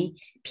လေးတွေ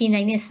ဖြေ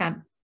နိုင်တဲ့စာ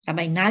ဒါ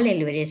ပိုင်နားလည်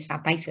လွယ်တဲ့စာ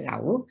ပိုက်ဆိုတာ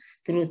ကို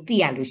သူတို့သိ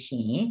ရလို့ရှိ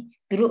ရင်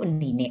သူတို့အ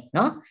နေနဲ့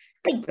နော်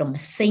တိတ်ပြီးတော့မ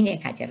စိမ့်တဲ့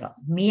အခါကျတော့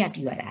မေးရပြ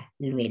ရတာ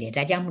လွယ်တယ်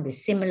ဒါကြောင့်မို့လို့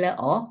similar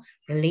or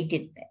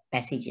related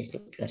passages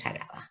လို့ပြောထား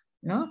တာပါ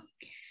နော်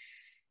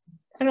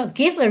အဲ့တော့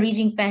give a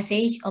reading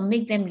passage or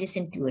make them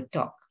listen to a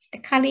talk တ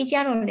ခါလေကြ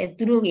တော့လေ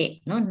သူတို့ရဲ့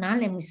နော်နား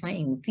လည်မှုစွမ်း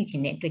အင်ကိုသိချ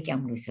င်တဲ့အတွက်ကြော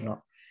င့်မလို့ဆိုတော့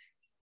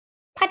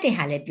ဖတ်တဲ့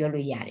ဟာလည်းပြော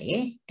လို့ရတ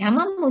ယ်ဒါ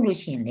မှမဟုတ်လို့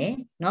ရှိရင်လေ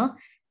နော်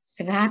စ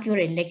ကားပြော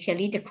တဲ့ lecture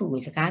လေးတစ်ခု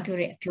ကိုစကားပြော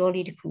တဲ့အပြော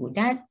လေးတစ်ခုကို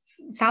ဒါ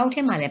စာအုပ်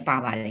ထဲမှာလည်းပါ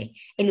ပါတယ်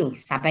အဲ့လို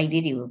စာပိုက်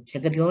လေးတွေကိုစ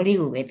ကားပြောလေး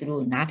ကိုပဲသူ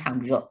တို့နားထောင်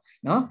ပြီးတော့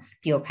နော်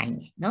ပြောခိုင်းတ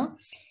ယ်နော်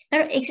အဲ့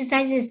တော့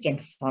exercises can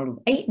follow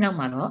အဲ့နောက်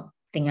မှာတော့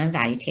သင်ခန်း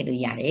စာတွေထည့်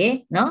လို့ရတယ်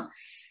နော်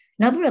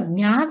နောက်ပြီးတော့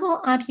များသော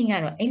အားဖြင့်က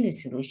တော့အဲ့လို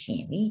ဆိုလို့ရှိရ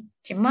င်လေ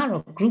ကျမ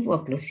တို့ group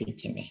work လုပ်စီ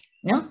ခြင်းတယ်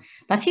နော်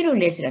ဘာဖြစ်လို့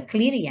လဲဆိုတော့က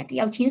လေးတွေကတ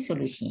ယောက်ချင်းဆို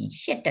လို့ရှိရင်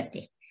ရှက်တတ်တ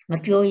ယ်မ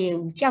ပြောရ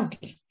ဘူးကြောက်တ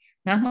ယ်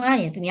ငါမှား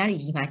ရင်သူများတွေ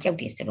ကြီးမှာကြောက်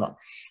တယ်ဆိုတော့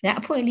ဒါ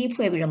အဖွဲလေး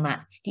ဖွဲ့ပြီးတော့မှ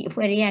ဒီအ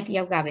ဖွဲတွေကတ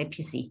ယောက်ကပဲဖြ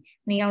စ်စီ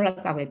နှစ်ယောက်လော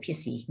က်ကပဲဖြစ်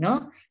စီနော်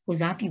ကို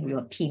စားပြုပြီး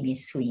တော့ဖြည့်နေ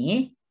ဆိုရ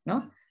င်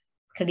နော်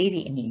ကလေး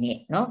တွေအနေနဲ့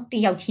နော်တ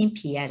ယောက်ချင်း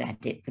ဖြည့်ရတာ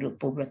တဲ့သူတို့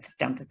ပို့ပြီးတော့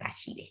တောင်းတတာ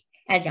ရှိတယ်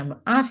အဲကြောင့်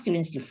မို့ ask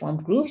students to form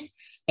groups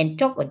and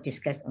talk or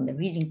discuss on the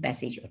reading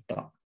passage or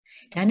talk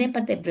ဒါနဲ့ပ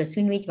တ်သက်ပြီး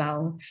ဆွေးနွေးကြပါ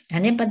အောင်ဒါ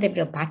နဲ့ပတ်သက်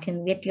ပြီးဘာထင်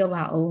လဲပြော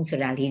ပါအောင်ဆို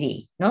တာလေးတွေ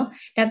နော်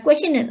ဒါ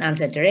question and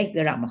answer direct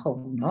ပြောတာမဟုတ်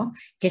ဘူးနော်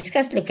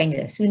discuss လုပ်ခိုင်းတ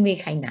ယ်ဆွေးနွေး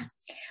ခိုင်းတာ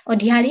အော်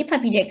ဒီဟာလေးဖ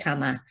တ်ပြီးတဲ့အခါ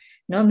မှာ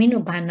နော်မင်း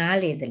တို့ဘာနား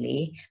လေသလဲ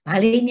ဘာ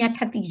လေးများထ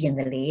ပ်သိကျင်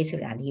သလဲဆို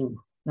တာလေးကို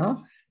နော်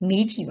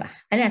မေးကြည့်ပါ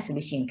အဲ့ဒါဆို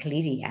လို့ရှိရင်က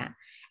လေးတွေက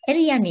အဲ့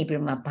ဒီကနေ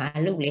ပြီးမှဘာ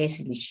လုပ်လဲ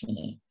ဆိုလို့ရှိရ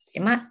င်ကျ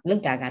မလု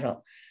ပ်တာကတော့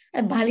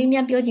ဘာလေး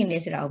များပြောချင်လဲ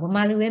ဆိုတာကိုဗ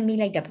မာလိုပဲမေး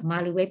လိုက်တာဗမာ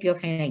လိုပဲပြော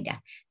ခိုင်းလိုက်တာ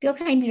ပြော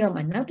ခိုင်းပြီးတော့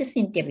မှနောက်တစ်ဆ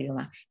င့်တက်ပြီးတော့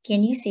မှ can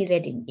you say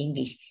that in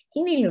English အ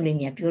င်္ဂလိပ်လိုလေး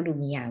များပြောလို့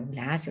မရဘူး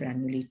လားဆိုတာ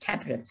မျိုးလေးထပ်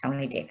ပြီးတော့ဆောင်း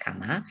လိုက်တဲ့အခါ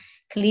မှာ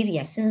ကလေးတွေ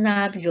ကစဉ်း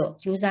စားပြီးတော့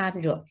ကြိုးစား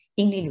ပြီးတော့အ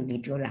င်္ဂလိပ်လို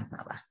လေးပြောလာ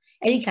မှာပါ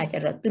အဲ့ဒီခါကျ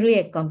တော့သူတို့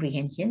ရဲ့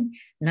comprehension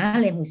နား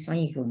လည်မှုစွမ်း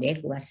ရည်ကိုလည်း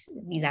ကိုက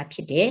ပြီးသားဖြ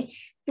စ်တယ်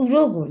သူ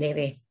တို့ကိုလည်း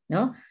ပဲ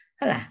နော်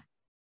ဟုတ်လား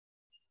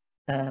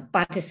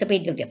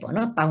participate လုပ်တယ်ပေါ့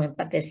နော်ပါဝင်ပ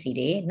တ်သက်စီ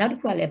တယ်နောက်တစ်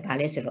ခုကလည်းဘာ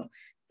လဲဆိုတော့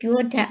ပြော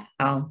တတ်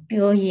အောင်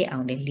ပြောရအော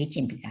င်လည်းလေ့ကျ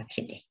င့်ပြီးသားဖြ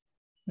စ်တယ်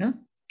နော်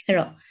အဲ့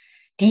တော့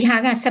ဒီဟာ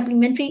က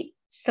supplementary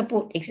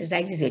support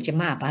exercises ဆိုကျွန်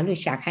မကဘာလို့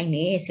ရှာခိုင်း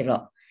လဲဆို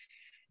တော့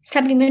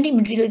supplementary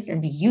materials can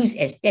be used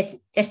as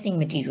testing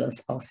materials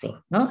also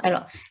နော်အဲ့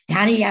တော့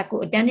ဒါတွေကကို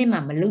အတန်းထဲမှာ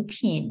မလုပ်ဖြ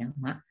စ်ရင်တော့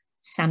မှ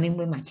စာမေး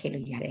ပွဲမှာထည့်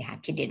လို့ရတဲ့ဟာ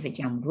ဖြစ်တဲ့အတွက်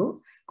ကြောင့်မလို့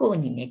ကိုအ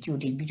နေနဲ့ကြို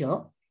တင်ပြီးတော့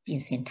ပြ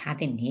င်ဆင်ထား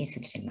တဲ့နေ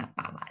ဆိုတဲ့မှာ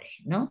ပါပါတယ်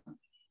နော်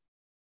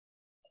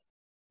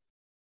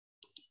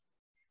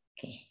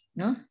okay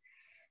နော်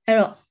အဲ့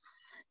တော့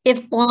if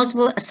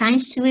possible assign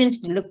students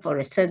to look for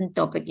a certain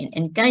topic and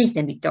encourage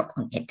them to talk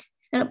on it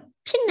အဲ့တော့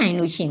ဖြစ်နိုင်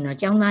လို့ရှိရင်တော့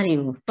ကျောင်းသားတွေ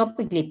ကို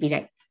topic လေးပြ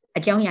လိုက်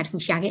အကြောင်းအရာတစ်ခု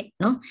ရှာခဲ့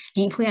နော်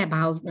ဒီအဖွဲက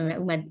ဘာ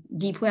ဥမာ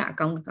ဒီအဖွဲကအ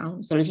ကောင့်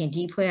ဆိုလို့ရှိရင်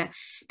ဒီအဖွဲက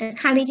တ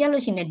ခါလေကြား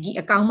လို့ရှိရင်ဒီ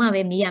အကောင့်မှ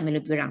ပဲမေးရမယ်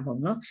လို့ပြောတာမဟုတ်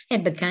ဘူးနော်အဲ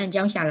ပကံအ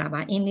ကြောင်းရှာလာပါ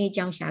အင်္ဂလိပ်အ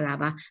ကြောင်းရှာလာ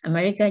ပါအမေ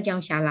ရိကန်အကြော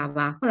င်းရှာလာ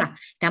ပါဟုတ်လား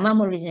ဒါမှမ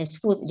ဟုတ်လို့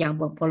sports အကြောင်း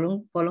ဘောလုံး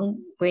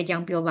ပွဲအကြော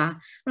င်းပြောပါ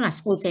ဟုတ်လား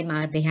sports ထဲမှာ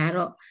ဘယ်ဟာ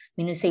တော့မ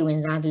င်းတို့စိတ်ဝင်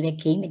စားတယ်လဲ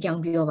game အကြော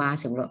င်းပြောပါ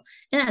ဆိုတော့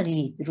အဲ့ဒါလေး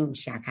တွေသူ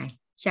တို့ရှာခိုင်း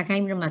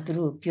ပြီးတော့မှသူ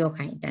တို့ပြော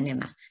ခိုင်းတန်းထဲ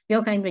မှာ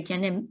ပြောခိုင်းပြီးကျ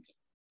န်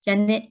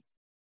တဲ့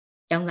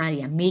ကျောင်းသားတွေ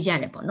ကမေးကြ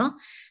တယ်ပေါ့နော်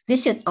this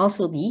should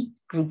also be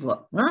group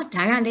work နော်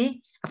ဒါကလည်း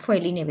အဖွဲ့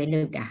လေးနဲ့ပဲ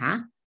လုပ်တာဟာ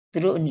သူ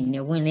တို့အနေ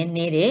နဲ့ဝင်လဲ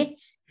နေတယ်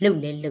လုပ်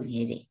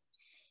ရဲတယ်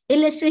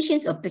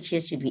illustrations or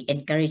pictures should be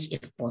encouraged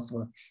if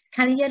possible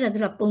ခါလေးကျတော့သူ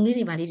တို့ပုံလေး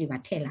တွေပါလေးတွေပါ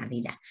ထည့်လာ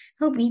လေးတာ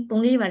ဟုတ်ပြီပုံ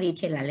လေးတွေပါလေး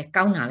ထည့်လာလဲ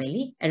ကောင်းတာပဲ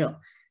လေအဲ့တော့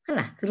ဟုတ်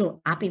လားသူတို့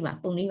အားပေးပါ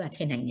ပုံလေးပါထ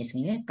ည့်နိုင်နေဆို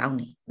ရင်လည်းကောင်း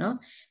တယ်နော်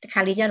တခါ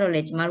လေးကျတော့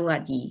လေကျမတို့က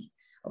ဒီ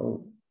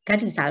ကတ်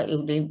တူစာအု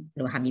ပ်လေး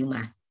လိုဟာမျိုး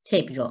မှာထ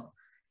ည့်ပြီးတော့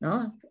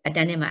နော်အတ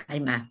န်းထဲမှာအဲ့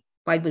ဒီမှာ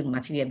whiteboard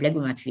မှာဖြစ်ဖြစ်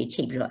blackboard မှာဖြစ်ဖြစ်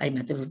ချိန်ပြီးတော့အဲ့ဒီ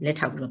မှာသူတို့လက်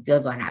ထောက်ပြီးတော့ပြော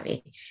သွားတာပဲ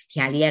ဒီ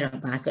ဟာလေးကတော့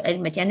ဘာဆိုအဲ့ဒီ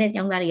မှာကျန်တဲ့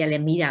ကျောင်းသားတွေကလ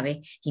ည်းမေးတာပဲ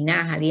ဒီနာ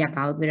ဟာလေးက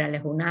ဘာလို့ပြောတာလဲ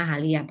ဟိုနာဟာ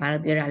လေးကဘာ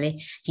လို့ပြောတာလဲ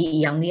ဒီအ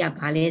ယောင်လေးက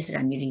ဘာလဲဆို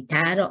တာမျိုးတွေ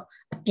ဒါကတော့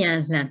အပြန်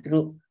လှန်သူ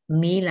တို့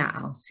မေးလာ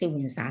အောင်စိတ်ဝ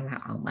င်စားလာ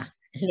အောင်ပါ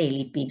အလှည့်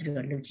လေးပြီးပြီး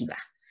တော့လုပ်ကြည့်ပါ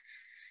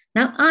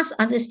now ask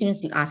other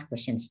students to ask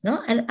questions နော်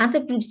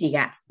other groups တွေက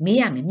မေး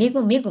ရမယ်မေးပြ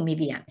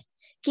ရမယ်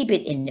keep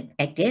it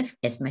interactive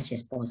as much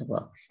as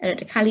possible အဲ့တော့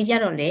တခါလေးကြ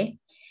တော့လေ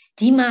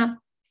ဒီမှာ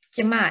ကျ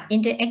မ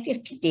interactive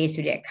ဖြစ်တယ်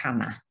ဆိုတဲ့အခါ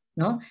မှာ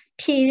နော်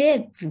ဖြေတဲ့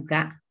သူက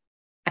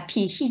အ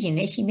ဖြေရှိခြင်းလ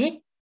ည်းရှိမယ်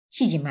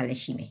ရှိခြင်းမှလ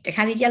ည်းရှိမယ်တ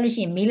ခါလေးကြားလို့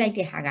ရှိရင်မေးလိုက်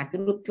တဲ့ဟာကသူ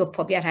တို့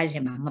ဖော်ပြထားတဲ့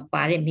ထဲမှာမ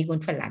ပါတဲ့မိကွ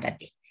န်းထွက်လာတတ်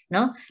တယ်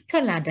နော်ထွ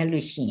က်လာတတ်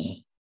လို့ရှိရင်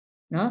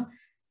နော်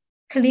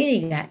ကလေးတွေ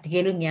ကတက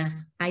ယ်လို့များ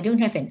I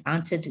don't have an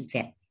answer to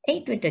that အဲ့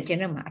အတွက်တော့ကျွန်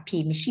တော်မှာအဖြေ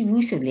မရှိ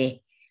ဘူးဆိုလေ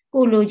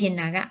ကိုလိုချင်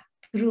တာက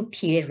သူတို့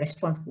ဖြေတဲ့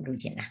response ကိုလို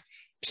ချင်တာ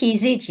ဖြေ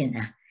စေချင်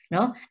တာ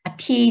နော်အ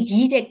ဖြေ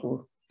ကြီးတဲ့ကို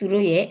သူ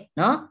တို့ရဲ့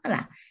နော်ဟုတ်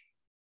လား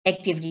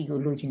activity ကို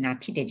လိုချင်တာ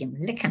ဖြစ်တဲ့ချင်း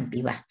လက်ခံ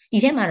ပေးပါဒီ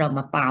ထဲမှာတော့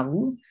မပါ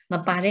ဘူးမ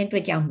ပါတဲ့အတွ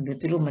က်ကြောင့်လို့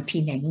သူတို့မဖြေ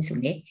နိုင်ဘူးဆို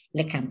လေလ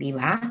က်ခံပေး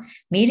ပါ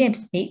မေးတဲ့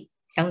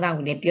ကျောင်းသား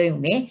ကိုလည်းပြောရုံ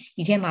ပဲ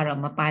ဒီထဲမှာ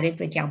တော့မပါတဲ့အ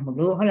တွက်ကြောင့်မ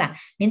လို့ဟုတ်လား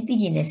မင်းသိ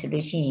ကျင်နေဆို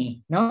လို့ရှိရင်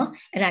နော်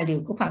အဲ့ဒါ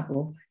လေးကိုကိုယ့်ဖတ်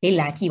ကိုလေ့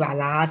လာကြည့်ပါ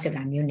လားဆို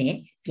တာမျိုးနဲ့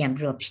ပြန်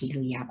ပြီးတော့ဖြေ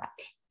လို့ရပါတ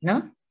ယ်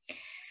နော်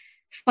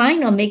find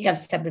or make up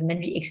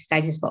supplementary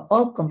exercises for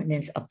all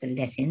components of the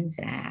lessons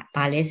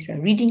ဘာလဲဆိုတော့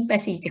reading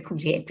passage တစ်ခု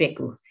ရဲ့အတွက်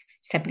ကို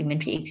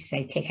supplementary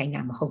exercise ထည့်ခိုင်း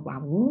တာမဟုတ်ပါ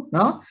ဘူးเน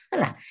าะဟု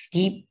တ်လား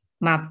ဒီ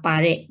မှာပါ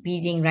တဲ့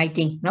reading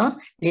writing เนาะ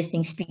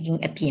listening speaking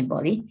အပြင်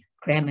ပေါ့လေ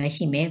grammar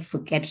ရှိမယ်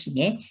vocab ရှိမ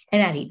ယ်အဲ့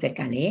ဒါတွေအတွက်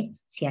ကလည်း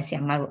ဆရာ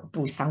မတို့အ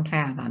ပူဆောင်း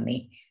ထားရပါမ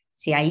ယ်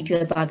ဆရာကြီး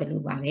ပြောသွားတယ်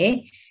လို့ပါပဲ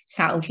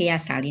စာအုပ်ထဲက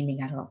စာလေးတွေ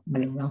ကတော့မ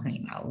လုံလောက်နို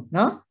င်ပါဘူးเน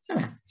าะဟုတ်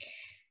လား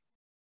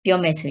ပြော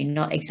မယ်ဆိုရင်เ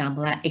นาะ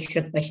example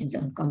extra questions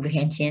on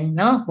comprehension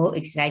เนาะ more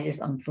exercises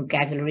on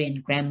vocabulary and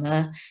grammar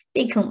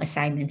take home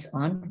assignments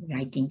on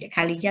writing တ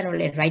ခါလေးကြတော့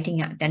လေ writing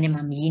ကအတန်းထဲ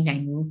မှာမရေးနို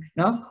င်ဘူး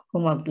เนาะ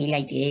homework ပေး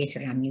လိုက်တယ်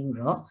ဆိုတာမျိုး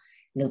တော့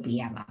လုပ်ပြ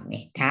ရပါမ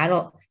ယ်ဒါက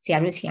တော့ဆရာ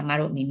တို့ဆရာမ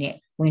တို့အနေနဲ့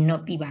ဝင်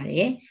တော့ပြပါတ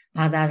ယ်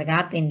ဘာသာစ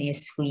ကားသင်နေ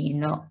ဆိုရင်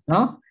တော့เน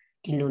าะ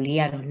ဒီလိုလေး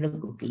ကတော့လုပ်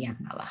ကိုပြရ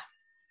မှာပါ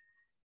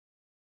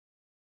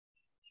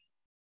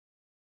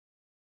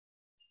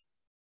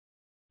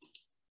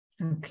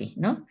Okay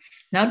เนาะ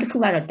နောက်တစ်ခု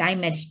ကတော့ time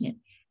management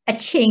အ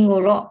ချိန်ကို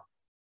တော့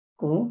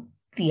ကို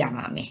သိရ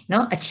ပါမယ်เนา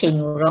ะအချိန်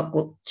ကိုတော့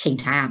ကိုချိန်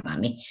ထားရပါ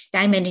မယ်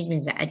time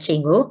management ဆိုအချိ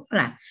န်ကိုဟုတ်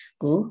လား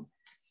ကို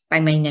ပို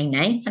င်နိုင်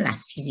ဟုတ်လား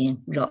စီစဉ်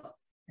ပြီးတော့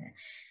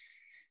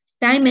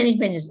time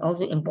management is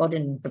also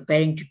important in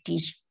preparing to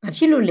teach ဘာ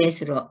ဖြစ်လို့လဲ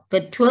ဆိုတော့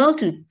the 12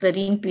 to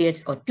 13 periods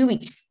or 2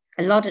 weeks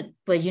allotted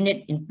per unit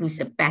includes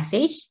a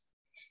passage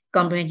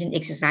comprehension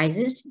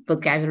exercises,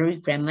 vocabulary,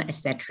 grammar,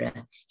 etc.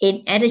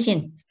 In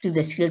addition to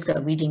the skills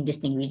of reading,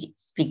 listening,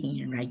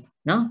 speaking, and writing.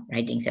 No,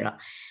 writing. So,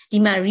 the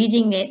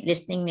reading,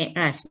 listening,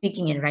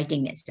 speaking, and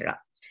writing, etc.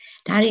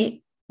 That is,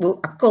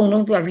 a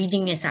count to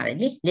reading,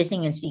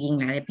 listening, and speaking.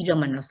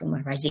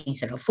 Writing.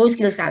 So, 4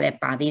 skills are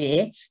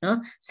party.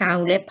 No,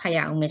 sound le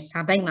paya ume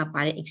sabai ma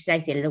pare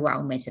exercise le wa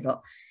ume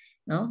so.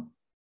 No,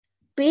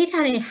 pay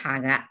thare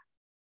haga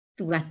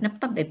tu ga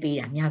nappa be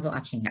pay ra nya do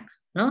option ga.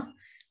 No.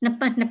 နှစ်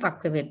ပတ်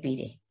ခွဲပဲပေး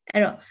တယ်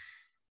အဲ့တော့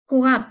ကို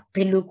ကဘ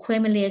ယ်လိုခွဲ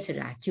မလဲဆို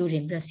တာကြိုတ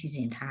င်ပြီးတော့စီစ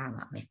ဉ်ထားရ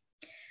ပါမယ်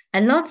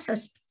allot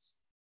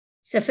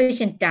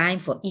sufficient time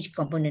for each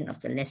component of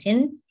the lesson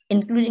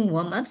including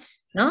warm ups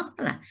เนาะ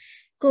ဟုတ်လား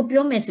ကို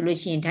ပြောမယ်ဆိုလို့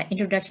ရှိရင်ဒါ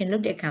introduction လု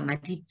ပ်တဲ့အခါမှာ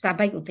ဒီစာ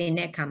ပိုက်ကိုသင်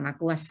တဲ့အခါမှာ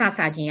ကိုကစ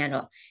ချင်းရ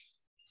တော့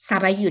စာ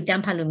ပိုက်ကြီးကိုတ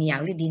န်းဖတ်လို့မရ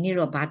ဘူးလေဒီနေ့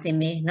တော့ဘာသင်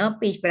မယ်เนาะ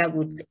page ဘယ်လောက်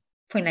ကို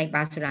ဖွင့်လိုက်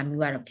ပါဆိုတာ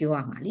မျိုးကတော့ပြောရ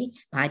မှာလी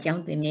ဘာအကြော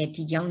င်းသင်နေ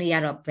ဒီအကြောင်းလေးက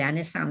တော့ဘယ်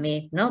နဲ့စမယ်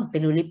เนาะဘ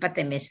ယ်လိုလေးပတ်သ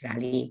က်မယ်ဆိုတာ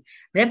လေး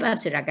wrap up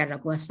ဆိုတာက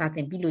တော့ကိုကစာသ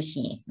င်ပြီးလို့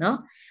ရှိရင်เนาะ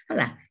ဟုတ်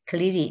လားက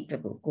လေးတွေအတွ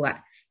က်ကိုက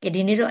ကဲ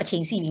ဒီနေ့တော့အချိ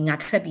န်စီပြီးငါ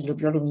ထွက်ပြီလို့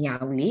ပြောလို့မရ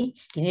ဘူးလေ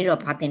ဒီနေ့တော့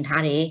ဘာသင်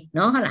ထားတယ်เน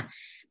าะဟုတ်လား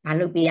ဘာ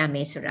လုပ်ပေးရမ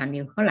ယ်ဆိုတာ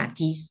မျိုးဟုတ်လား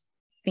ဒီ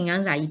သင်ခ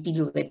န်းစာကြီးပြီး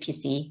လို့ပဲဖြစ်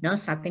စီเนาะ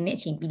စာသင်တဲ့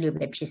အချိန်ပြီးလို့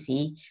ပဲဖြစ်စီ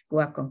ကို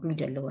က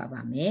conclude လုပ်ရ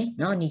ပါမယ်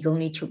เนาะညီကုန်း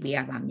လေးချုပ်ပေးရ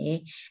ပါမယ်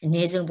အန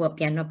ည်းဆုံးပေါ့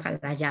ပြန်တော့ဖတ်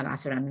လာကြပါ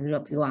ဆိုတာမျိုး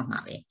တော့ပြောရမှာ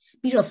ပဲ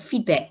ပြီးတော့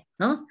feedback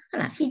နော်ဟုတ်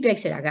လား feedback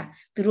ဆိုတာက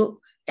သူတို့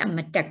တတ်မ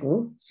တက်ကို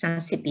စ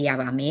မ်းစစ်ပေးရ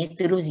ပါမယ်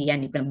သူတို့စီက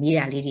နေပြီးမေး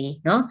တာလေးတွေ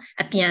နော်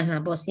အပြန်အလှ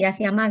န်ပေါ့ဆ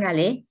ရာမက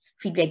လည်း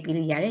feedback ပေး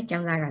လို့ရတယ်ကျော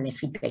င်းသားကလည်း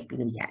feedback ပေး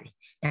လို့ရတယ်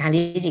ဒါ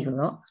လေးတွေကို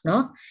တော့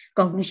နော်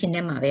conclusion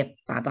ထဲမှာပဲ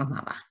ပါသွားမှာ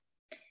ပါ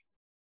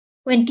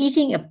when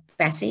teaching a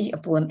passage a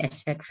poem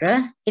etc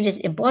it is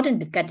important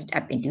to cut it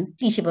up into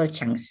teachable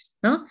chunks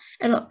နော်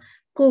အဲ့တော့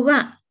ကိုက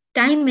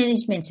time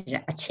management ဆို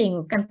တာအချိန်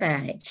ကိုကန့်သတ်ရ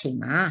တဲ့အချိန်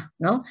မှာ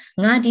เนาะ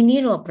ငါဒီ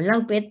နေ့တော့ဘယ်လော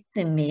က်ပဲသ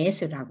င်မယ်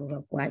ဆိုတာကို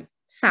တော့ကိုက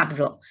စပြီး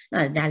တော့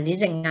ဒါ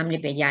45မိန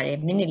စ်ပဲရတယ်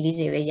မိနစ်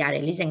40ပဲရတ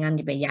ယ်45မိ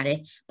နစ်ပဲရတယ်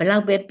ဘယ်လော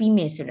က်ပဲပြီးမ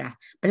ယ်ဆိုတာ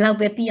ဘယ်လောက်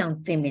ပဲပြီးအောင်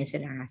သင်မယ်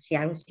ဆိုတာဆ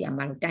ရာတို့ဆရာမ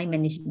တို့ time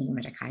management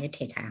မှာတစ်ခါလေးထ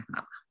ည့်ထားရ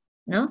မှာပါ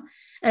เนาะ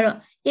အဲ့တော့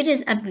it is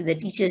up to the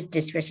teacher's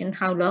discretion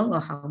how long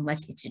or how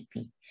much it should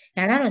be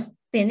ဒါကတော့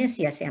သင်တဲ့ဆ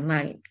ရာဆရာမ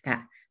က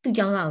သူ့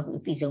ကျောင်းသားကိုသူ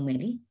အသိဆုံးပဲ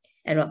လी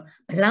အဲ့တော့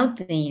ဘယ်လောက်သ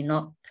င်ရင်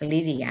တော့က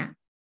လေးတွေက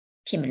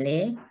ဖြစ်မလဲ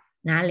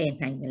နားလည်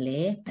နိုင်မလဲ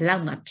ဘယ်လော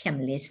က်မှဖြတ်မ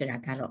လဲဆိုတာ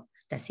ကတော့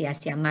ဒါဆရာ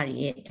ဆရာမတွေ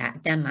ရဲ့ဒါ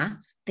အတန်းမှာ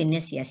သင်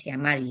တဲ့ဆရာဆရာ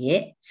မတွေ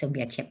ရဲ့ဆုံး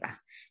ဖြတ်ချက်ပါ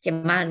ကျ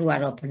မတို့က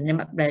တော့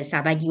စာ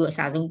ပိုက်ကြီးကိုအ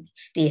စားဆုံး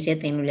တည်ထဲ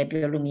သင်လို့လည်း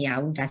ပြောလို့မရ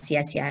ဘူးဒါဆ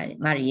ရာဆရာ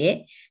မတွေရဲ့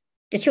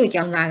တချို့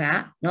ကျောင်းသားက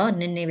နော်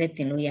နည်းနည်းပဲသ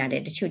င်လို့ရတ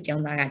ယ်တချို့ကျော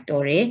င်းသားက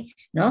တော်တယ်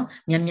နော်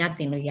များများသ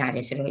င်လို့ရတ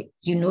ယ်ဆိုတော့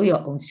you know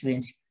your own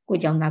students ကို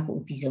ကျောင်းသားကို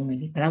အသိဆုံးပဲ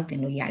ဘယ်လောက်သင်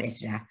လို့ရတယ်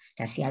ဆိုတာ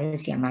ဒါဆရာ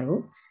တို့ဆရာမ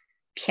တို့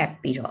ဖြတ်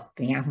ပြီးတော့သ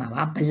င်ရမှာ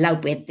ပါဘယ်လောက်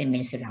ပဲသင်မ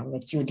ယ်ဆိုတာကို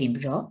ကြိုတင်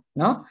ပြီးတော့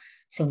เนาะ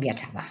ဆုံးဖြတ်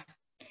ထားပါ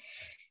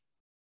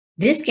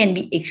This can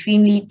be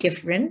extremely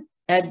different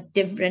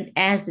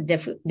as the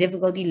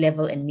difficulty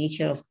level and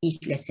nature of each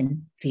lesson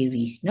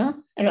varies เนาะ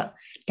အဲ့တော့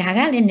ဒါက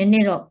လည်းနည်းန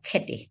ည်းတော့ခ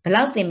က်တယ်ဘယ်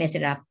လောက်သင်မယ်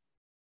ဆိုတာ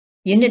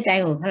unit တို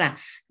င်းကိုဟုတ်လား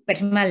ပ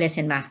ထမ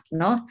lesson မှာ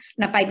เนาะ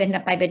နှစ်ပိုက်ပဲ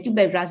2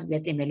 paragraph ပဲ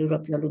သင်မယ်လို့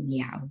တော့ပြောလို့မ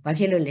ရဘူးဘာ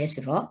ဖြစ်လို့လဲ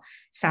ဆိုတော့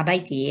စာပို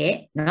က်တွေရဲ့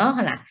เนาะ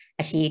ဟုတ်လား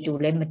အရှိအတူ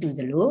လည်းမတူသ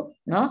လို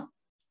เนาะ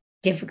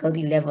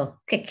difficulty level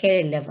ခက်ခဲ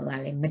တဲ့ level က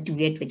လည်းမတူ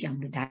တဲ့အတွက်ကြောင့်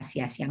လို့ဒါဆ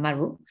ရာဆရာမ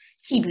တို့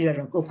ကြည့်ပြီး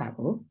တော့ကိုယ့်ဘာ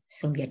ကို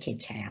ဆုံးဖြတ်ချက်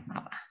ချရမှာ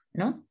ပါ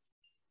เนาะ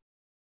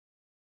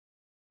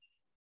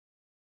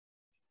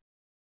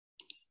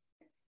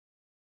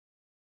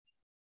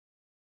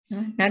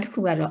နောက်တစ်ခု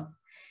ကတော့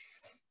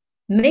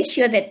make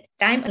sure that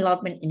time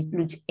allotment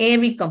includes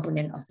every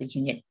component of the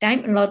unit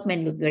time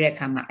allotment လို့ပြောတဲ့အ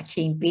ခါမှာအ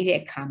ချိန်ပေးတဲ့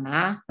အခါမှာ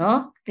เนาะ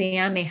သင်ရ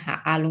မယ့်ဟာ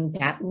အလုံး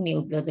ဒါဥနေ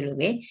ကိုပြောသလို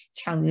ပဲ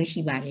6မျိုး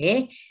ရှိပါတယ်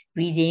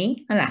reading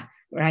ဟုတ်လား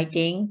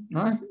writing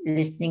နော်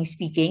listening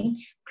speaking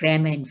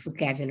grammar and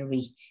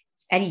vocabulary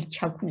အဲ့ဒီ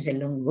6ခုစ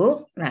လုံးကို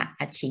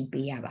အချိန်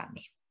ပေးရပါမ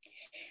ယ်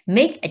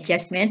make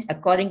adjustments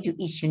according to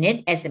each unit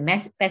as the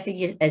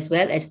passages as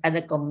well as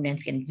other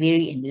components can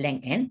vary in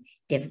length and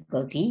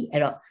difficulty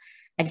အဲ့တော့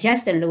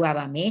adjust လုပ်ရ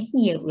ပါမယ်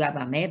ညှိရ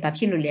ပါမယ်ဘာ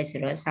ဖြစ်လို့လဲဆို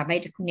တော့စာပို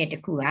က်တစ်ခုနဲ့တ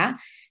စ်ခုက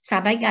စာ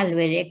ပိုက်က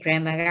လွယ်တယ်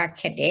grammar က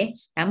ခက်တယ်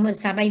ဒါမှမဟုတ်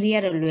စာပိုက်လေးက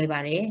တော့လွယ်ပါ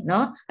တယ်เนา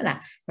ะဟုတ်လား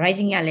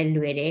writing ကလည်း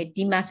လွယ်တယ်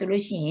ဒီမှာဆို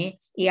လို့ရှိရင်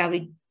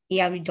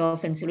ARV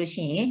dolphin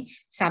solution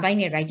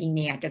sabine writing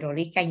near the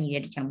Roli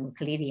Kanye Jamu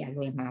Cleria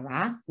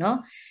Luemava,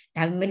 no?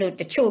 Damilo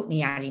the choke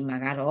near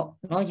Magaro,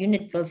 no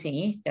unit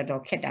closing the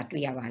rocket to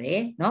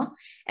Yavare, no?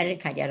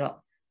 Eric Kajaro,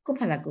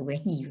 Kupalago,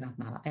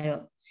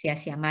 Niva,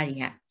 Siasia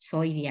Maria,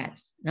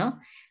 Soyas, no?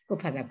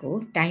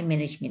 Kupalago, time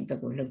management,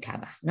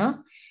 Lutaba,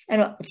 no?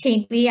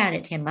 Change we are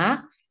at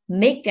Tema,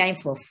 make time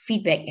for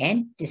feedback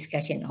and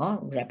discussion or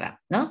wrap up,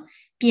 no?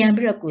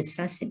 Piambro ku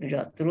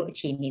sensible through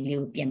chini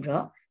liu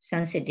piambro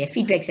sensitive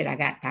feedback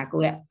seraga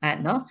taku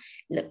no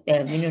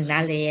minu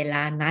nale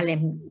la nale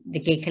de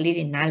ke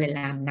khali nale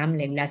la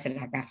namle la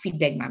seraga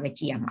feedback ma be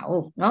ji ya ma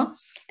o no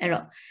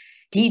ero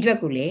di atwat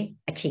ko le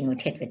achin ko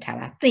thet wit tha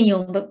ba tin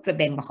yong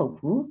be ma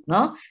hout bu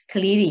no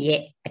khali ri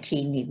ye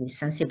achin ni ko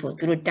sensible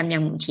through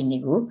tamyang mu achin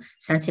ni ko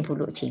sensible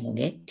lo achin lo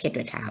le thet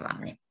wit tha ba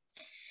ma.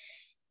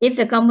 If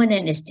a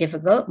component is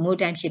difficult, more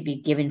time should be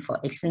given for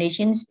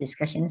explanations,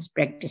 discussions,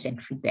 practice,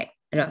 and feedback.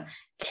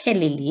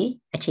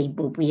 Kelly, a chain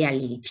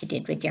bobiali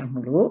pitted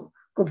rejamulo,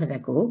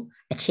 Kupadago,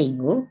 a chain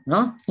go,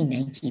 no,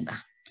 in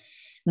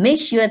make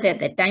sure that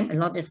the time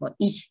allotted for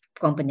each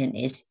component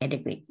is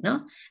adequate.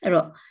 No,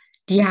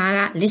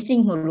 Dia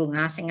listening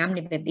Mulunga,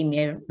 Sangamni Pepi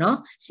Mer,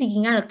 no,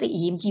 speaking out of the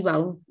EMG,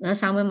 no,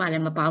 Sama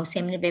Malamabao,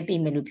 Semni Pepi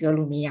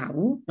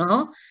Melupiolumiau,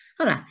 no,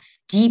 hola.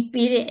 Deep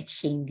period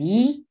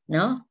change,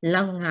 no,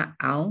 long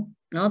out,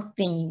 no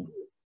thing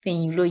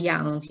lo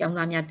yang,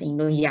 Siamamia thing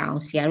lo yang,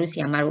 Siaru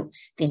Siamaru,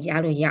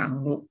 Tinjaru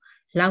yang,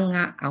 long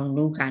out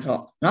no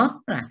garo,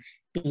 no,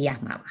 Pia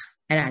Mama,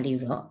 and I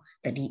leave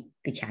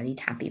the Charlie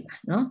Tabi,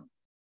 no.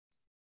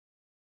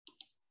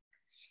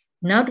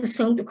 Now to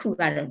song the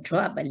Kugaro draw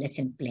up a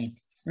lesson plan,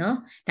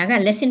 no, Naga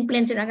lesson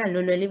plans, Raga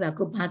Luloliva,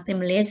 Kupatim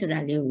Les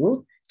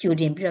Raliu,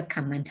 Judim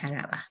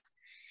Kamantarava.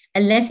 A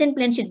lesson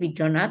plan should be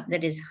drawn up.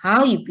 That is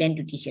how you plan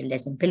to teach a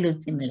lesson.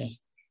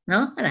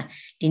 No,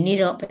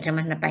 dinero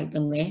patamana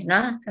paitume,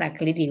 no,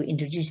 clearly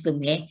introduce to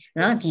me,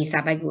 no, di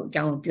sabago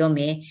jang pio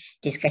me,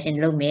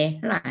 discussion lo me,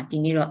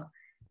 dinero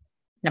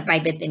na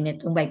paipeteme,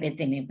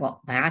 tumbapeteme,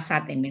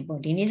 bahasa teme,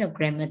 dinero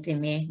grammar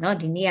teme, no,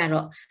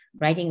 dinero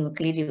writing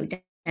clearly.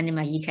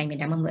 Tanema yi kai me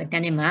damamu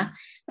tanema,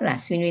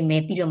 swing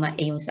me piloma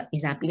is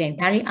a pillar.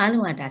 Very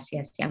alu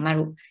adasia,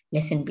 Yamaru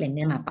lesson plan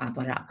nema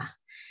patoraba.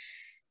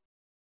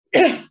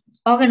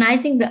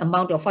 Organizing the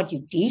amount of what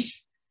you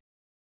teach,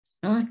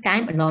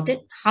 time allotted,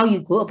 how you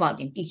go about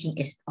in teaching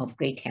is of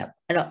great help.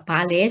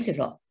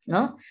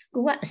 No,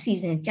 Kuwa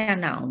season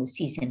chana on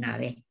season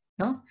ave,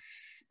 no,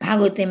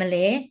 Pago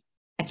temale,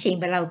 a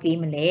chamber of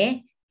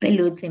temale,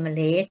 Pelu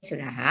temale,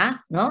 Suraha,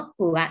 no,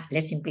 Kuwa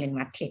lesson plan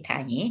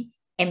matitani,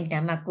 M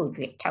Damako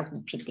to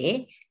Taku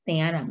Pite,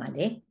 Tiara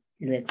Made,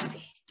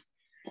 Luetude.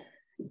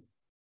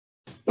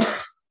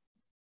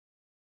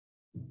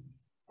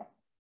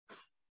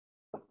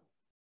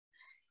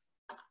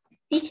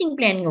 Teaching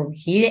plan go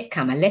here,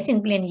 come a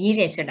lesson plan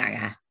here,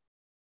 Suraga.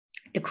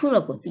 The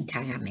Kuroko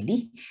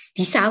Pitayameli,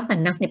 Disao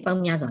and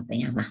Nafnipamias on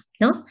Tayama.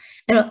 No?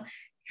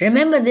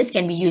 Remember, this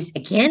can be used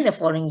again the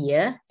following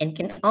year and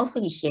can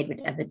also be shared with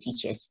other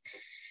teachers.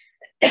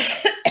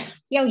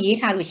 Yao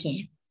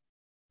Yitalushi.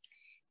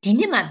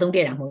 Dinema don't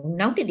get a moon,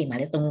 now did him a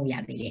little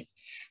yadere.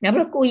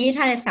 Never go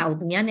yita south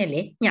to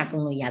Mianele,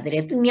 Yatuno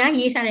yadere, to Mia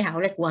yita, how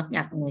let one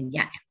Yatuno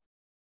yad.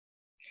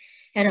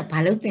 Era a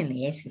palutin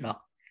yes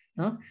rock.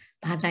 No,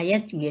 but I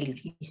yet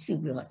really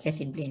super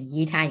lesson plan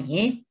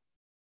yita,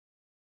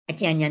 a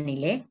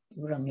janyanile,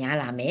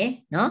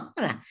 Romialame, no,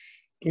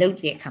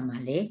 Lodia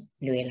Kamale,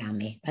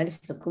 Luelame. But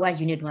the Kua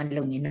unit 1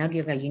 lumi, now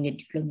you got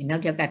unit lumi, now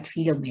you got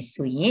 3 lumes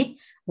to ye,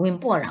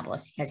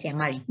 Wimporabos, as a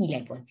married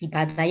level, the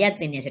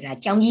Patayat and as a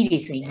Changi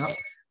swing up,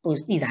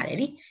 post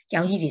didari,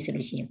 Changi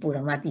solution,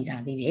 Puramati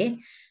dadi,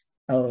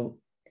 oh,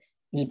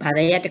 the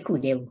Patayat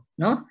kude,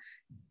 no,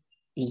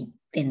 the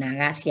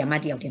Tenaga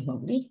Siamati of the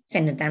Mowgli,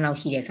 Senatana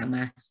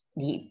Shiakama,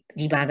 the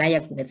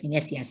Badaya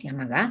Kudafinesia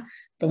Siamaga,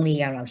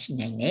 Tomiya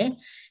Shinane,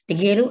 the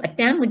Gelu, a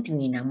time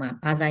between Nama,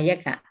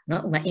 Padayaka,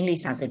 not my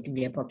English answer to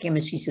the for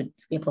chemistry,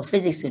 for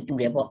physics to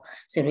the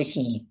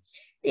solution.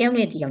 The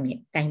only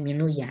time in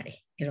Luyare,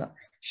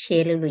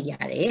 Shale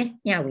Luyare,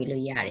 Yawi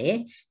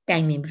Luyare,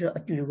 time in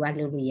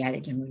Lualu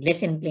Luyare,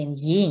 lesson plan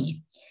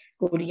ye,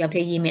 go to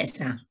Yape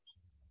Mesa.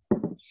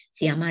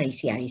 Siamari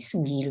Siari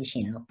Sugi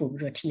Lucino,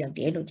 Pugroti of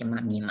the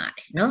Elojamami Mare,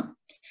 no?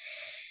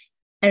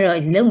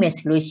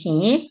 Lomes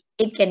Lucini,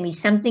 it can be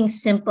something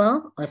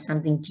simple or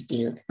something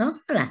detailed, no?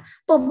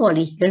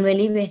 Popoli,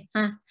 really,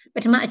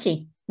 but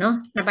machi,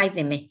 no, Nabai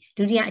them,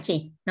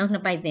 Dudiachi, no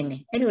Nabai them,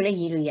 Elula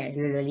Yiluya,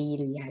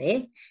 Luli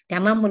Yare,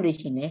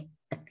 Damamulucine,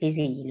 a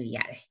Tizi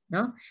Yare,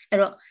 no?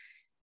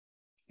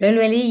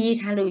 Luli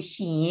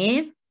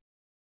Yitalushi,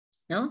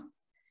 no?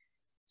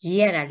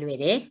 Yara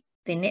Luere.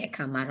 Tene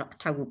Kamaro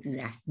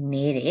Tagupura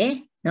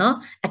Nere, no,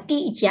 a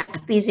teacher a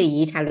piece of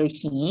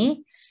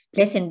Yitalushi,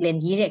 lesson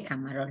blend Yere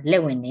Kamaro,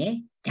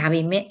 Lewene,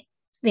 Davime,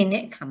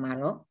 Tene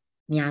Kamaro,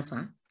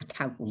 Miaswa, a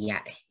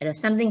Taguyare.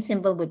 Something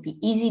simple would be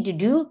easy to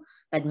do,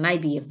 but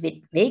might be a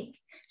bit big.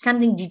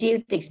 Something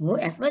detailed takes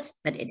more efforts,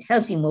 but it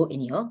helps you more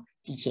in your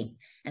teaching.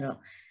 And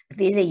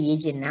there's a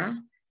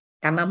Yejina,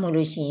 Dama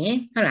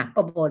Mulushi, Hala,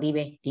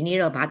 Popoli,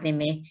 Dinero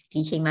Batime,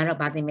 teaching Maro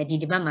Batime,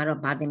 Didibamaro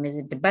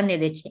Batime, the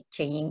Banele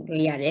changing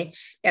Riare,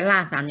 the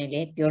last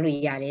anele,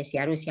 Pioriare,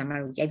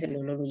 Siarusiamaru,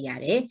 Jagulu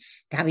Yare,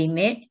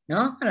 Tabime,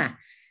 no, Hala.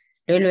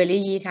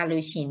 Loli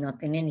Talushi,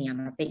 not in any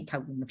ama, fate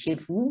tabu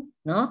pipu,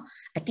 no,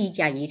 a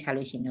teacher ye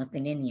talushi, not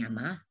in any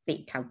ama,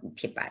 fate tabu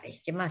pipare.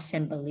 You must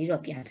simple little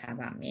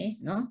piatabame,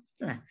 no,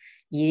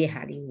 ye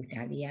hari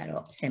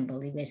utaliaro, simple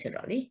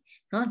viscerally,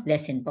 no,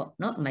 lesson book,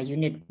 not my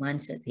unit 1,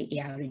 so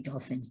the AR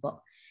Dolphins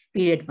book,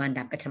 period 1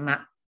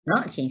 dapatama.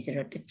 No, change the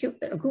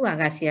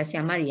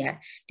Guagasia Maria,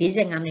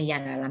 Lizang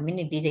Amniana,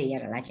 mini busy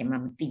yara like a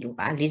mamma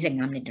Tiduba, Lizang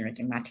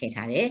Amnitan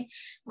Matare,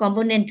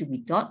 component to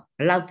be taught,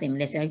 allow them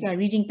let's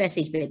reading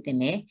passage with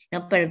them, no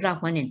paragraph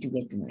 1 and 2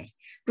 with them.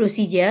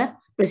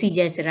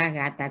 Procedures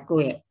ragata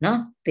go,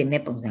 no, the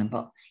map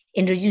example.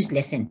 Introduce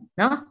lesson,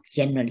 no,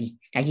 generally.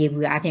 Like you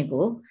will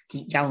go,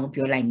 the young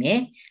pure like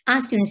me,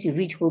 ask students to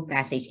read whole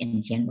passage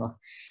in general.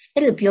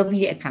 It'll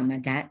be a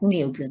comment that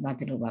only open not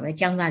the Ruba,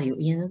 Jangario,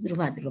 in the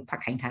Ruba, the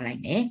Rupakan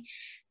like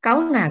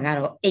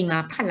Kaunagaro,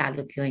 Ema Pala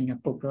Lupio in a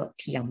book,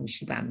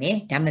 Tiamushiba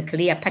me,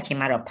 Damaclia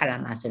Pachimaro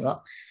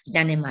Palamasuro,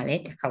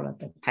 Danimale, the color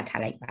of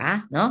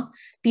Patalaiba, no,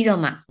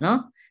 Piroma,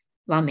 no,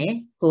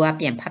 Wame, go up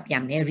and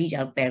Papiame, read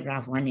out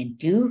paragraph 1 and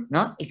 2,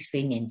 no,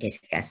 explain and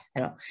discuss.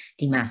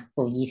 Dima,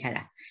 go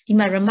yitara.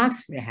 Dima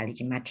remarks,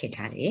 Rehalijima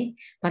Tetare,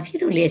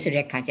 Papiru laser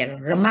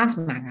remarks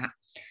manga,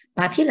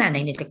 Papila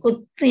name is a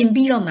good thing,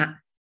 Biroma.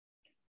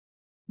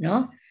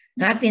 No,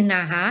 nothing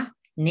naha,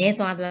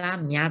 Netwala,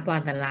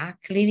 Myatwadala,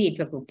 clearly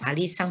to go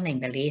Pali sounding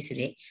the laser,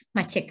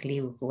 Machekli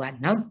who are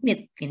not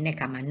mit in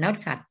Nekama,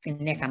 not cut in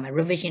Nekama,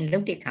 revision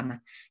looked at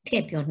Kama,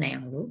 tape your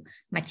name,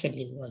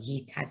 Macheli or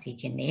ye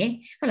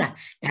Tazijane, Hola,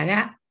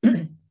 Daga,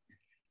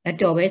 a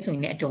doorway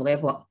swing at doorway.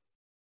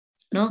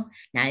 No,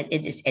 now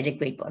it is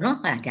adequate,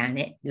 no, I done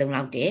it long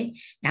out there.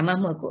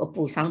 Damamu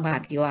pull some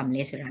back you am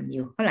less around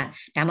you. Hola,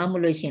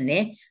 Damamulation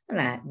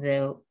le,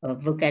 the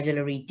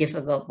vocabulary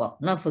difficult,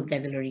 but not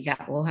vocabulary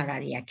got oh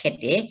hararia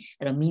kete,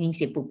 or meaning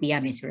se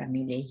pupia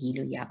mesramile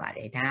hilu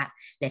yabare, that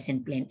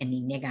lesson plan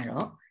any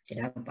negaro, the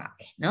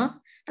lagbabe, no?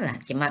 Hola,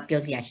 Jama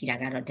Piosia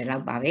Shiragaro, the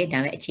lagbabe,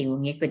 damn it, she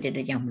will make the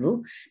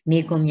jamlu,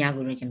 make on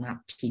Yaguru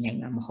Jama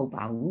Pina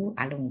Mahopau,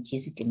 along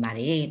Jesu de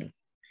Mare.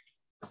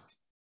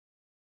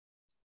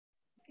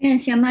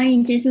 Yes,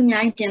 Yamai Jesu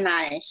Night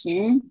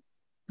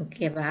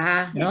Okay,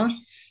 no,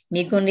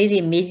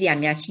 Mikoniri Mizia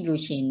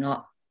Yashilushi,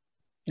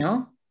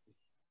 no,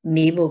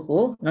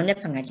 Mibogo, no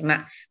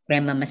Nepangajima,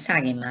 Grandma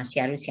Masagi,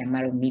 Masiarusia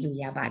Maru Milu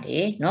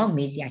Yabade, no,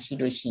 Mizia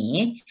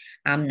Shilushi,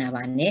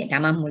 Amnavane,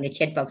 Damamule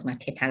chatbox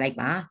Mateta like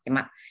Ba,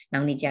 Jama,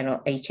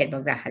 Naunijaro, a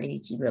chatbox a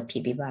Haliji,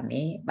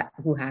 Pibame, but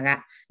who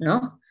haga,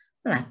 no.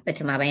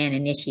 But my bayan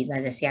and she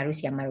was a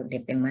Siarusia Maru de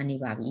Pemani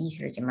Babi,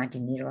 Sir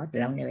Martiniro,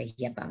 Launera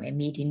Yapame,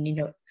 meeting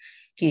Nino.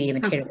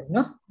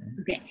 No?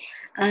 Okay.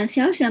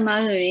 Siarusia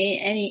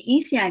any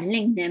easier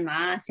link them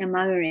as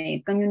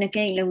Samari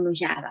communicate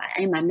Lulushaba,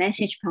 and my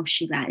message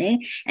Poshibare,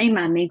 and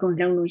my Mego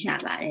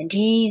Lulushaba,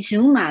 D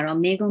Zuma or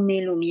Mego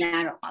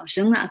Melumiaro, or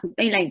Zuma could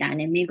pay like that,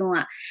 and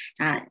Mego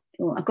a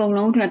go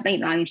long to a bait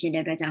like you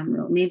said,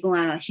 Mego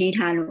or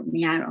Shitalo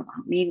Miaro,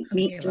 me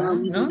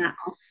no?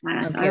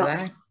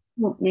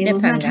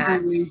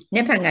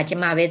 Nepanga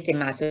Jamabe de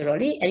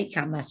Masuroli,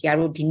 Erika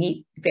Masiaru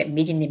Dini,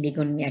 meeting the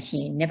Migun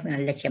machine,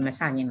 Nepanga lecture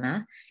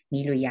Masayama,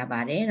 Milu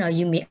Yabare. Now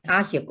you may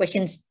ask your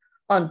questions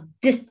on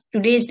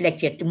today's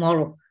lecture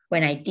tomorrow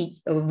when I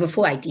teach,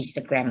 before I teach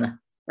the grammar,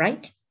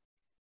 right?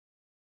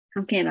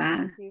 Okay,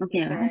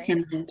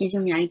 Sam, just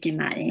on the item.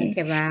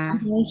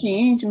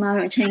 Okay,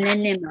 tomorrow, China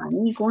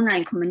Lemani, go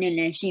night,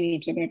 community, she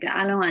repeated the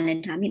Alon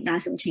and Tammy,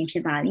 that's what change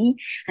the body.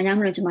 And I'm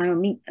going tomorrow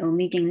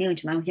meeting new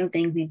tomorrow, you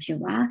think with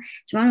you are.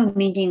 Tomorrow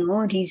meeting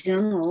all this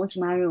Zoom or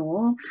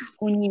tomorrow,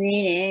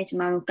 Kuni,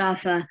 tomorrow,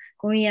 Gaffa,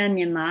 Korea,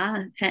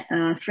 Myanmar,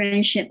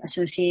 Friendship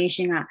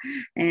Association,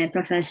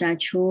 Professor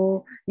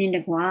Chu,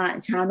 Nindagua,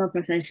 Chaba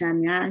Professor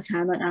Mia,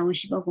 Chaba, I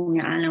wish you go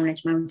along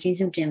tomorrow,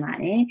 Jesus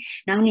Gemare,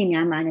 now in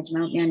Myanmar,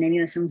 tomorrow.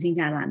 Maybe something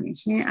Java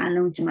mention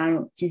along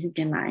tomorrow Jesus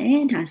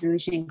Demare,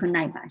 translation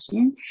connect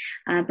passion.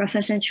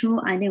 Professor Chu,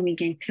 I think we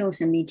can close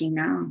the meeting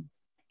now.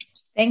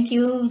 Thank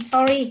you.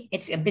 Sorry,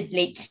 it's a bit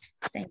late.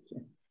 Thank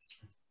you.